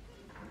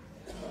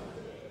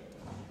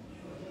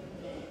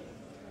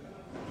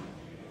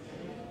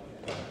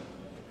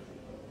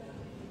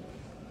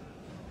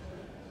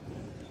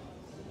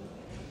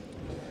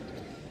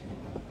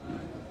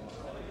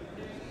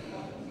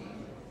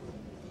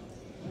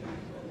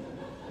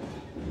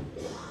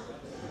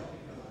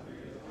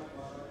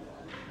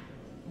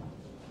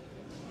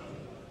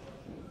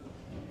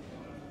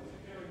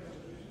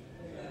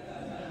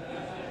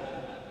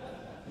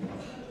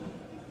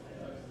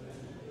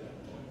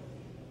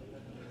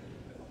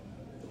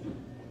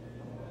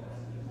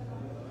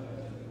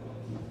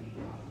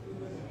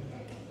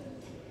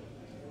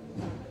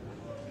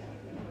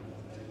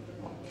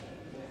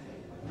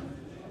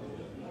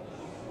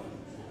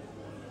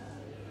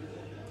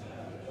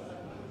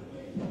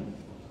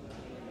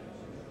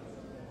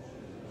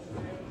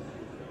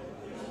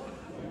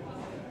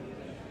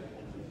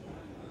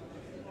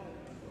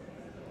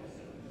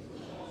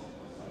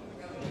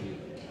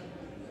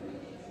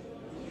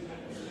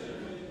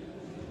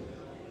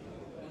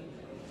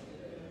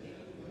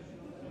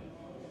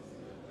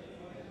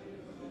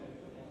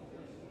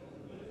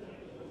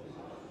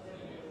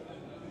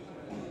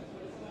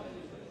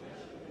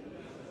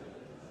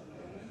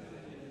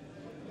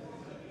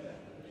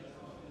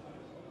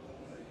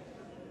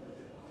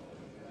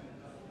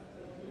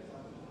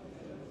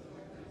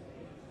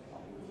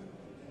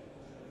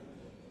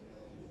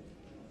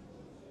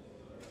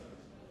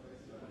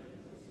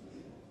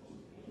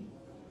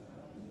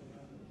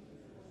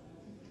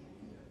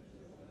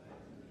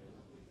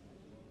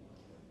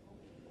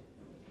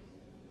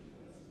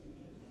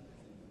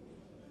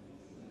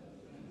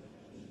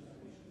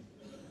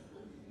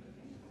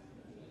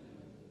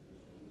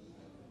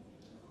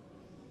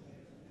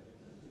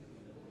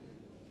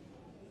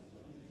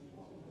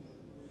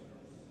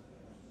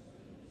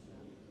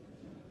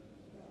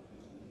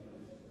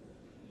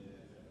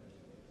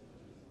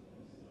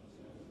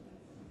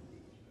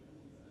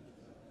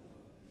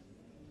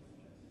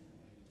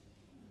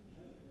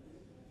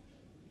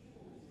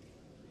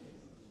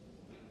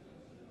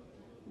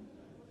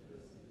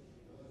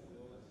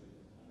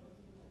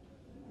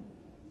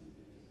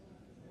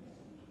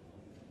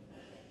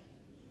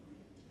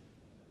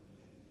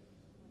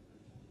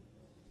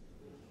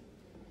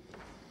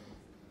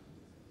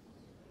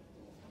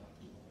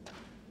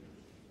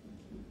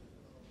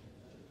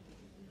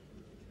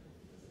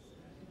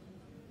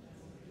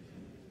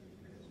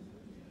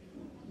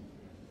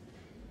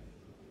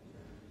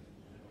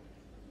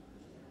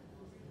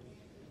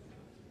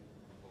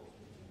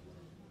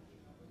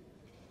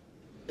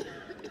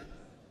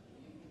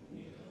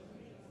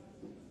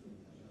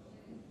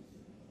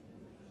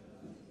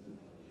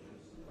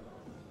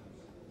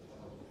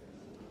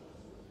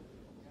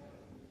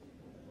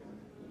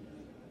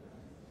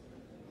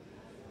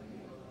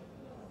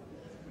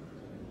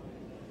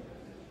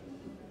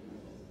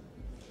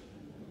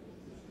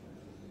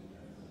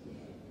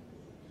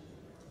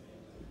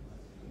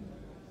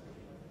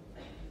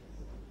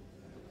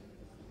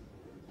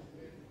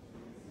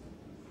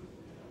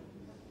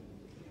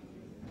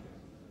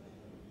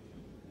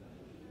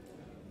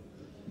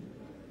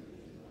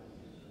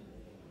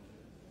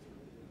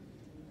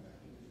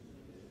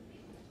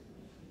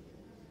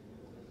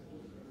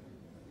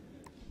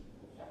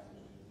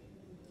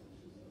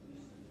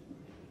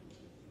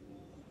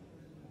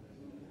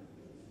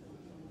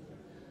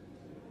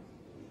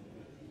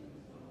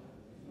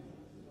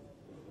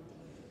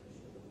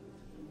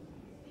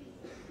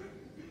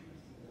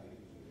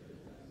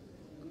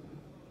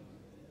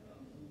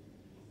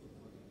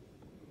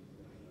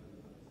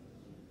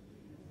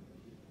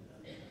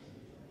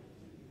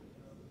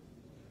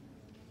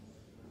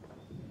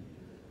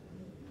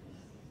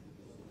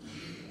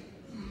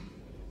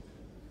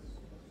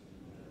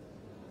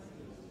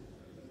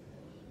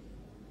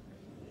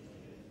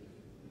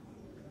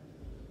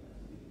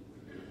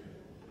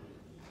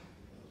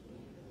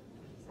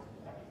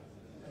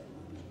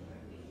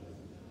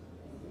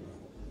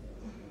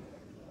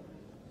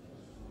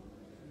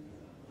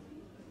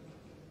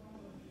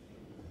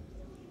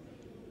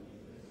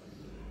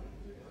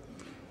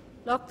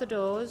 Lock the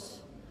doors.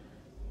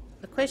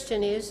 The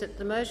question is that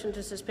the motion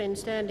to suspend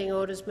standing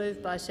orders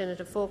moved by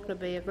Senator Faulkner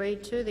be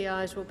agreed to. The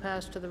ayes will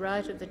pass to the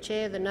right of the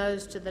chair, the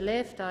noes to the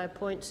left. I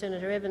appoint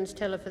Senator Evans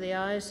teller for the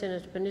ayes,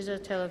 Senator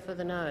Panizza teller for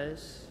the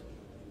noes.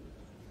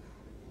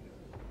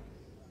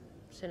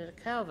 Senator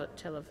Calvert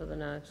teller for the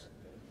noes.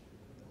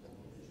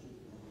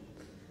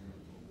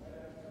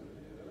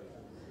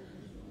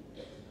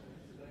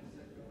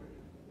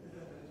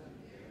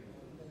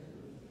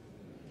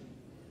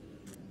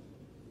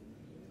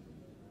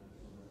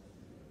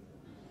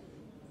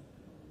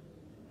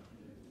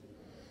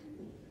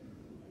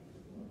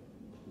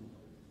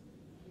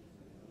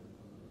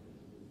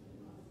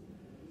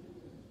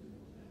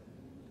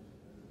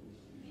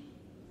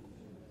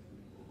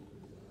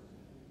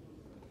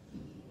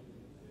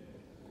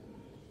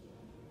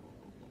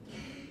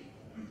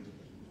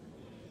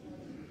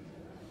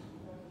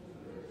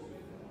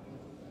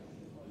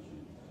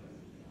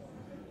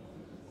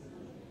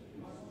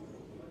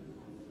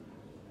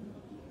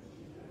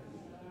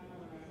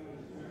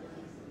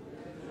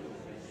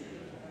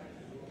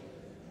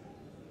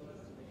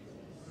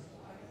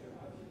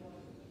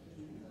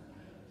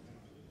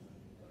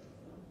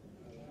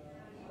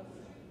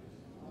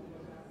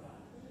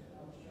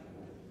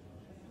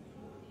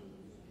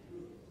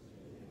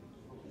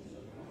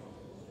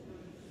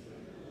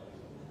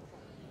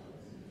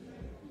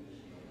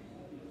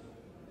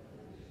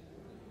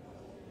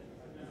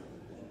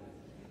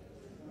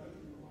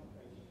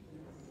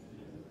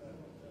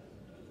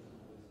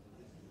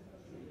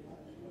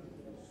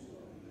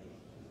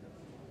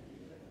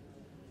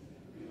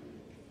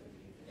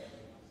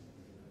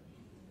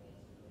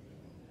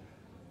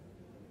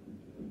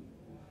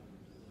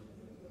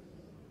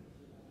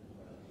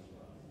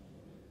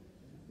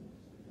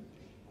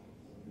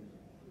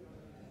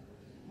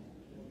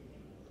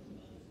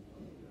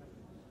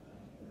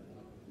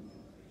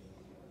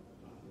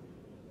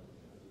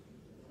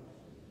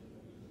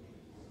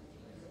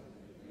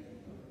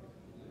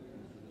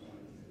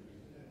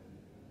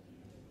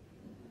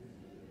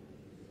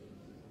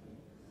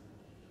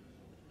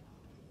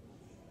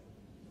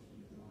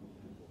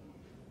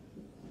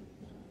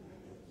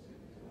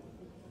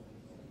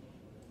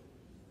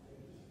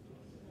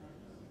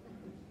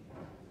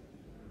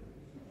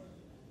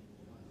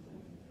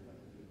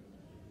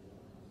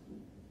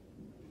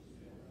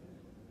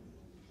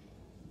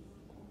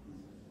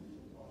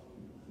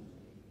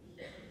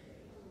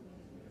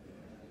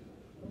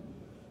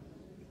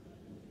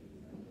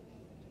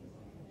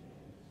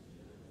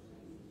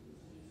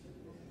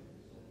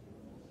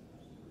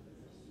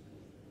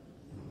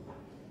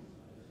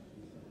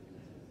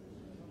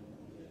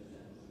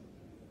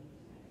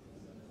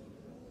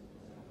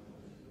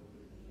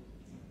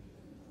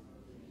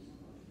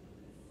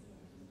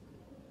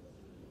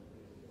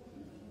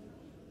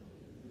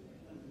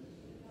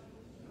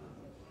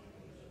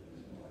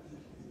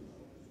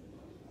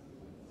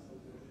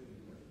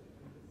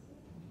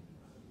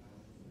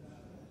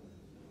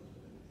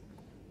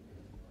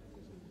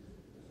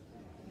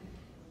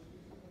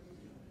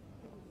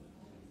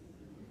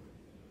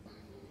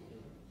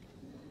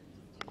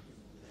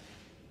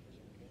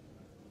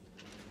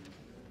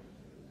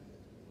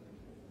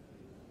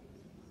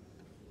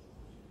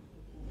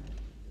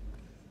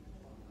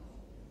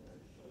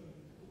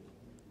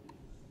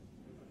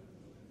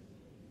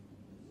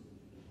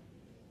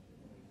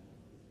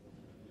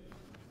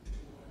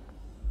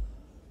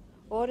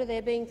 Order.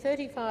 There being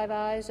 35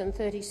 ayes and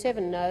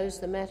 37 noes,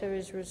 the matter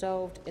is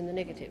resolved in the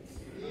negative.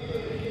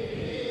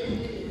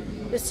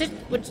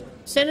 Would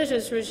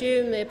senators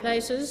resume their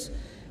places?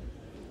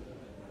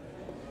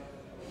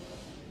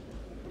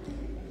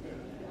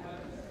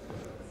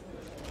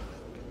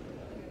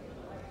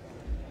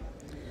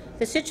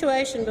 The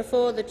situation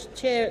before the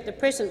chair at the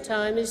present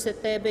time is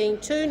that there being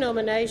 2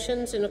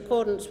 nominations in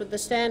accordance with the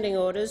standing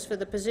orders for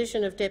the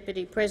position of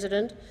Deputy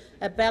President,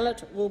 a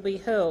ballot will be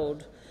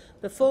held.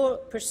 Before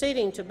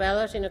proceeding to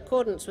ballot in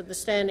accordance with the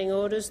standing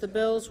orders, the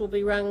bells will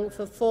be rung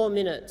for 4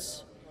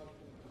 minutes.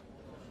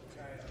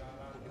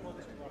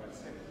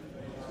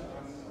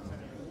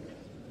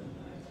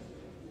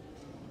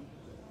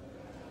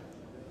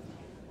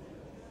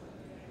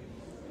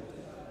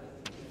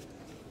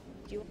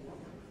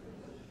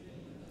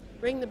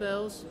 Ring the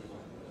bells.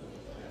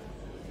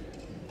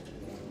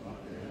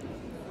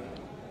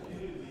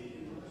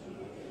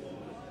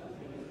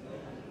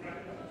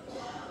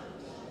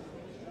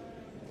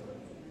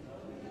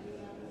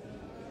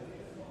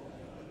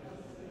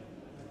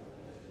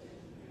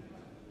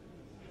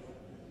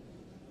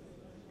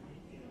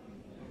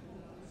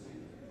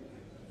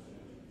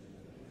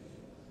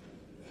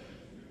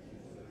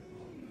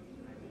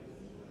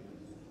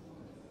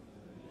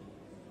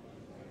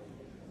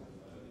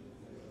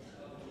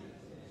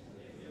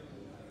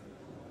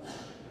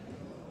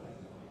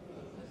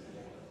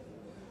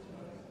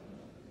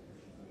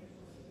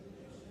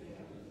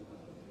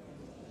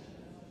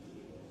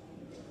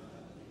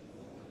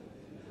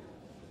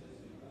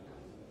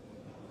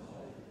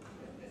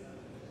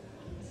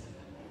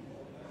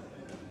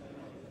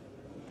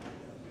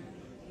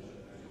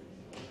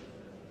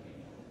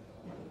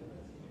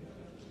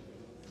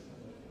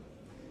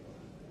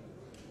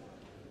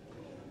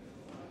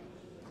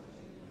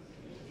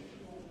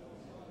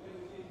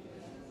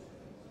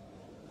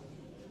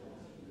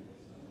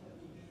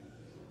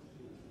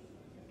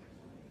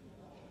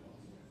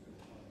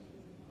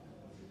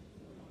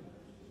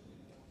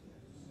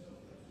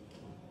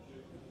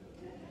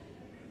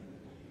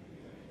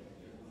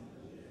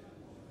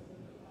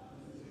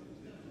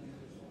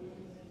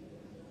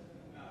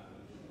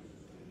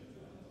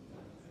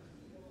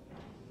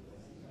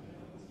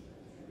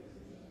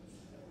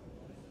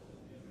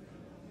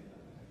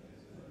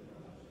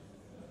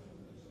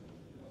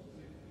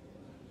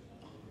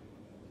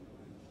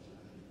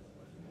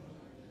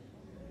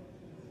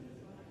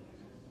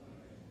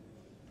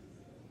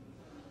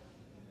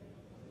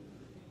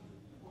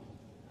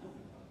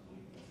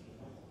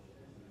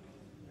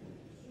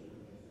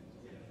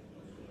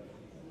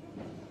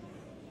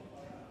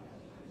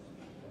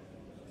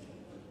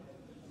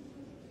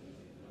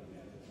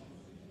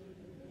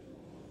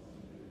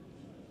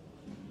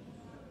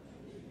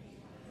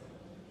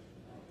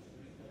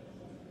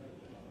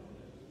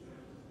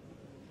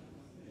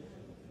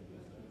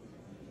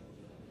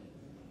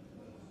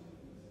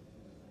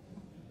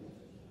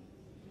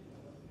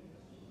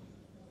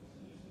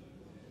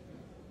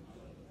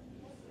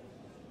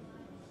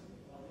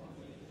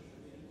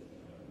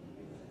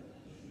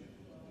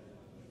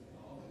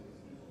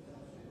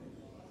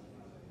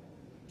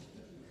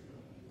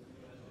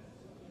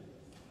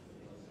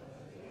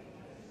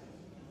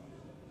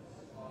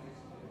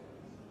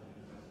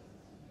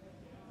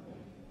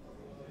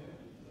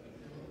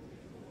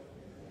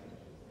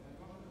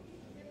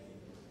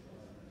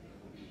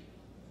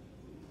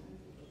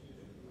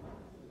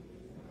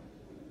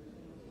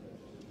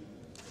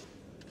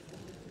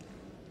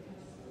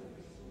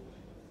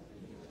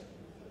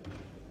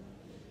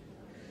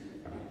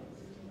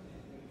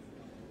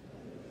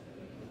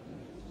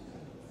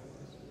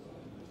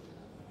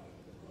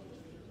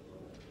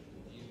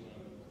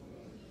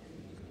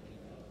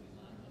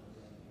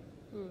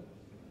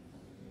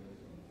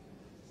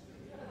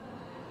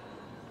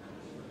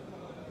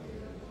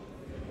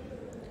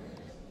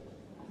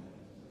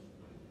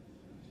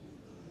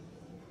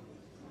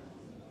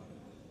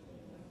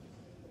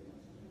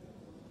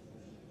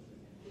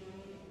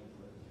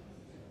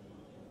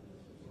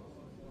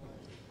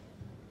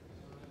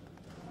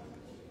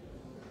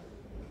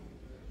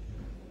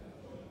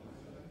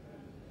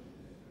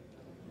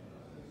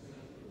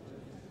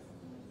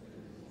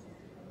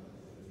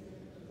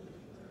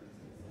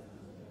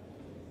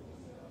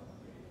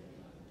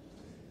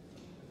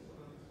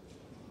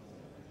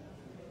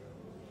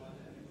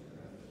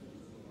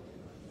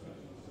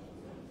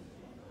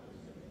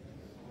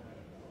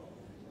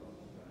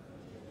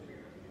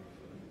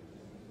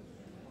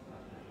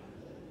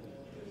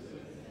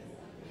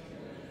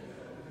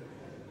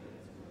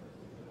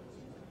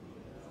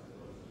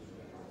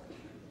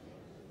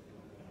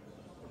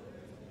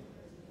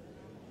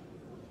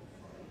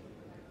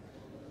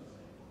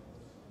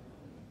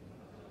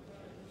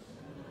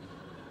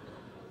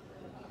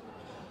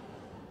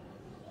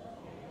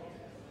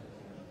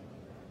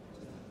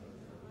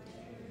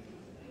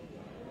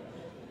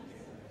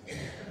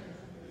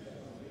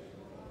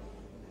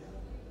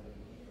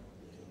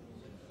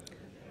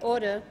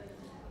 Order.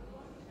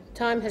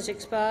 Time has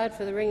expired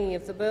for the ringing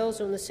of the bells,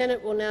 and the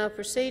Senate will now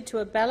proceed to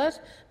a ballot.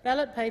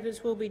 Ballot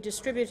papers will be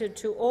distributed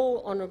to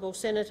all honourable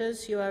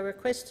senators. You are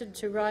requested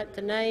to write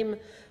the name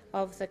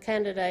of the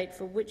candidate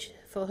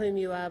for whom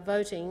you are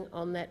voting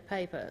on that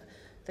paper.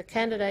 The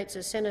candidates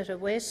are Senator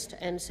West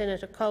and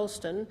Senator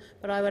Colston,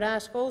 but I would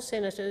ask all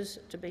senators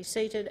to be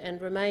seated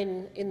and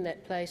remain in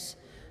that place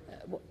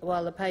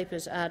while the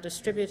papers are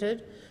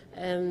distributed.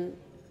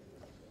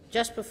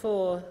 Just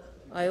before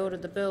I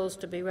ordered the bells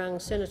to be rung,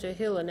 Senator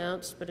Hill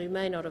announced, but he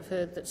may not have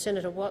heard, that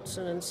Senator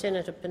Watson and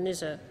Senator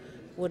Panizza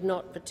would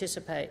not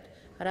participate.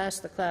 I'd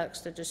ask the clerks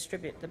to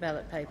distribute the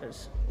ballot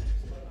papers.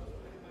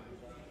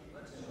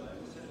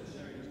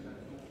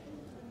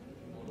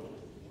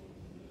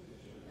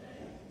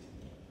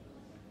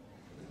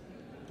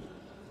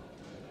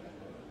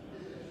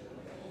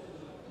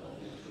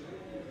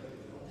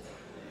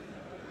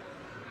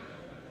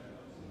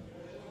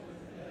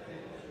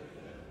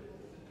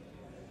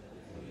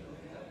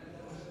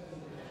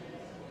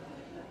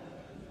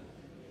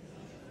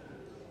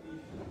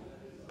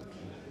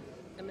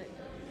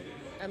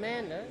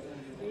 Amanda,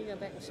 will you go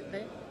back and sit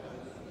there?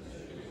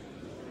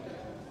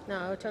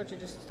 No, I told you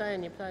to stay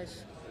in your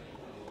place.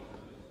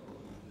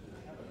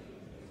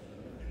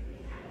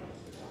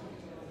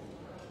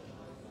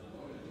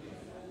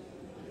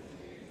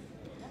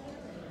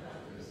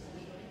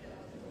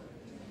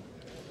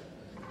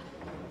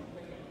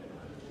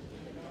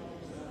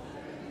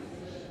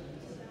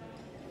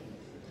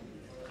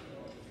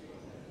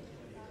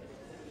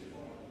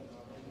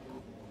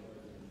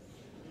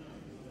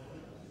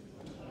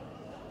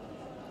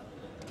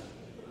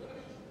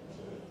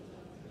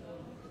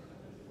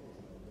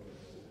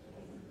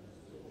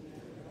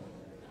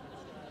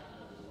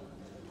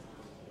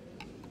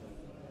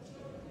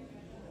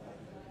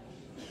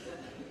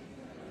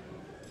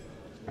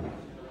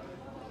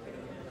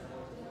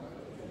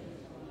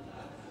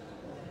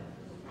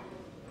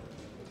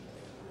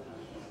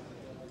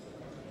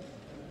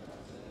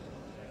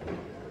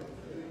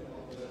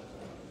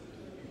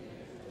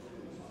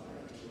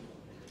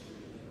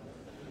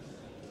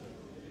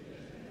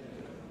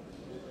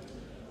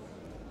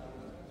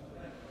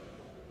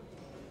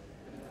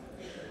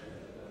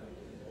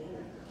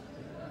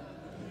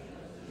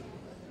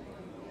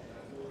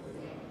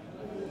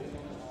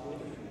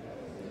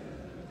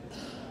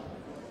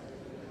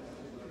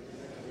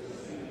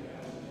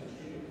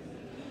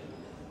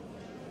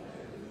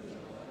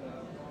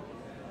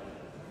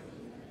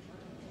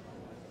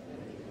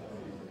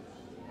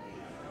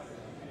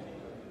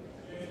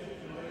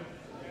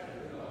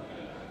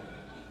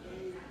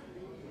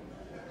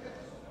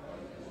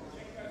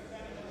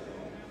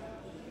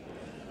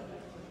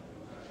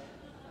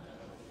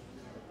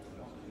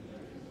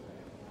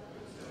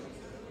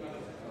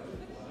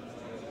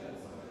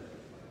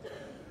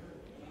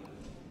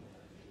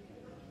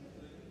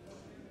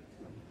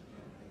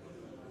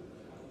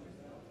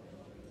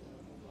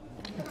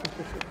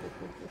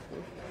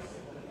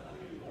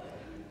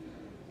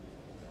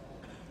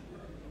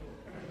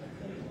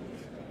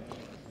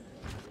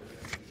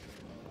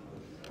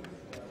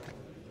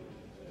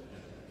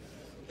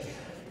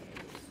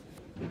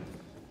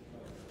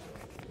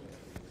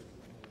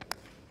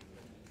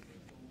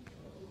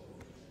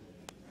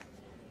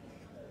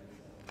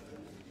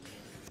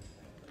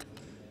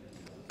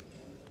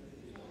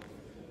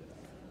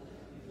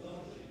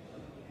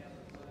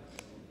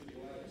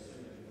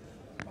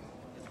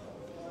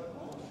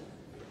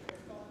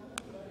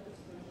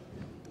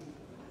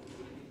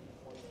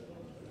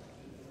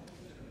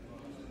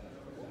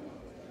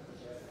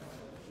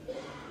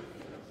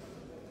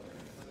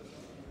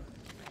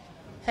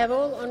 Have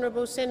all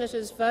honourable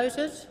senators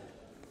voted?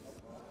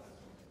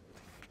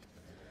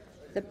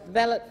 The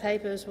ballot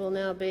papers will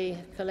now be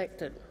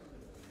collected.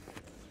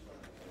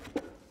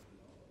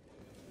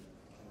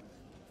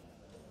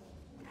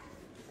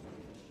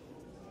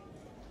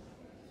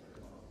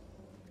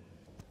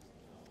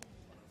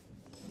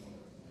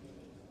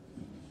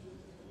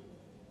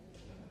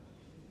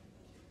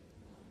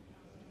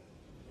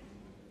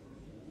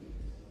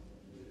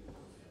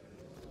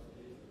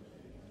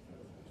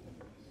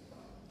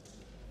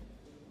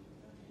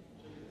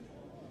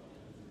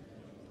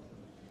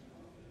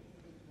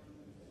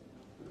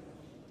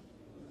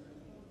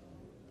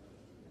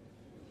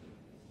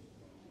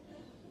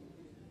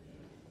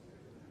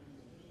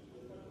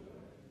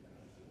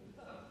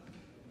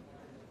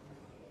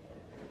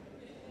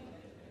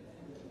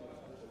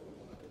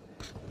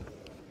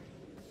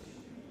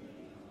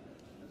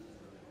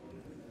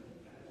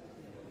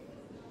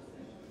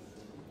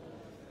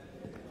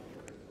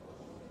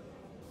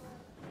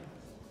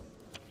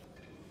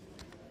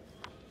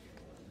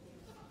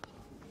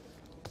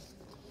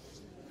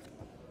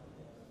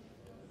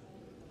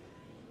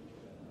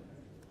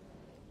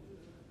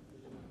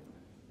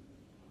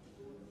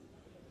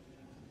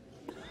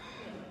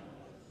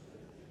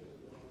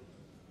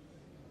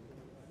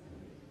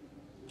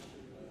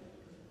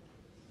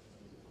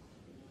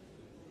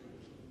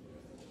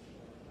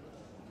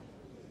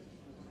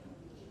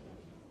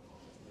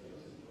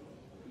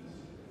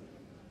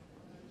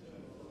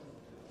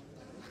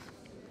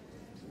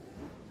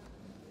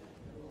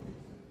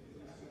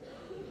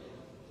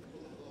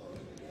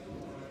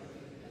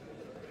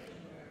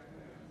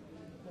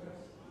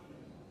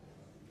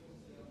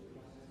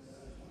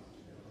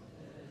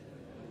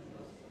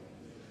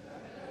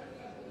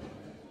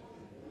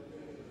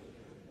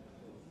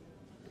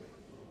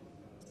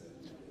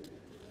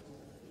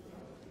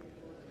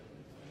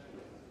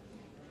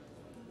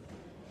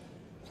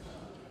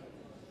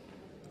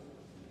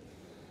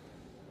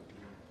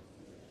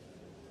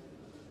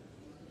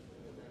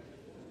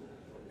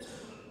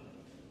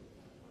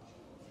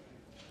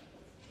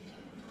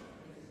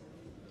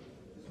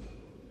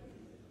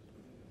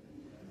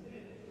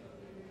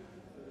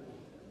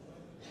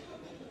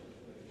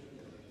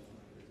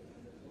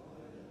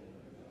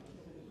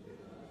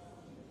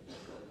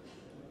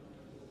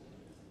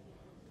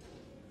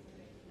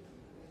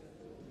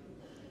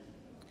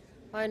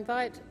 I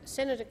invite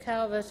Senator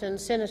Calvert and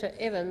Senator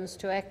Evans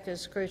to act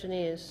as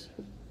scrutineers.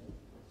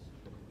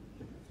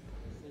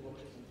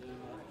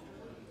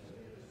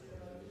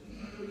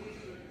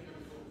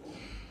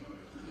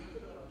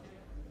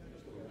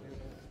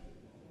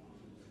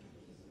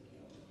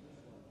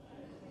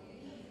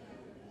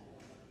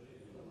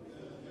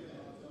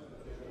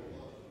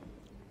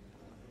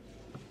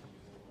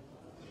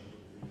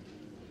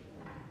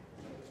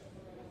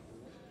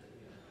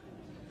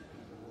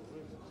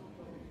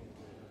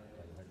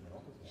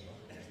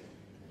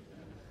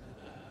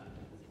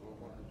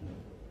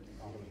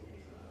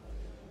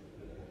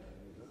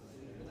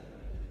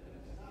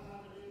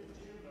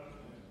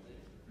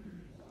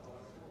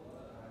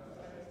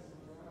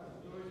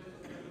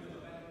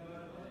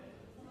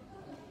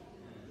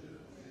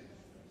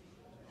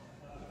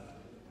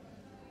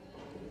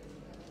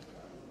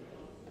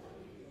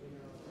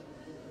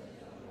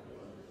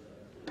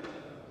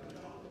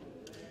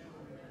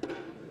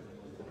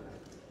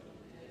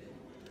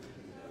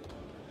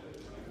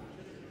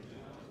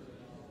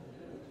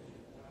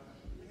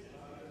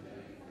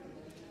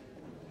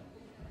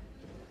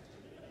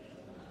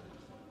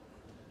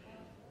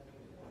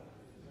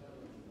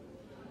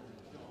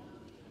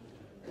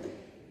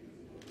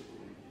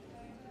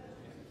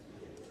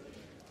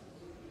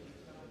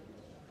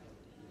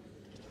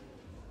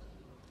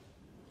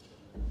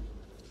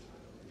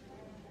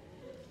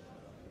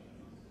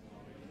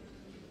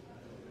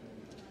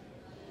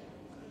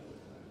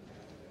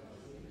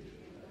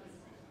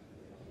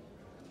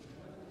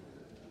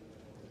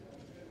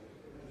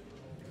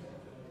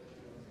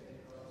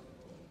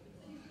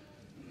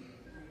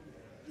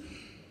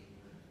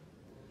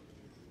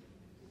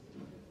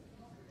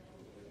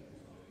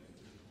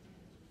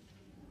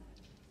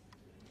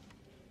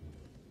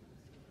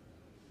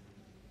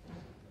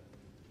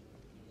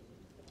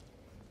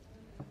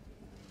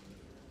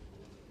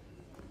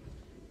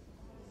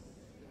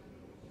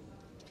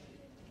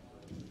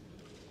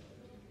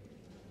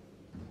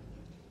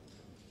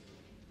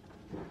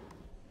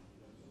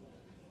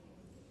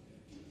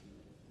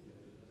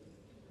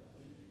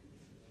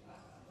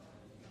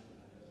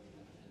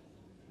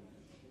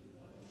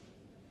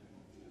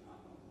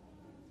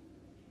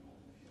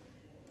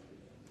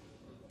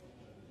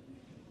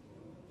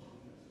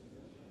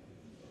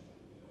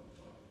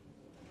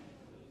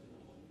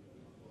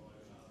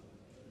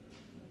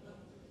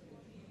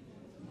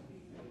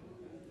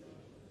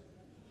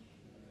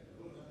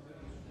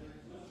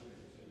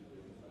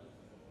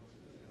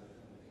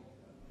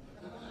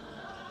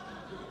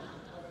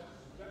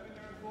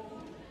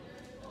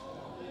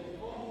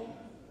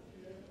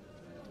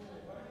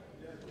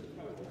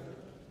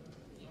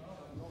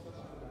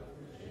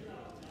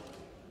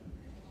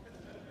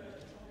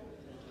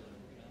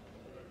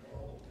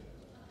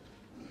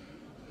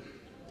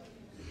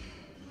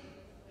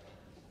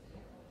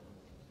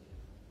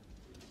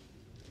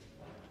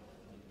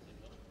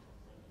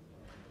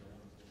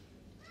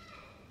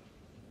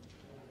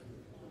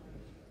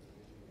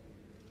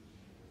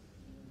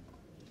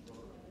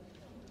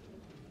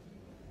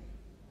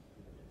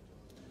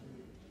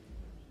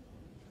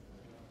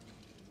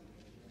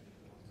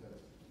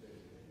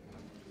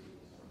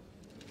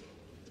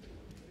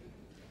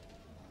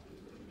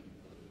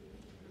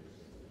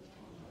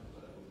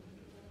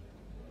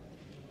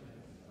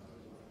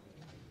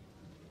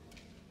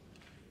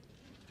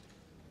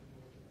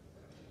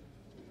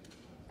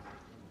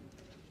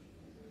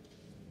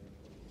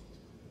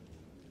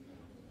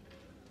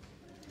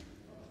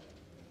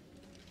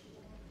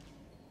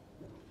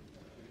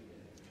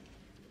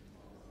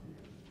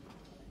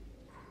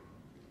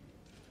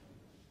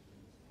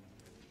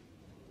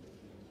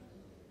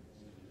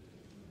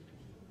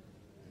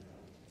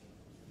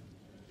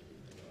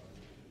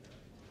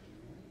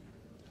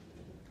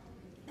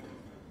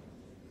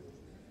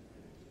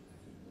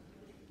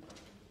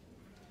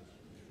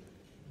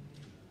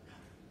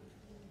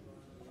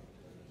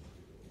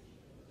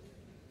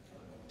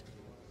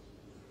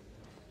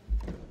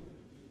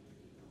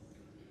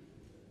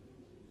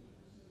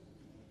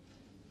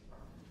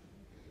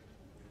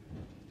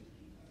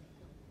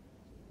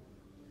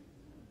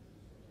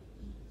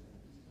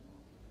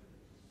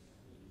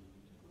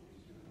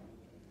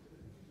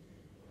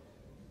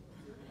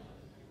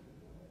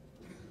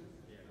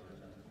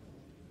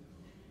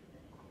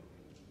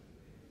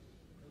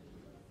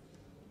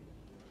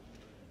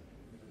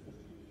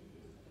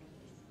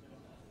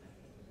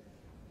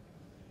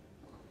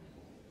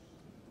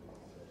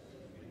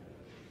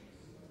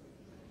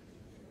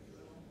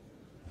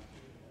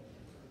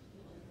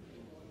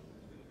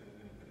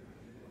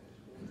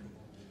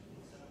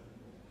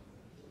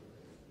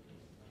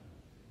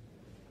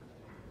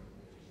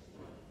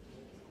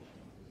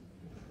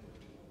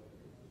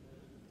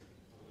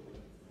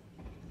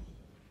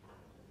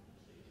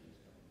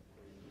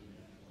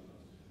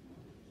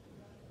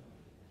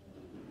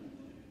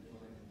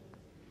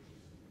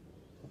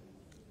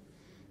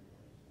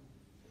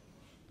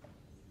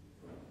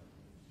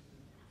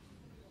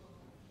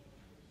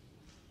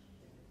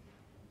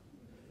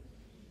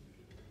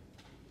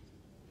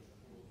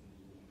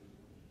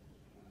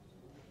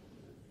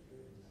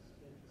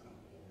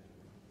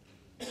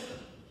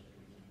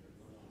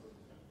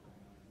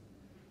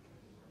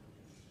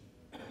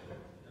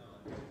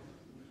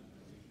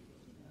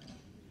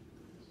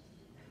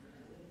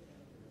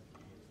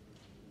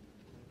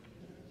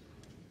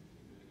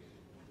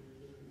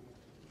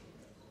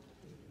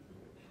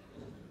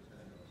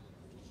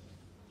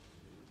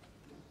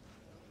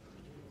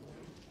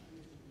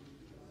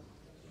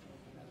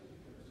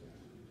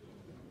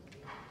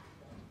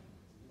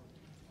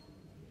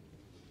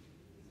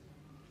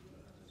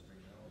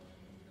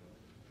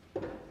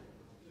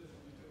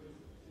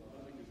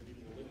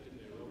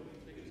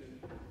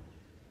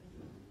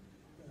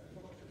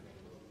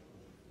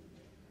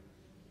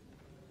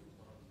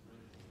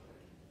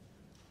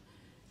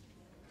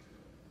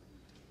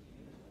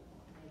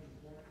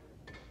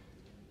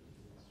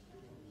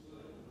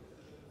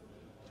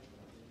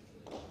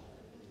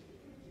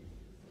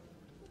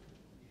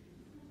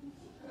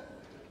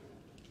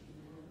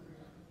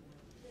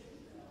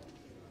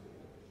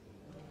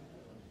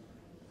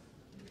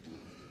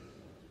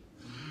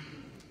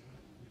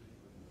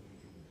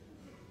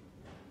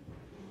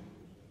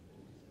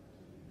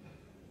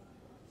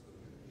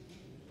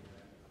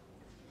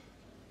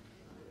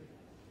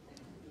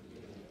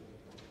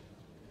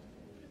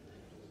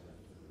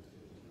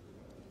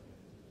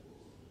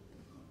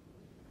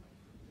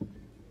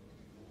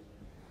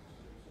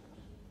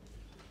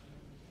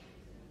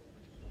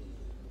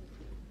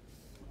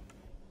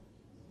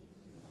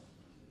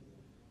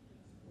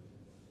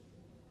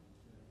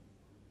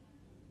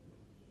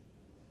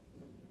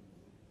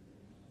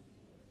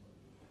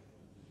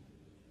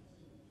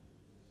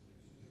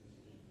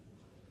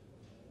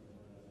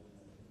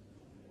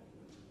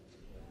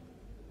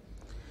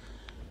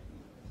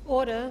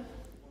 Order.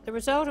 The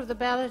result of the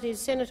ballot is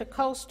Senator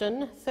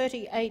Colston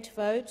 38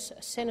 votes,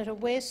 Senator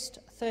West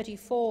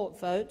 34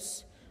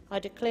 votes. I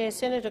declare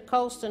Senator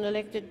Colston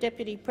elected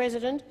Deputy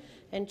President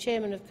and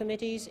Chairman of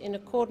Committees in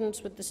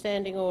accordance with the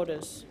standing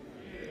orders.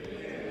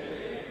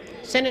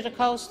 Senator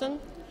Colston.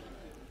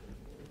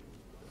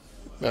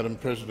 Madam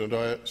President,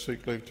 I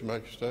seek leave to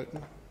make a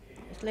statement.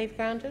 Is leave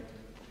granted?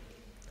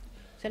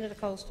 Senator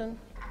Colston.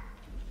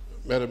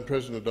 Madam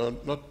President,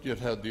 I've not yet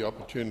had the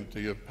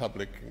opportunity of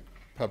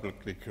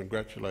publicly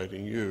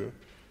congratulating you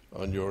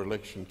on your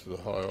election to the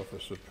high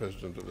office of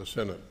President of the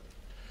Senate.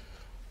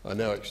 I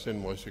now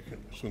extend my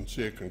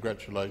sincere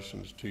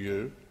congratulations to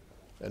you,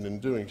 and in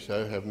doing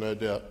so have no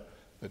doubt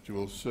that you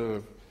will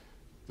serve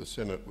the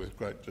Senate with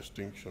great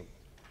distinction.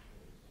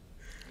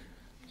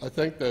 I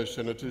thank those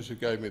senators who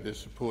gave me their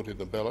support in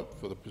the ballot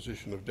for the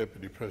position of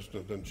Deputy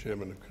President and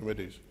Chairman of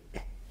Committees.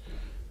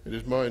 It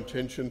is my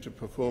intention to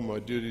perform my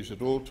duties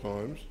at all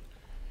times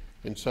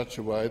in such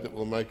a way that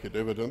will make it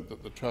evident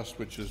that the trust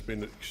which has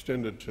been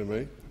extended to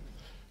me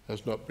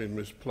has not been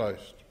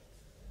misplaced.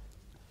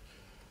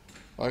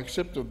 I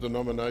accepted the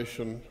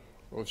nomination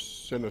of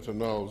Senator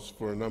Knowles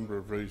for a number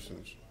of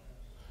reasons.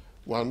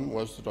 One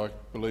was that I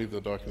believe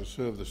that I can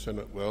serve the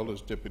Senate well as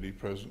Deputy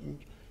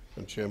President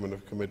and Chairman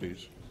of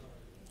Committees.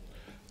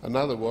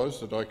 Another was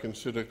that I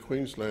consider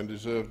Queensland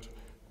deserved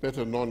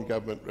better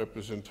non-government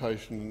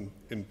representation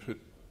in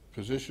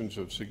positions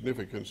of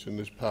significance in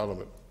this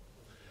parliament.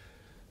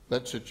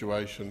 That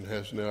situation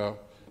has now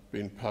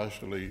been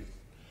partially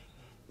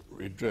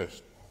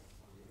redressed.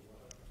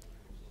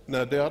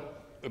 No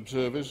doubt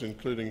observers,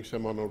 including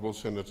some honourable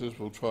senators,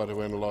 will try to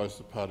analyse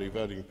the party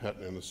voting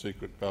pattern in the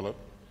secret ballot,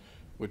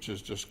 which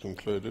has just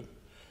concluded,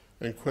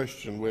 and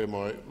question where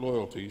my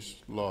loyalties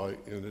lie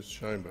in this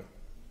chamber.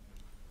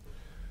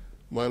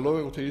 My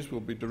loyalties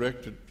will be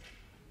directed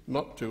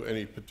not to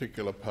any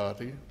particular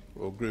party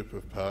or group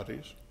of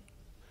parties.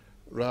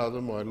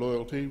 Rather, my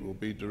loyalty will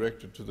be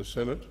directed to the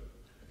Senate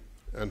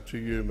and to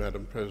you,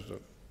 Madam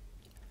President.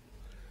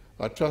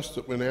 I trust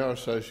that when our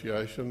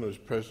association as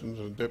President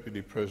and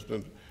Deputy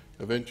President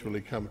eventually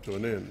come to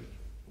an end,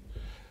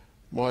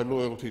 my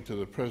loyalty to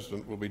the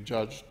President will be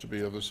judged to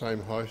be of the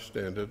same high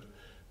standard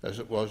as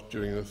it was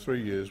during the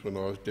 3 years when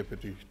I was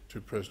Deputy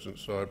to President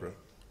Cybra.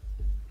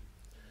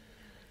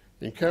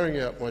 In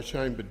carrying out my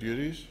chamber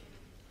duties,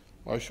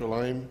 I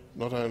shall aim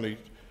not only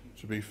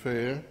to be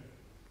fair,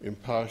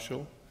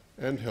 impartial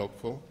and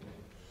helpful,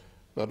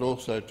 but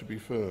also to be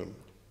firm.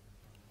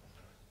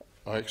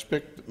 I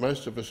expect that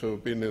most of us who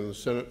have been in the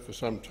Senate for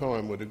some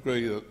time would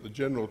agree that the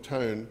general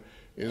tone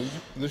in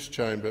this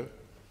chamber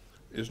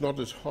is not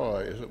as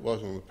high as it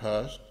was in the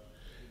past,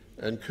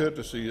 and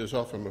courtesy is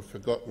often a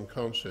forgotten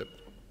concept.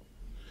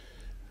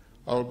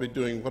 I will be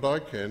doing what I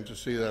can to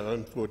see that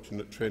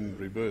unfortunate trend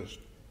reversed.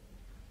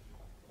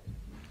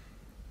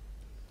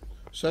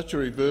 Such a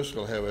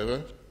reversal,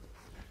 however,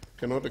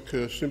 cannot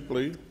occur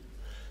simply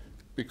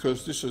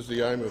because this is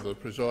the aim of the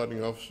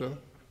presiding officer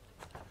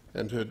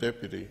and her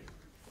deputy.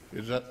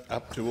 It is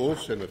up to all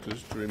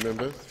senators to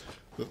remember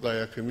that they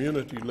are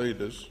community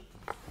leaders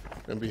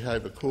and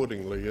behave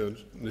accordingly in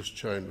this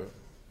chamber.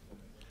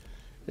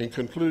 In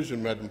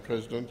conclusion, Madam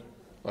President,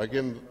 I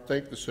again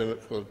thank the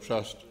Senate for the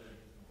trust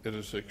it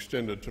has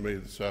extended to me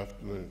this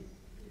afternoon.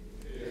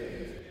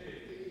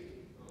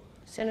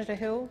 Senator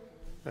Hill.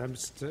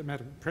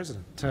 Madam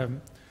President,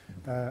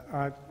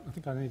 I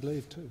think I need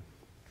leave too.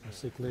 I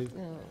seek leave.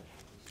 No.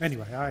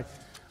 Anyway,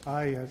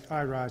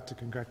 I rise to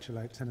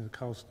congratulate Senator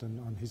Colston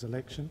on his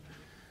election.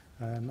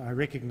 I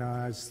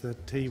recognise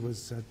that he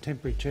was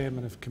temporary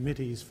chairman of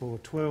committees for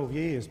 12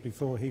 years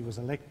before he was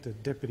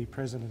elected Deputy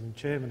President and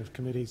Chairman of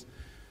Committees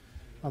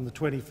on the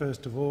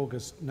 21st of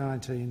August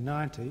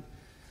 1990,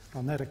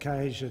 on that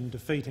occasion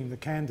defeating the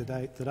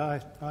candidate that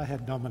I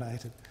had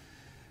nominated.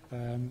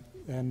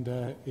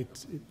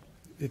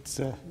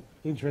 It's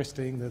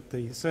interesting that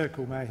the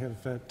circle may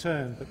have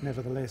turned, but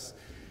nevertheless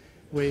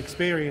we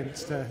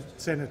experienced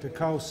Senator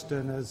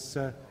Colston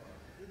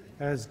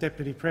as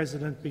Deputy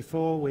President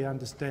before. We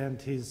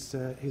understand his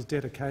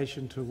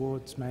dedication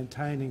towards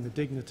maintaining the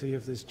dignity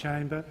of this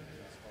chamber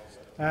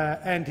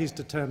and his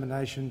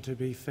determination to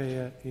be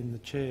fair in the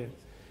chair.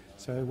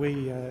 So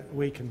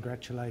we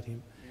congratulate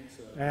him.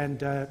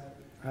 And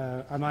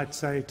I might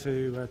say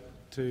to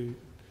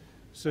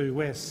Sue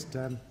West,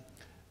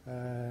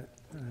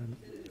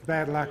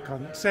 bad luck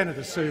on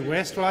Senator Sue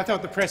West. Well, I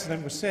thought the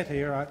precedent was set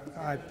here.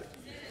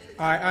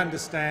 I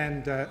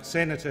understand,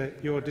 Senator,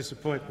 your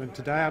disappointment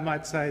today. I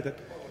might say that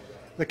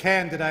the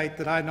candidate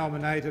that I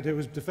nominated, who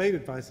was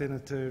defeated by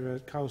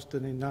Senator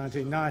Colston in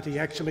 1990,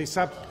 actually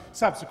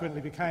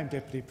subsequently became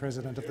Deputy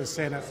President of the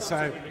Senate.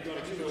 So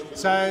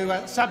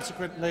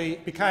subsequently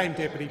became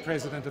Deputy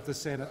President of the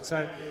Senate.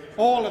 So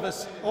all of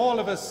us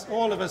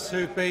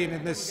who've been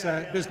in this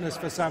business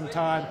for some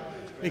time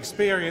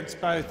experience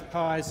both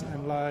highs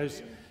and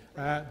lows.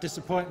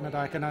 Disappointment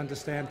I can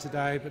understand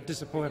today, but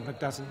disappointment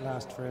doesn't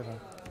last forever.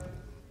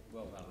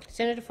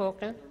 Senator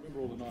Faulkner.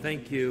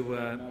 Thank you,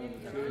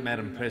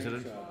 Madam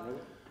President.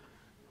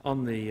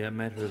 On the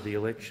matter of the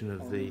election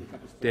of the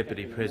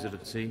deputy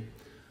presidency,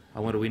 I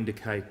want to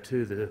indicate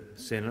to the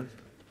Senate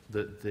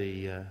that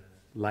the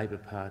Labor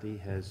Party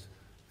has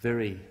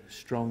very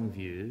strong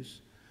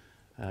views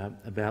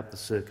about the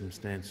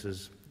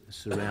circumstances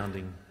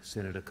surrounding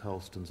Senator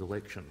Colston's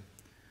election,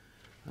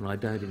 and I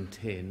don't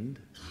intend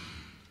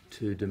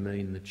to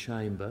demean the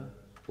chamber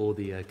or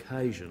the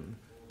occasion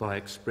by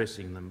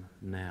expressing them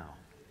now.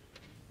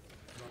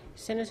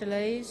 Senator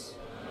Lees.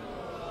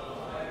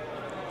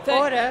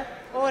 Order.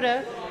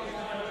 Order.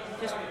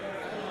 Just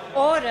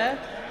order.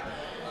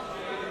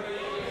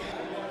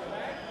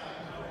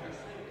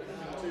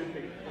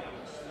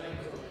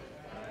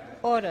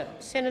 Order.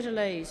 Senator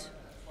Lees.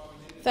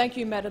 Thank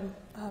you, Madam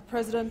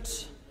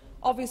President.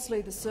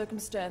 Obviously, the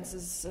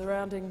circumstances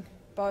surrounding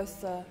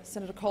both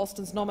Senator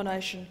Colston's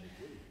nomination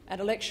and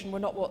election were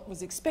not what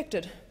was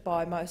expected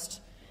by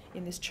most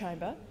in this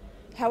chamber.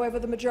 However,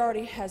 the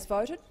majority has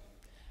voted,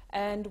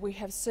 and we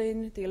have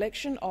seen the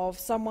election of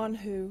someone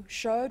who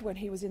showed, when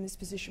he was in this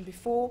position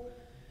before,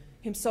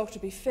 himself to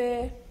be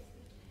fair,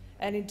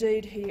 and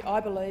indeed he,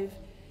 I believe,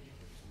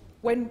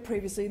 when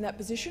previously in that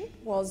position,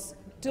 was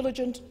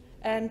diligent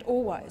and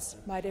always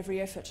made every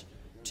effort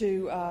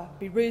to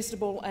be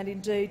reasonable and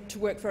indeed to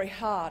work very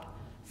hard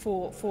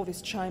for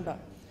this chamber.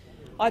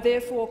 I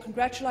therefore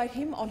congratulate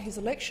him on his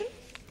election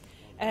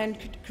and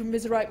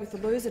commiserate with the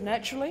loser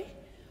naturally.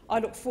 I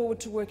look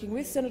forward to working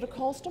with Senator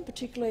Colston,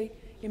 particularly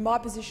in my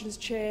position as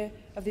chair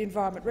of the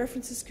Environment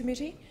References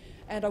Committee,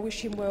 and I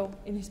wish him well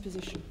in his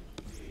position.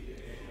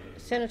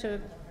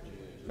 Senator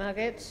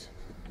Margetts.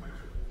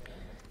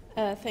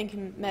 Thank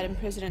you, Madam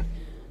President.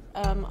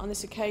 On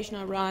this occasion,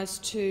 I rise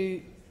to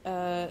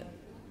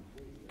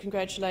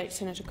congratulate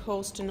Senator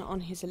Colston on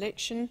his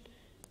election.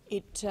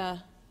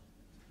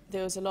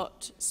 There was a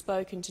lot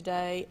spoken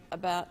today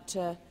about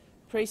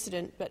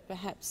precedent, but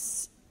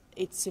perhaps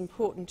it's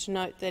important to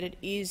note that it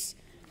is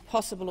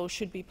possible, or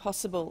should be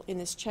possible, in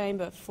this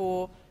chamber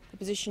for the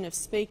position of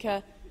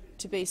Speaker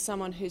to be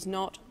someone who's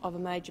not of a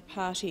major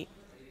party,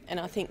 and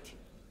I think,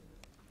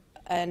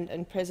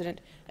 and President,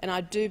 and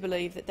I do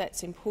believe that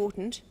that's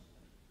important,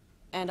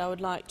 and I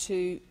would like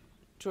to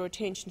draw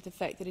attention to the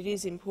fact that it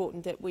is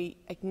important that we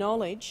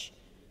acknowledge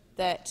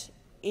that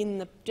in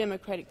the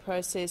democratic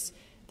process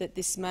that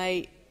this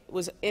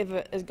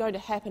is going to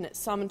happen at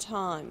some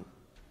time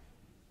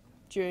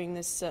during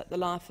this, the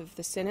life of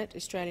the Senate,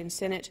 Australian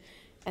Senate,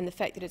 and the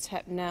fact that it's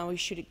happened now, we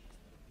should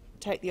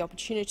take the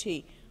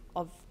opportunity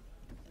of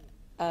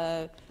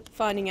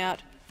finding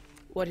out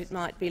what it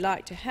might be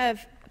like to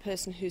have a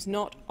person who's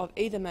not of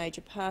either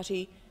major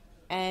party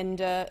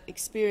and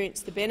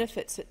experience the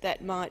benefits that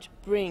that might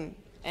bring.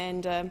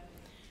 And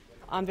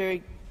I'm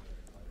very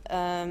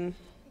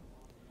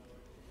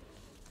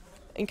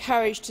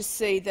encouraged to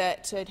see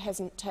that it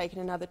hasn't taken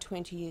another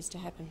 20 years to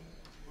happen.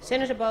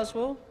 Senator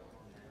Boswell.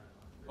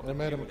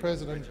 Madam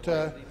President,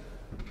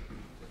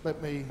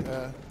 let me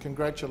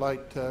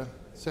congratulate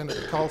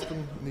Senator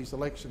Colston in his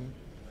election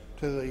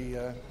to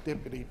the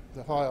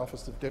high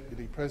office of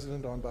Deputy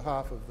President on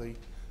behalf of the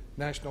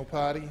National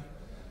Party.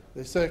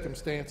 The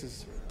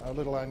circumstances are a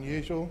little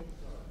unusual,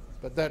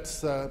 but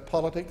that's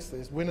politics.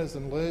 There's winners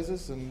and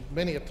losers, and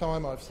many a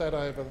time I've sat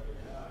over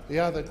the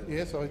other.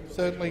 Yes, I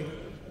certainly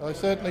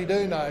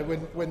do know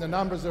when the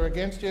numbers are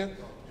against you,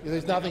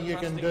 there's nothing you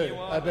can do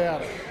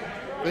about it.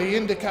 The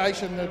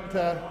indication that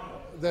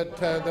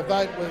the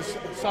vote was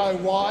so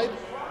wide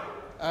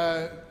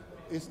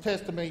is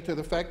testimony to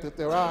the fact that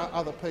there are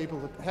other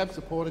people that have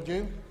supported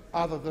you,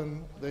 other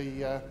than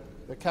the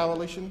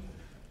coalition,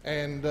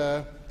 and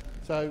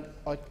so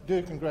I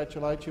do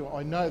congratulate you.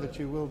 I know that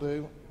you will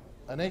do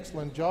an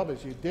excellent job,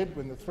 as you did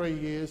when the 3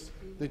 years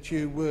that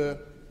you were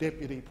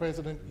Deputy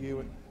President.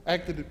 You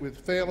acted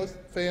with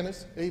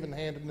fairness,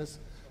 even-handedness,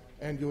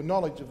 and your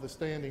knowledge of the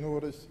standing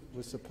orders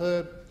was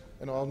superb.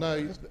 And I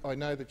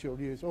know that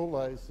you'll use all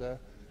those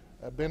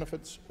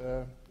benefits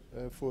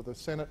for the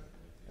Senate,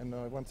 and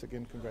I once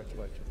again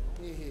congratulate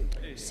you.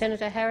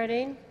 Senator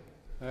Harradine.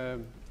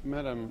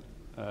 Madam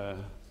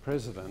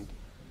President,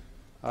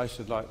 I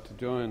should like to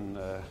join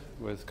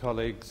with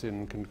colleagues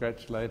in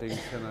congratulating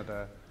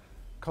Senator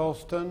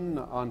Colston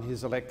on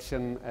his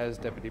election as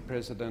Deputy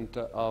President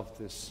of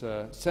this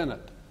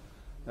Senate.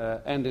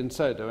 And in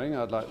so doing,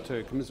 I'd like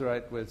to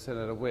commiserate with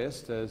Senator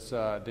West, as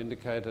I'd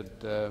indicated.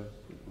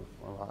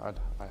 Well,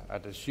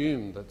 I'd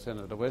assume that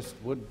Senator West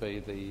would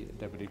be the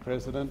Deputy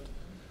President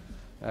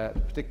at a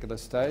particular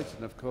stage,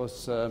 and of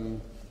course I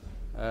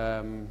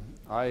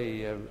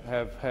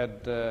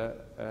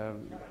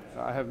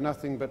have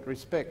nothing but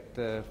respect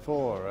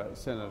for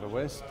Senator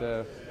West.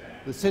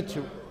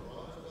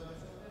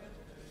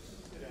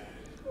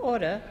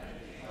 Order.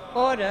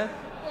 Order.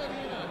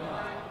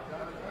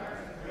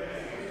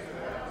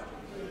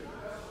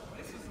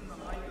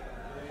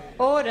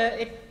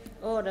 Order.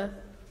 Order.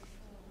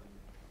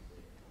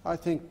 I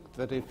think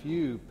that if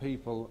you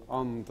people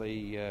on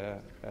the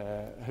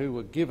who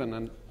were given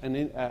an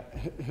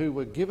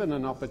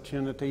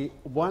opportunity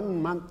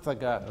 1 month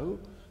ago,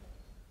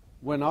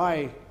 when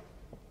I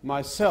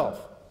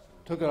myself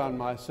took it on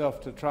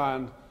myself to try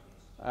and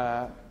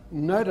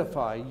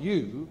notify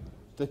you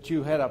that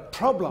you had a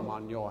problem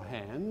on your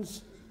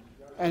hands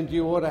and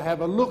you ought to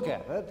have a look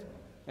at it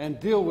and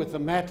deal with the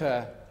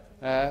matter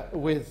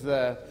with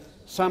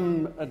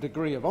some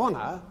degree of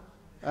honour,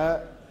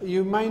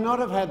 you may not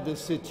have had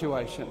this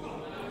situation.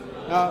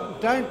 Now,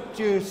 don't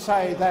you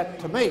say that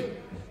to me.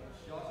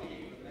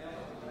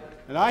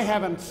 And I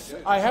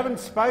haven't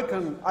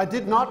spoken. I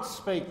did not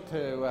speak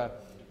to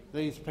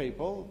these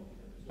people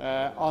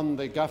on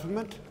the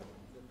government,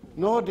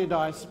 nor did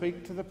I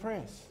speak to the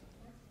press.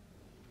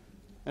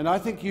 And I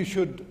think you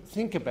should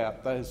think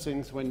about those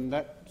things when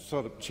that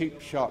sort of cheap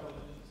shot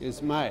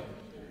is made.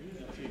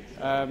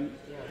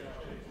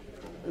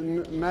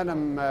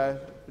 Madam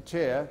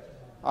Chair,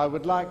 I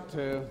would like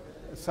to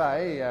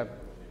say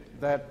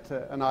that,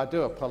 and I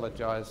do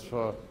apologise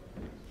for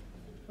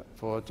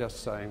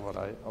just saying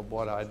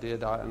what I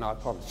did, and I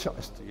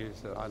apologise to you.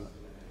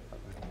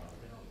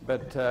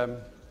 But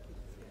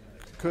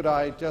could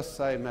I just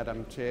say,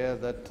 Madam Chair,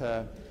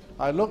 that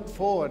I look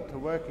forward to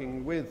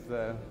working with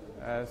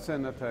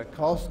Senator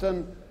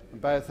Colston,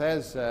 both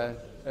as a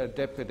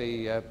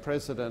Deputy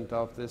President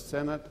of this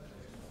Senate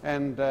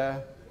and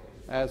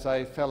as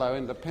a fellow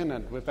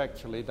independent. We've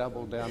actually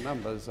doubled our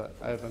numbers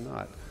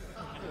overnight.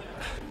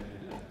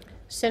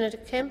 Senator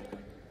Kemp.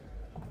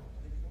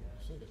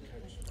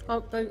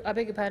 Oh, I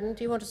beg your pardon.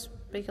 Do you want to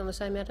speak on the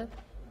same matter?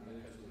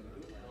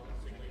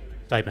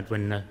 Statement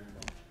when,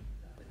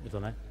 if I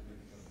may.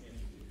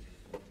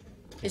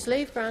 Is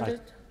leave granted?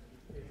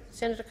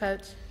 Senator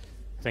Coates.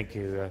 Thank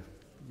you,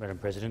 Madam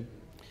President,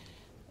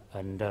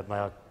 and may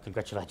I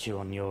congratulate you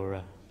on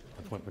your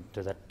appointment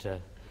to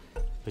that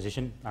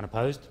position,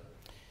 unopposed.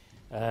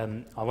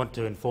 I want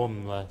to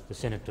inform the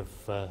Senate of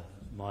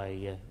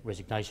my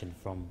resignation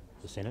from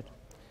the Senate.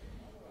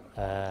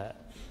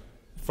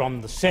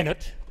 From the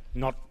Senate,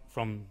 not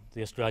from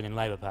the Australian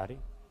Labor Party.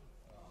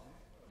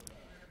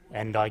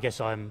 And I guess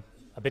I'm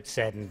a bit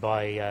saddened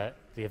by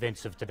the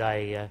events of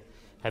today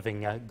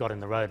having got in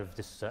the road of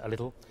this a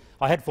little.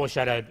 I had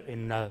foreshadowed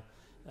in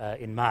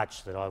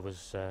March that I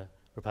was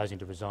proposing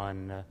to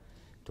resign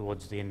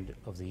towards the end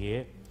of the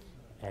year,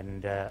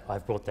 and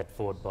I've brought that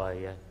forward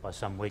by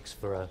some weeks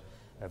for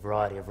a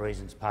variety of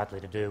reasons, partly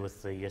to do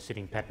with the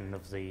sitting pattern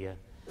of the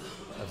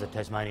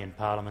Tasmanian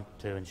Parliament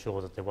to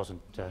ensure that there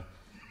wasn't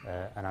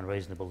an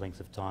unreasonable length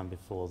of time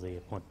before the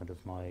appointment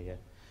of my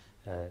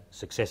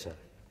successor.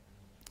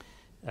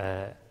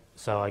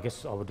 So I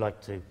guess I would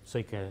like to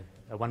seek a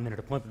 1-minute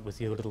appointment with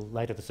you a little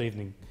later this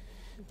evening,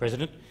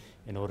 President,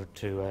 in order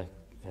to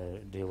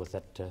deal with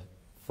that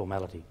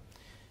formality.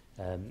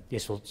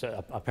 Yes, well,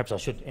 so perhaps I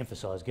should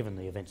emphasise, given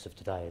the events of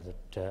today,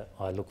 that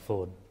I look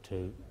forward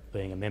to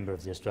being a member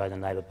of the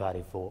Australian Labor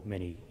Party for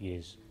many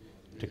years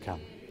to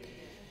come.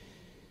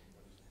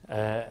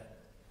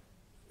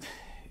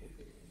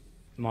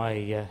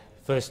 My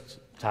first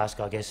task,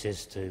 I guess,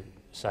 is to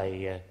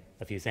say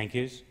a few thank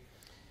yous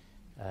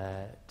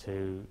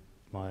to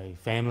my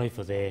family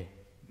for their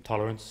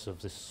tolerance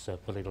of this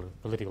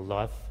political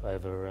life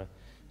over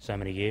so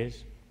many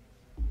years,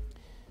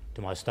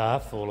 to my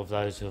staff, all of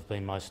those who have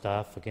been my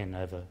staff, again,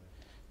 over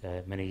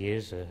many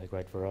years, a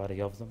great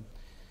variety of them,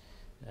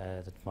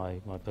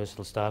 my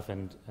personal staff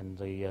and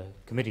the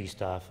committee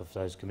staff of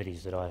those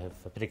committees that I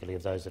have, particularly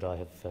of those that I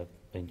have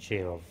been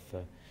chair of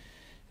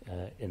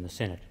in the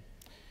Senate.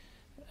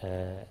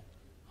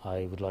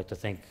 I would like to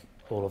thank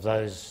all of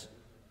those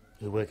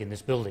who work in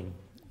this building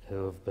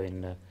who have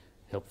been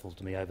helpful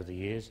to me over the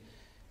years,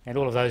 and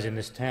all of those in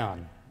this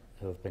town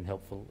who have been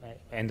helpful,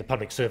 and the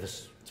public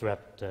service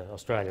throughout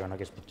Australia, and I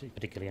guess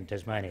particularly in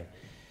Tasmania,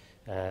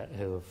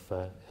 who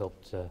have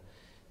helped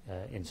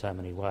in so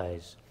many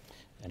ways.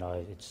 And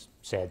it's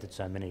sad that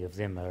so many of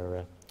them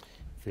are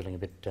feeling a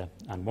bit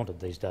unwanted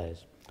these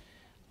days.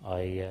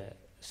 I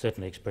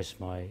certainly express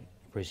my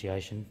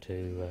appreciation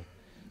to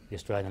the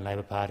Australian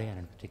Labor Party, and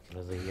in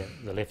particular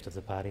the left of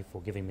the party,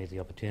 for giving me the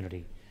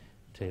opportunity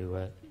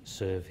to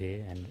serve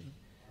here, and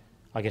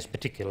I guess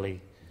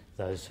particularly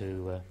those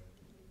who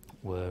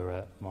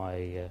were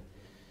my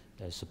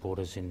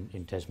supporters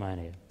in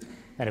Tasmania,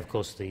 and of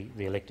course the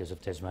electors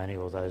of Tasmania,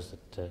 or those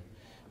that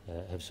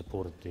have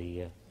supported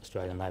the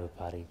Australian Labor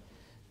Party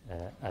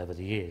over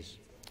the years.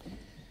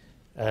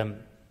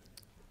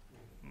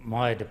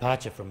 My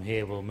departure from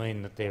here will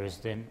mean that there is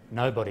then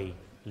nobody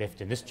left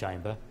in this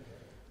chamber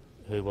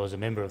who was a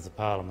member of the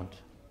Parliament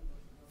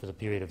for the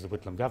period of the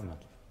Whitlam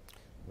government,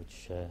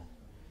 which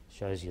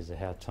shows you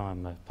how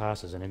time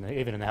passes. And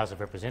even in the House of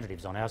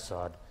Representatives on our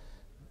side,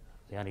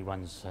 the only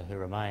ones who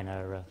remain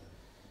are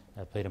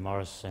Peter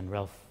Morris and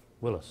Ralph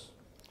Willis.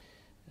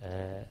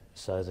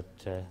 So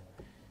that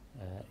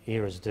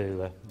eras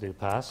do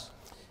pass.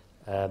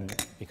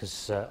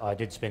 Because I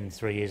did spend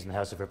 3 years in the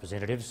House of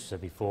Representatives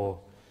before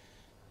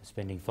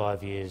spending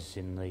 5 years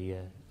in the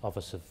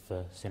office of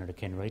Senator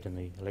Ken Reid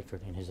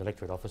in his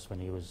electorate office when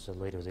he was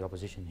leader of the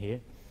opposition here,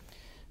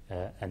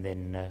 and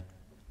then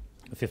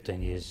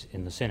 15 years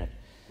in the Senate.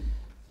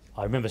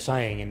 I remember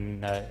saying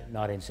in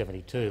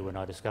 1972, when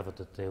I discovered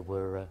that there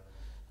were a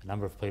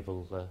number of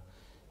people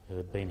who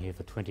had been here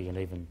for 20 and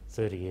even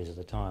 30 years at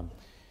the time.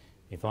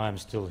 If I am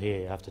still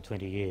here after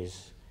 20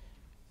 years,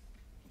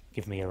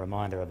 give me a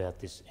reminder about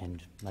this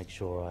and make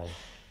sure I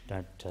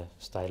don't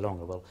stay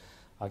longer. Well,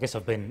 I guess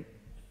I've been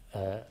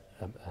a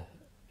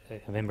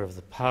member of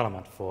the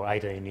Parliament for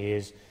 18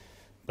 years,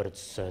 but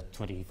it's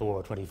 24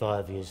 or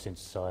 25 years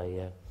since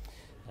I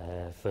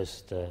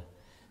first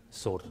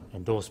sought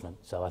endorsement.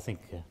 So I think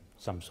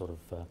some sort of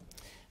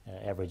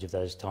average of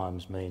those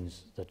times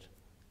means that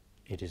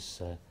it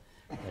is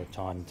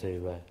time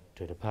to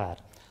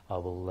depart. I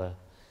will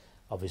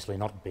obviously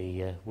not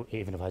be,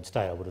 even if I'd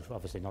stayed, I would have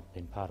obviously not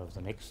been part of the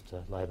next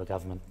Labor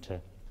government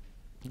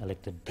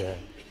elected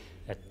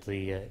at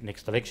the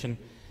next election.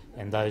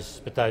 And those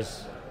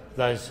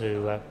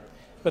who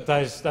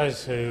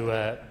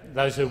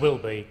will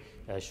be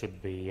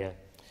should be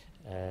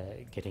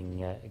getting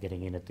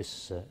in at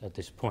this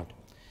point.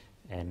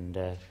 And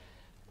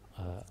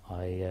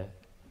I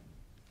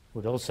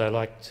would also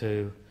like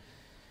to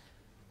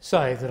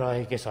say that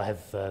I guess I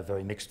have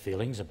very mixed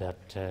feelings about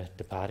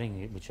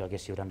departing, which I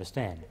guess you would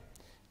understand.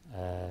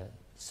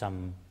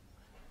 Some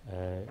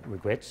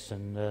regrets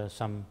and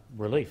some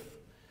relief,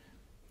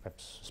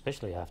 perhaps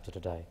especially after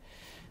today.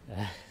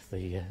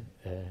 The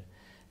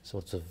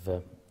sorts of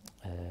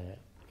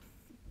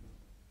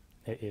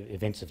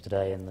events of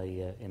today in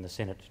the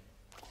Senate,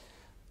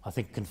 I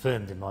think,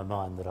 confirmed in my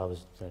mind that I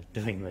was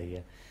doing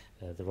the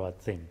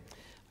right thing.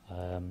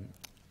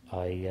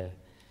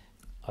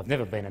 I've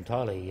never been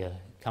entirely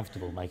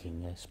comfortable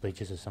making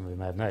speeches, as some of you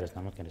may have noticed, and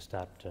I'm not going to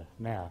start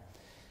now.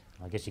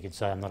 I guess you could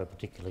say I'm not a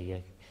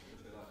particularly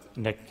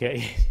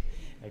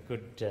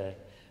good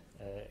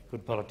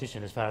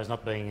politician as far as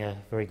not being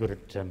very good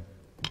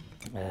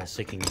at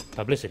seeking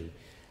publicity.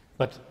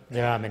 But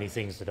there are many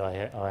things that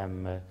I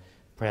am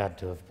proud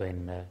to have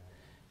been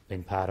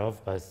part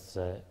of, both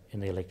in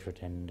the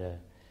electorate and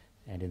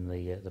in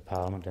the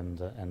Parliament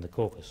and the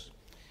caucus.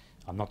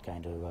 I'm not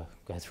going to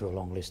go through a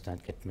long list.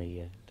 Don't get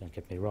me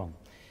wrong.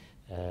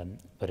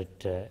 But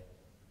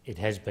it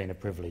has been a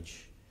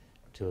privilege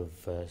to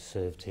have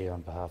served here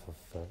on behalf of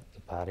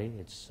the party.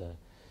 It's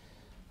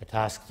a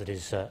task that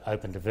is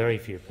open to very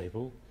few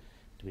people,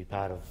 to be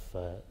part of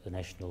the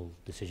national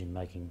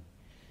decision-making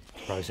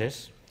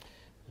process.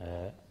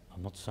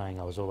 I'm not saying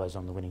I was always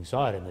on the winning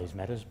side in these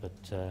matters, but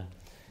to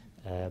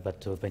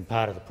have been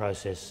part of the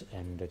process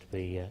and to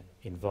be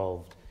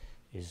involved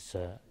is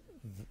a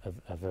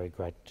very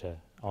great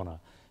honour.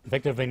 In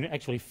fact, there have been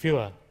actually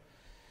fewer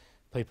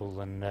people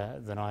than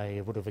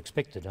I would have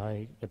expected.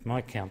 At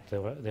my count,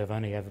 there have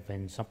only ever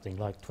been something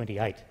like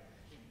 28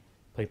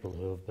 people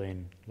who have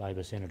been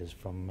Labor senators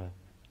from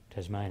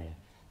Tasmania.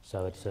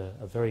 So it's a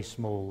very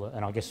small,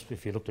 and I guess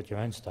if you looked at your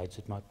own states,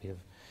 it might be of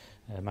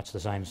much the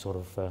same sort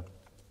of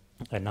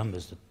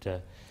numbers.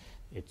 That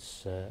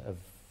it's a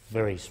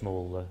very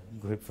small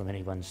group from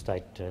any one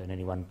state and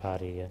any one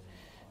party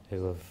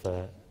who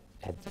have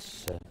had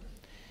this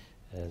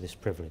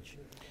privilege.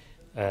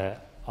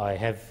 I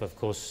have, of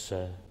course,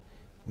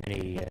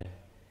 many